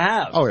 Oh, you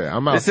have? Oh, yeah,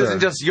 I'm out This there.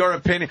 isn't just your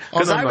opinion.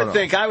 Because no, I would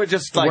think, I would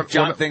just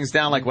jot things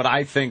down like what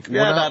I think.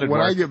 Yeah, that'd when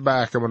work. I get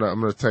back, I'm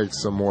gonna take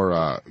some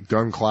more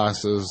gun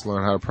classes,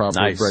 learn how to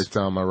properly break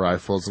down my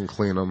rifles and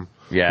clean them.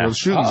 Yeah. You know, the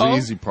shooting's the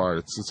easy part.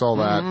 It's all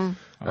that. And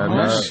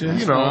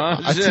you know,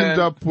 I teamed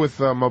up with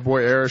my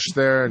boy Erish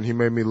there, and he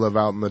made me live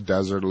out in the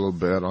desert a little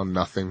bit on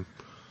nothing.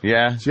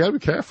 Yeah. So you gotta be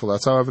careful.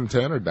 That's how Evan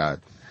Tanner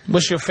died.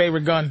 What's your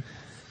favorite gun?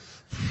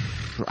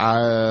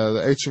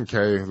 The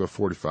H&K, the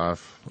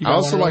 45. I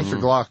also like the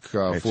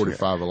Glock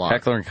 45 a lot.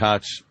 Heckler and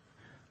Koch,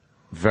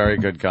 very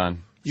good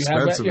gun. You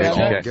have that? You have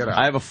that? Get out.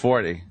 I have a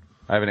 40.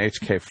 I have an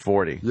HK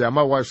 40. Yeah,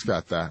 my wife's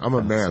got that. I'm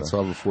a man, so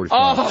I have a 45.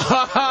 I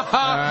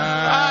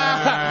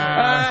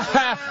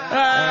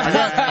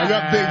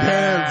got big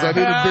hands. I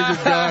need a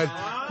bigger gun.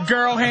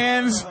 Girl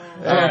hands.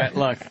 All right,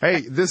 look.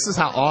 Hey, this is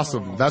how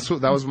awesome. That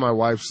was my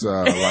wife's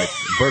like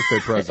birthday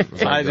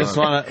present. I just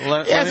want to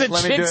let me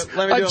do a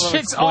little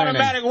chick's explaining.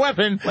 automatic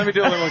weapon. Let me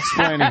do a little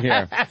explaining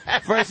here.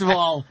 First of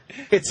all,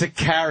 it's a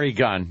carry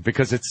gun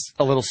because it's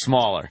a little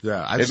smaller.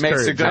 Yeah, I it just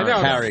makes carry a good a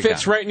gun. carry It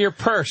fits gun. right in your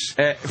purse.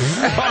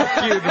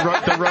 Fuck you,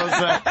 the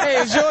Rosa.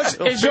 Hey, is yours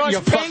It'll fit in your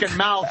pink? fucking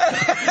mouth.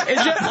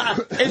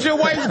 Is your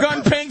wife's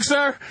gun pink,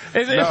 sir?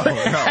 Is it? No.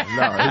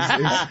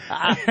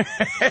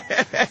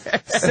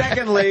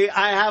 Secondly,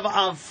 I have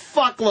a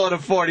fuckload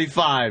of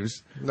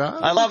 45s. No,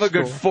 I love a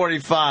good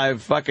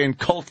 45 fucking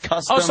Colt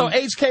Custom. Oh, so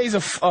HK is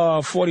a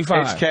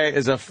 45. HK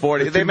is a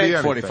 40. They make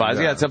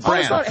 45s. Yeah, it's a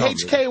brand. I thought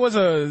HK was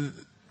a...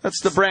 That's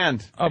the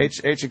brand.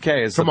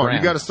 H&K is Come the on, brand.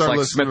 you got to start It's like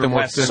listening Smith to and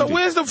what's Wesson. So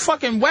where's the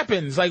fucking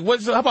weapons? Like,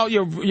 how about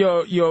your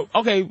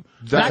okay,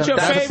 not your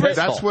favorite?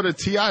 That's what a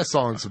T.I.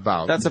 song's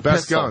about. That's a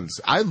Best pistol.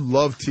 guns. I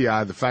love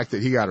T.I. The fact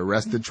that he got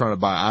arrested trying to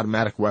buy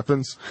automatic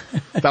weapons.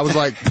 That was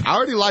like, I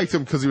already liked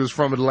him because he was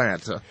from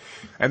Atlanta.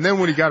 And then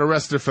when he got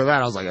arrested for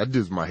that, I was like, that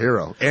dude's my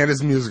hero. And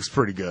his music's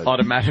pretty good.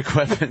 Automatic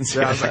weapons.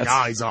 Yeah, I was like,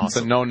 he's awesome. It's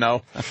a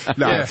no-no.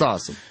 No, it's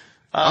awesome.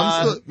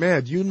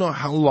 Man, do you know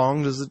how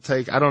long does it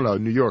take? I don't know.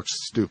 New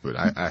York's stupid.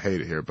 I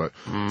hate it here, but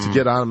to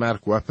get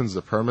automatic weapons,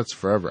 the permits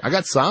forever. I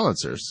got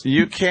silencers.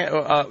 You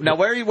can't. Now,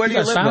 where do you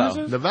live,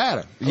 though?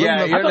 Nevada.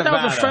 Yeah, I thought that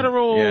was a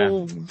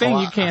federal thing.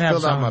 You can't I have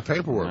filled out my silencers.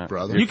 paperwork,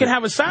 brother. You can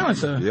have a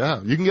silencer.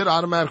 Yeah, you can get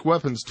automatic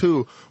weapons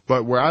too,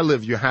 but where I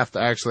live, you have to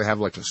actually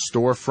have like a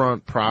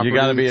storefront property. You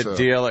got to be a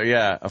dealer,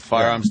 a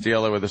firearms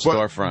dealer with a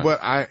storefront.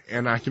 But I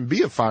can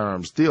be a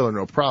firearms dealer,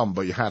 no problem.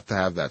 But you have to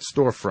have that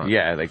storefront.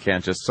 Yeah, they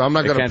can't just. So I'm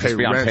not going to pay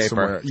be on rent paper.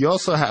 somewhere. You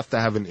also have to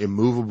have an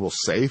immovable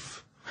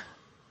safe.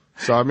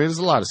 So I mean, there's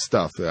a lot of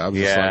stuff there. I'm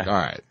just like, all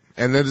right.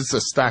 And then it's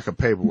a stack of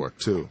paperwork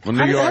too. Well,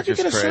 New York how'd you is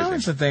get a crazy.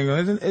 silencer thing?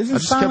 Isn't I just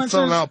kept silencers?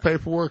 filling out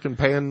paperwork and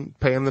paying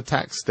the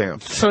tax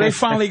stamps. So they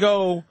finally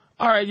go,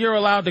 all right, you're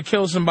allowed to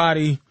kill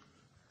somebody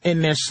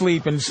in their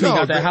sleep and sneak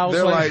out their house.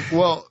 They're like,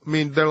 well, I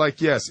mean, they're like,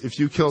 yes, if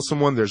you kill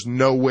someone, there's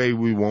no way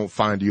we won't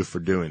find you for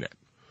doing it.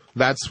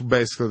 That's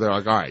basically, they're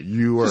like, all right,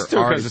 you are Just do it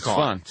already because it's caught.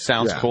 fun.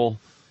 Sounds cool.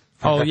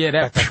 Oh yeah,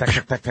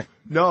 that.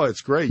 No,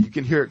 it's great. You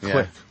can hear it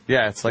click.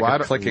 Yeah, it's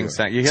like a clicking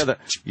sound. You hear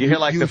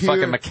like the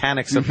fucking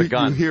mechanics of the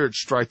gun. You hear it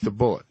strike the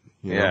bullet.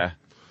 You know? Yeah.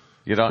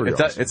 You don't.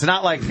 Pretty awesome. It's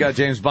not like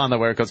James Bond though,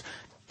 where it goes.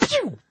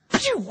 Pew,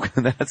 pew.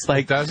 That's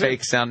like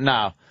fake sound.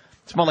 No,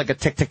 it's more like a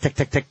tick, tick, tick,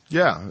 tick, tick.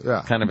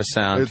 Yeah. Kind of a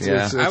sound.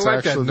 It's I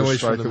like that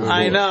noise from the movie.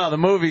 I know the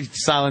movie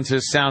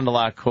silencers sound a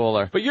lot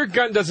cooler. But your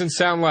gun doesn't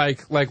sound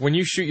like when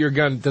you shoot your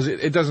gun.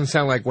 It doesn't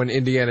sound like when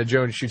Indiana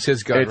Jones shoots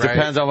his gun. It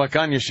depends on what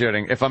gun you're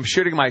shooting. If I'm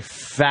shooting my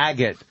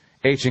faggot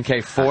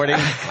H&K 40,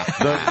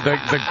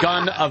 the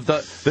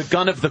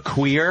gun of the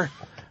queer.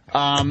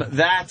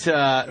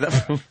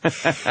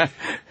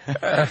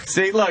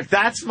 See, look,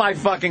 that's my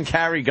fucking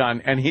carry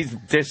gun, and he's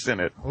dissing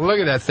it. Look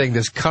at that thing.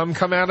 Does cum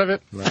come out of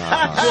it?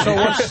 So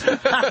what's,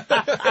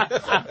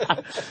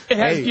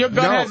 your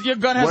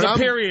gun has a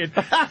period.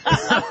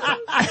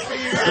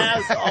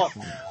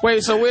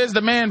 Wait, so where's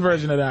the man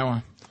version of that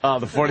one?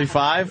 The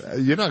 45?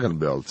 You're not going to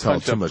be able to tell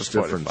too much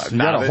difference. You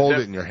No, got to they're- hold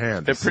it in your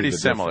hand. They're to see pretty the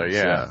similar,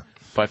 difference,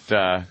 But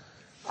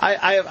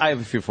I have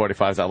a few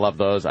 45s. I love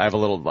those. I have a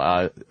little.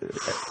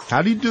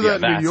 How do you do that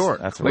in New that's- York?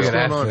 That's What's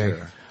weird. going on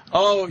here?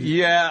 Oh,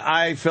 yeah,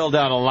 I filled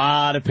out a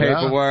lot of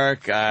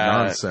paperwork.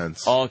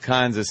 Nonsense. All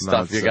kinds of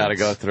stuff you got to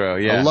go through.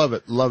 Yeah, I love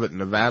it. Love it.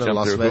 Nevada, Jump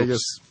Las through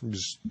Vegas. hoops.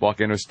 Just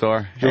walk into a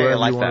store. do Hey, I whatever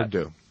like you that. want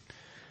to do.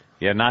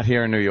 Yeah, not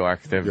here in New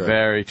York. They're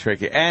very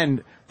tricky.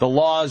 And the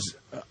laws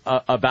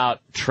about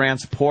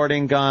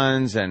transporting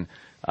guns and,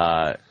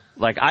 I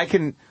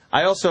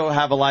also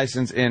have a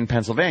license in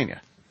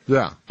Pennsylvania.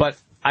 Yeah. But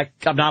I'm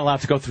not allowed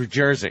to go through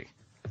Jersey.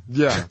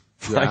 Yeah.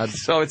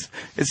 So it's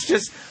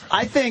just,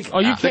 I think. Oh,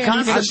 you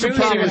can't I should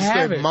probably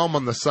have stay it. mum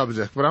on the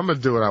subject, but I'm going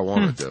to do what I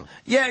want to do.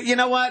 Yeah, you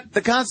know what?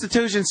 The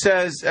Constitution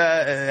says,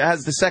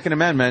 has the Second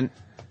Amendment.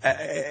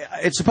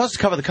 It's supposed to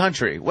cover the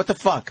country. What the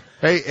fuck?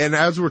 Hey, and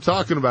as we're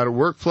talking about it,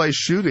 workplace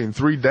shooting,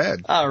 3 dead.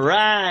 All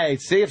right.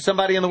 See, if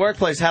somebody in the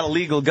workplace had a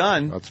legal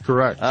gun. That's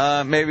correct.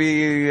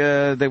 Maybe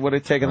they would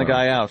have taken the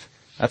guy out.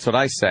 That's what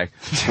I say.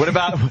 What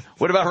about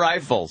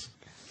rifles?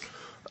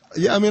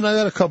 Yeah, I mean, I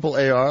got a couple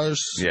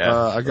ARs. Yeah,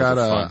 I got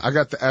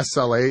the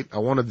SL8. I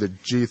wanted the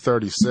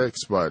G36,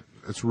 but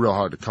it's real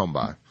hard to come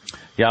by.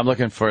 Yeah, I'm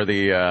looking for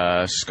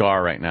the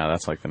Scar right now.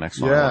 That's like the next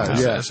one. Yeah,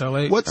 yeah.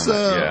 SL8? What's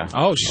yeah.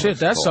 Oh shit,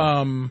 that's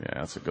Yeah,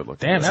 that's a good look.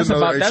 Damn, that's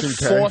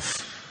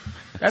fourth.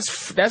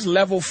 That's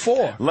level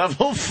 4.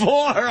 Level 4.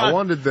 I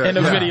wanted the in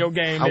the video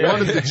game. I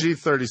wanted the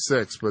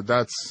G36, but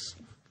that's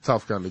a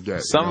tough gun to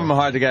get. Some of them are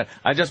hard to get.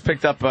 I just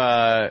picked up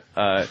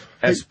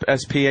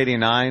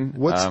SP89.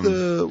 What's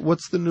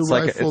the new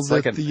rifle it's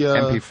like an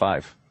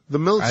MP5. The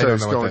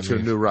military's going to a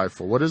new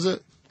rifle. What is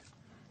it?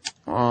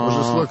 I was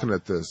just looking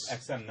at this.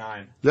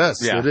 XM9. Yes,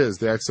 Yeah. it is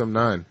the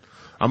XM9.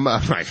 I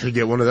might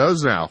get one of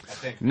those now.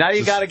 Now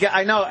you got to get.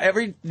 I know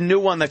every new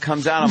one that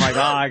comes out. I'm like,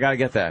 I got to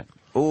get that.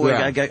 Oh,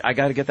 Yeah. I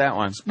got to get that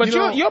one. But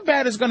your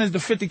baddest gun is the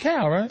 50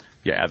 cal, right?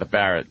 Yeah, the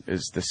Barrett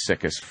is the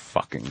sickest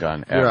fucking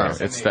gun ever. Yeah.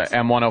 It's the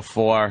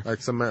M104,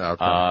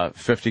 XM8. Okay.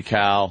 50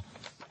 cal,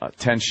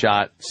 10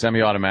 shot,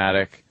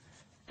 semi-automatic,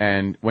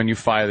 and when you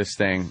fire this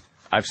thing,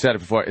 I've said it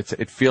before.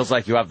 It feels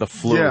like you have the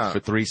flu Yeah. for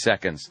 3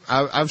 seconds.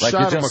 I've Like,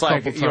 shot you're them a just couple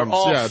like, you're times.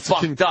 all Yeah, it's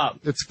fucked up.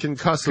 It's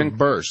concussive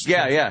burst.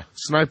 Yeah, yeah.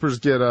 Snipers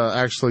get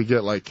actually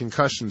get like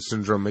concussion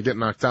syndrome. They get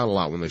knocked out a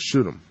lot when they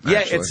shoot them.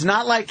 Yeah, it's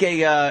not like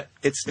a.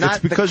 It's not It's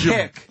because the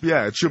kick.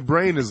 it's your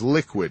brain is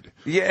liquid.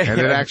 Yeah, and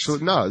yeah. it actually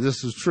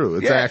this is true.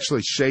 It's Yeah.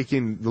 actually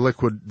shaking the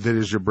liquid that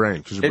is your brain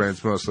because your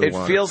brain's mostly It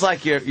water. feels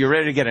like you're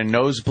ready to get a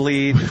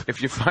nosebleed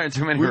if you fire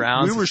too many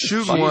rounds. We were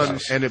shooting one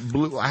and it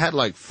blew. I had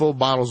like full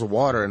bottles of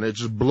water and it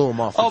just blew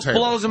them off the table.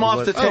 Blows them I off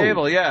was the like,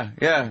 table. oh. Yeah,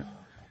 yeah.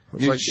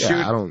 It's You like, shoot.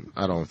 I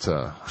don't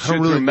shoot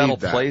really through metal need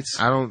that. plates.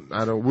 I don't.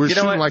 We're You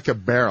know shooting what? like a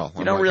barrel.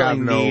 You don't really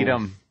need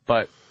them,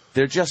 but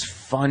they're just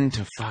fun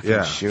to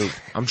fucking shoot.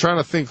 I'm trying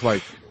to think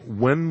like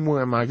when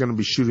am I going to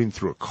be shooting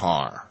through a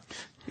car?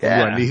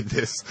 Yeah. Do I need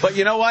this? But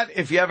you know what?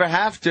 If you ever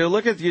have to,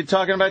 look at you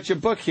talking about your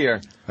book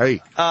here.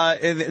 Hey,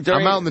 during,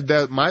 I'm out in the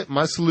desert.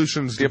 My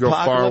solution is The to go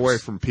far apocalypse? away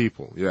from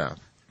people. Yeah.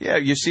 Yeah,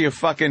 you see a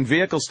fucking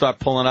vehicle start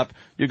pulling up,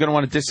 you're going to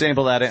want to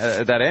disable that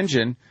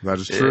engine. That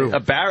is true. A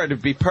Barrett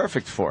would be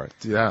perfect for it.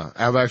 Yeah,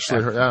 I've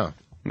actually heard. Yeah.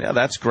 Yeah,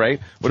 that's great.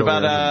 What Kill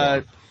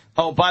about?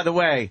 Oh, by the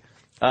way,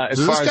 as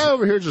Does far this guy as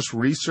over here just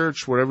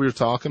research whatever you're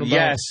talking about?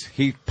 yes,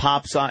 he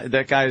pops on.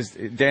 That guy's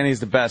Danny's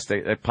the best.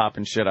 They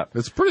popping shit up.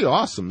 It's pretty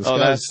awesome. This Oh,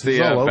 guy's, that's he's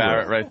the all over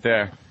Barrett it. right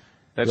there.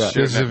 That's Yeah.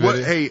 shooting it. What,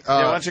 hey, yeah,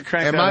 why don't you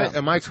crank am that I up?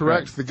 am I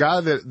correct? The guy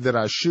that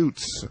I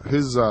shoots,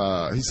 his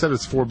he said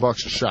it's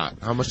 $4 a shot.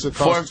 How much does it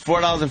cost?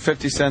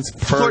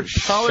 $4.50 per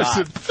shot.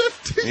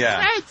 $4.50.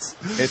 Yeah,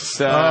 it's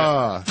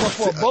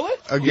For a bullet?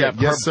 Again,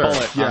 per yes, sir.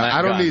 bullet on Yeah, that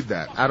I don't gun. need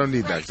that. I don't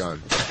need that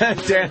gun.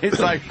 Danny's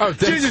like,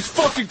 Jesus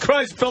fucking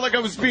Christ, felt like I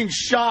was being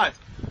shot.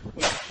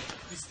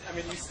 I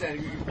mean,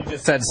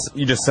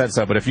 you just said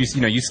so, but if you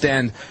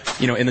stand,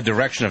 in the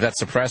direction of that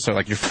suppressor,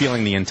 like you're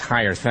feeling the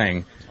entire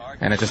thing,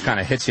 and it just kind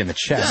of hits you in the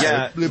chest.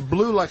 Yeah. It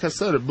blew like I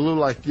said. It blew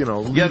like liter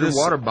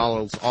water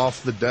bottles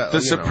off the deck. The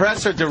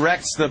suppressor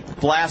directs the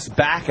blast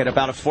back at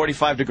about a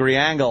 45-degree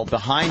angle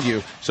behind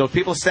you. So if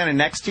people are standing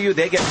next to you,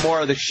 they get more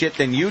of the shit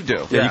than you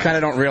do. Yeah, you kind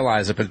of don't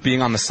realize it, but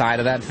being on the side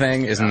of that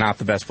thing is not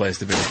the best place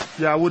to be.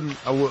 Yeah, I wouldn't.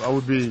 I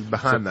would be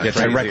behind that. Yeah,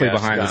 directly Crazy-ass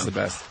behind gun. is the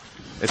best.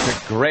 It's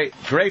a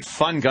great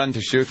fun gun to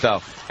shoot,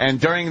 though.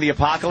 And during the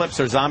apocalypse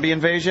or zombie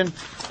invasion,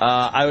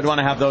 I would want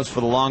to have those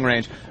for the long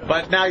range.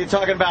 But now you're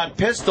talking about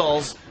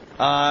pistols.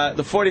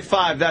 The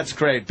 45, that's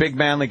great. Big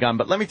manly gun.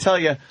 But let me tell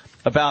you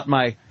about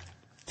my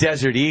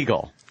Desert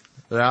Eagle.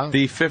 Yeah.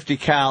 The 50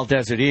 cal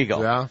Desert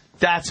Eagle. Yeah.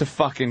 That's a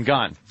fucking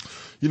gun.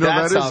 You know,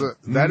 That's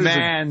that is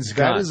man's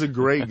gun. That is a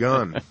great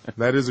gun.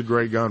 That is a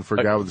great gun for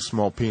a guy with a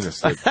small penis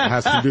that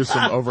has to do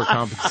some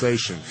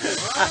overcompensation.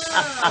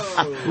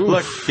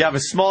 Look, you have a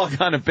small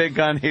gun, a big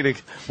gun.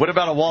 What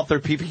about a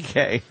Walther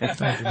PPK?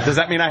 Does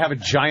that mean I have a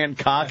giant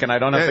cock and I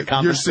don't have to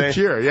compensate?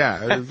 You're secure,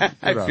 yeah.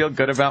 I feel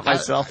good about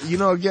myself.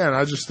 Again,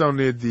 I just don't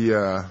need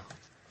the...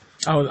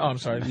 I'm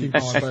sorry. Keep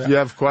going. But you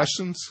have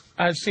questions?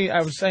 I've seen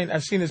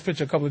this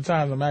picture a couple of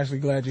times. I'm actually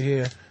glad you're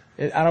here.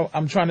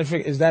 I'm trying to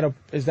figure. Is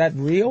that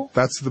real?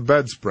 That's the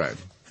bedspread.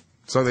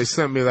 So they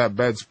sent me that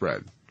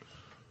bedspread.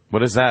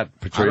 What is that,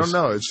 Patrice? I don't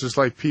know. It's just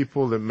like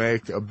people that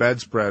make a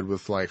bedspread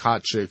with like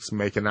hot chicks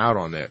making out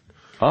on it.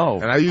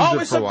 Oh. And I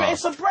used it for a while.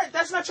 It's a bread.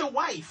 That's not your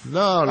wife.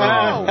 No.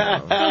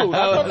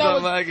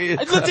 Dude,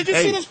 did you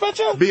see this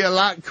picture? Be a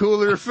lot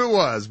cooler if it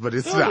was, but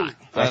it's not.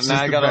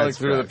 Now I gotta look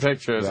through the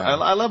pictures. Yeah.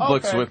 I love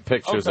books with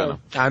pictures in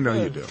them. I know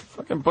you do.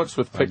 Fucking books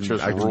with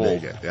pictures I can rule.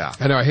 dig it, yeah.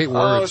 I know, I hate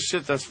words. Oh,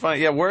 shit, that's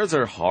funny. Yeah, words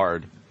are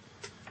hard.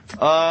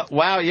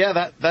 Wow,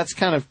 yeah, that's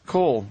kind of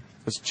cool.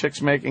 This chick's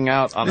making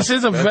out on This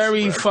is a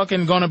very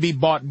fucking gonna be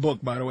bought book,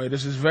 by the way.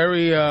 This is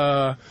very,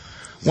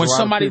 when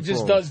somebody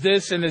just does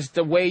this and it's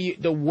the way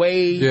that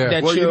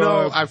well,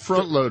 you're... I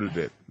front-loaded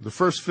it. The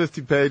first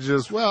 50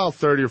 pages,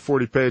 30 or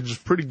 40 pages,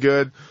 pretty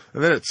good.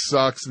 And then it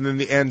sucks, and then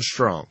the end's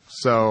strong.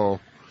 So...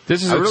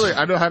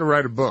 I know how to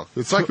write a book.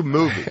 It's like a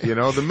movie,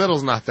 The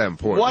middle's not that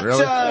important.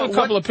 Really. A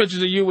couple of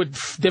pictures of you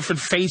with different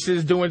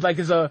faces doing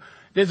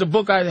there's a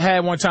book I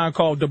had one time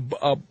called the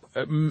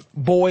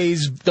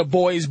Boys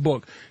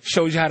Book.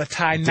 Shows you how to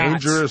tie knots.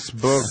 Dangerous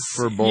book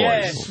for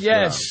boys. Yes.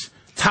 Yeah.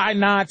 Tie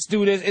knots,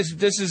 do this.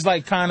 This is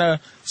like kind of,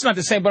 it's not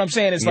the same, but I'm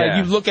saying it's like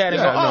you look at it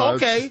and go,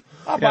 okay,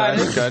 I'll buy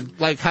this. Good.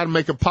 Like how to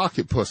make a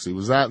pocket pussy.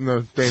 Was that in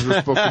the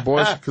Dangerous Book for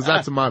Boys? Because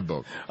that's in my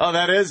book. Oh,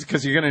 that is?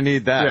 Because you're going to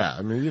need that. Yeah,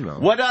 I mean,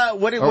 What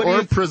do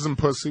you... prison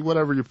pussy,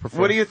 whatever you prefer.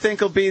 What do you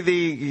think will be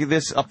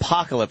this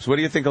apocalypse? What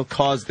do you think will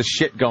cause the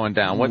shit going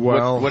down?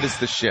 What is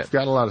the shit? I've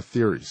got a lot of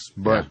theories,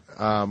 but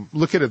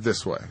look at it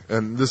this way,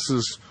 and this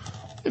is...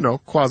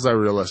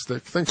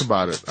 quasi-realistic. Think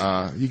about it.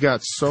 You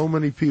got so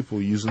many people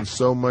using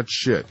so much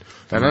shit.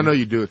 And I know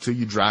you do it too.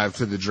 You drive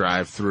to the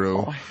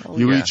drive-thru.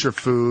 You eat your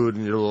food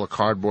in your little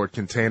cardboard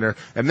container.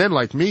 And then,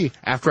 like me,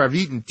 after I've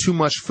eaten too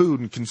much food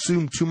and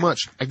consumed too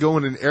much, I go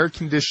in an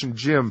air-conditioned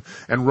gym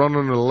and run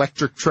on an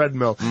electric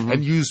treadmill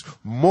and use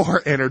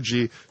more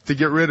energy to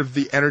get rid of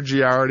the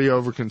energy I already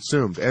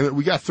overconsumed. And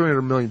we got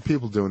 300 million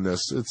people doing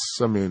this. It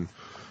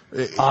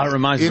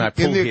reminds me of my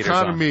pool in the heaters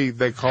economy,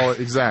 they call it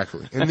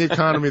exactly. In the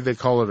economy, they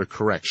call it a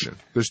correction.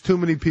 There's too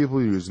many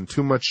people using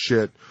too much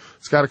shit.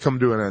 It's got to come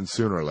to an end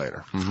sooner or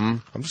later.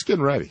 I'm just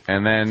getting ready.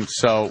 And then,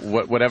 so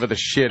whatever the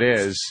shit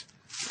is,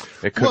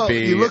 it could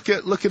be. You look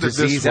at it this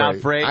disease way.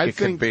 outbreak. I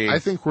think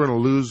we're going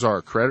to lose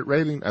our credit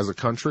rating as a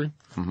country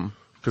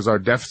because our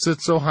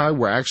deficit's so high.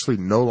 We're actually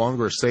no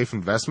longer a safe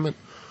investment.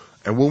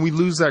 And when we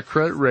lose that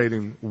credit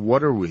rating,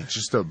 what are we?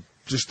 Just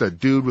a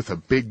dude with a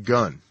big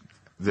gun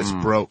that's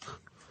broke.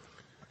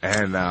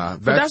 And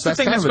that's the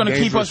thing that's going to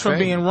keep us from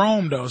being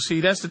Rome, though.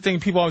 See, that's the thing.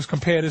 People always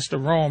compare this to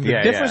Rome.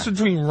 The difference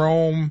between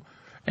Rome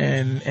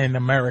and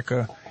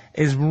America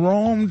is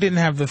Rome didn't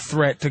have the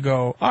threat to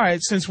go, all right,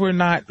 since we're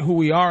not who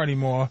we are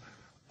anymore,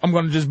 I'm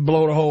going to just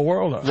blow the whole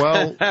world up.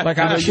 Well, like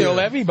I'll kill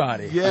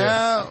everybody.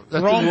 Yeah,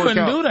 Rome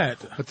couldn't do that.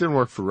 That didn't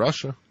work for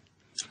Russia.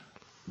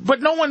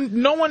 But no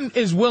one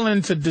is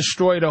willing to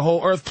destroy the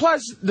whole earth.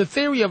 Plus, the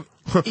theory of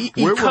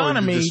we're economy,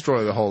 willing to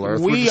destroy the whole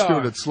earth. We're just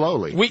doing it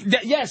slowly.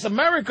 Yes,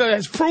 America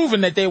has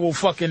proven that they will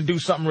fucking do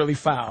something really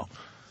foul.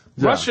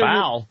 Yeah. Russia,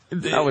 foul?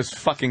 That was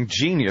fucking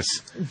genius.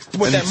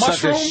 With that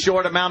mushroom? Such a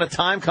short amount of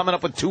time, coming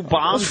up with 2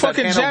 bombs. Those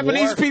fucking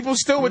Japanese people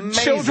still with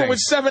children with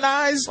 7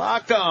 eyes.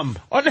 Fuck them.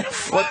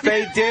 What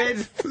they did,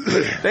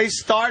 they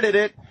started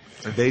it.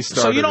 They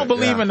started so you don't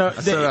believe in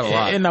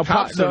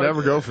Cops don't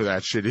ever go for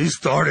that shit. He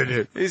started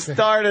it. He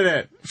started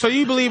it. So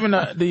you believe in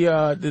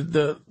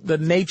the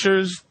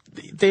nature's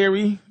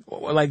theory,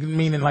 like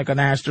meaning like an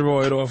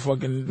asteroid or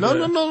fucking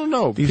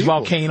no. These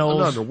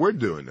volcanoes. No, we're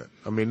doing it.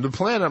 I mean, the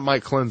planet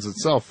might cleanse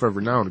itself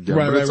every now and again,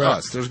 but it's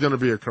us. There's going to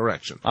be a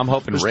correction. I'm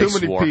hoping There's race too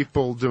many war.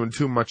 people doing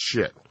too much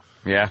shit.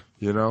 Yeah,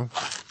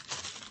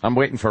 I'm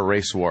waiting for a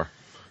race war.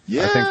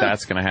 Yeah, I think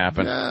that's going to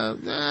happen. Yeah,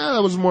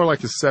 that was more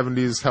like a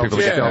 70s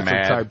Helter Skelter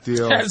type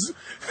deal.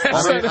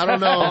 I don't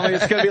know.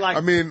 It's going to be like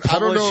I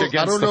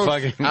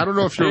don't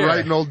know if you're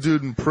writing old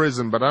dude in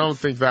prison, but I don't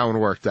think that one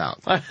worked out.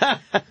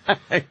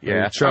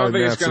 Yeah, Charlie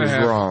Manson was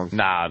wrong.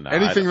 No.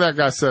 Anything that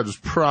guy said was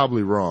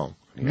probably wrong.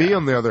 Yeah. Me,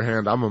 on the other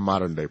hand, I'm a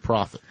modern day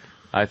prophet.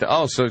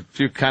 So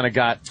you kind of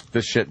got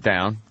this shit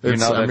down.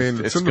 It's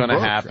going to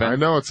happen. I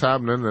know it's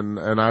happening,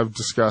 and I've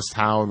discussed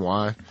how and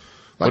why.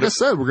 Like I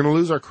said, we're going to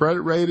lose our credit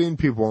rating.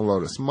 People won't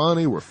loan us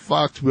money. We're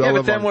fucked. We all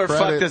live but then on we're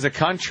credit. fucked as a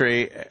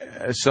country.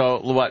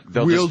 So what?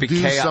 We'll just be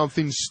do chaos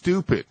something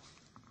stupid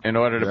in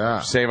order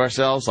to save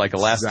ourselves, like a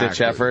last-ditch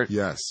effort.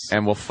 Yes,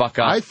 and we'll fuck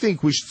up. I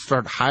think we should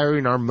start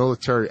hiring our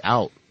military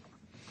out.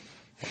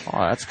 Oh,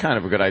 that's kind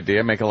of a good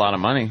idea. Make a lot of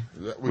money.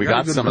 We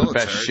got good some of the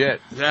best military.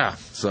 shit. Yeah,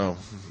 so.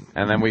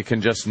 And then we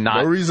can just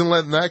not. No reason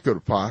letting that go to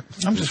pot.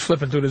 I'm just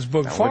flipping through this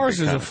book. That would be Forrest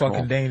is a kinda fucking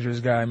cool.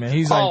 dangerous guy, man.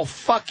 He's Oh, like,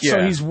 fuck yeah.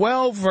 So he's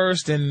well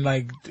versed in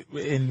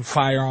in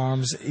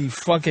firearms. He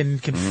fucking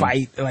can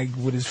fight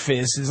with his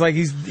fists. It's like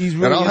he's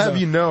really. And I'll is have a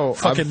you know,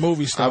 fucking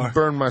movie star. I've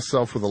burned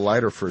myself with a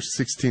lighter for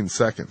 16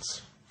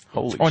 seconds.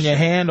 Holy on your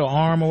hand or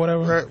arm or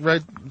whatever.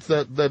 Right,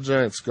 that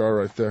giant scar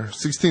right there.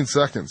 16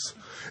 seconds.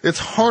 It's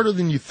harder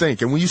than you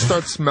think, and when you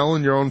start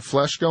smelling your own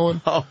flesh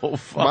going. Oh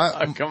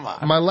fuck! Come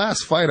on. My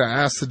last fight, I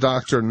asked the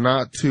doctor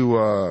not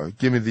to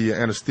give me the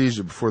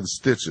anesthesia before the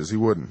stitches. He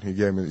wouldn't. He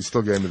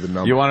still gave me the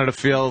number. You wanted to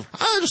feel.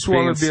 I just being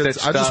wanted to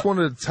stitched I just up?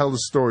 wanted to tell the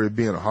story of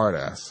being a hard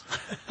ass.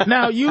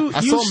 Now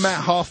I saw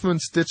Matt Hoffman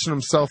stitching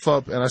himself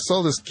up, and I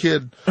saw this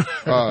kid,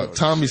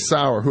 Tommy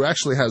Sauer, who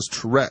actually has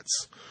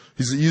Tourette's.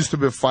 He used to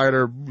be a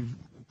fighter,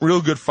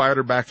 real good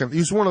fighter back then.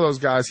 He's one of those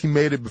guys. He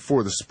made it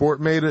before the sport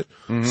made it,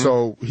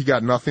 so he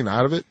got nothing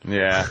out of it.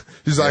 Yeah,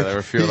 he's yeah, like there were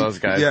a few of those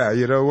guys. Yeah,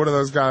 one of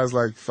those guys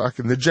like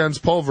fucking the Jens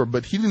Pulver,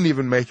 but he didn't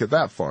even make it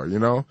that far,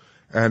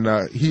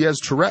 And he has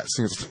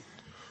Tourette's.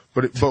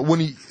 But when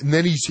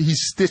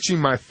he's stitching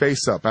my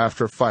face up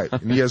after a fight,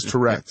 and he has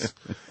Tourette's,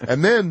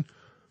 and then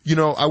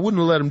I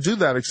wouldn't let him do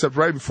that except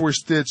right before he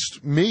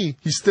stitched me,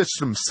 he stitched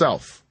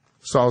himself.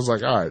 So I was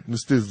like, all right,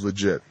 this dude's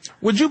legit.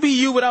 Would you be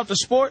you without the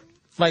sport?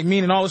 Like,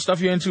 meaning all the stuff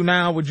you're into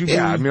now, would you be...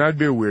 Yeah, I mean, I'd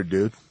be a weird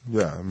dude.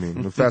 Yeah, I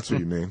mean, if that's what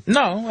you mean.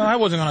 No, I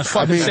wasn't going to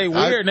fucking say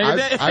weird.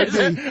 I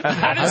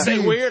didn't say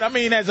weird. I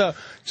mean,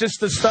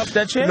 just the stuff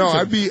that you're No,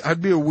 into.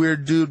 I'd be a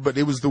weird dude, but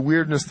it was the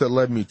weirdness that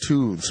led me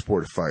to the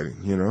sport of fighting,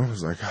 It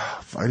was like,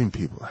 fighting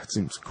people, that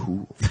seems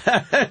cool.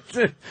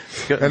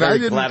 And I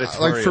didn't,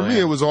 like, for me,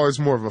 it was always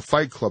more of a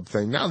fight club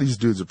thing. Now these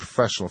dudes are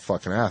professional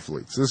fucking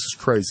athletes. This is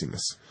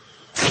craziness.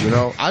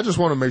 I just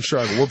want to make sure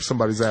I can whoop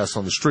somebody's ass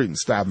on the street and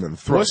stab them in the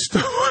throat.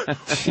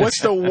 What's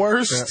the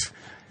worst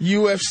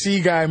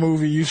UFC guy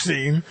movie you've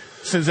seen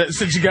since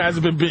you guys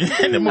have been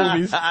in the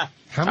movies?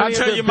 I'll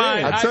tell you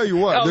mine. I'll tell you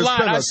what. A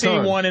lot. I've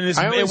seen one and it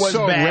was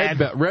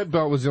bad. Red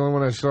Belt was the only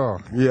one I saw.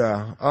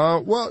 Yeah.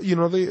 Well,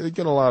 they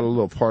get a lot of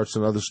little parts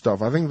and other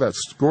stuff. I think that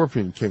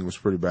Scorpion King was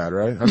pretty bad,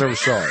 right? I never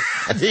saw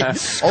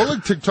it.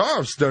 Oleg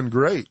Tiktarov's done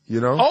great,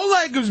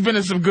 Oleg has been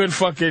in some good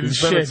fucking He's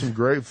shit. been in some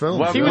great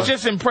films. He was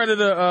just in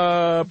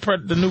Predator,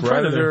 the new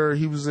Predator.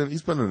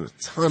 He's been in a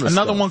ton of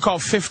Another stuff. one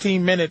called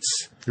 15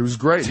 Minutes. It was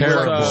great. He was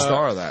like the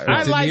star of that.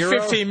 I like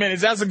 15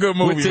 Minutes. That's a good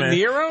movie, With De man.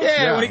 Niro?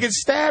 Yeah, when he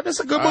gets stabbed, that's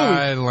a good movie.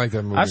 I didn't like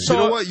that movie. You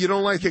know what? You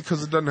don't like it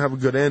because it doesn't have a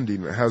good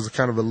ending. It has a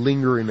kind of a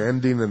lingering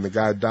ending, and the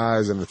guy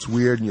dies, and it's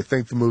weird, and you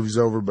think the movie's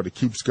over, but it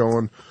keeps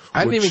going.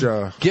 I didn't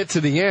even get to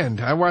the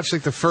end. I watched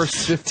like the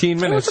first 15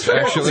 minutes,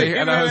 actually,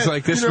 and I was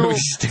like, this movie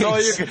stinks. All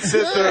you can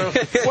sit through.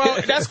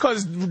 Well, that's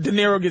because De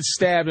Niro gets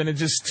stabbed, and it's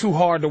just too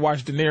hard to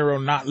watch De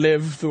Niro not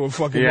live through a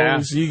fucking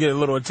movie, so you get a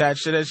little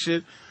attached to that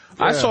shit.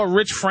 Yeah. I saw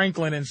Rich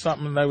Franklin in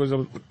something that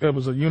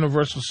was a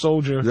Universal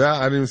Soldier. Yeah,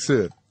 I didn't even see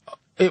it.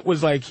 It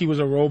was like he was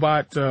a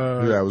robot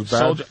yeah, it was bad.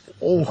 soldier.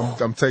 Oh,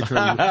 I'm taking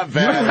it.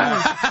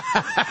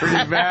 Pretty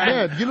bad.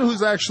 Man, you know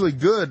who's actually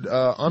good?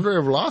 Andrei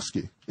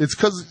Arlovsky. It's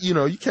because, you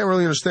can't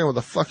really understand what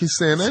the fuck he's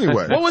saying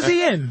anyway. What was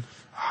he in?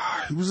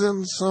 He was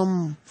in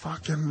some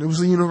it was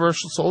a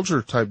Universal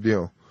Soldier type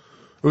deal.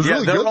 It was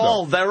really good,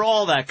 though. They're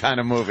all that kind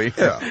of movie.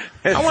 Yeah.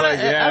 I like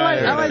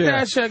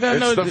that shit. I gotta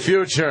know the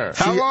future.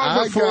 How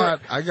long before?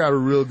 I got a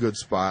real good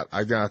spot.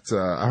 I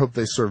hope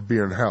they serve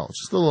beer in hell.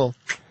 Just a little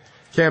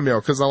cameo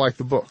because I like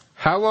the book.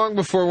 How long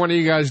before one of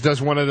you guys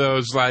does one of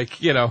those, like,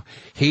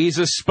 he's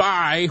a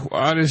spy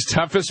on his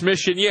toughest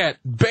mission yet,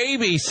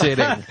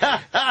 babysitting?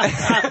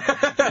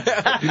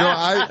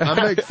 I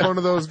make fun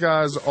of those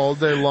guys all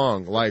day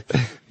long. Like,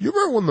 you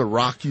remember when The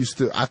Rock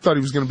I thought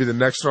he was going to be the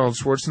next Arnold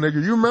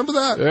Schwarzenegger? You remember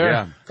that?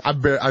 Yeah.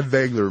 I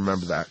vaguely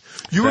remember that.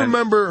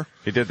 Remember...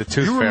 He did the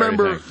Tooth You Fairy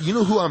remember, thing. you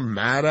know who I'm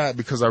mad at?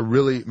 Because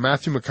Matthew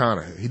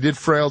McConaughey. He did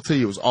Frailty.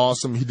 He was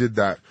awesome. He did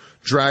that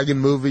Dragon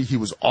movie. He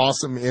was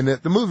awesome in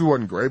it. The movie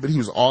wasn't great, but he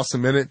was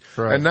awesome in it.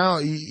 Right. And now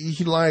he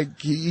keeps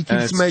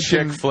it's chick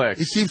making flicks.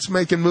 He keeps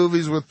making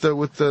movies with the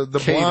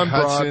Kate blonde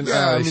Hudson. broad.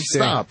 Yeah, I mean,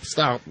 stink.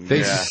 stop.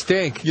 They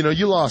stink.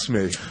 You lost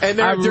me. And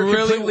they're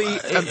completely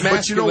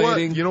But you know what?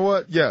 emasculating. You know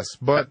what? Yes,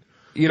 but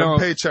the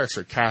paychecks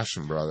are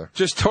cashing, brother.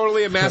 Just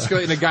totally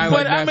emasculating a guy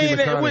like Matthew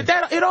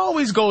McConaughey. It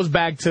always goes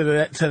back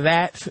to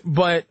that.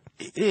 But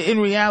in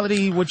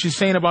reality, what you're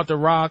saying about The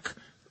Rock,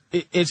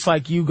 it's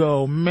like you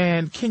go,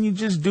 man, can you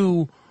just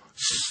do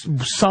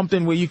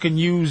something where you can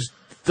use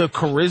the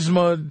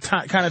charisma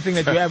kind of thing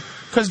that you have?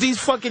 Because these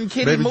fucking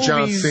kiddie Maybe movies.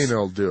 John Cena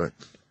will do it.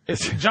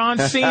 John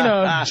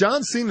Cena.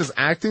 John Cena's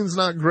acting's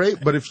not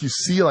great, but if you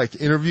see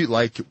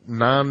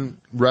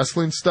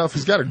non-wrestling stuff,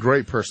 he's got a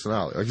great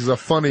personality. Like, he's a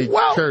funny,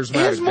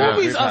 charismatic his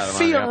movies are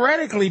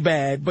theoretically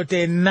bad, but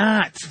they're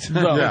not.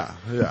 Though.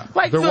 Yeah.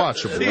 Like they're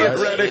watchable.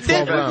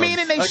 Right?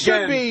 Meaning they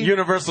should be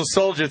Universal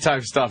Soldier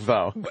type stuff,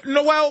 though.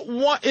 No,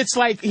 well, it's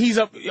like he's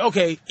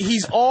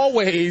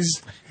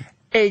always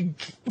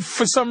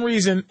for some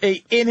reason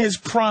in his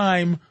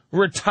prime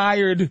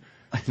retired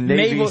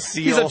Navy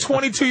He's a SEAL.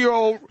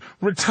 22-year-old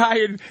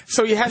retired,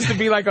 so he has to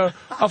be like a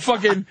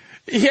fucking.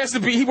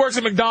 He works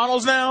at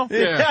McDonald's now.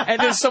 Yeah. And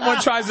then someone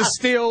tries to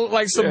steal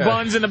like some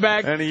buns in the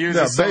back. And he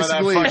uses some of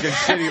that fucking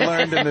shit he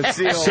learned in the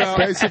SEAL. So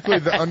basically,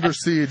 the Under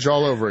Siege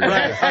all over again.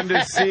 Right,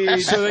 Under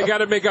Siege. So they got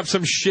to make up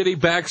some shitty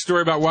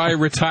backstory about why he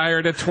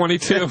retired at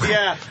 22.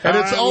 Yeah. And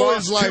it's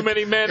always lost like too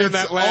many men in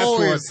that last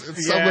one.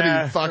 It's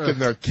somebody fucking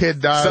their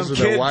kid dies Some or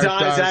their kid wife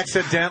dies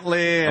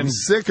accidentally. And I'm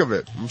sick of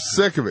it.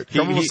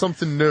 Come up with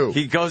something new.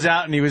 He goes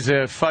out and he was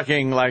a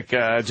fucking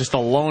just a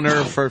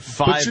loner for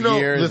 5 But you know,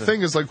 years. the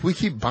thing is, like, we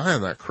keep buying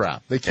that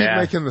crap. They keep Yeah.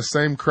 making the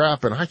same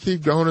crap, and I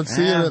keep going and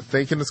seeing it,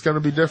 thinking it's going to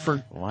be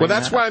different. Well,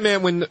 that's why,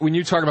 man, when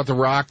you talk about The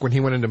Rock, when he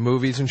went into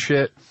movies and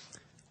shit,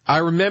 I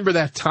remember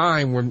that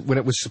time when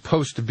it was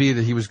supposed to be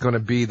that he was going to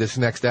be this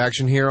next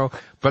action hero,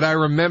 but I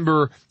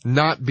remember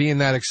not being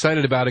that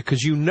excited about it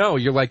because you're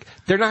like,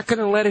 they're not going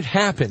to let it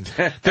happen.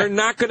 They're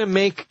not going to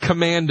make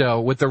Commando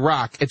with The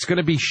Rock. It's going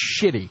to be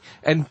shitty.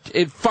 And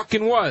it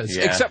fucking was.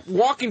 Yeah. Except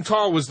Walking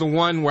Tall was the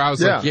one where I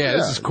was like,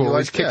 this is cool. You're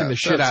He's like, kicking the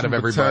shit that's out of some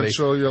everybody.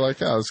 potential. You're like,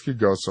 this could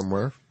go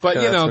somewhere. But,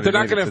 Yeah, that's what they're he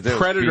not going needed to have do, is beat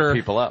Predator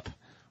people up.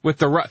 with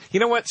the Rock. You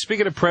know what?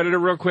 Speaking of Predator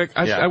real quick,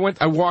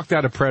 I walked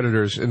out of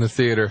Predators in the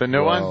theater. The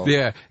new one?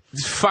 Yeah.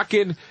 It's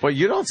fucking. Well,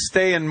 you don't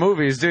stay in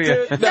movies, do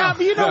you?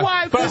 But you know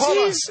why? But Because hold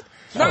on. he's.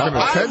 Fucking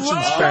attention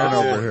span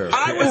over here.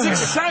 I was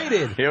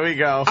excited. Here we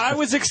go. I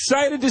was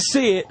excited to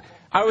see it.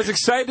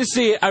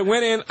 I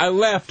went in, I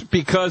left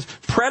because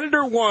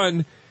Predator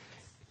 1,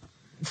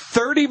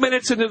 30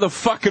 minutes into the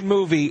fucking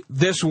movie,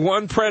 this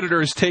one Predator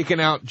is taking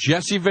out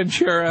Jesse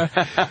Ventura,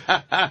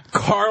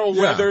 Carl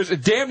Weathers,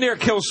 damn near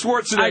kills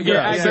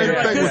Schwarzenegger. Same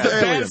thing with the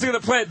the baddest thing on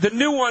the planet. The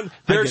new one,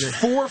 there's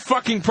 4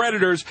 fucking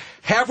Predators.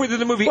 Halfway through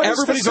the movie, But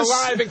everybody's it's-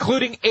 alive,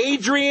 including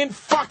Adrian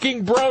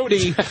fucking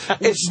Brody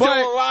is still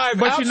alive.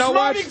 But you know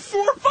what? outsmarting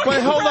 4 fucking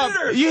But hold up.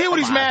 Predators. You hear what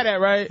he's mad at,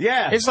 right?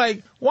 Yeah. It's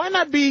like, why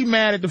not be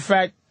mad at the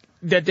fact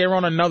that they're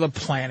on another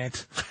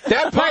planet?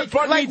 That part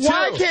bugged me too.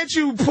 Why can't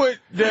you put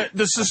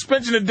the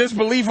suspension of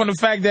disbelief on the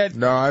fact that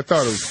No, I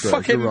thought it was good.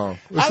 fucking You're wrong.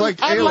 It's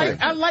like Alien.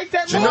 I like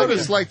that Did you movie.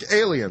 notice, like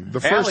Alien,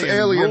 the first Alien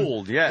Alien,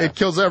 ruled, yeah. it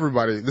kills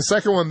everybody. The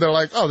second one, they're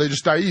like, oh, they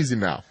just die easy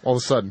now, all of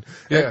a sudden.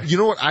 Yeah. And you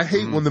know what? I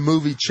hate when the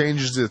movie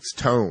changes its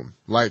tone.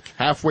 Like,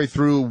 halfway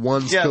through,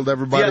 one's Yeah, killed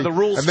everybody. yeah, the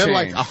rules and then,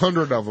 change. like,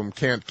 100 of them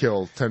can't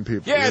kill 10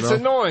 people. Yeah, you it's know?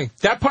 annoying.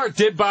 That part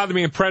did bother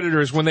me in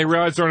Predators when they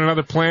realize they're on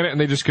another planet and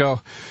they just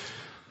go,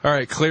 all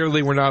right,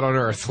 clearly we're not on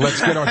Earth. Let's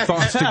get our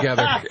thoughts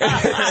together.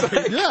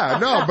 Yeah,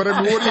 no, but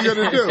I mean, what are you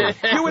going to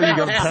do? You would Are you have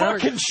a gonna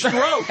panic? fucking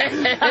stroke.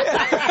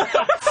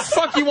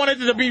 Fuck, you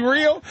wanted it to be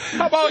real?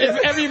 How about if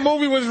every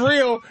movie was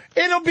real,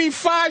 it'll be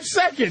 5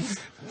 seconds.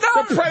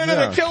 No, The Predator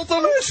that killed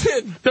them.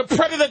 Listen. The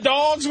Predator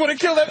dogs would have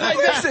killed them. Like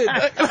Listen,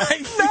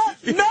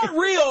 that. not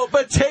real,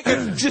 but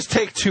just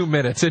take 2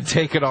 minutes and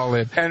take it all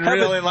in. And Have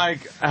really,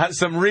 a- have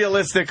some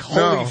realistic,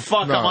 holy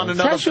fuck, no. I'm on Can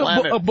another I ask you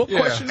planet. a book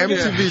question?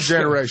 MTV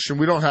generation,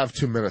 we don't have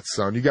 2 minutes,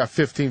 son. You got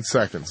 15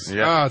 seconds.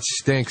 Oh, it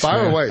stinks.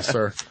 Fire man. away,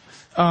 sir.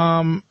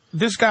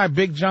 This guy,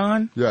 Big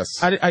John. Yes.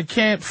 I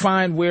can't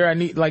find where I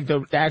need like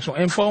the actual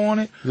info on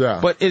it. Yeah.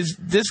 But is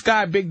this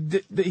guy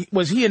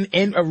was he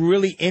a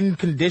really in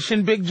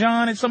condition Big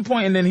John at some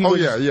point? And then he Oh,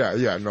 was,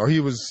 yeah. No, he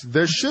was.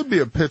 There should be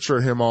a picture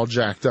of him all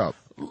jacked up.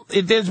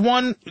 There's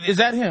one. Is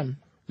that him?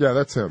 Yeah,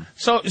 that's him.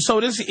 So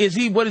this is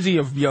he? What is he?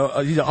 He's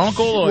an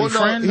uncle or Well, a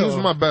friend? he was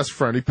or? my best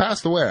friend. He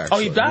passed away, actually. Oh,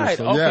 he died?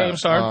 So, Okay, yeah. I'm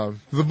sorry.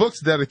 The book's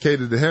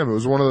dedicated to him. It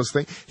was one of those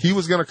things. He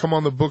was going to come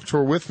on the book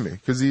tour with me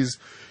because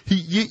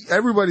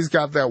everybody's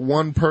got that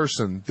one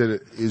person that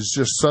is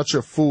just such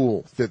a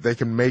fool that they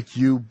can make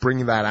you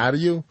bring that out of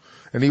you.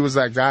 And he was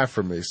that guy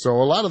for me. So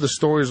a lot of the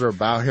stories are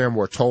about him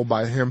or told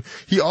by him.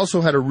 He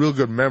also had a real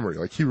good memory.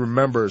 Like, he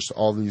remembers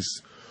all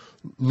these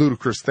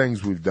ludicrous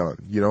things we've done,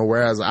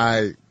 whereas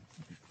I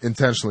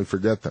intentionally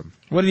forget them.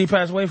 What did he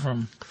pass away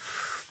from?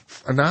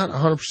 I'm not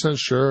 100%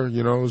 sure.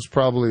 It was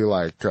probably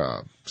like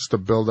just a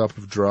buildup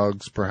of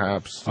drugs,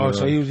 perhaps. Oh,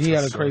 so he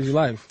had a crazy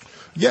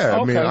life. Yeah,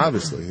 I mean, Okay.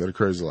 obviously, he had a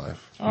crazy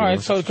life. All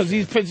right, so because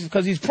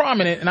he's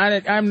prominent, and I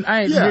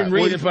didn't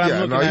read it, but I'm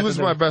looking at he was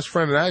my best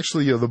friend, and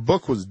actually, the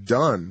book was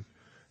done,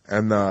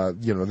 and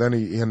then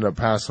he ended up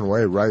passing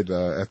away right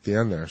at the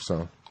end there.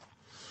 So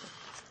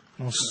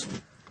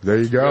there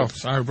you go.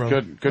 Sorry, bro.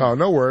 Good. Oh,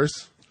 no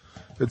worries.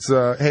 It's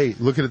hey,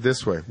 look at it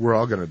this way: we're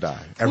all gonna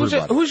die.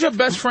 Everybody. Who's your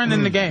best friend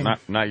in the game?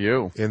 Not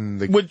you. In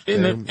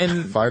the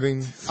in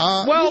fighting?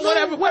 Well,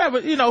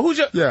 whatever. Who's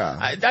your? Yeah.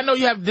 I know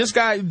you have this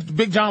guy.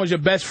 Big John was your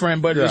best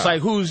friend, but it's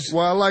like who's?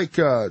 Well, I like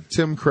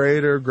Tim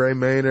Crater, Gray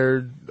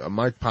Maynard,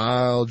 Mike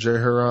Pyle, Jay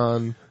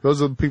Huron.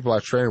 Those are the people I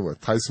train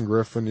with. Tyson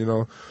Griffin.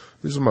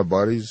 These are my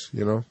buddies.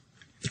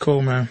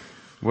 Cool, man.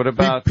 What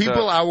about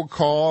people I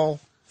would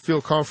feel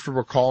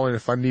comfortable calling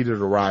if I needed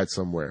a ride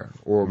somewhere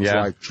or was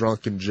like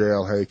drunk in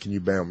jail? Hey, can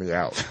you bail me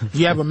out? Do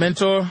you have a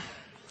mentor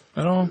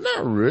at all?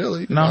 Not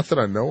really. No? Not that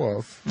I know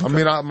of. Okay. I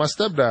mean, my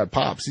stepdad,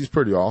 Pops, he's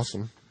pretty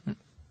awesome.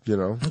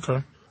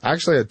 Okay. I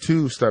actually had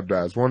two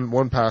stepdads.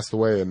 One passed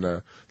away, and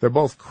they're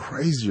both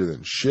crazier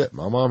than shit.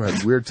 My mom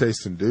had weird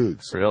taste in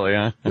dudes. Really,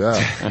 huh?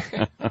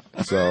 Yeah.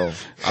 So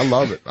I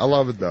love it. I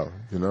love it though.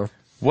 You know.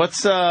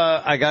 What's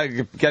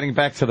getting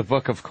back to the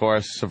book, of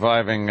course,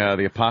 surviving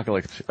the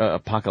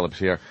apocalypse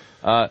here.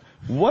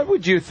 What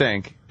would you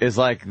think is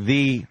like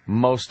the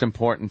most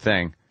important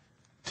thing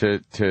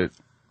to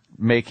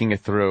making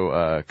it through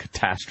a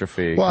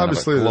catastrophe? Well,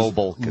 obviously,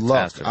 global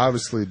luck. catastrophe.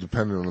 Obviously,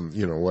 depending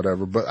on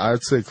whatever. But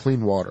I'd say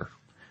clean water.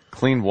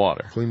 Clean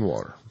water. Clean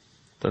water.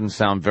 Doesn't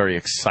sound very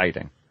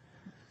exciting.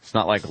 It's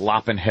not like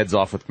lopping heads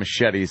off with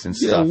machetes and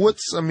Yeah, stuff.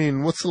 what's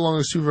the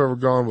longest you've ever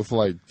gone with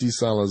like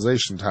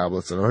desalination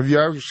tablets? And have you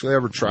actually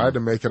ever tried to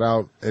make it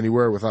out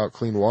anywhere without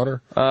clean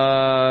water?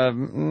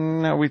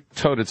 No, we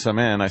toted some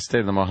in. I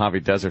stayed in the Mojave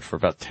Desert for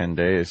about 10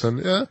 days.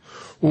 Yeah.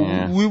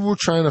 Well, we were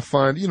trying to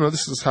find,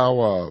 this is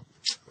how,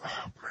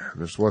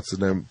 there's what's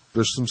the name?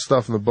 There's some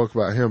stuff in the book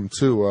about him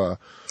too.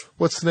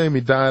 What's the name?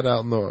 He died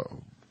out in the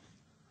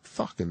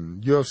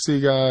fucking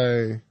UFC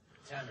guy.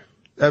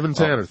 Evan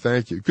Tanner,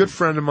 thank you. Good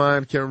friend of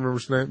mine, can't remember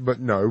his name, but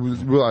no,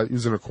 he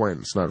was an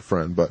acquaintance, not a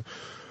friend. But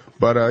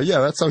yeah,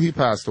 that's how he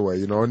passed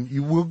away, and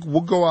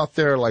we'll go out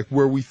there like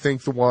where we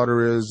think the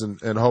water is,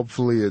 and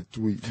hopefully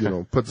we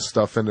put the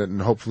stuff in it,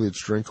 and hopefully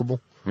it's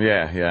drinkable.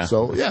 Yeah.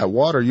 So yeah,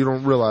 water, you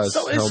don't realize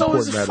how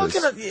important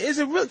that is. Is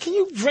it real? Can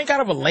you drink out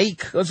of a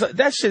lake?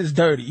 That shit is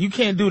dirty. You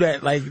can't do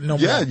that no more.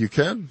 Yeah, you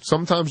can.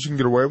 Sometimes you can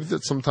get away with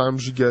it.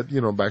 Sometimes you get,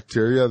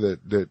 bacteria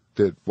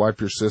that wipe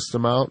your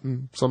system out,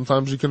 and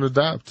sometimes you can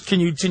adapt. Can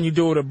you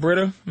do it with a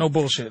Brita? No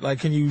bullshit. Like,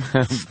 can you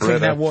clean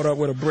that water up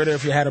with a Brita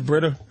if you had a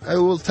Brita? It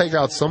will take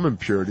out some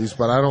impurities,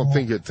 but I don't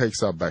think it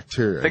takes out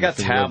bacteria. They got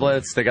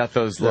tablets. They got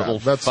those little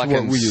that's fucking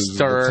what we use,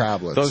 stir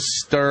tablets. Those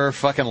stir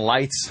fucking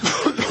lights.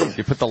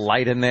 You put the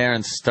light in there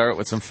and stir it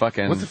with some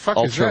fucking What the fuck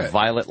is that?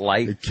 ultraviolet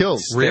light. It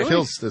kills. Really?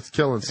 It's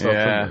killing stuff.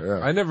 Yeah. In there,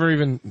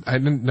 yeah. I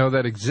didn't know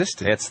that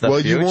existed. It's the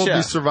Well, future. you won't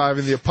be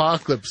surviving the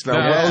apocalypse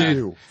now, will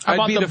you?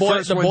 I'd be the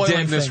first one boiling dead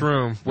in this thing?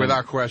 room,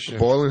 without question.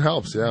 Boiling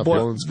helps, yeah.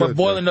 Boiling's good. But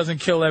boiling doesn't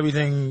kill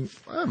everything.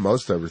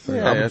 Most everything.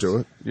 Yeah, I would do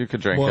it. You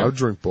could drink I it. would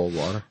drink boiled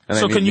water. And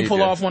So then can you need pull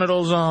to- off one of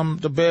those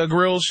the Bear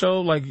Grylls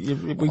show? Like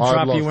if we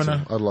drop you in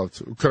a. I'd love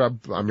to. Could I?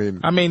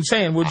 I mean,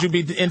 saying, would you be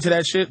into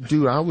that shit?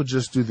 Dude, I would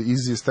just do the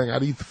easiest thing.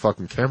 I'd eat the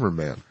fucking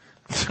cameraman.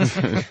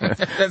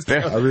 That's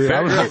Bear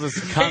Grylls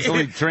is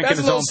constantly drinking That's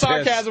his a own little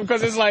sarcasm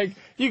because it's like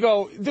you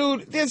go,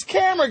 dude, there's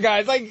camera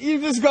guys. Like you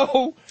just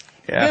go.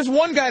 Yeah. There's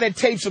one guy that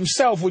tapes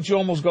himself, which you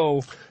almost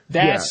go,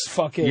 that's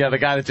fucking. Yeah, the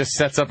guy that just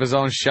sets up his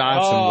own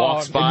shots and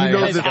walks by. you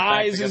know his that-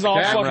 eyes is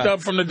all fucked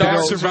up from the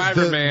dark.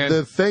 Survivor Man.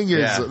 The thing is,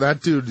 Yeah.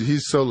 that dude,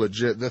 he's so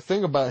legit. The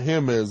thing about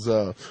him is,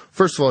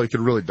 first of all, he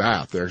could really die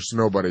out there. There's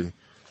nobody,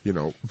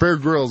 Bear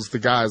Grylls, the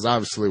guys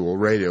obviously will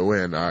radio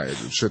in. All right,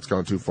 shit's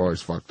gone too far.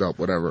 He's fucked up,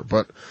 whatever.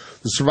 But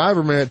the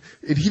Survivor Man,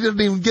 he doesn't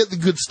even get the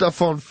good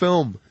stuff on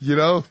film,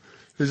 It's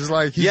just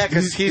like,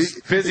 because he's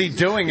busy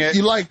doing it.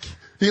 He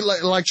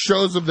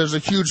shows him there's a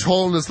huge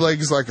hole in his leg.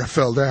 He's like, I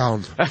fell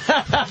down. I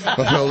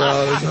fell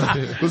down.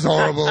 It was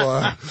horrible.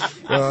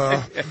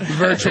 It was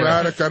very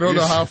traumatic. I don't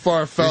know how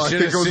far I fell. I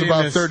think it was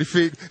about 30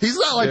 feet. He's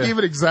not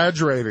even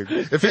exaggerating.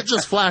 If it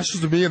just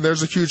flashes to me and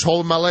there's a huge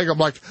hole in my leg, I'm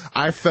like,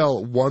 I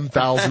fell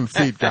 1,000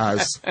 feet,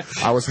 guys.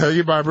 I was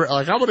hanging by, I'm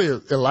going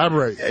to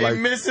elaborate. He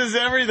misses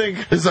everything.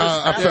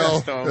 I fell.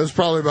 It was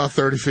probably about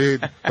 30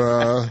 feet.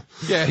 Yeah,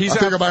 I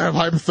think I might have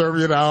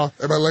hypothermia now,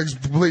 and my legs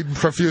bleeding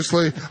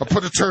profusely. I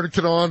put a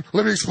tourniquet on.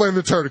 Let me explain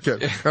the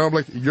tourniquet. And I'm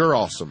like, you're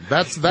awesome.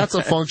 That's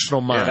a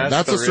functional mind. Yeah,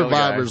 that's a the real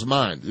survivor's guy.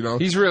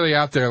 mind, He's really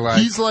out there like...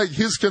 He's like,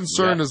 his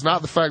concern is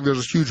not the fact there's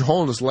a huge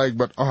hole in his leg,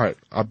 but all right,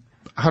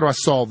 how do I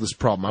solve this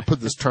problem? I put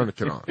this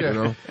tourniquet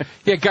on,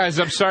 Yeah, guys,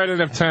 I'm sorry I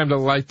didn't have time to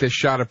light this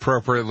shot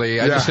appropriately.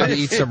 I just had to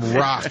eat some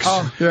rocks.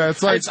 Yeah,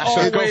 it's like, It's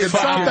always it's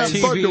not that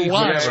fucking fun to TV,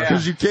 watch whatever.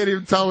 because you can't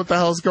even tell what the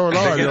hell's going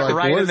on. They You're get like,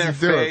 right what in is their he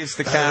doing? face,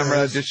 the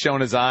camera just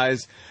showing his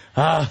eyes.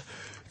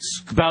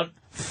 It's about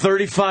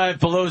 35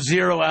 below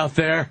zero out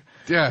there.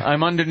 Yeah.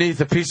 I'm underneath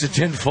a piece of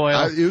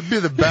tinfoil. It would be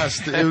the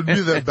best. It would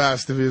be the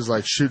best if he was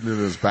like shooting in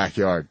his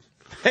backyard.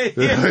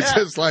 It's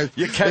just like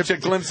you catch a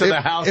glimpse of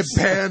the house. It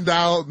panned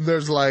out, and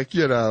there's like,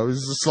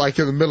 it's just like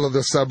in the middle of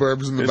the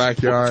suburbs in the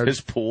backyard. His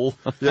pool.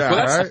 Yeah,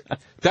 right?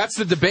 That's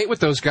the debate with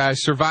those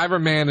guys. Survivor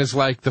Man is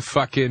like the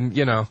fucking,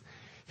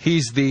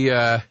 he's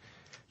the,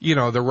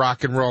 the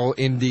rock and roll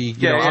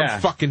indie, I'm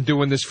fucking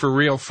doing this for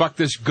real. Fuck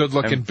this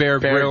good-looking And Bear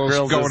Grylls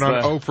going is on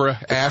the- Oprah,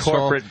 the asshole.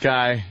 corporate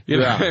guy.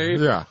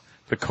 Yeah.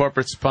 The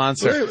corporate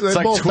sponsor. They It's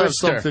like both have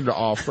Twister. something to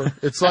offer.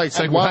 It's like,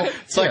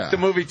 It's like the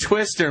movie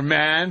Twister,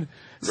 man.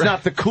 It's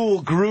not the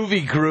cool,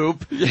 groovy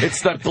group.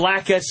 It's the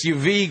black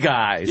SUV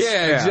guys.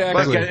 Yeah,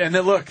 exactly. And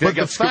then look, they But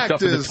got the scooped fact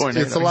up in the is,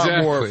 tornado. it's a lot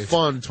more Exactly.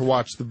 fun to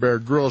watch the Bear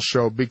Grylls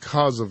show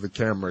because of the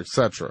camera,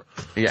 etc.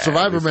 Yeah,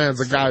 Survivor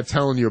Man's a guy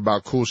telling you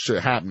about cool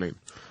shit happening.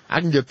 I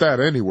can get that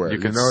anywhere. You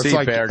can It's see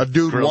like Bear a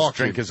dude Grylls walking.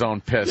 drink his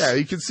own piss. Yeah,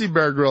 you can see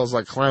Bear Grylls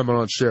like climbing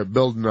on shit,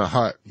 building a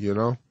hut,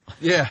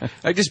 Yeah,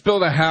 I just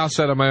built a house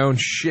out of my own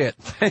shit.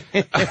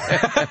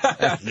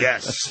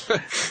 Yes.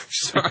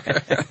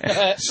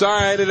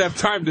 Sorry, I didn't have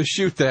time to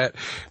shoot that.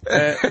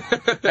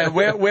 And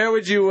where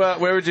would you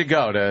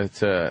go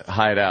to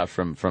hide out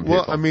from people?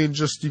 Well, I mean,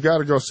 just you got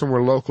to go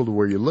somewhere local to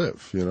where you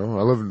live. You know,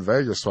 I live in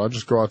Vegas, so I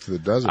just go out to the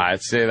desert.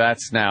 I'd say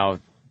that's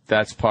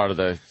part of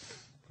the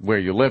where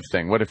you live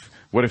thing. What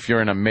if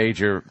you're in a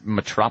major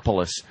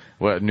metropolis,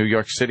 New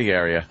York City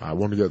area? I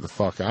want to get the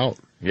fuck out.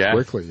 Yeah,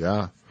 quickly.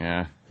 Yeah.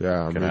 Yeah.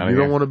 Yeah. I mean, you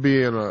don't want to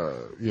be in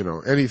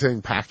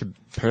anything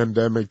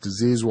pandemic,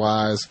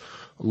 disease-wise,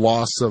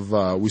 loss of,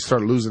 we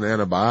start losing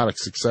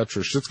antibiotics,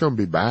 etc. Shit's going to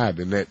be bad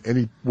in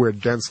anywhere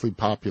densely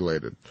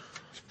populated.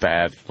 It's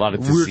bad. A lot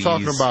of disease. We were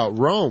talking about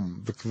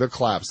Rome, the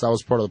collapse. That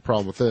was part of the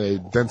problem with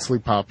it. Densely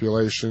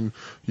population,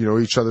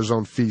 each other's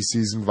own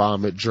feces and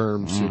vomit,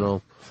 germs,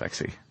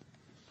 Sexy.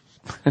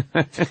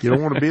 You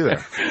don't want to be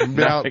there. You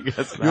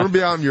want to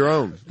be out on your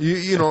own.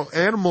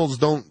 Animals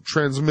don't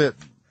transmit,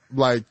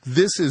 like,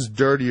 this is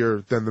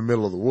dirtier than the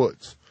middle of the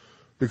woods.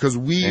 Because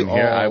we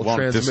all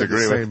transmit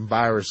the same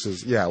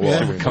viruses. Yeah, well,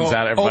 I mean, it comes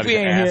out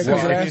everybody's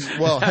ass.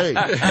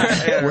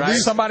 When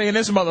somebody in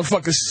this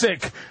motherfucker's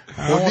sick,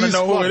 I don't want to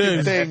know who it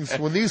is.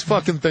 When these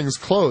fucking things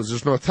close,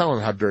 there's no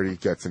telling how dirty it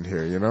gets in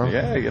here,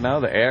 Yeah,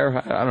 the air,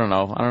 I don't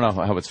know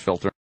how it's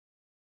filtering.